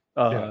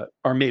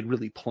are made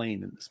really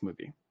plain in this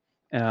movie.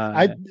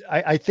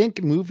 I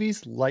think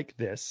movies like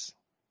this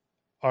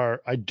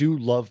I do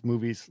love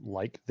movies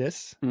like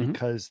this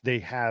because they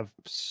have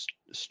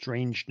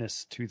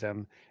strangeness to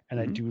them, and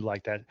I do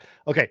like that.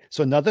 Okay,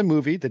 so another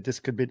movie that this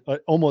could be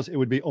it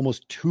would be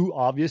almost too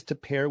obvious to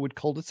pair with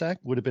Cul-de-sac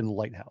would have been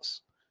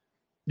Lighthouse.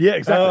 Yeah,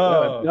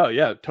 exactly. No,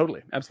 yeah,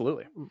 totally,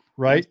 absolutely,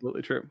 right,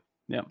 absolutely true.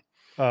 Yeah.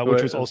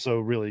 Which was also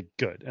really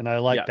good, and I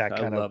like that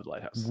kind of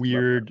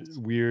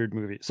weird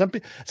movie. Some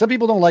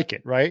people don't like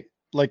it, right?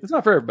 Like it's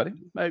not for everybody.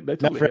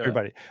 Not for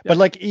everybody, but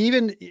like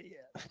even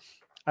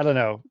I don't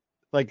know.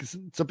 Like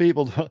some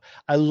people,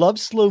 I love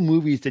slow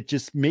movies that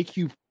just make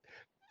you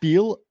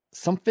feel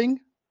something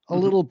a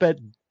little bit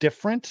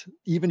different,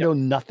 even though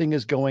nothing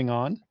is going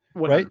on,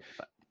 100%. Right?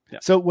 Yeah.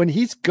 So when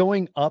he's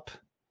going up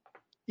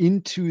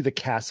into the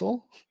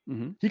castle,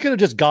 he could have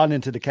just gone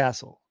into the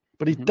castle,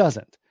 but he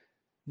doesn't.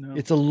 No.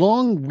 It's a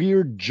long,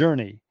 weird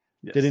journey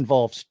that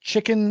involves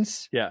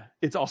chickens. Yeah,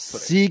 it's all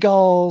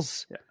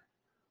seagulls,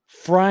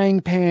 frying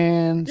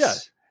pans.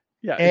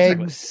 Yeah,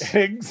 eggs. Exactly.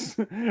 Eggs.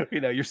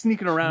 You know, you're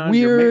sneaking around.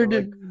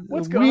 Weird,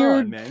 what's going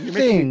on, man?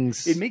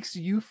 Things. It makes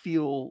you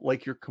feel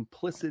like you're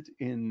complicit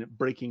in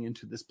breaking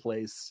into this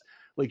place,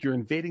 like you're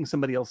invading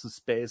somebody else's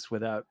space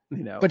without,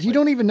 But you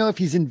don't even know if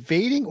he's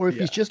invading or if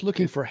he's just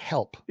looking for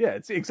help. Yeah,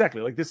 it's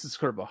exactly like this is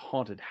sort of a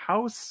haunted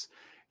house.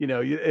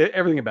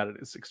 Everything about it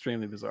is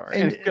extremely bizarre.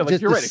 And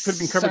like you're right, it could have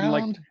been covered in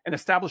like an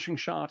establishing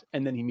shot,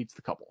 and then he meets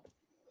the couple.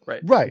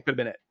 Right. Right. Could have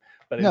been it.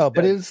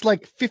 But it's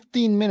like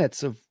 15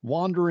 minutes of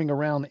wandering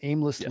around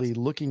aimlessly,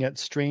 looking at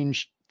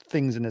strange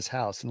things in his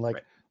house, and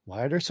like,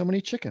 why are there so many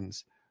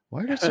chickens?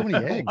 Why are there so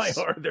many eggs?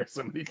 Why are there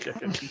so many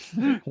chickens?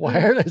 Why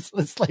are there?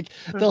 It's like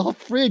the whole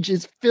fridge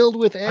is filled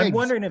with eggs. I'm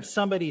wondering if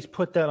somebody's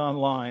put that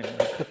online.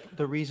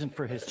 The reason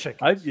for his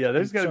chickens.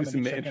 There's got to be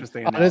some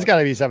interesting. There's got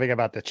to be something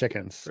about the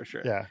chickens for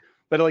sure. Yeah,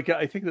 but like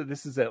I think that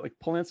this is like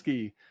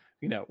Polanski.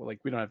 Like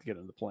we don't have to get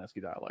into the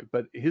Polanski dialogue,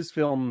 but his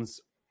films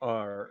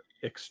are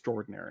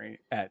extraordinary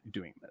at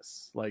doing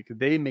this. Like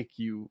they make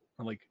you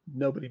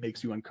nobody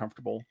makes you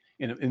uncomfortable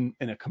in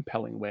a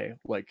compelling way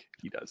like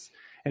he does,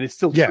 and it's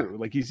still true.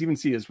 Like you even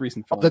see his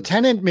recent films. The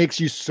Tenant makes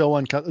you so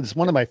uncomfortable. It's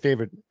one of my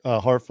favorite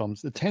horror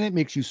films. The Tenant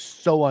makes you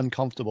so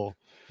uncomfortable.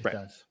 Right. It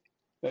does.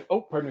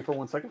 Oh, pardon me for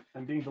 1 second.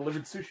 I'm being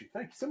delivered sushi.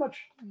 Thank you so much.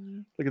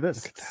 Look at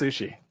this.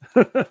 Sushi.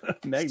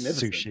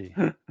 Magnificent.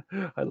 Sushi.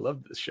 I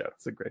love this show.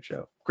 It's a great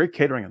show. Great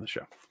catering on the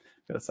show.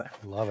 Gotta say.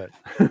 Love it.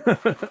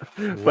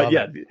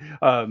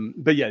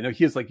 But yeah, no,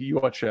 he is like, you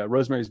watch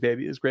Rosemary's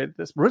Baby is great at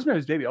this.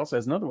 Rosemary's Baby also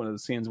has another one of the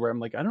scenes where I'm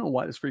like, I don't know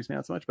why this freaks me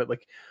out so much, but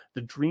like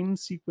the dream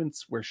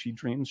sequence where she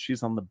dreams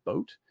she's on the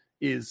boat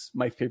is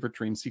my favorite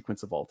dream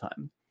sequence of all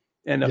time.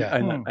 And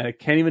I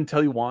can't even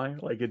tell you why.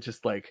 Like, it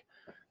just like,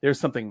 there's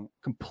something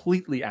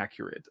completely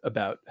accurate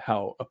about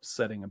how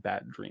upsetting a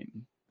bad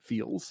dream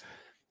feels.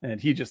 And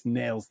he just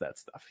nails that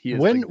stuff. He is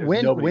when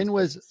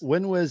was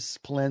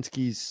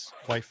Polanski's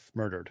wife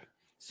murdered?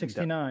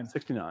 69.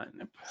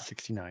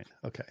 69.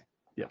 Okay.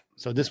 Yeah.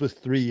 So this was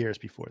 3 years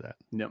before that.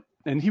 No.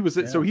 And he was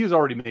so he was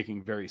already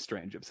making very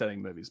strange,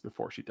 upsetting movies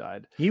before she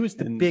died. He was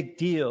the big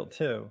deal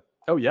too.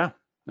 Oh yeah,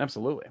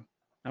 absolutely.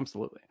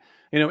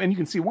 You know, and you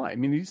can see why. I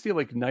mean, you see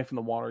like Knife in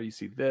the Water, you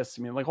see this.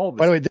 I mean, like all this.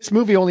 By the way, this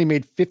movie only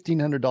made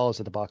 $1,500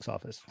 at the box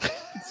office.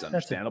 It's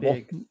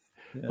understandable.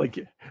 Like,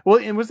 well,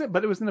 and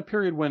but it was in a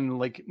period when,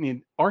 like, I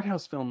mean, art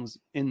house films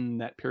in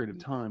that period of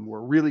time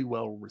were really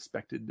well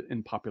respected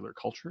in popular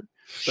culture.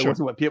 It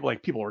wasn't what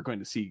people were going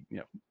to see, you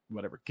know,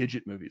 whatever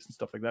Gidget movies and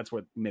stuff like that's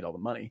what made all the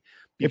money.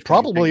 It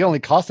probably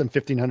only cost them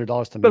 $1,500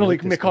 to make. But only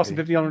it cost him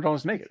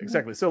 $1,500 to make it.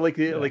 Exactly. So like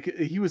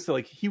he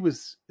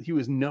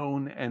was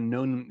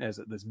known as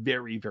this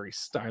very, very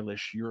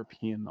stylish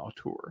European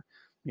auteur,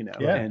 you know,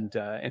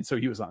 and so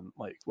he was on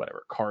like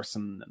whatever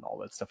Carson and all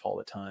that stuff all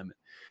the time.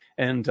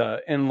 And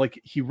like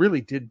he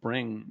really did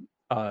bring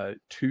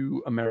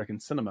to American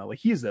cinema, like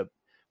he is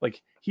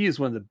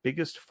one of the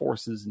biggest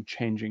forces in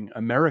changing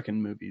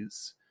American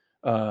movies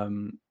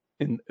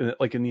in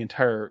the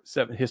entire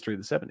history of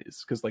the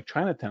 70s, because like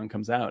Chinatown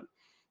comes out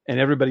and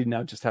everybody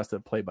now just has to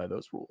play by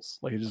those rules.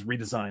 Like it just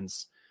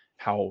redesigns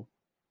how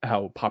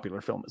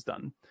popular film is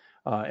done,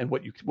 and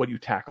what you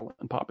tackle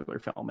in popular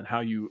film, and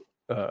how you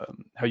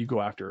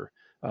go after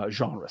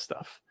genre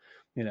stuff.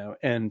 You know,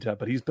 and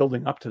but he's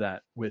building up to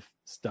that with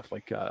stuff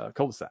like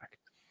Cul-de-sac.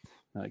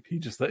 Like he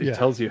just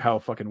tells you how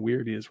fucking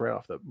weird he is right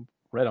off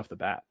the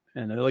bat,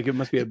 and like it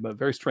must be a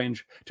very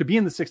strange to be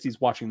in the 60s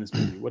watching this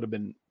movie. Would have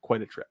been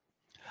quite a trip.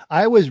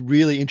 I was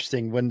really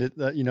interesting when it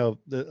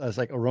was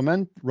like a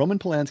Roman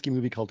Polanski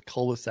movie called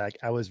Cul-de-sac.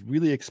 I was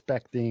really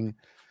expecting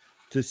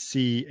to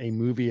see a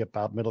movie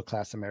about middle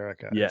class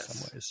America. Yes. In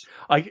some ways.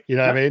 What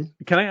I mean?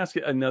 Can I ask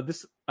you? Now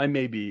this I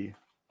may be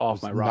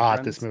off my rock. Not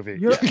friends. this movie.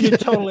 You're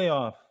totally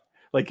off.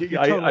 Like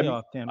You're totally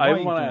off, Dan. I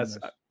want to ask: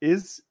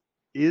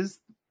 is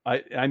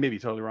I may be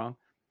totally wrong?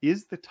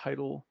 Is the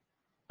title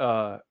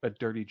a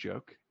dirty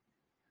joke?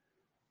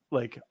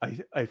 Like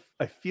I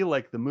feel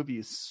like the movie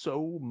is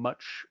so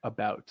much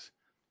about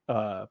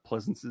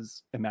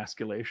Pleasance's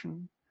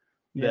emasculation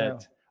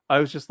that I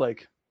was just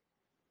like,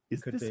 is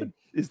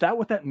that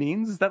what that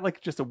means? Is that like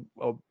just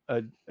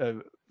a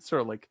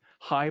sort of like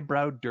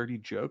highbrow dirty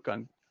joke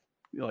on,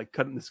 you know, like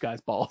cutting this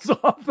guy's balls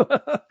off?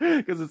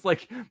 Because it's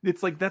like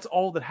that's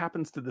all that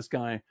happens to this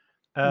guy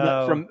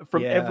from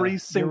every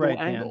single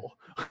angle.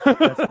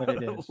 That's what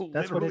it is.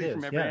 That's what it is.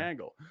 From every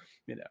angle,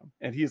 you know.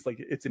 And he's like,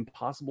 it's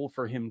impossible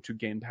for him to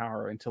gain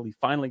power until he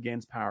finally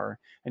gains power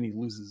and he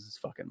loses his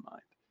fucking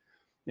mind.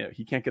 You know,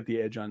 he can't get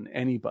the edge on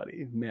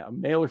anybody,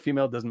 male or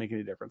female, doesn't make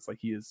any difference. Like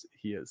he is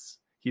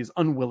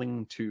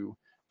unwilling to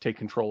take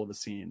control of the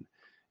scene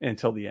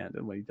until the end,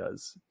 and when he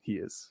does, he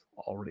has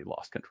already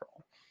lost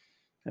control.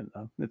 And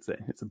it's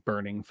a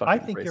burning fucking. I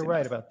think you're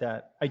right about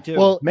that. I do.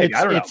 Well, maybe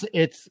I don't know.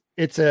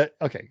 It's a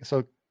okay.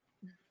 So,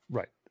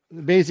 right,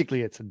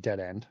 basically, it's a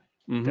dead end.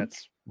 Mm-hmm.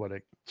 That's what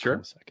it is.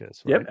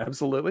 Right? Yep,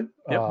 absolutely.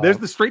 Yep. There's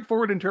the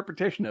straightforward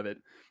interpretation of it.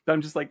 But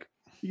I'm just like,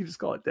 you can just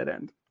call it dead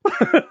end.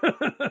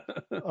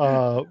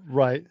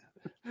 Right.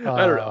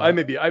 I don't know. I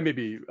may be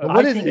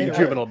being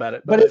juvenile about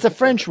it, but it's a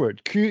French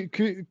word.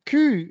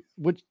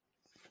 Which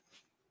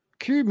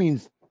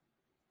means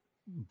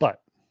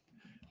but.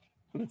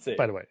 Let's see.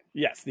 By the way,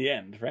 yes, the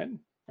end, right?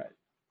 Right.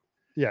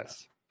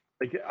 Yes.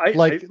 Like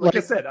I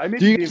said, I mean,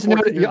 do you guys know,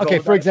 okay,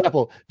 for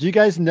example, do you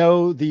guys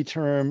know the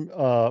term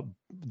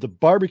the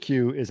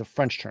barbecue is a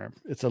French term?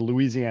 It's a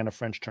Louisiana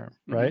French term,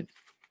 right?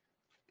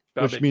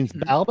 Mm-hmm. Which means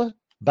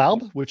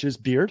balbe, which is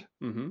beard.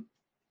 Mm-hmm.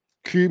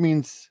 Cul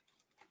means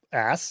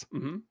ass,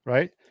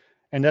 right?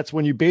 And that's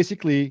when you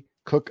basically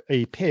cook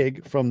a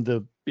pig from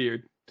the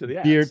beard to the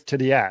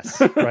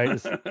ass,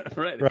 right?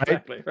 right,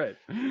 exactly, right.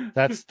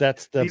 That's the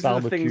These barbecue.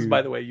 Are the things,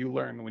 by the way, you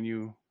learn when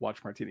you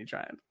watch Martini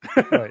Giant.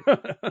 Right.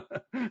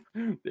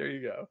 There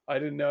you go. I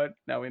didn't know it.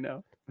 Now we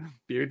know.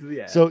 Beard to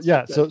the ass. So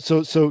yeah,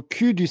 so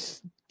cul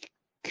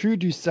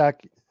du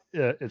sac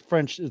in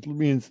French, it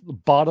means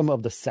bottom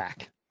of the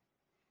sack.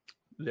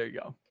 There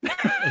you go.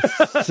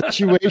 A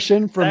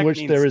situation from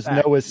which there is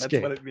no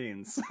escape. That's what it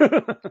means.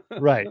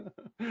 Right.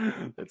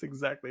 That's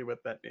exactly what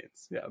that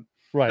means. Yeah.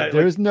 Right.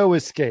 There is no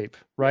escape.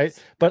 Right. Yes.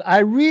 But I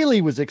really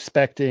was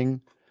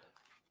expecting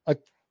a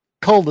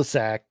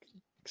cul-de-sac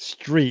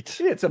street.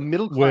 Yeah, it's a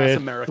middle class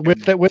American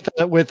with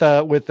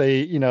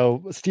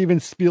a Steven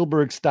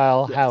Spielberg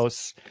style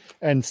house,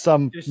 and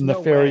some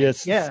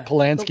nefarious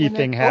Polanski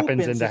thing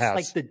happens in the house.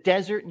 It's like the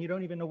desert, and you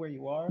don't even know where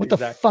you are. What the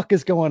fuck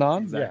is going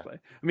on? Exactly.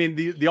 Yeah. I mean,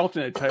 the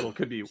alternate title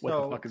could be "What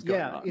the fuck is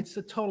going on?" Yeah, it's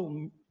a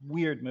total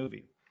weird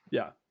movie.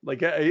 Yeah,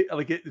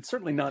 it's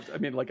certainly not. I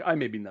mean, like I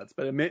may be nuts,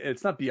 but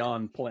it's not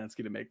beyond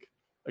Polanski to make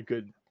a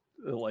good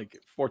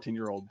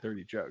 14-year-old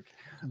dirty joke.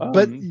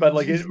 But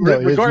like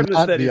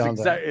regardless,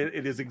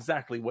 it is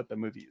exactly what the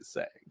movie is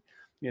saying.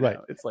 You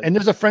know, it's like, and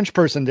there's a French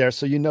person there,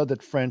 so you know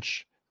that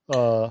French.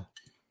 There's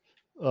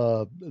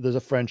a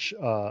French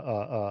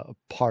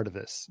part of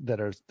this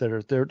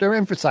they're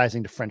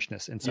emphasizing the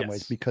Frenchness in some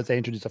ways because they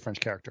introduced a French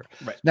character.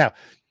 Right now,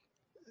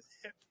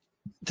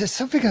 there's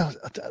something else.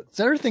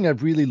 The other thing I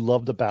really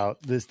loved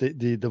about this, the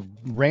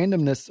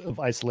randomness of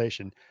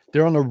Isolation.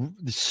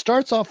 It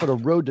starts off at a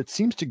road that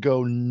seems to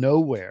go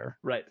nowhere.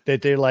 Right.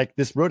 That they're like,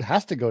 this road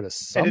has to go to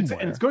somewhere.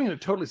 And it's going in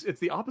it's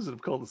the opposite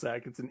of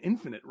cul-de-sac. It's an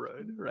infinite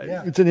road, right?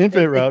 Yeah. It's an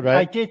infinite road, right?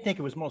 I did think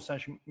it was Mont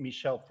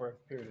Saint-Michel for a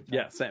period of time.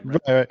 Yeah, same.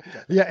 Right.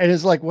 Yeah, and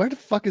it's like, where the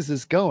fuck is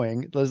this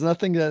going? There's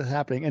nothing that's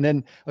happening. And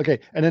then,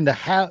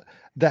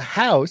 the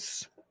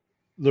house,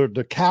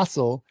 the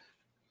castle,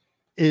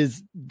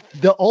 is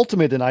the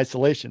ultimate in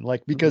isolation,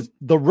 like, because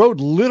the road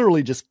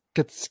literally just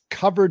gets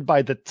covered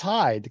by the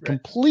tide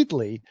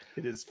completely.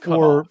 It is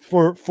for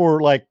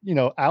like,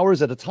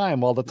 hours at a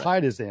time while the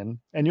tide is in,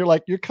 and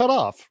you're cut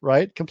off,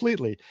 right?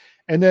 Completely.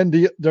 And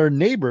then their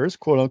neighbors,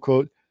 quote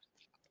unquote,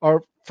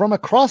 are from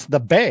across the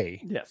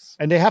bay. Yes.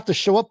 And they have to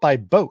show up by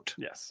boat.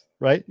 Yes.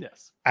 Right?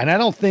 Yes. And I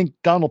don't think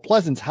Donald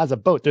Pleasance has a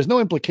boat. There's no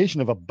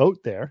implication of a boat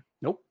there.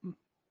 Nope.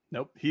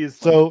 He is.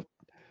 So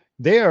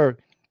they are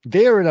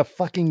in a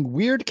fucking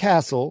weird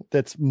castle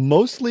that's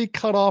mostly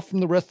cut off from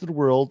the rest of the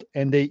world,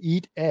 and they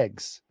eat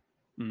eggs.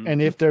 Mm-hmm.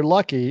 And if they're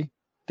lucky,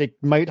 they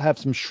might have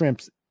some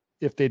shrimps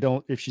if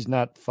she's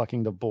not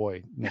fucking the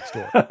boy next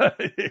door.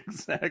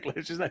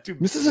 Exactly. She's not too.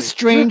 This is a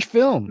strange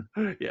film.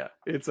 Yeah,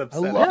 it's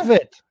upsetting. I love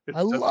it.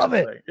 I love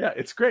it. Yeah,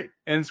 it's great.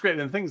 And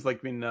things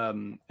like,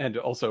 and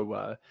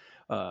also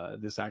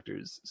this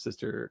actor's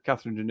sister,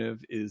 Catherine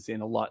Deneuve, is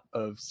in a lot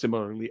of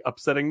similarly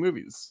upsetting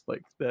movies.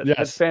 Like that.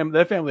 Yes.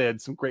 That family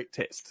had some great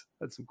taste.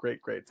 Had some great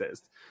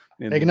taste.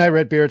 Hey, good night,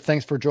 Redbeard.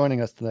 Thanks for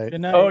joining us tonight.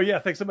 Good night. Oh yeah,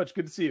 thanks so much.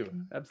 Good to see you.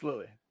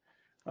 Absolutely.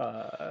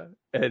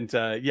 This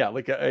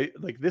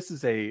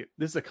is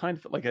a kind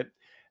of like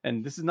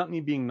and this is not me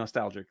being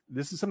nostalgic.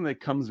 This is something that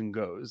comes and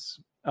goes.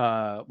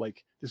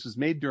 Like this was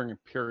made during a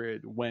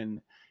period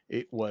when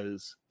it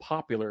was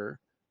popular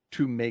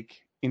to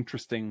make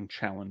interesting,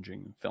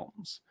 challenging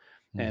films,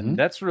 and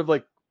that's sort of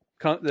like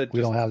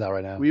we don't have that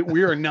right now.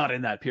 We are not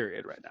in that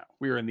period right now.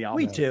 We are in the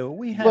opposite. We do.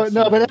 We have.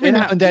 But every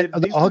now and then,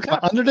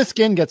 Under the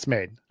Skin gets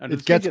made.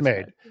 It gets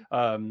made.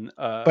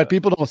 But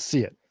people don't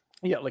see it.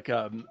 Yeah, like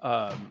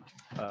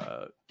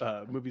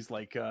movies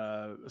like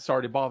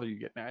Sorry to Bother You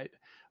get made.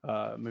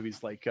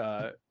 Movies like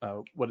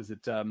what is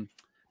it?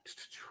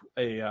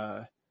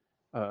 A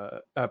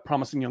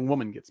Promising Young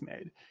Woman gets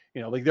made.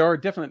 Like there are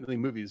definitely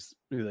movies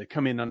that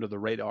come in under the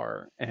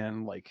radar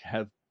and like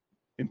have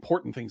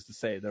important things to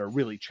say that are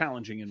really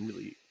challenging and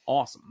really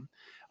awesome.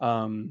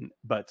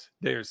 But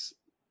it's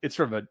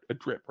sort of a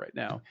drip right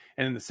now.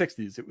 And in the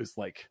 60s, it was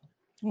like,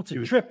 it's a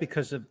drip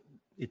because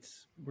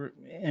we're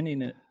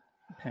ending it.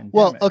 Pandemic,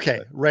 well, okay,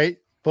 right,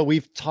 but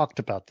we've talked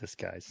about this,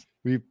 guys.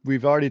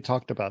 We've already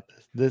talked about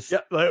this.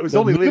 Yeah, it was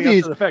only leading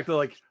up to the fact that,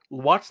 like,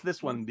 watch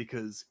this one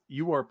because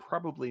you are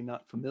probably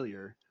not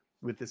familiar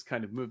with this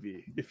kind of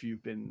movie if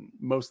you've been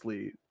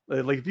mostly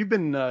like if you've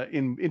been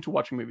into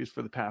watching movies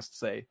for the past,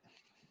 say,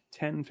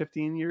 10,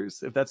 15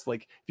 years. If that's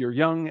like, if you're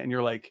young and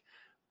you're like,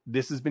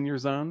 this has been your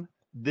zone,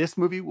 this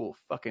movie will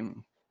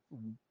fucking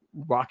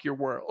rock your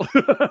world.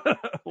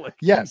 Like,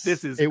 yes,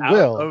 this is it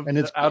will, and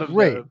it's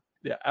great.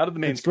 Out of the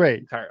main. It's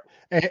great entirely.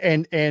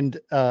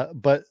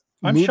 But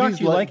I'm shocked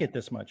you like it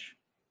this much.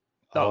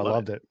 I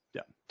loved it.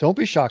 Yeah, don't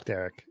be shocked,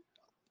 Eric.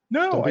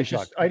 No, I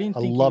didn't think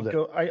I loved it.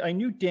 I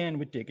knew Dan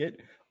would dig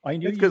it. I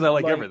knew it's because I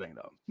like everything,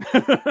 though.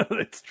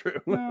 It's true.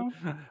 No.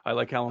 I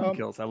like Halloween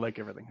Kills. I like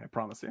everything. I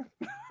promise you.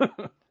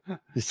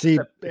 You see,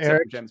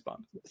 Eric, James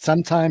Bond.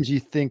 Sometimes you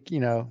think,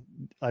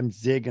 I'm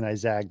zig and I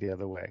zag the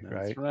other way,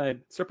 right? That's right.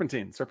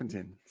 Serpentine,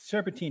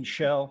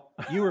 Shell.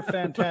 You were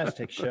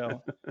fantastic,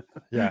 Shell.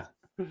 Yeah.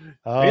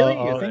 Really?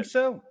 You think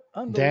so?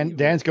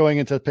 Dan's going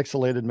into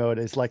pixelated mode.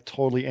 It's like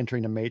totally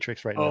entering the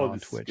Matrix right now on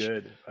Twitch.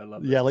 Good. I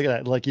love this. Yeah, look at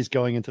that. Like he's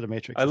going into the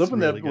Matrix. I love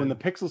when the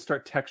pixels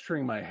start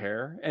texturing my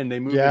hair and they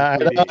move. Yeah,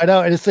 I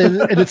know. And it's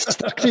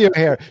stuck to your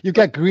hair. You've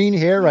got green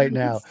hair right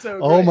now. So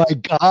oh my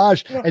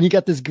gosh. And you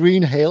got this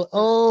green hail.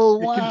 Oh,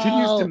 wow. It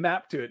continues to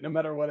map to it no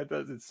matter what it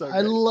does. It's so great.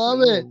 I love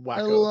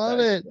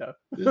it. Yeah.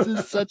 This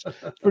is such,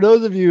 for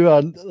those of you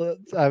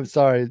I'm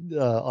sorry,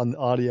 on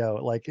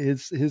audio, like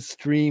his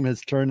stream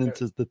has turned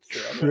into the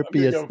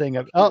trippiest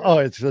thing.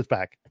 It's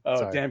back. Oh,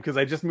 sorry. Damn, because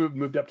I just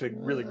moved up to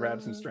really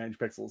grab some strange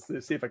pixels to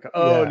see if I could.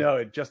 Oh,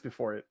 no, just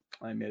before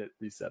I made it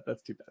reset.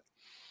 That's too bad.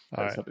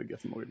 I was hoping to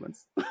get some weird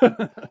ones.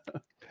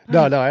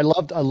 No, I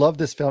love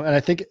this film. And I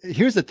think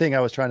here's the thing I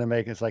was trying to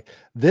make. It's like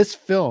this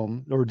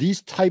film or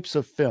these types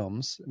of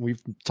films,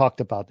 we've talked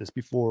about this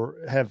before,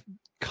 have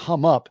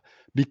come up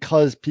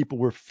because people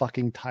were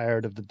fucking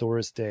tired of the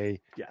Doris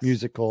Day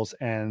musicals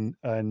and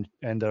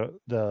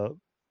the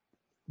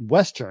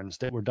Westerns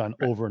that were done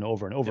Right. over and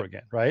over and over Yep.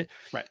 again, right?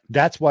 Right.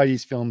 That's why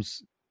these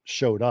films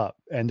showed up,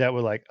 and that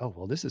were like, oh,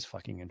 well, this is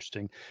fucking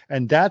interesting.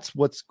 And that's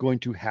what's going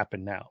to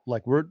happen now.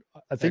 Like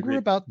I think we're Agreed.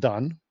 about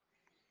done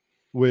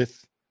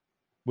with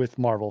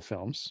Marvel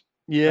films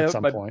Yeah, at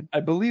some but point. I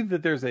believe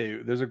that there's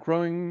a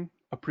growing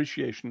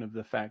appreciation of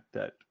the fact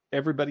that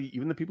everybody,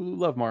 even the people who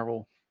love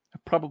Marvel,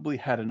 have probably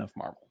had enough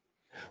Marvel.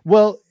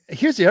 Well,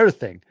 here's the other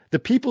thing. The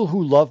people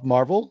who love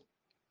Marvel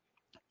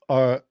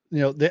are,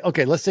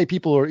 let's say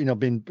people are,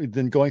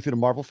 been going through the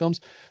Marvel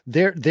films.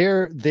 They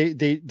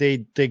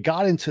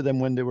got into them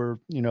when they were,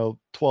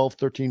 12,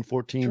 13,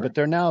 14, Sure. but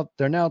they're now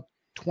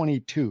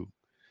 22.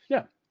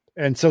 Yeah.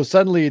 And so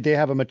suddenly they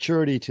have a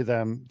maturity to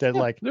them that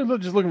Yeah, like, they're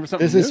just looking for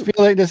something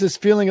this is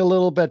feeling a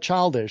little bit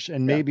childish,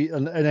 and Yeah. maybe,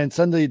 and then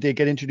suddenly they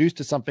get introduced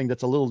to something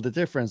that's a little bit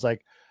different. It's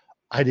like,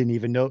 I didn't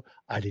even know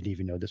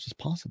this was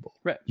possible.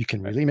 Right. You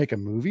can Right. really make a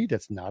movie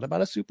that's not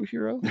about a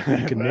superhero.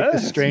 You can make Well,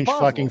 this it's strange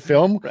impossible. fucking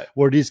film Right.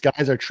 where these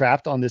guys are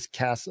trapped on this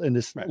castle, in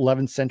this Right.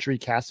 11th century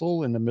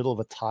castle in the middle of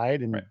a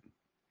tide, and Right.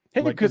 Hey,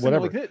 like, because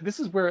whatever.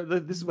 this is what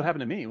happened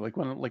to me.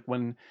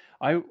 Because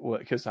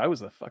I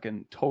was a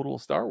fucking total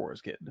Star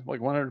Wars kid, like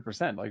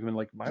 100%. Like when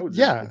I was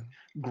Yeah. like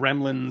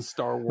Gremlins,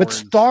 Star Wars, but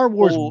Star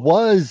Wars full-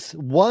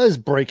 was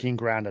breaking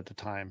ground at the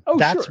time. Oh,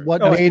 That's sure.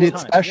 what Oh, made at it the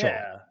time, special.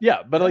 yeah.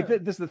 Yeah, but like Yeah.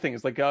 this is the thing.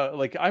 It's like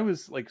I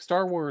was like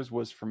Star Wars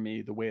was for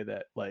me the way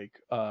that like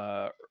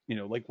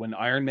like when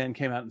Iron Man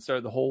came out and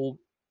started the whole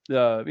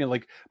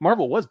like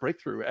Marvel was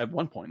breakthrough at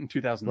one point in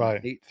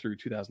 2008 through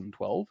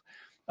 2012.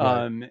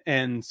 Right.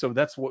 And so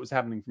that's what was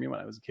happening for me when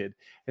I was a kid.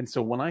 And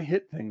so when I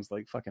hit things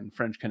like fucking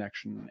French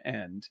Connection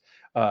and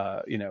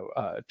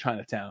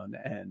Chinatown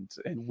and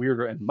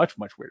weirder and much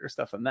weirder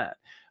stuff than that,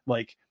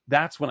 like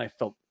that's when I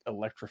felt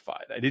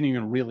electrified. I didn't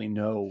even really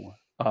know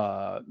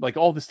like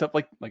all this stuff,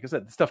 like I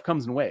said, the stuff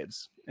comes in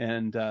waves.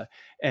 And I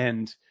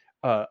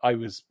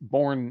was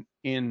born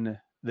in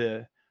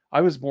the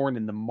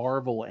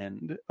Marvel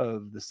end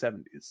of the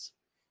 70s.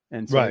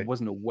 And so Right.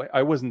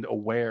 I wasn't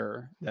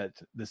aware that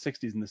the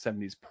 60s and the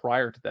 70s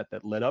prior to that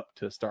led up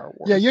to Star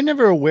Wars. Yeah, you're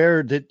never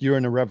aware that you're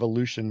in a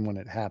revolution when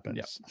it happens.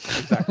 Yeah,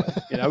 exactly.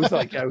 And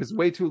I was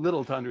way too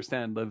little to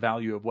understand the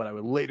value of what I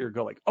would later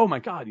go like, oh my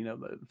God,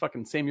 the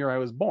fucking same year I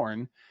was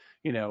born,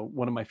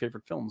 one of my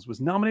favorite films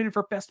was nominated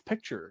for Best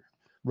Picture.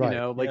 Right.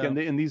 Yeah.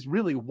 in these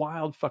really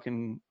wild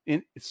fucking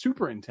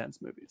super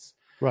intense movies.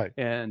 Right.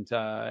 And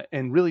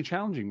really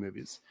challenging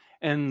movies.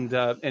 And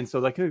so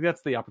like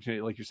that's the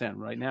opportunity, like you're saying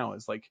right now,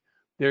 is like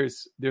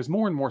there's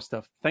more and more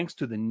stuff thanks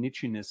to the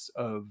nichiness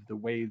of the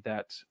way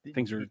that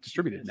things are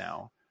distributed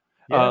now.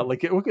 Yeah.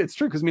 It's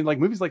true, because I mean, like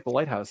movies like The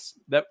Lighthouse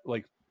that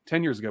like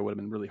 10 years ago would have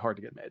been really hard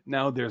to get made.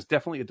 Now there's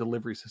definitely a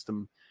delivery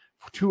system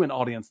to an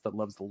audience that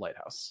loves The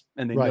Lighthouse,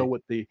 and they know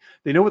what the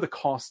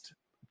cost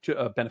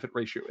to benefit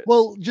ratio is.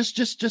 Well,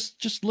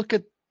 just look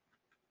at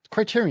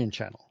Criterion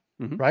Channel,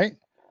 Mhm. right?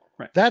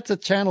 Right. That's a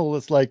channel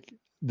that's like,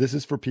 this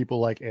is for people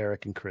like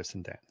Eric and Chris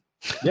and Dan.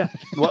 Yeah,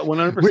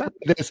 100%.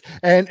 This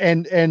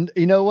and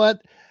you know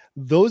what?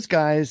 Those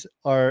guys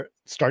are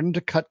starting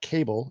to cut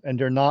cable, and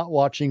they're not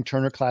watching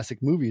Turner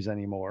Classic Movies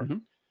anymore.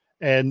 Mhm.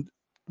 And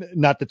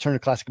not that Turner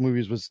Classic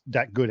Movies was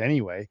that good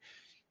anyway,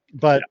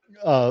 but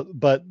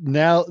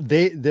now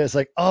there's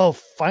like, oh,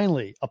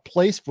 finally a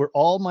place where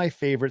all my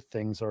favorite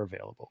things are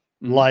available,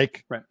 Mhm.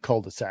 like Right.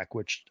 Cul-de-sac,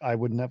 which I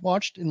wouldn't have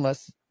watched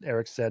unless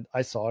Eric said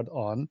I saw it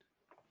on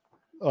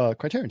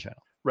Criterion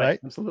Channel. Right.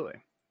 Absolutely.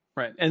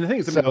 Right. And the thing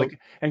is, I mean, So- like,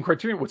 and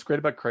Criterion, what's great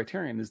about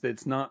Criterion is that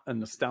it's not a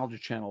nostalgia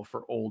channel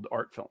for old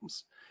art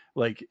films.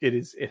 Like it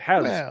has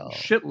Well-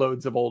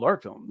 shitloads of old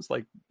art films.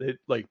 Like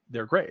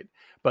they're great,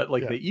 but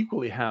like Yeah. they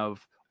equally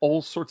have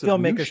all sorts of new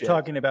Filmmakers shit.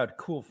 talking about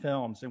cool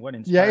films and what Yeah,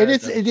 inspired it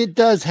is. them. It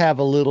does have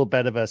a little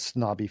bit of a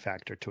snobby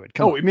factor to it.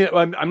 Come Oh, on. I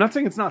mean, I'm not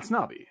saying it's not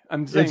snobby.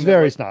 I'm saying It's that,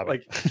 very like, snobby.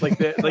 Like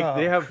they Oh,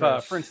 have,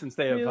 Chris. for instance,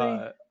 they have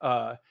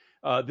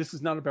Really? This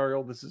Is Not a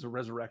Burial, This Is a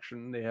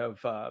Resurrection. They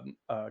have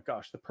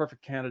The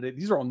Perfect Candidate.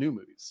 These are all new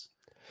movies.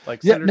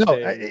 Like Yeah, Senator's no,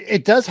 Day.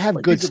 it does have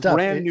Like, good these are stuff.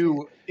 brand It-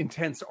 new,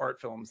 intense art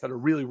films that are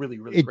really, really,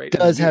 really It great.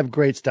 does And have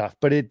great stuff,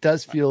 but it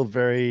does feel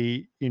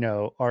very,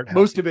 art house.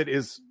 most of it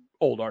is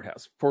old art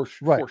house for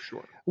Right.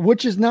 sure.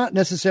 Which is not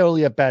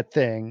necessarily a bad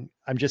thing.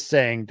 I'm just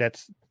saying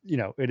that's,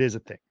 it is a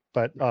thing,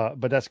 but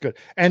that's good.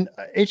 And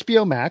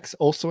HBO Max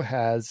also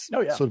has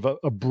Oh, yeah. sort of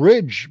a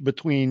bridge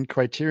between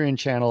Criterion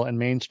Channel and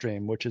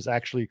mainstream, which is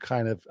actually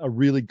kind of a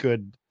really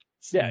good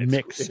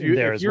mix in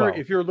there as well.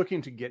 If you're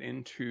looking to get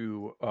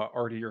into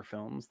artier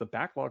films, the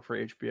backlog for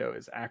HBO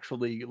is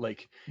actually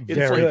like it's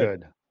Very like,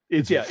 good.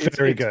 It's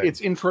very good.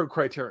 It's intro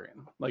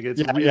Criterion. Like it's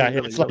Yeah, really, yeah.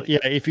 really, It's really like, yeah,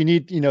 if you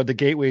need, the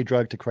gateway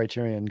drug to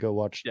Criterion, go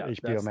watch Yeah,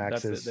 HBO that's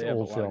Max's it. They have a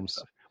old lot of films.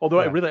 stuff.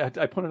 Although Yeah.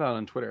 I pointed out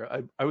on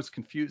Twitter, I was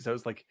confused. I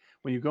was like,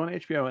 when you go on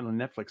HBO and on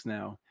Netflix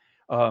now,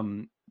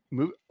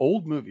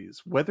 old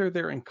movies, whether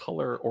they're in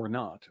color or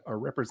not, are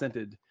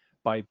represented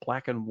by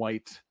black and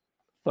white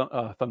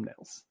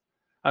thumbnails.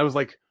 I was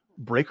like,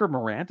 Breaker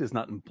Morant is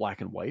not in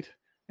black and white.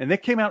 And they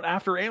came out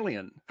after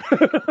Alien,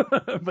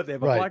 but they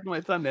have a Right. black and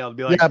white thumbnail to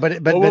be like, Yeah, but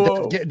whoa,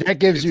 whoa, whoa. that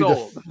gives It's you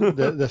old.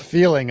 the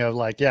feeling of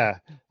like, yeah,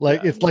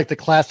 Like it's like the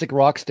classic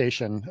rock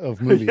station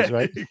of movies,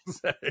 right?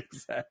 Exactly.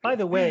 By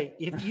the way,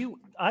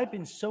 I've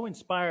been so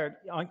inspired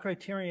on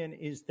Criterion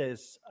is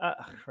this,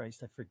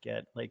 Christ, I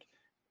forget, like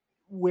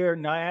where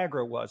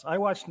Niagara was. I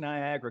watched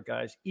Niagara,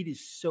 guys. It is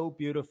so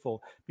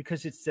beautiful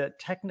because it's that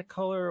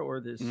Technicolor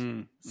or this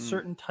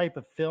certain type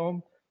of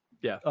film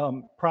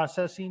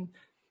processing.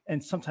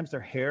 And sometimes their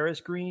hair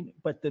is green,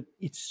 but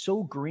it's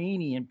so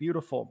grainy and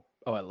beautiful.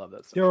 Oh, I love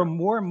that stuff. There are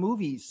more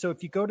movies. So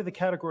if you go to the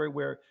category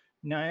where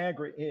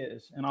Niagara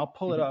is, and I'll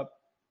pull it up.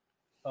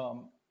 I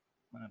don't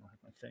have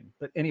my thing,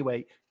 but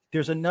anyway,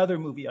 there's another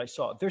movie I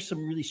saw. There's some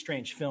really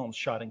strange films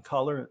shot in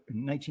color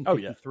in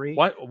 1953.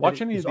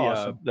 Watch any of the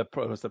awesome.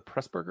 was the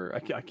Pressburger?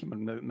 I keep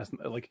messing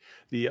like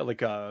the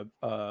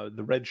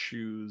Red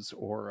Shoes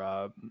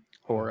or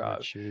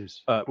Red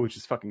Shoes, which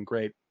is fucking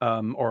great.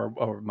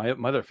 Or my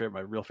other favorite, my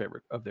real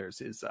favorite of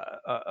theirs is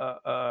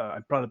I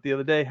brought it the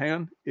other day. Hang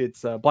on,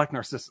 it's Black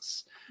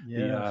Narcissus,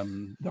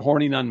 the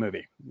horny nun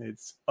movie.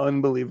 It's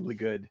unbelievably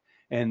good,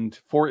 and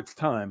for its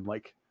time,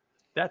 like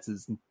that's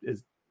as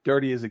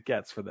dirty as it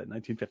gets for the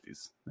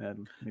 1950s.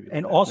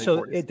 And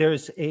also,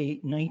 there's a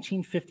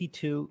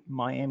 1952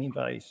 Miami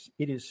Vice.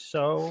 It is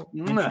so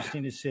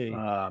interesting to see.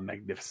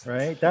 Magnificent.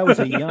 Right? That was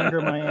a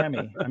younger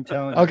Miami. I'm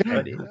telling you.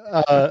 Okay.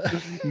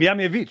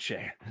 Miami Vice.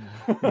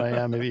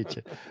 Miami Vice.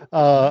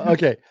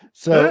 Okay.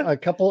 So a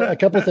couple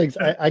things.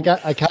 I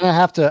kind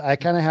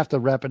of have to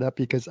wrap it up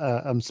because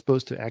I'm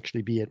supposed to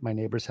actually be at my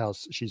neighbor's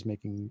house. She's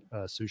making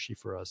sushi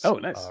for us. Oh,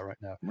 nice. Right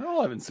now. We're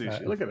all having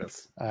sushi. Look at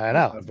us. I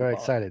know. I'm very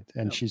excited.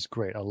 And she's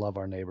great. I love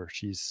our neighbor.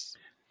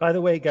 By the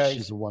way, guys,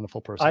 she's a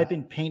wonderful person. I've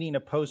been painting a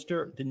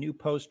poster, the new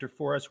poster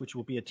for us, which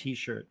will be a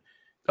T-shirt.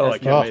 Oh, I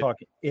can't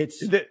wait.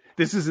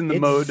 This is in the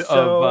mode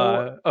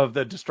of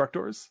the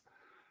Destructors.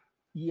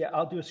 Yeah,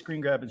 I'll do a screen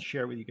grab and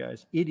share with you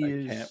guys. I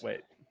can't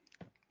wait.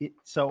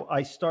 So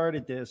I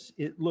started this.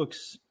 It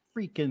looks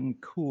freaking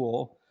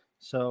cool.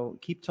 So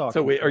keep talking.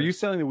 So wait, are you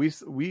selling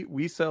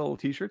we sell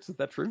T-shirts? Is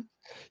that true?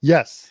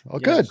 Yes. Oh,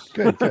 yes.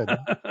 Good.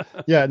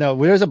 Yeah, no,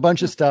 there's a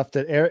bunch of stuff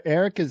that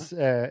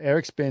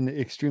Eric's been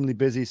extremely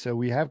busy, so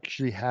we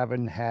actually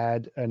haven't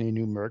had any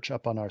new merch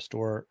up on our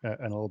store in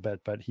a little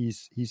bit, but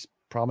he's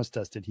promised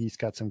us that he's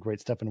got some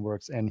great stuff in the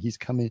works, and he's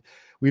coming.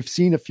 We've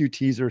seen a few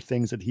teaser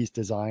things that he's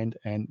designed,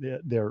 and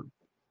they're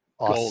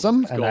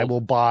awesome, and I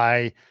will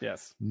buy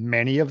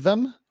many of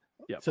them.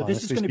 Yeah. So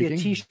this is going to be a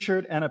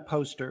T-shirt and a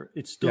poster.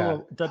 It's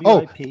still a WIP.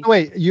 Oh,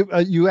 wait,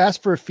 you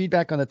asked for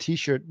feedback on a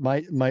T-shirt.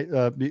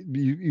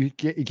 You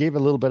gave a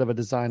little bit of a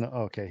design.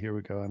 Okay, here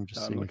we go. I'm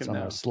just seeing it's on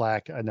our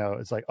Slack. I know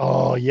it's like,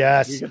 oh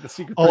yes,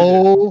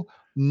 oh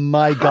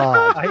my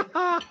god.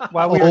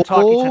 While we were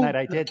talking tonight,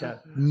 I did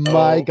that.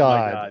 My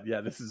god.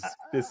 Yeah, this is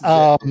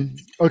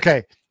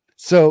okay.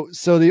 So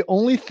the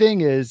only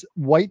thing is,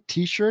 white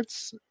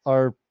T-shirts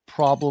are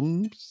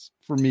problems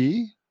for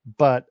me,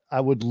 but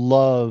I would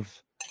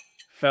love.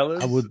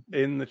 Fellas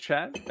in the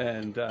chat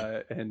and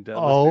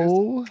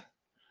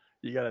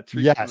you got a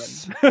treat.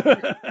 Yes.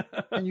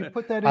 Can you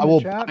put that in the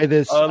chat? Buy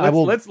this.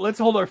 Let's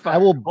hold our fire.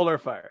 Hold our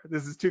fire.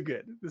 This is too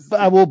good.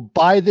 I will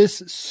buy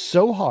this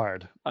so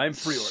hard. I'm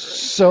pre-ordering.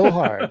 So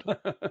hard.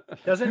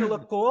 Doesn't it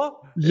look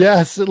cool?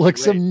 Yes, it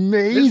looks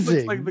amazing. This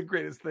looks like the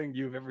greatest thing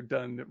you've ever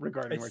done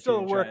regarding it's still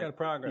a work in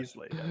progress.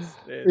 Easily, yes.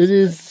 It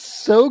is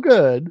so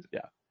good. Yeah.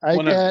 I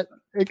can't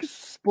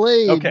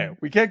explain. Okay,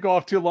 we can't go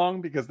off too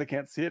long because they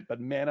can't see it, but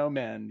man, oh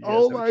man.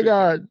 Oh my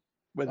god.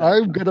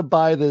 I'm going to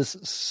buy this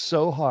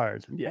so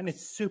hard. Yes. And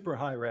it's super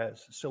high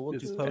res. So we'll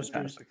do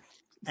posters. Fantastic.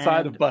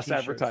 Side of bus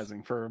t-shirts.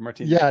 Advertising for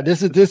Martini. Yeah,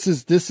 this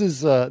is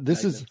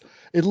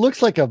it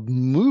looks like a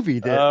movie.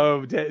 Dave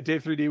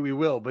 3D, we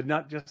will, but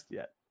not just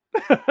yet.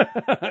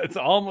 It's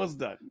almost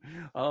done.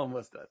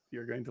 Almost done.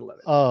 You're going to love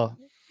it. Oh.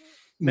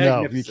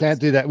 No, we can't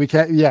do that. We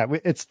can't. Yeah,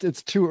 it's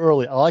too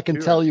early. All I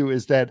can tell you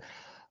is that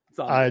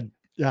I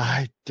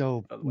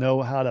don't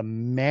know how to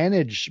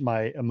manage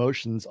my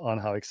emotions on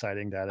how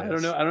exciting that is. I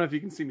don't know if you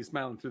can see me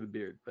smiling through the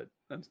beard, but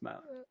I'm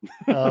smiling.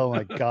 Oh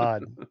my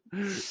god,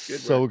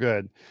 so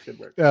good. Good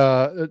work.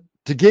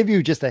 To give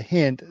you just a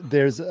hint,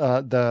 there's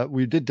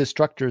we did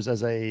Destructors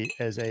as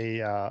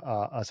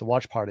a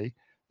watch party.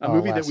 A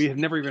movie that we have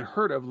never even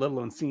heard of, let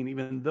alone seen,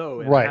 even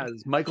though it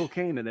has Michael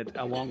Caine in it,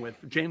 along with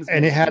James.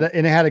 And it had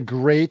a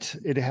great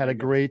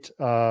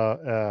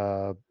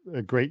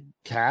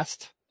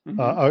cast,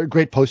 a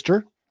great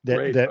poster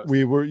that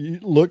we were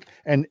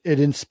and it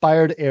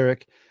inspired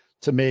Eric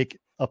to make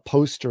a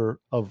poster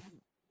of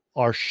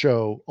our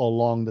show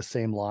along the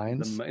same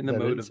lines in the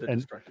mode of the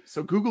Destructors.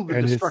 So Google the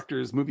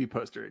Destructors movie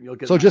poster, and you'll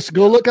get. So just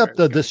go look up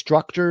the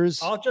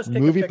Destructors. I'll just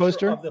take movie a picture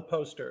poster of the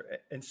poster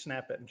and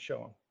snap it and show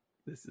them.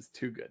 This is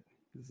too good.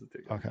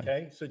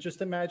 Okay. So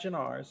just imagine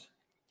ours.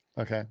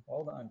 Okay.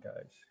 Hold on,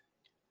 guys.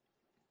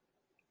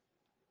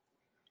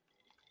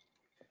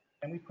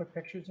 Can we put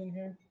pictures in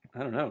here? I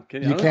don't know.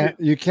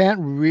 You can't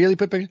really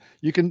put pictures.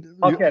 You can.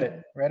 I'll get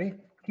it. Ready?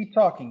 Keep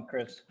talking,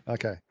 Chris.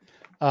 Okay.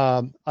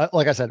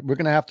 Like I said, we're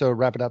going to have to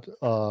wrap it up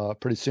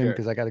pretty soon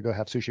because I got to go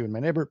have sushi with my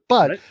neighbor.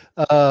 But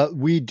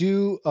we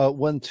do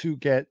want to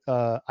get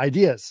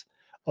ideas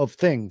of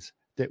things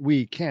that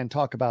we can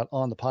talk about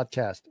on the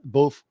podcast,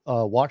 both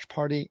watch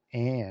party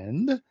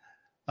and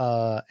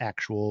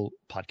actual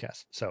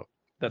podcast. So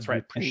that's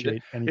right.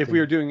 Appreciate anything. If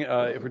we're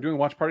doing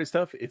watch party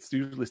stuff, it's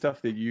usually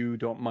stuff that you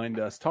don't mind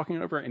us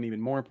talking over, and even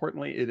more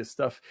importantly, it is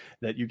stuff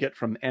that you get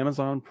from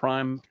Amazon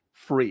Prime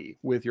free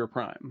with your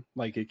Prime.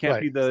 Like it can't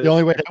be it's the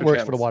only way that works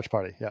channels. for the watch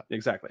party. Yeah,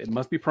 exactly. It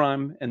must be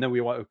Prime, and then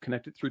we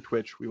connect it through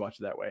Twitch. We watch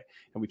it that way,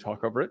 and we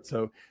talk over it.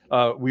 So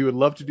we would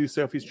love to do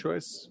Sophie's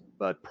Choice,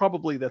 but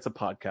probably that's a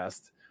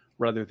podcast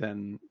rather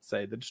than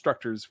say the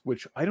Destructors,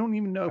 which I don't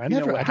even know. I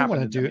don't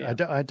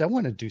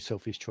want to do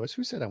Sophie's Choice.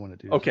 Who said I want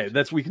to do? Okay,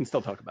 we can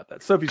still talk about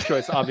that. Sophie's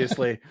Choice,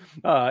 obviously,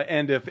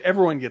 and if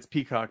everyone gets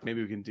Peacock,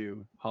 maybe we can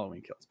do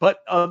Halloween Kills. But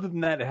other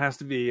than that, it has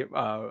to be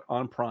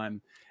on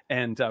Prime,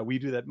 and we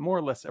do that more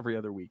or less every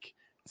other week.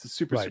 It's a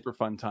super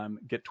fun time.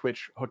 Get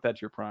Twitch, hook that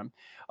to your Prime.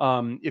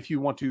 If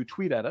you want to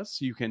tweet at us,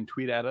 you can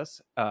tweet at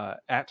us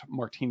at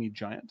Martini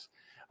Giant.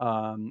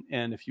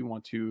 And if you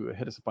want to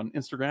hit us up on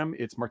Instagram,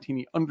 it's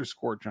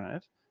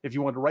martini_giant. If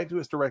you want to write to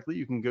us directly,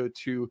 you can write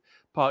to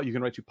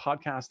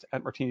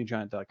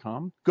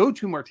podcast@martinigiant.com. Go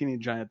to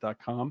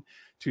martinigiant.com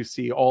to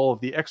see all of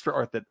the extra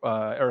art that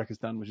Eric has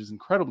done, which is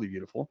incredibly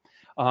beautiful.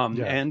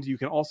 And you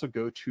can also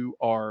go to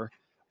our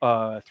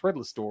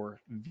Threadless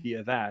store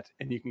via that,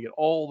 and you can get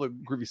all the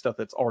groovy stuff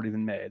that's already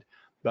been made.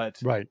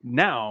 But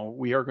now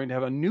we are going to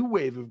have a new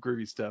wave of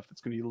groovy stuff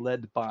that's going to be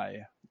led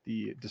by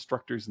the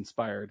Destructors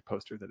inspired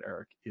poster that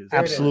Eric is.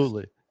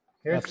 Absolutely.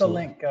 Here's the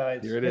link,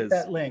 guys. Here it Hit is.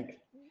 That link.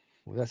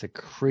 Well, that's a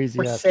crazy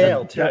For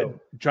sale too.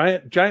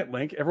 Giant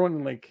link.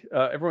 Everyone click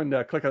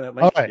on that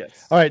link.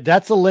 All right.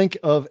 That's a link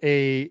of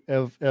a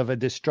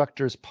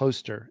Destructors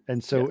poster,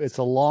 and so it's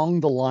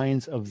along the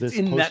lines of this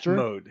poster.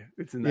 That mode.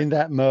 It's in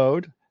that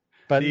mode.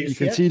 But you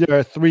can see there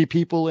are 3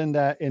 people in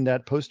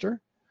that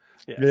poster.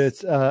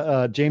 Yes.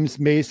 It's James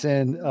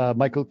Mason,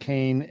 Michael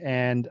Caine,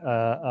 and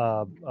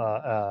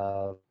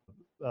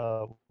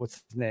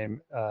what's his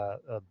name?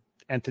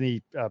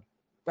 Anthony.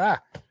 Why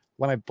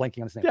am I blanking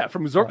on his name? Yeah,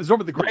 from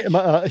Zorba the Greek.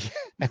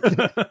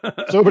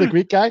 Zorba the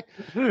Greek guy.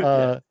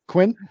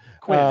 Quinn.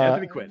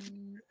 Anthony Quinn.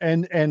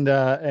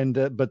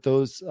 But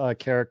those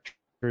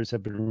characters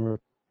have been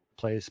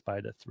replaced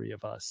by the 3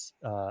 of us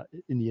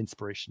in the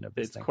inspiration of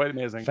this thing. It's quite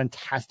amazing.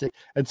 Fantastic.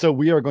 And so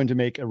we are going to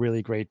make a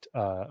really great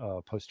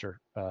poster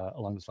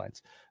along those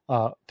lines.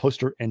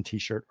 Poster and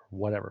t-shirt or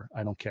whatever.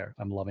 I don't care.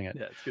 I'm loving it.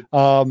 Yeah, it's good.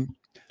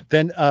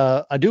 Then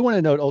I do want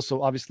to note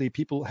also, obviously,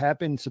 people have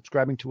been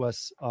subscribing to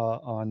us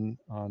on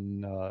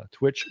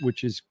Twitch,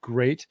 which is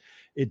great.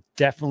 It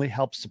definitely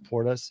helps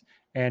support us.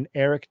 And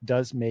Eric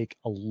does make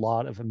a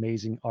lot of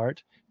amazing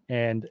art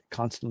and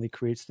constantly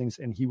creates things,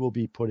 and he will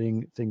be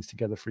putting things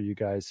together for you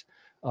guys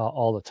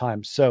all the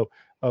time. So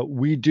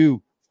we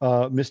do,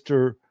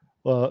 Mr.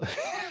 I'm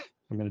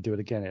going to do it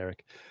again,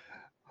 Eric.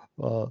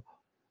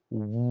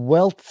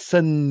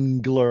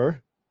 Weltzengler.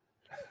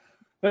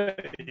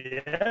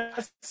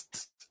 Yes.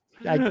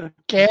 I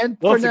can't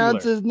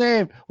pronounce his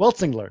name.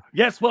 Weltzengler.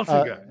 Yes,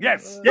 Weltzengler.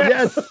 Yes.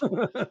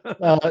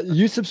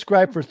 You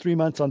subscribe for 3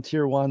 months on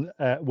tier 1,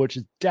 which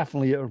is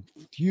definitely a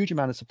huge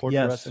amount of support for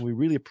us, and we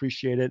really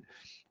appreciate it.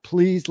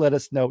 Please let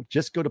us know.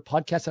 Just go to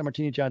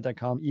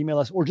podcast@martinigiant.com, email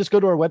us, or just go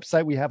to our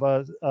website. We have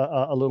a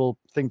little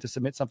thing to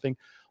submit something.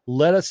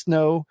 Let us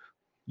know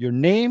your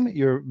name,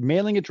 your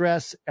mailing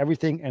address,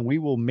 everything, and we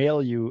will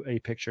mail you a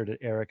picture that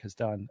Eric has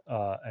done,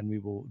 and we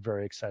will be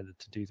very excited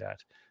to do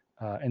that.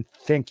 And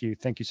thank you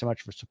so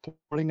much for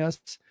supporting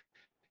us.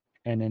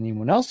 And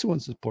anyone else who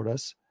wants to support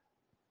us,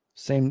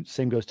 same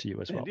goes to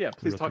you as well. And yeah,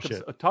 please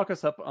talk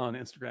us up on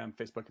Instagram,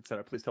 Facebook,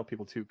 etc. Please tell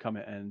people to come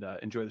and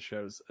enjoy the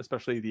shows,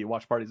 especially the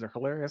watch parties are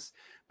hilarious.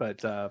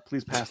 But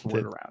please pass the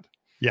word around.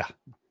 Yeah,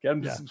 get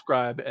them to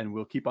subscribe, and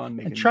we'll keep on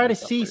making. And try to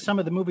see some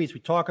of the movies we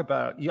talk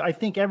about. I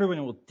think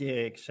everyone will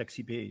dig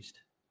Sexy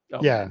Beast. Hell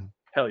yeah!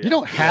 You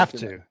don't have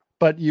to,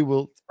 but you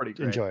will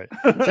enjoy it.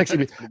 Sexy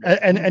Beast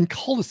and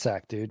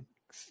Cul-de-sac, dude.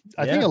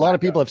 I think a lot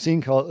of people have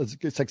seen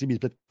Sexy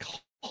Beast, but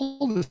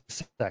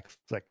Cul-de-sac,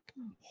 like,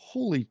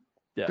 holy,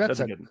 that's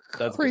a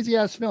crazy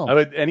ass film.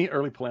 Any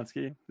early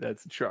Polanski,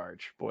 that's a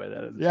charge. Boy,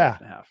 that is a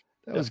charge and a half.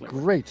 That was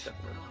great.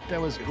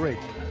 That was great.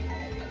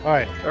 All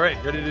right. Ready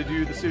to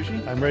do the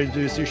sushi? I'm ready to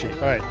do the sushi.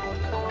 All right.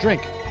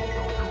 Drink.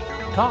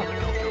 Talk.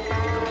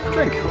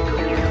 Drink.